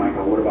boring for you,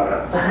 Michael. What about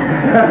us?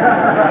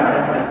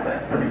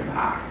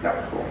 That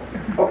was cool.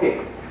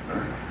 Okay.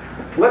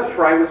 Let's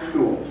try with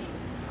schools.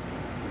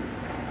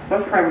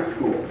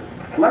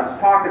 Let's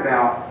talk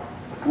about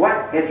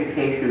what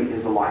education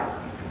is like.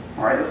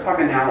 All right, let's talk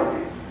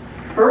analogies.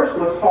 First,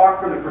 let's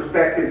talk from the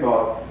perspective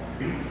of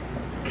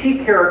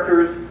key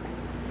characters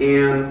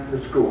in the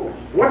schools.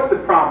 What's the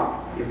problem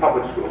in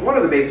public schools? What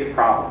are the basic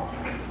problems?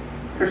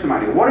 Here's some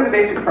idea. What are the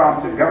basic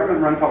problems in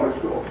government-run public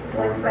schools?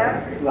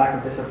 Lack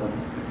of discipline.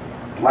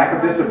 Lack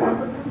of discipline.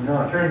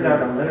 No, it turns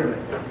out I'm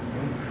literate.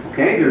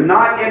 Okay, they're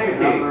not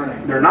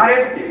educating. They're not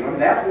educating.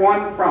 That's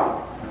one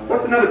problem.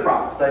 What's another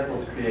problem?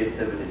 Stifles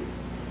creativity.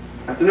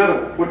 That's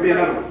another one. Would be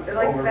another one. They're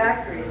like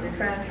factories. They're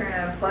trying to turn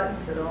out buttons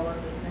that all of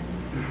this thing.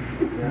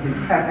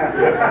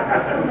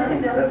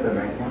 That's a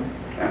nice one.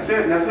 That's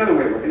it. That's another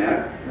way of looking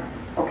at it.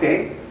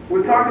 Okay.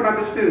 We've talked about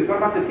the students. What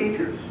about the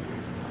teachers?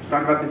 Let's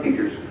talk about the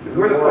teachers.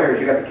 Who are the players?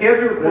 You got the kids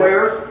who are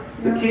players,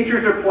 the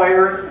teachers are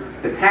players,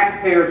 the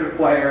taxpayers are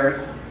players,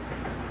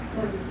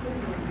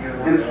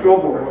 and the school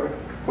board.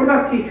 What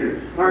about teachers?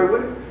 All right.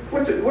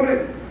 Let's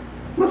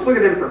look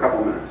at them for a couple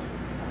of minutes.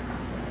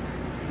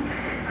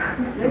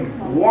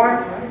 What?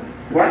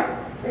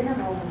 They have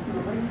all this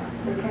money.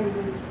 They can't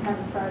even have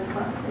the size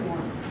class they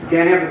want.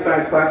 Can't have the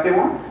size class they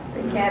want?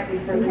 They can't be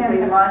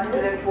physically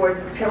demonstrative towards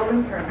the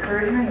children for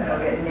encouragement.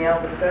 They'll get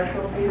nailed with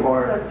special abuse.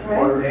 That's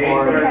right. They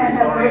can't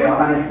have verbal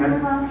abuse in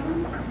the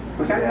classroom.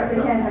 What's that?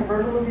 They can't have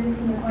verbal abuse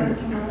in the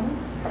classroom.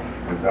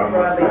 It's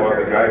almost all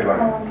the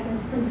guidelines.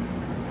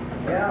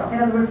 Yeah. In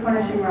other words,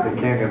 punishing They right.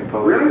 can't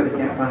impose. Really? They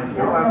can't punish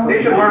you.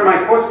 They should learn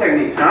my coach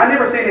techniques. Now, I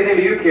never say anything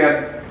to you,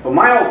 kid, but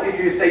my old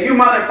teacher used to say, "You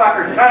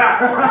motherfucker, shut up!"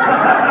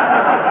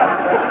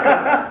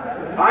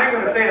 I ain't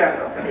going to say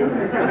that, though.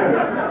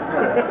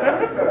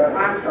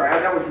 I'm sorry.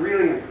 That was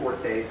really in poor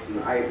taste. And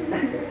I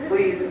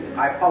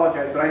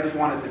apologize, but I just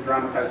wanted to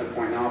dramatize the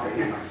point. Now I'll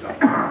behave myself.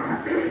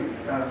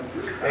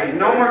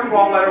 No more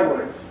 12-letter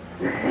words.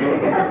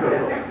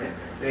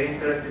 The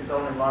interest is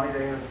only money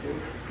they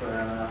receive.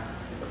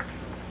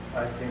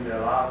 I think the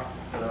last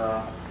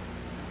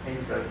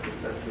interest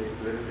is actually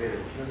to educate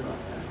the children.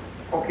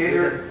 Okay,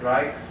 There there.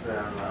 strikes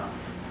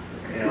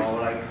and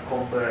like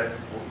compares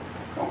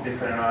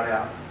different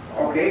areas.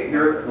 Okay,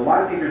 there. A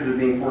lot of teachers are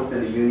being forced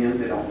into unions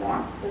they don't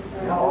want.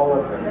 All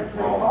of them.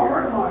 All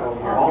of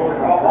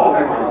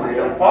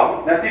them.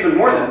 Well, that's even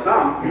more than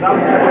some.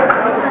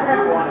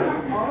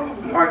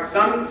 All right,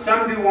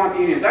 some do want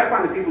the unions. I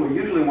find the people who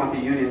usually want the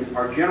unions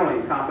are generally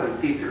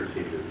incompetent teachers.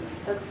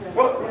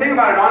 Well, think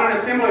about it on an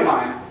assembly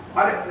line.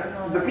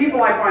 The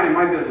people I find in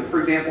my business,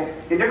 for example,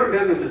 in different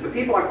businesses, the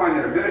people I find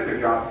that are good at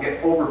their jobs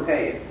get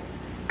overpaid.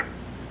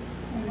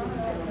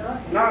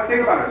 Now,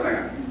 think about it a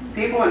second.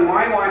 People in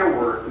my line of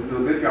work who do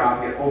a good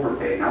job get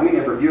overpaid. Now, we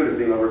never view it as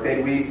being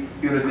overpaid. We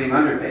view it as being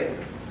underpaid.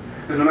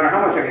 Because no matter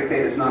how much I get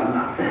paid, it's not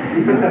enough.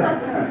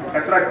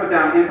 That's what I put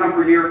down. Income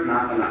per year,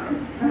 not enough.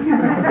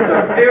 It's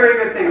a very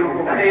good thing.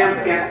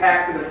 Sam can't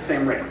tax it at the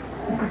same rate.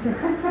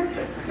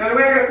 Now, the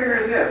way I got to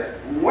figure is this.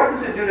 What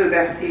does it do to the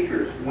best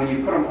teachers when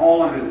you put them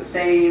all under the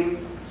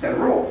same set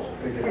of rules?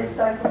 It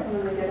stifles them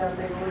when they get out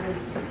there.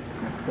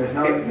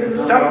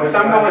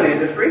 Some go in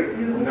industry.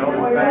 No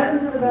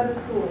offense to the best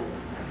schools.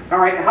 All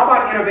right, how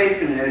about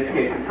innovation in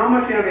education? How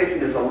much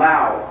innovation is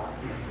allowed?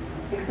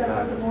 Except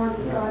that the board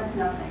decides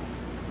nothing.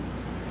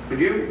 Could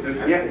you?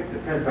 Yeah, it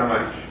depends how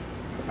much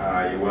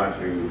you want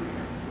to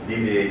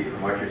deviate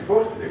from what you're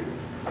supposed to do.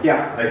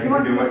 Yeah. Like you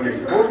can do what you're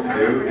supposed to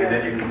do, and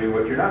then you can do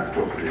what you're not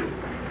supposed to do.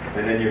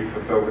 And then you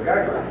fulfill the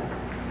guidelines.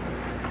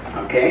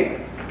 Okay.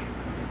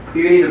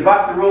 You can either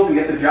bust the rules and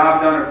get the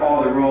job done or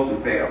follow the rules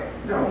and fail.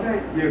 No,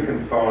 you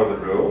can follow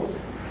the rules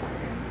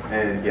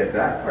and get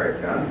that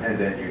part done, and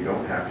then you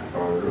don't have to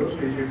follow the rules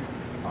because you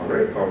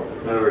Very powerful.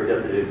 In other words, you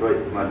have to do twice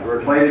as much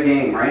work. Play the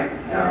game, right?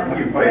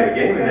 You play the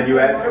game and then you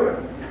add to it.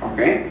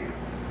 Okay.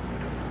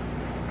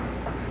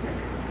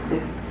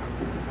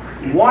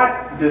 What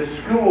do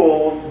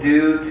schools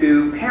do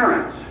to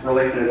parents in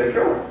relation to their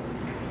children?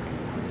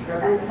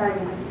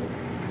 Antagonistic.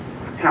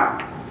 How?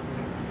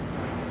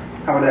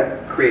 How would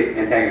that create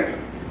antagonism?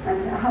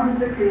 And how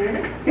does it create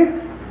it? Yeah.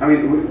 I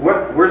mean,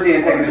 where's the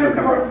antagonism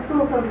come from?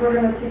 School says we're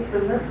going to teach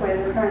them this way,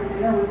 and the parents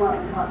say, no, we want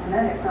them taught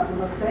phonetics, not the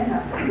books they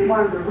have. We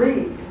want them to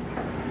read.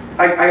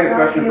 I got a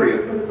question for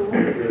you.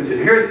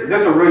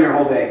 This will ruin your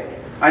whole day.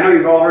 I know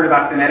you've all heard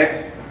about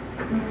phonetics.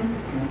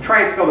 Mm-hmm.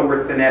 Try and spell the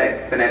word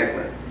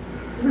phonetically.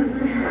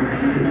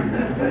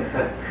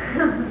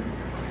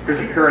 There's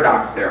a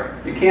paradox there.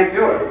 You can't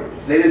do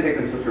it. They didn't take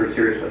them so sort of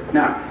seriously.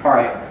 Now, all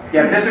right. You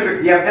have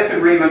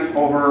disagreements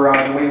over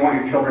the way you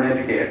want your children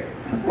educated.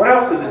 What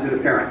else does it do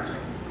to parents?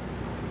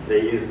 They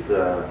use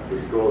the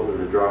schools as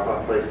a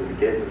drop-off place for the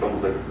kids. It's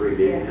almost like a free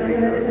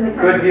babysitting.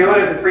 Could view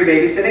it as a free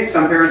babysitting.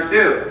 Some parents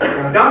do.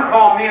 Don't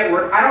call me at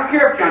work. I don't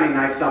care if Johnny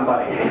knifes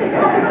somebody.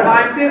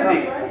 I'm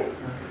busy.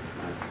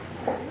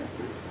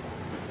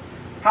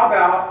 How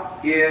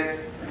about it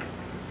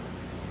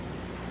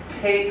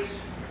takes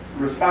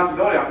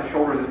responsibility off the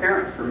shoulders of the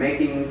parents for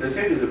making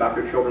decisions about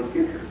their children's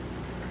future?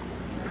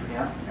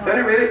 Yeah.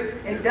 Doesn't it really?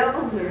 It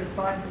doubles the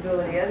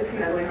responsibility. Other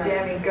people are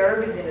jamming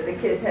garbage into the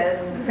kids'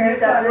 heads, and the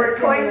parents have to work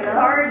twice as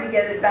hard to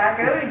get it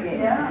back out again.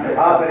 Yeah.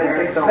 But it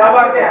takes a How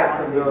lot about of that?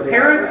 responsibility.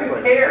 Parents who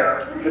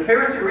care, the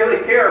parents who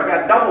really care have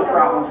got double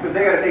problems because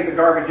they got to take the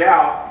garbage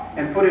out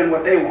and put in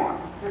what they want,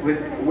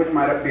 which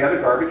might be other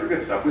garbage or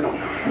good stuff. We don't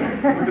know.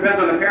 It depends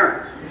on the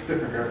parents. It's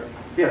different garbage.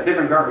 Yeah,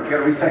 different garbage. You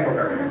got to recycle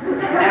garbage.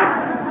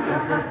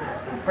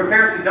 Now, for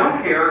parents who don't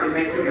care, it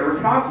makes them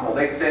irresponsible.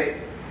 They say,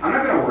 "I'm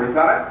not going to worry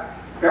about it.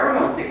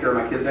 Government will take care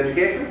of my kids'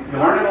 education. You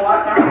learn it a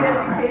lot of They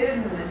times."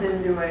 educated and it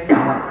didn't do anything.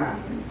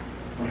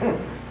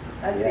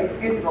 That's the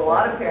excuse of a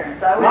lot of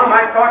parents. I Mom,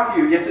 I talked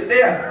to you. Yes, it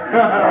did.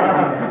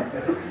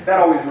 That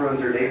always ruins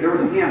their day. There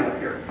was a hand up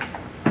here.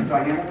 So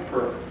I handled it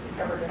for her.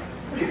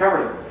 She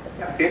covered it.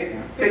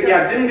 Okay? So,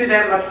 yeah, it didn't do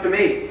that much to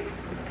me.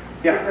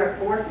 Yeah.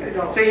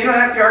 See, you know,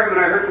 that's the argument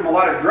I heard from a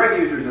lot of drug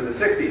users in the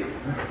 60s.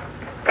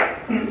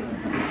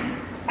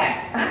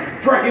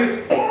 Drug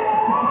use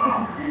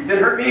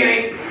didn't hurt me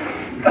any.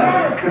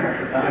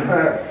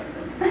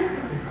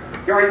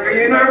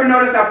 You never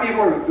notice how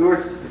people who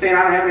are saying,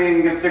 I don't have anything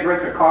against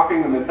cigarettes or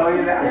coughing when they tell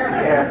you that?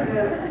 Yeah.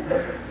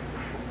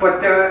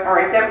 But, all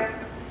right,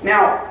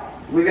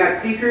 now, we've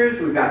got teachers,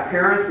 we've got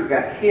parents, we've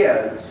got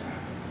kids.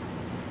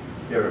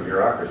 You have a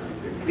bureaucracy.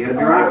 You have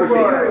bureaucracy.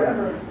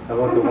 How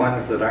about the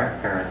ones that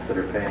aren't parents that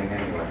are paying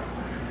anyway?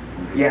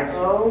 Yes.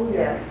 Oh,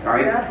 yes. All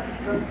right.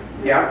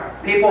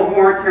 Yeah. People who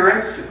aren't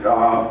parents,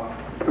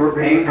 who are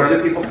paying for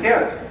other people's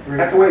kids.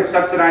 That's a way of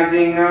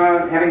subsidizing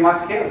having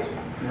lots of kids.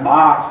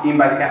 Schemed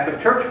by the Catholic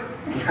Church.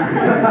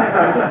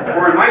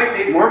 Or in my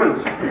state,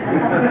 Mormons.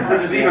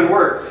 Which is even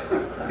worse.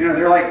 You know,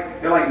 they're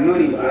like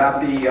Moonies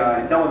without the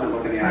intelligent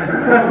looking at them.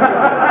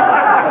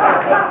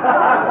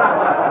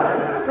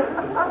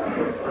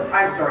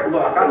 I'm sorry.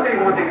 Look, I'll tell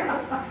you one thing.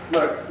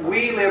 Look,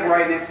 we live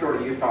right next door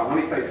to Utah. Let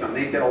me tell you something.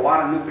 They did a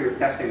lot of nuclear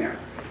testing there.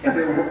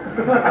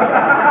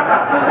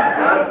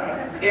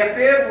 If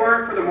it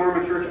weren't for the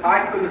Mormon Church,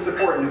 I couldn't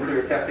support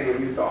nuclear testing in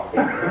Utah.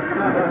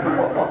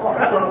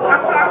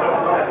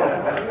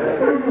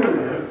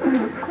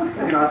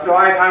 You know, so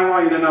I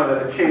want you to know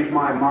that it changed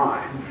my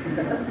mind.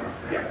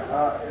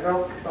 Yeah. It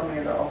also, something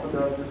it also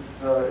does is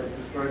it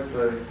destroys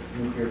the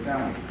nuclear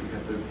family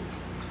because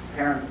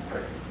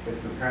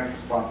it's the parents'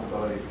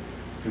 responsibility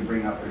to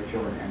bring up their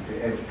children and to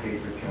educate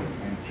their children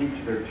and teach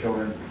their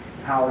children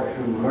how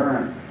to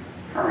learn.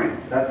 All right.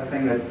 That's the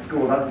thing that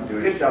school doesn't do.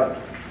 It shoves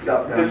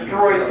stuff down.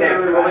 Destroys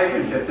family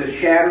relationships. It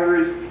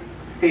shatters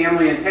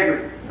family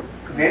integrity.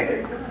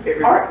 Okay?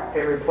 All right.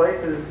 It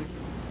replaces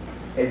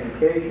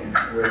education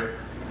with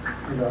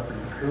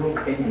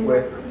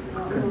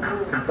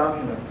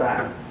consumption of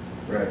facts.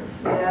 Right.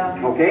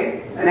 Yeah. Okay?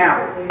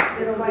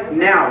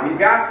 Now, we've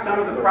got some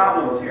of the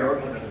problems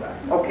here.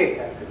 Okay,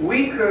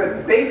 we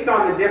could, based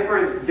on the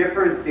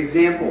different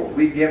examples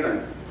we've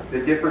given, the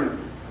different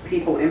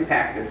people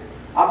impacted,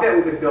 I'll bet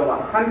we could build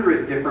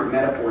 100 different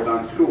metaphors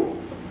on schools.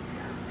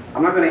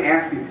 I'm not going to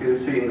ask you to,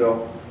 so you can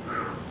go,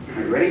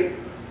 are you ready?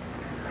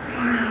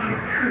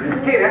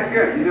 Okay, that's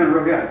good. You're doing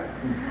real good.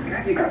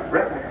 You got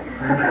breath.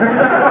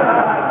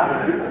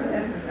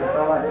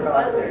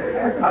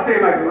 I'll tell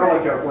you my gorilla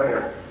joke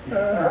later.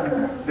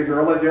 The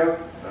gorilla joke?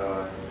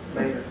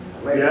 Later.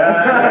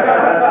 Yeah.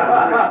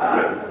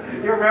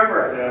 You remember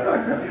it? Yeah.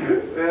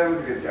 That was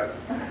a good joke.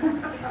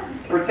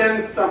 Pretend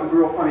something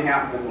real funny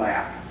happened and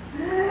laugh.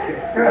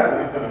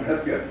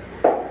 That's good.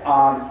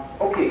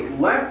 Okay,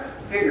 let's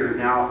figure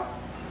now,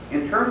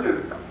 in terms of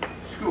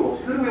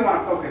schools, who do we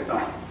want to focus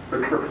on for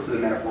the purpose of the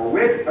metaphor?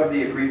 Which of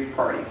the aggrieved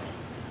parties?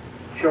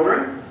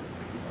 Children?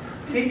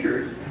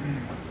 Teachers?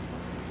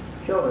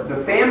 Children.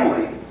 The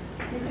family?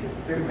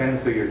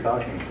 Depends who you're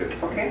talking to.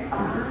 Okay.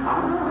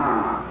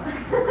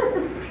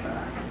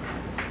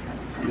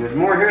 There's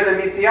more here than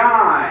meets the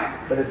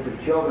eye. But it's the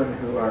children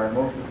who are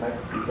most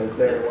affected because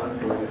they're the ones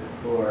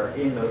who are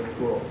in those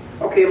schools.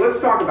 Okay, let's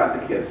talk about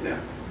the kids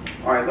then.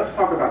 All right, let's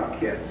talk about the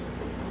kids.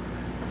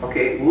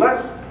 Okay,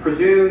 let's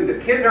presume that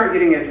kids aren't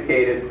getting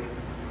educated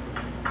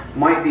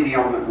might be the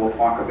element we'll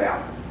talk about.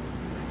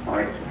 All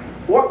right,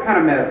 what kind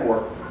of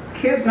metaphor?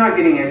 Kids not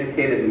getting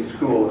educated in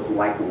school is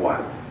like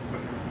what?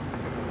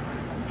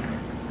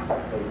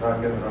 Not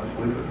getting enough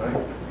sleep at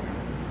night.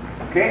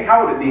 Okay,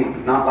 how would it be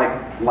not like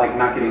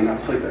not getting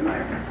enough sleep at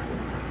night?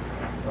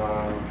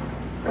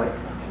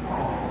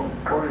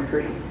 Poor and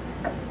pretty.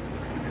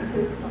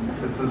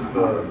 It's just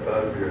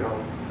bad for your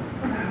health.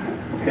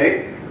 Okay,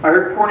 I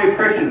heard poor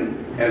nutrition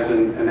as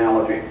an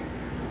analogy.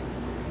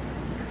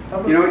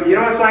 You know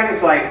what it's like?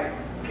 It's like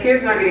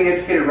kids not getting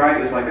educated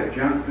right is like a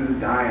junk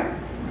food diet.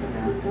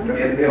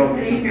 It'll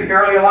keep you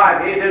barely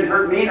alive. Hey, it didn't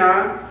hurt me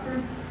none.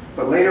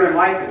 But later in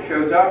life it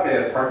shows up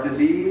as heart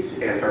disease,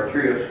 as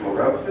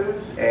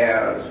arteriosclerosis,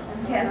 as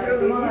Cancer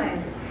of the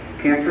mind.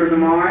 cancer of the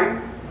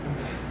mind.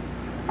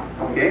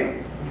 Okay.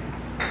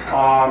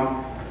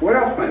 What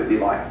else might it be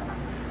like?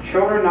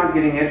 Children not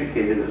getting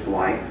educated is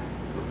like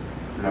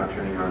Not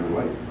turning on the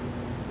light.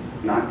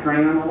 not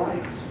turning on the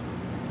lights.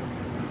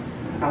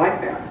 I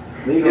like that.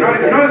 You know,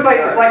 it's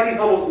like these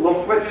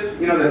little switches,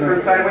 you know, that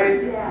turn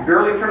sideways,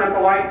 barely turn up the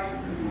lights,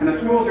 and the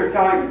schools are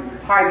telling,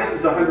 hi, this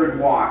is 100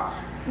 watts.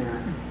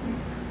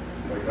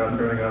 Like not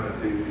turning on the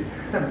TV.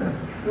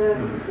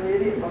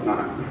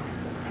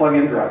 Plug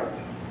in drive.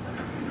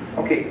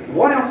 Okay,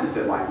 what else is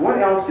it like? What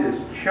else is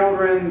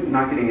children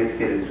not getting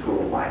educated in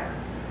school like?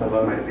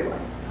 What might it be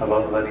like? How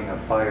about letting a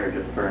fire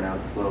just burn out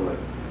slowly?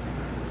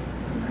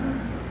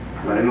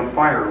 Letting a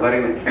fire,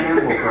 letting a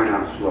candle burn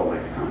out slowly.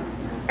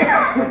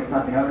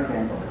 Not the other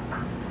candle.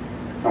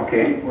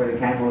 Okay. Where the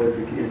candle is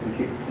the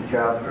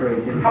child's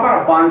creativity. How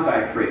about a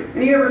bonsai tree?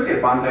 Any of you ever see a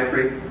bonsai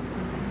tree?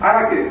 I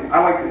like it.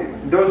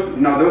 Those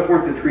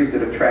weren't the trees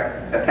that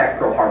attacked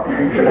Pearl Harbor.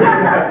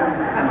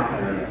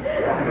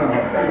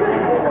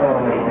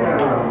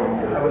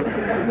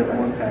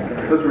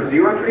 Those were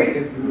zero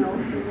trees?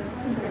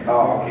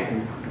 Oh, okay.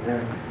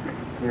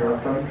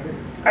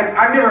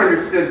 I've never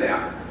understood that.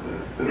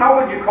 How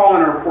would you call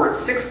in a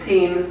report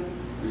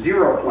 16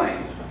 zero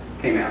planes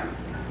came out?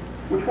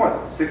 Which was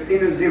it? 16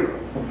 and 0.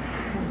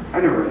 I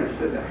never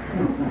understood that.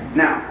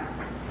 Now,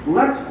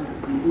 let's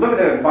look at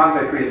the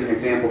bonsai tree as an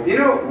example. You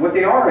know, what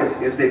they are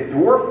is they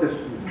dwarf this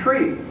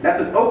tree.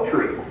 That's an oak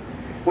tree.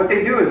 What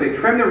they do is they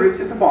trim the roots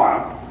at the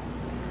bottom,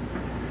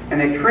 and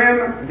they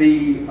trim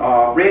the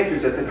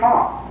branches at the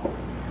top.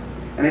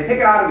 And they take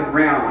it out of the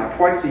ground like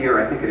twice a year,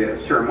 I think it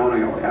is,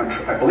 ceremonially.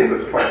 I believe it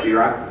was twice a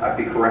year. I'd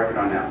be corrected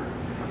on that.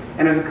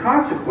 And as a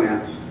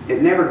consequence,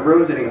 it never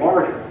grows any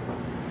larger.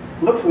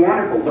 Looks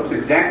wonderful, looks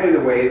exactly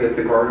the way that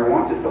the gardener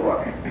wants it to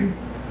look.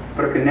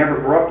 But it can never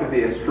grow up to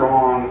be a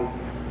strong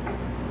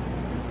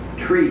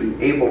tree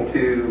able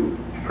to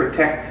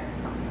protect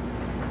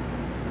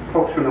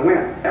folks from the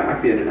wind. That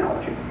might be an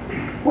analogy.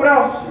 What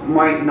else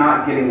might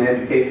not getting an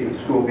education in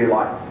school be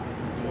like?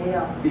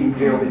 Being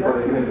jailed before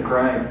they commit the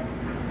crime.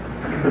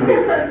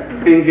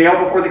 Being jailed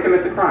before they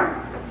commit the crime.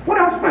 What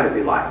else might it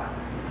be like?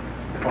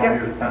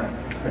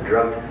 A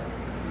drought.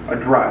 A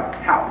drought.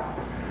 How?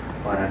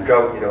 On a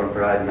drought, you don't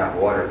provide enough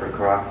water for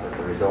crops. As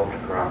a result, the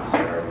crops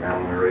are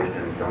malnourished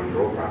and don't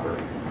grow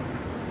properly.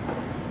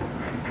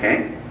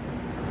 Okay.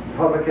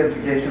 Public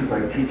education is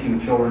like teaching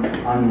children to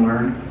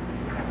unlearn.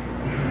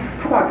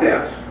 How about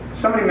this?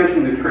 Somebody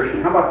mentioned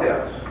nutrition. How about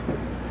this?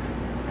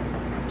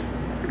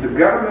 The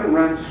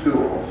government-run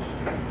schools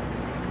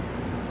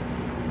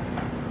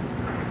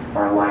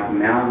are like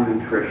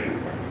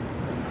malnutrition.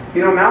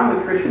 You know,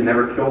 malnutrition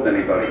never killed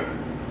anybody.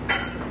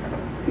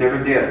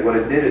 Never did. What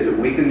it did is it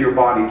weakened your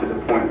body to the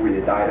point where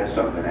you died of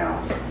something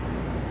else.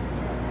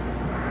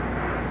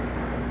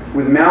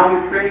 With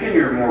malnutrition,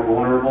 you're more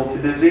vulnerable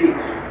to disease.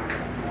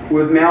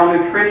 With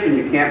malnutrition,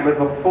 you can't live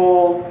a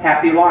full,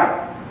 happy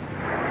life.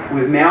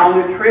 With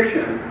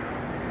malnutrition,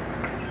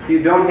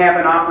 you don't have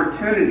an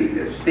opportunity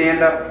to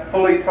stand up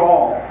fully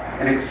tall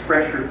and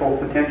express your full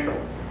potential.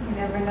 You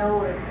never know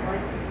what it's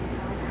like.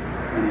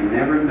 And you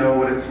never know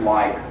what it's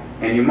like.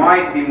 And you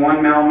might be one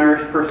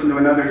malnourished person to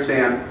another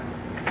saying,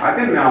 I've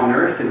been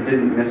malnourished and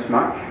didn't miss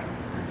much.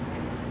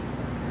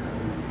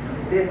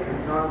 This is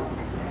normal.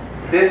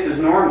 This is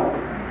normal.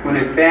 When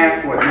in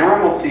fact, what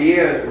normalcy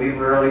is, we've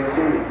rarely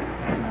seen it.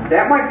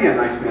 That might be a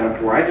nice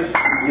metaphor.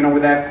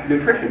 With that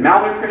nutrition.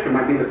 Malnutrition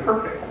might be the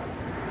perfect.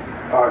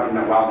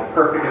 The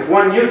perfect is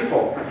one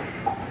useful.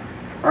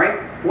 All right?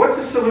 What's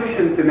the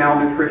solution to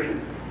malnutrition?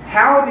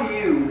 How do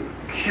you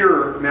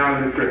cure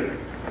malnutrition?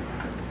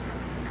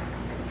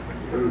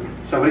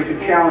 Somebody should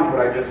challenge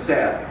what I just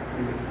said.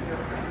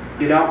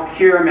 You don't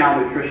cure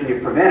malnutrition, you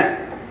prevent it.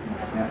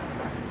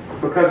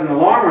 Because in the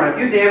long run, if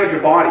you damage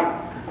a body,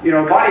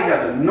 a body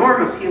has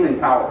enormous healing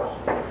powers.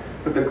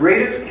 But the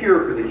greatest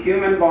cure for the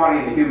human body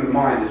and the human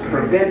mind is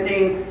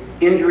preventing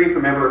injury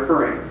from ever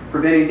occurring,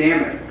 preventing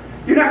damage.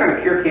 You're not going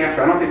to cure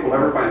cancer. I don't think we'll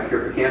ever find a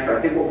cure for cancer.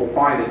 I think what we'll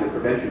find is a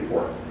prevention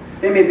for it.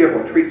 They may be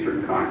able to treat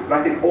certain kinds, but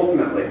I think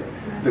ultimately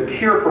the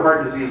cure for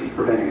heart disease is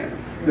preventing it.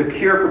 The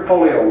cure for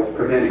polio was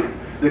preventing.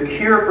 The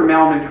cure for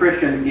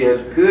malnutrition is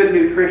good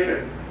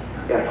nutrition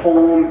at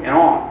home and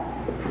on.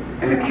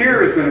 And the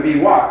cure is going to be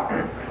what?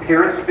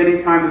 Parents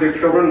spending time with their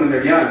children when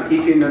they're young,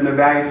 teaching them the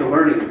values of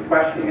learning and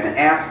questioning and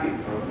asking.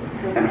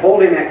 And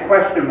holding that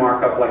question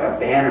mark up like a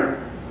banner.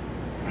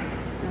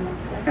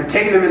 And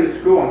taking them into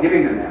school and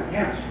giving them that.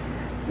 Yes.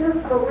 Yes,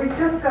 but we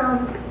just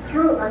gone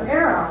through an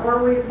era where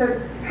we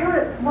said,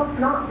 parents must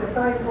not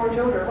decide for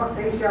children what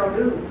they shall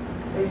do.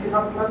 They should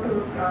not let them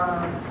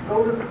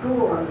go to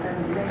school and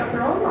make up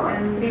their own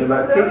minds. So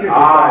let teachers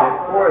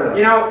decide for them.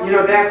 You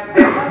know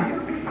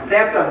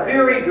that's a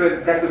very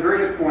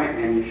good point,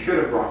 and you should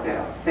have brought that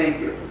up. Thank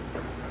you.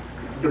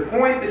 The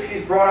point that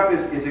she's brought up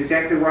is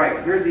exactly right.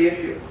 Here's the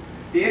issue.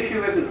 The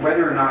issue isn't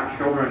whether or not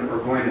children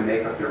are going to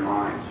make up their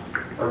minds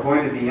or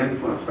going to be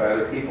influenced by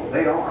other people.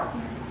 They are.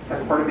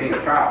 That's part of being a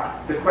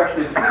child. The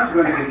question is, who's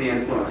going to give the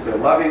influence? Their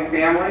loving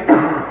family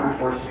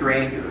or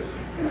strangers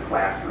in a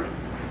classroom?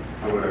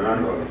 I would have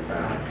unloving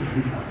family.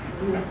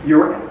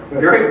 You're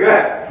very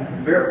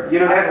good. You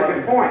know, that's a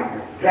good point.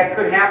 That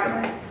could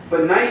happen.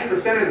 But 90%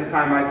 of the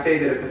time, I'd say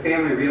that if the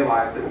family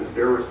realized it was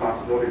their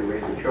responsibility to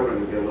raise their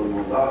children, there'd be a little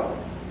more love.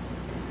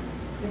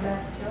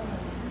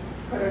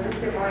 Could I just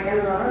get my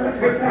answer on That's it?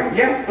 a good point.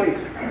 Yes, please.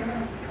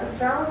 A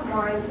child's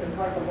mind is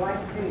like a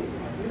blank page.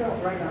 You don't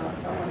write on it,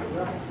 someone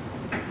will.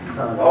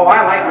 Oh,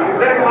 I like it. Is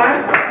that a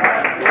line?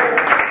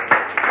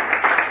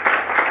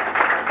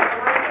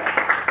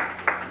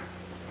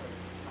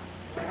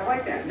 I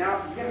like that.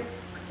 Now, yes.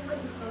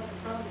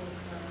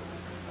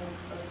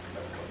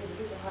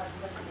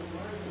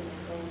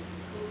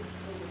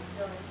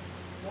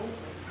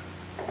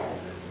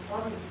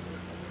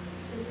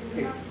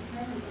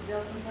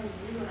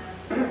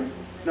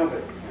 No,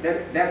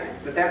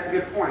 but that's a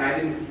good point. I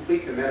didn't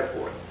complete the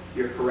metaphor.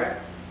 You're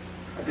correct.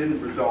 I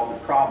didn't resolve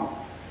the problem.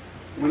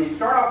 When you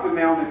start off with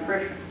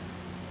malnutrition,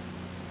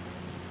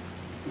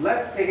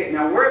 let's take it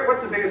now.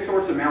 What's the biggest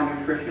source of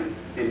malnutrition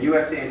in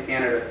USA and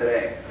Canada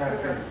today?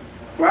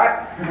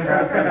 What?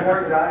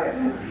 Diet.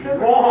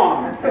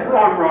 Wrong.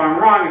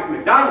 It's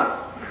McDonald's.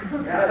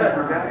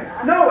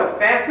 No, it's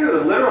fast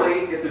food.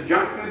 Literally, it's a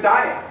junk food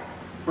diet.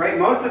 Right?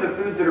 Most of the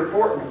foods that are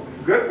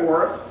good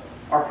for us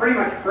are pretty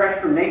much fresh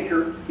from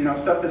nature. You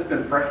know, stuff that's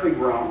been freshly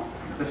grown.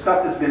 The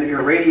stuff that's been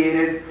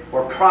irradiated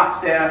or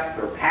processed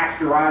or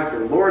pasteurized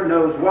or Lord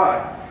knows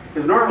what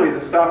is normally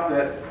the stuff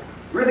that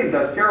really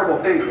does terrible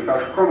things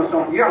because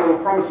chromosomes. You got little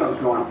chromosomes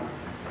going on.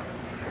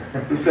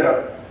 You sit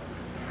up.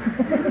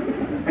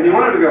 And you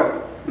want them to go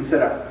and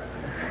sit up.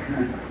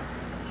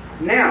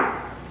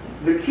 Now,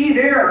 the key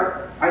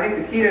there, I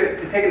think the key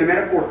to taking the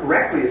metaphor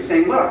correctly is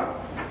saying, look,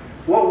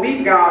 what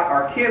we've got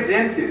our kids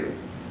into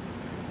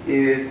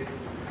is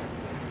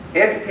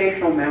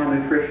educational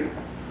malnutrition.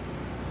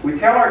 We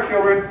tell our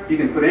children, you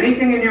can put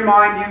anything in your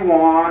mind you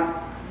want.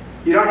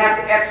 You don't have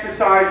to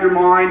exercise your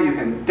mind. You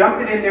can dump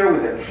it in there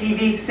with a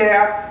TV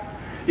set.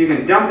 You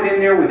can dump it in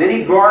there with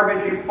any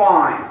garbage you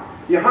find.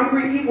 You're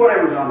hungry, eat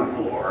whatever's on the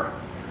floor.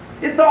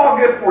 It's all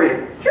good for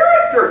you.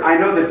 Sure. I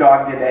know the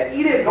dog did that.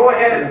 Eat it. Go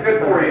ahead. It's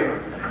good for you.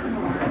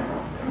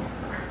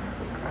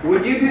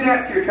 Would you do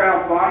that to your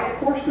child's body? Of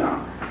course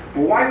not.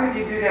 Well, why would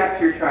you do that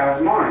to your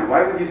child's mind?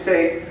 Why would you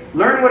say,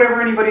 learn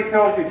whatever anybody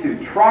tells you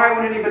to. Try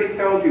what anybody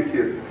tells you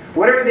to.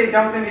 Whatever they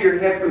dump into your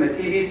head from the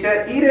TV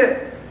set, eat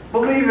it.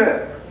 Believe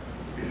it.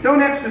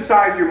 Don't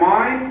exercise your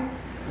mind.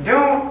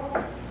 Don't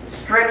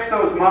stretch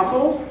those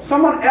muscles.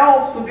 Someone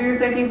else will do your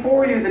thinking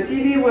for you. The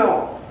TV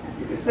will.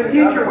 The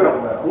teacher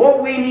will.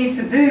 What we need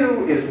to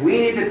do is we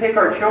need to take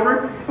our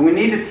children and we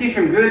need to teach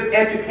them good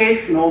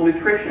educational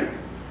nutrition.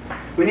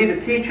 We need to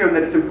teach them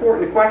that it's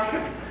important to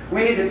question.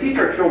 We need to teach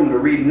our children to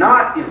read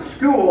not in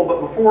school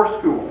but before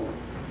school.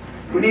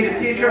 We need to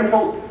teach them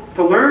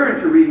to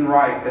learn to read and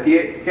write at the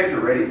age kids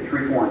are ready at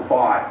 3, 4, and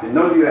 5. And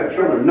those of you that have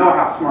children know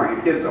how smart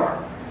your kids are.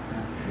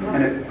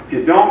 And if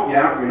you don't,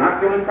 you're not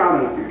feeling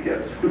proud enough of your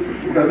kids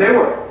because they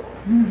will.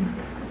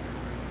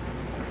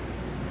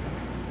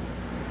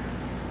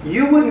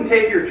 You wouldn't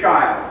take your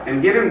child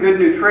and give him good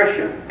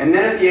nutrition and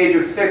then at the age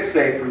of 6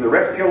 say, for the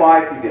rest of your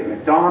life you get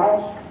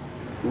McDonald's,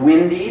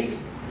 Wendy's,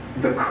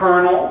 the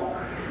Colonel,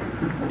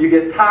 you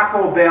get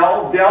Taco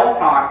Bell, Del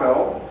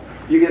Taco,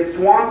 you get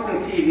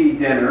Swanson TV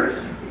dinners.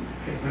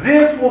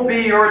 This will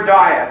be your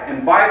diet.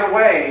 And by the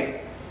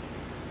way,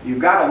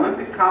 you've got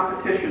Olympic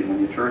competition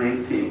when you turn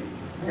 18.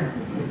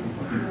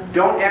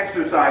 Don't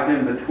exercise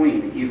in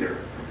between either.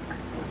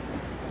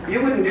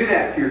 You wouldn't do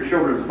that to your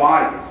children's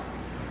bodies.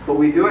 But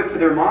we do it to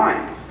their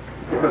minds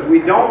because we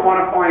don't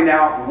want to find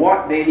out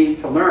what they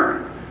need to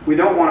learn. We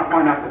don't want to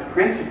find out the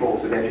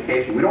principles of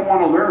education. We don't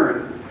want to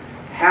learn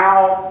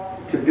how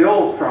to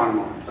build strong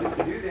minds. So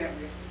to do that,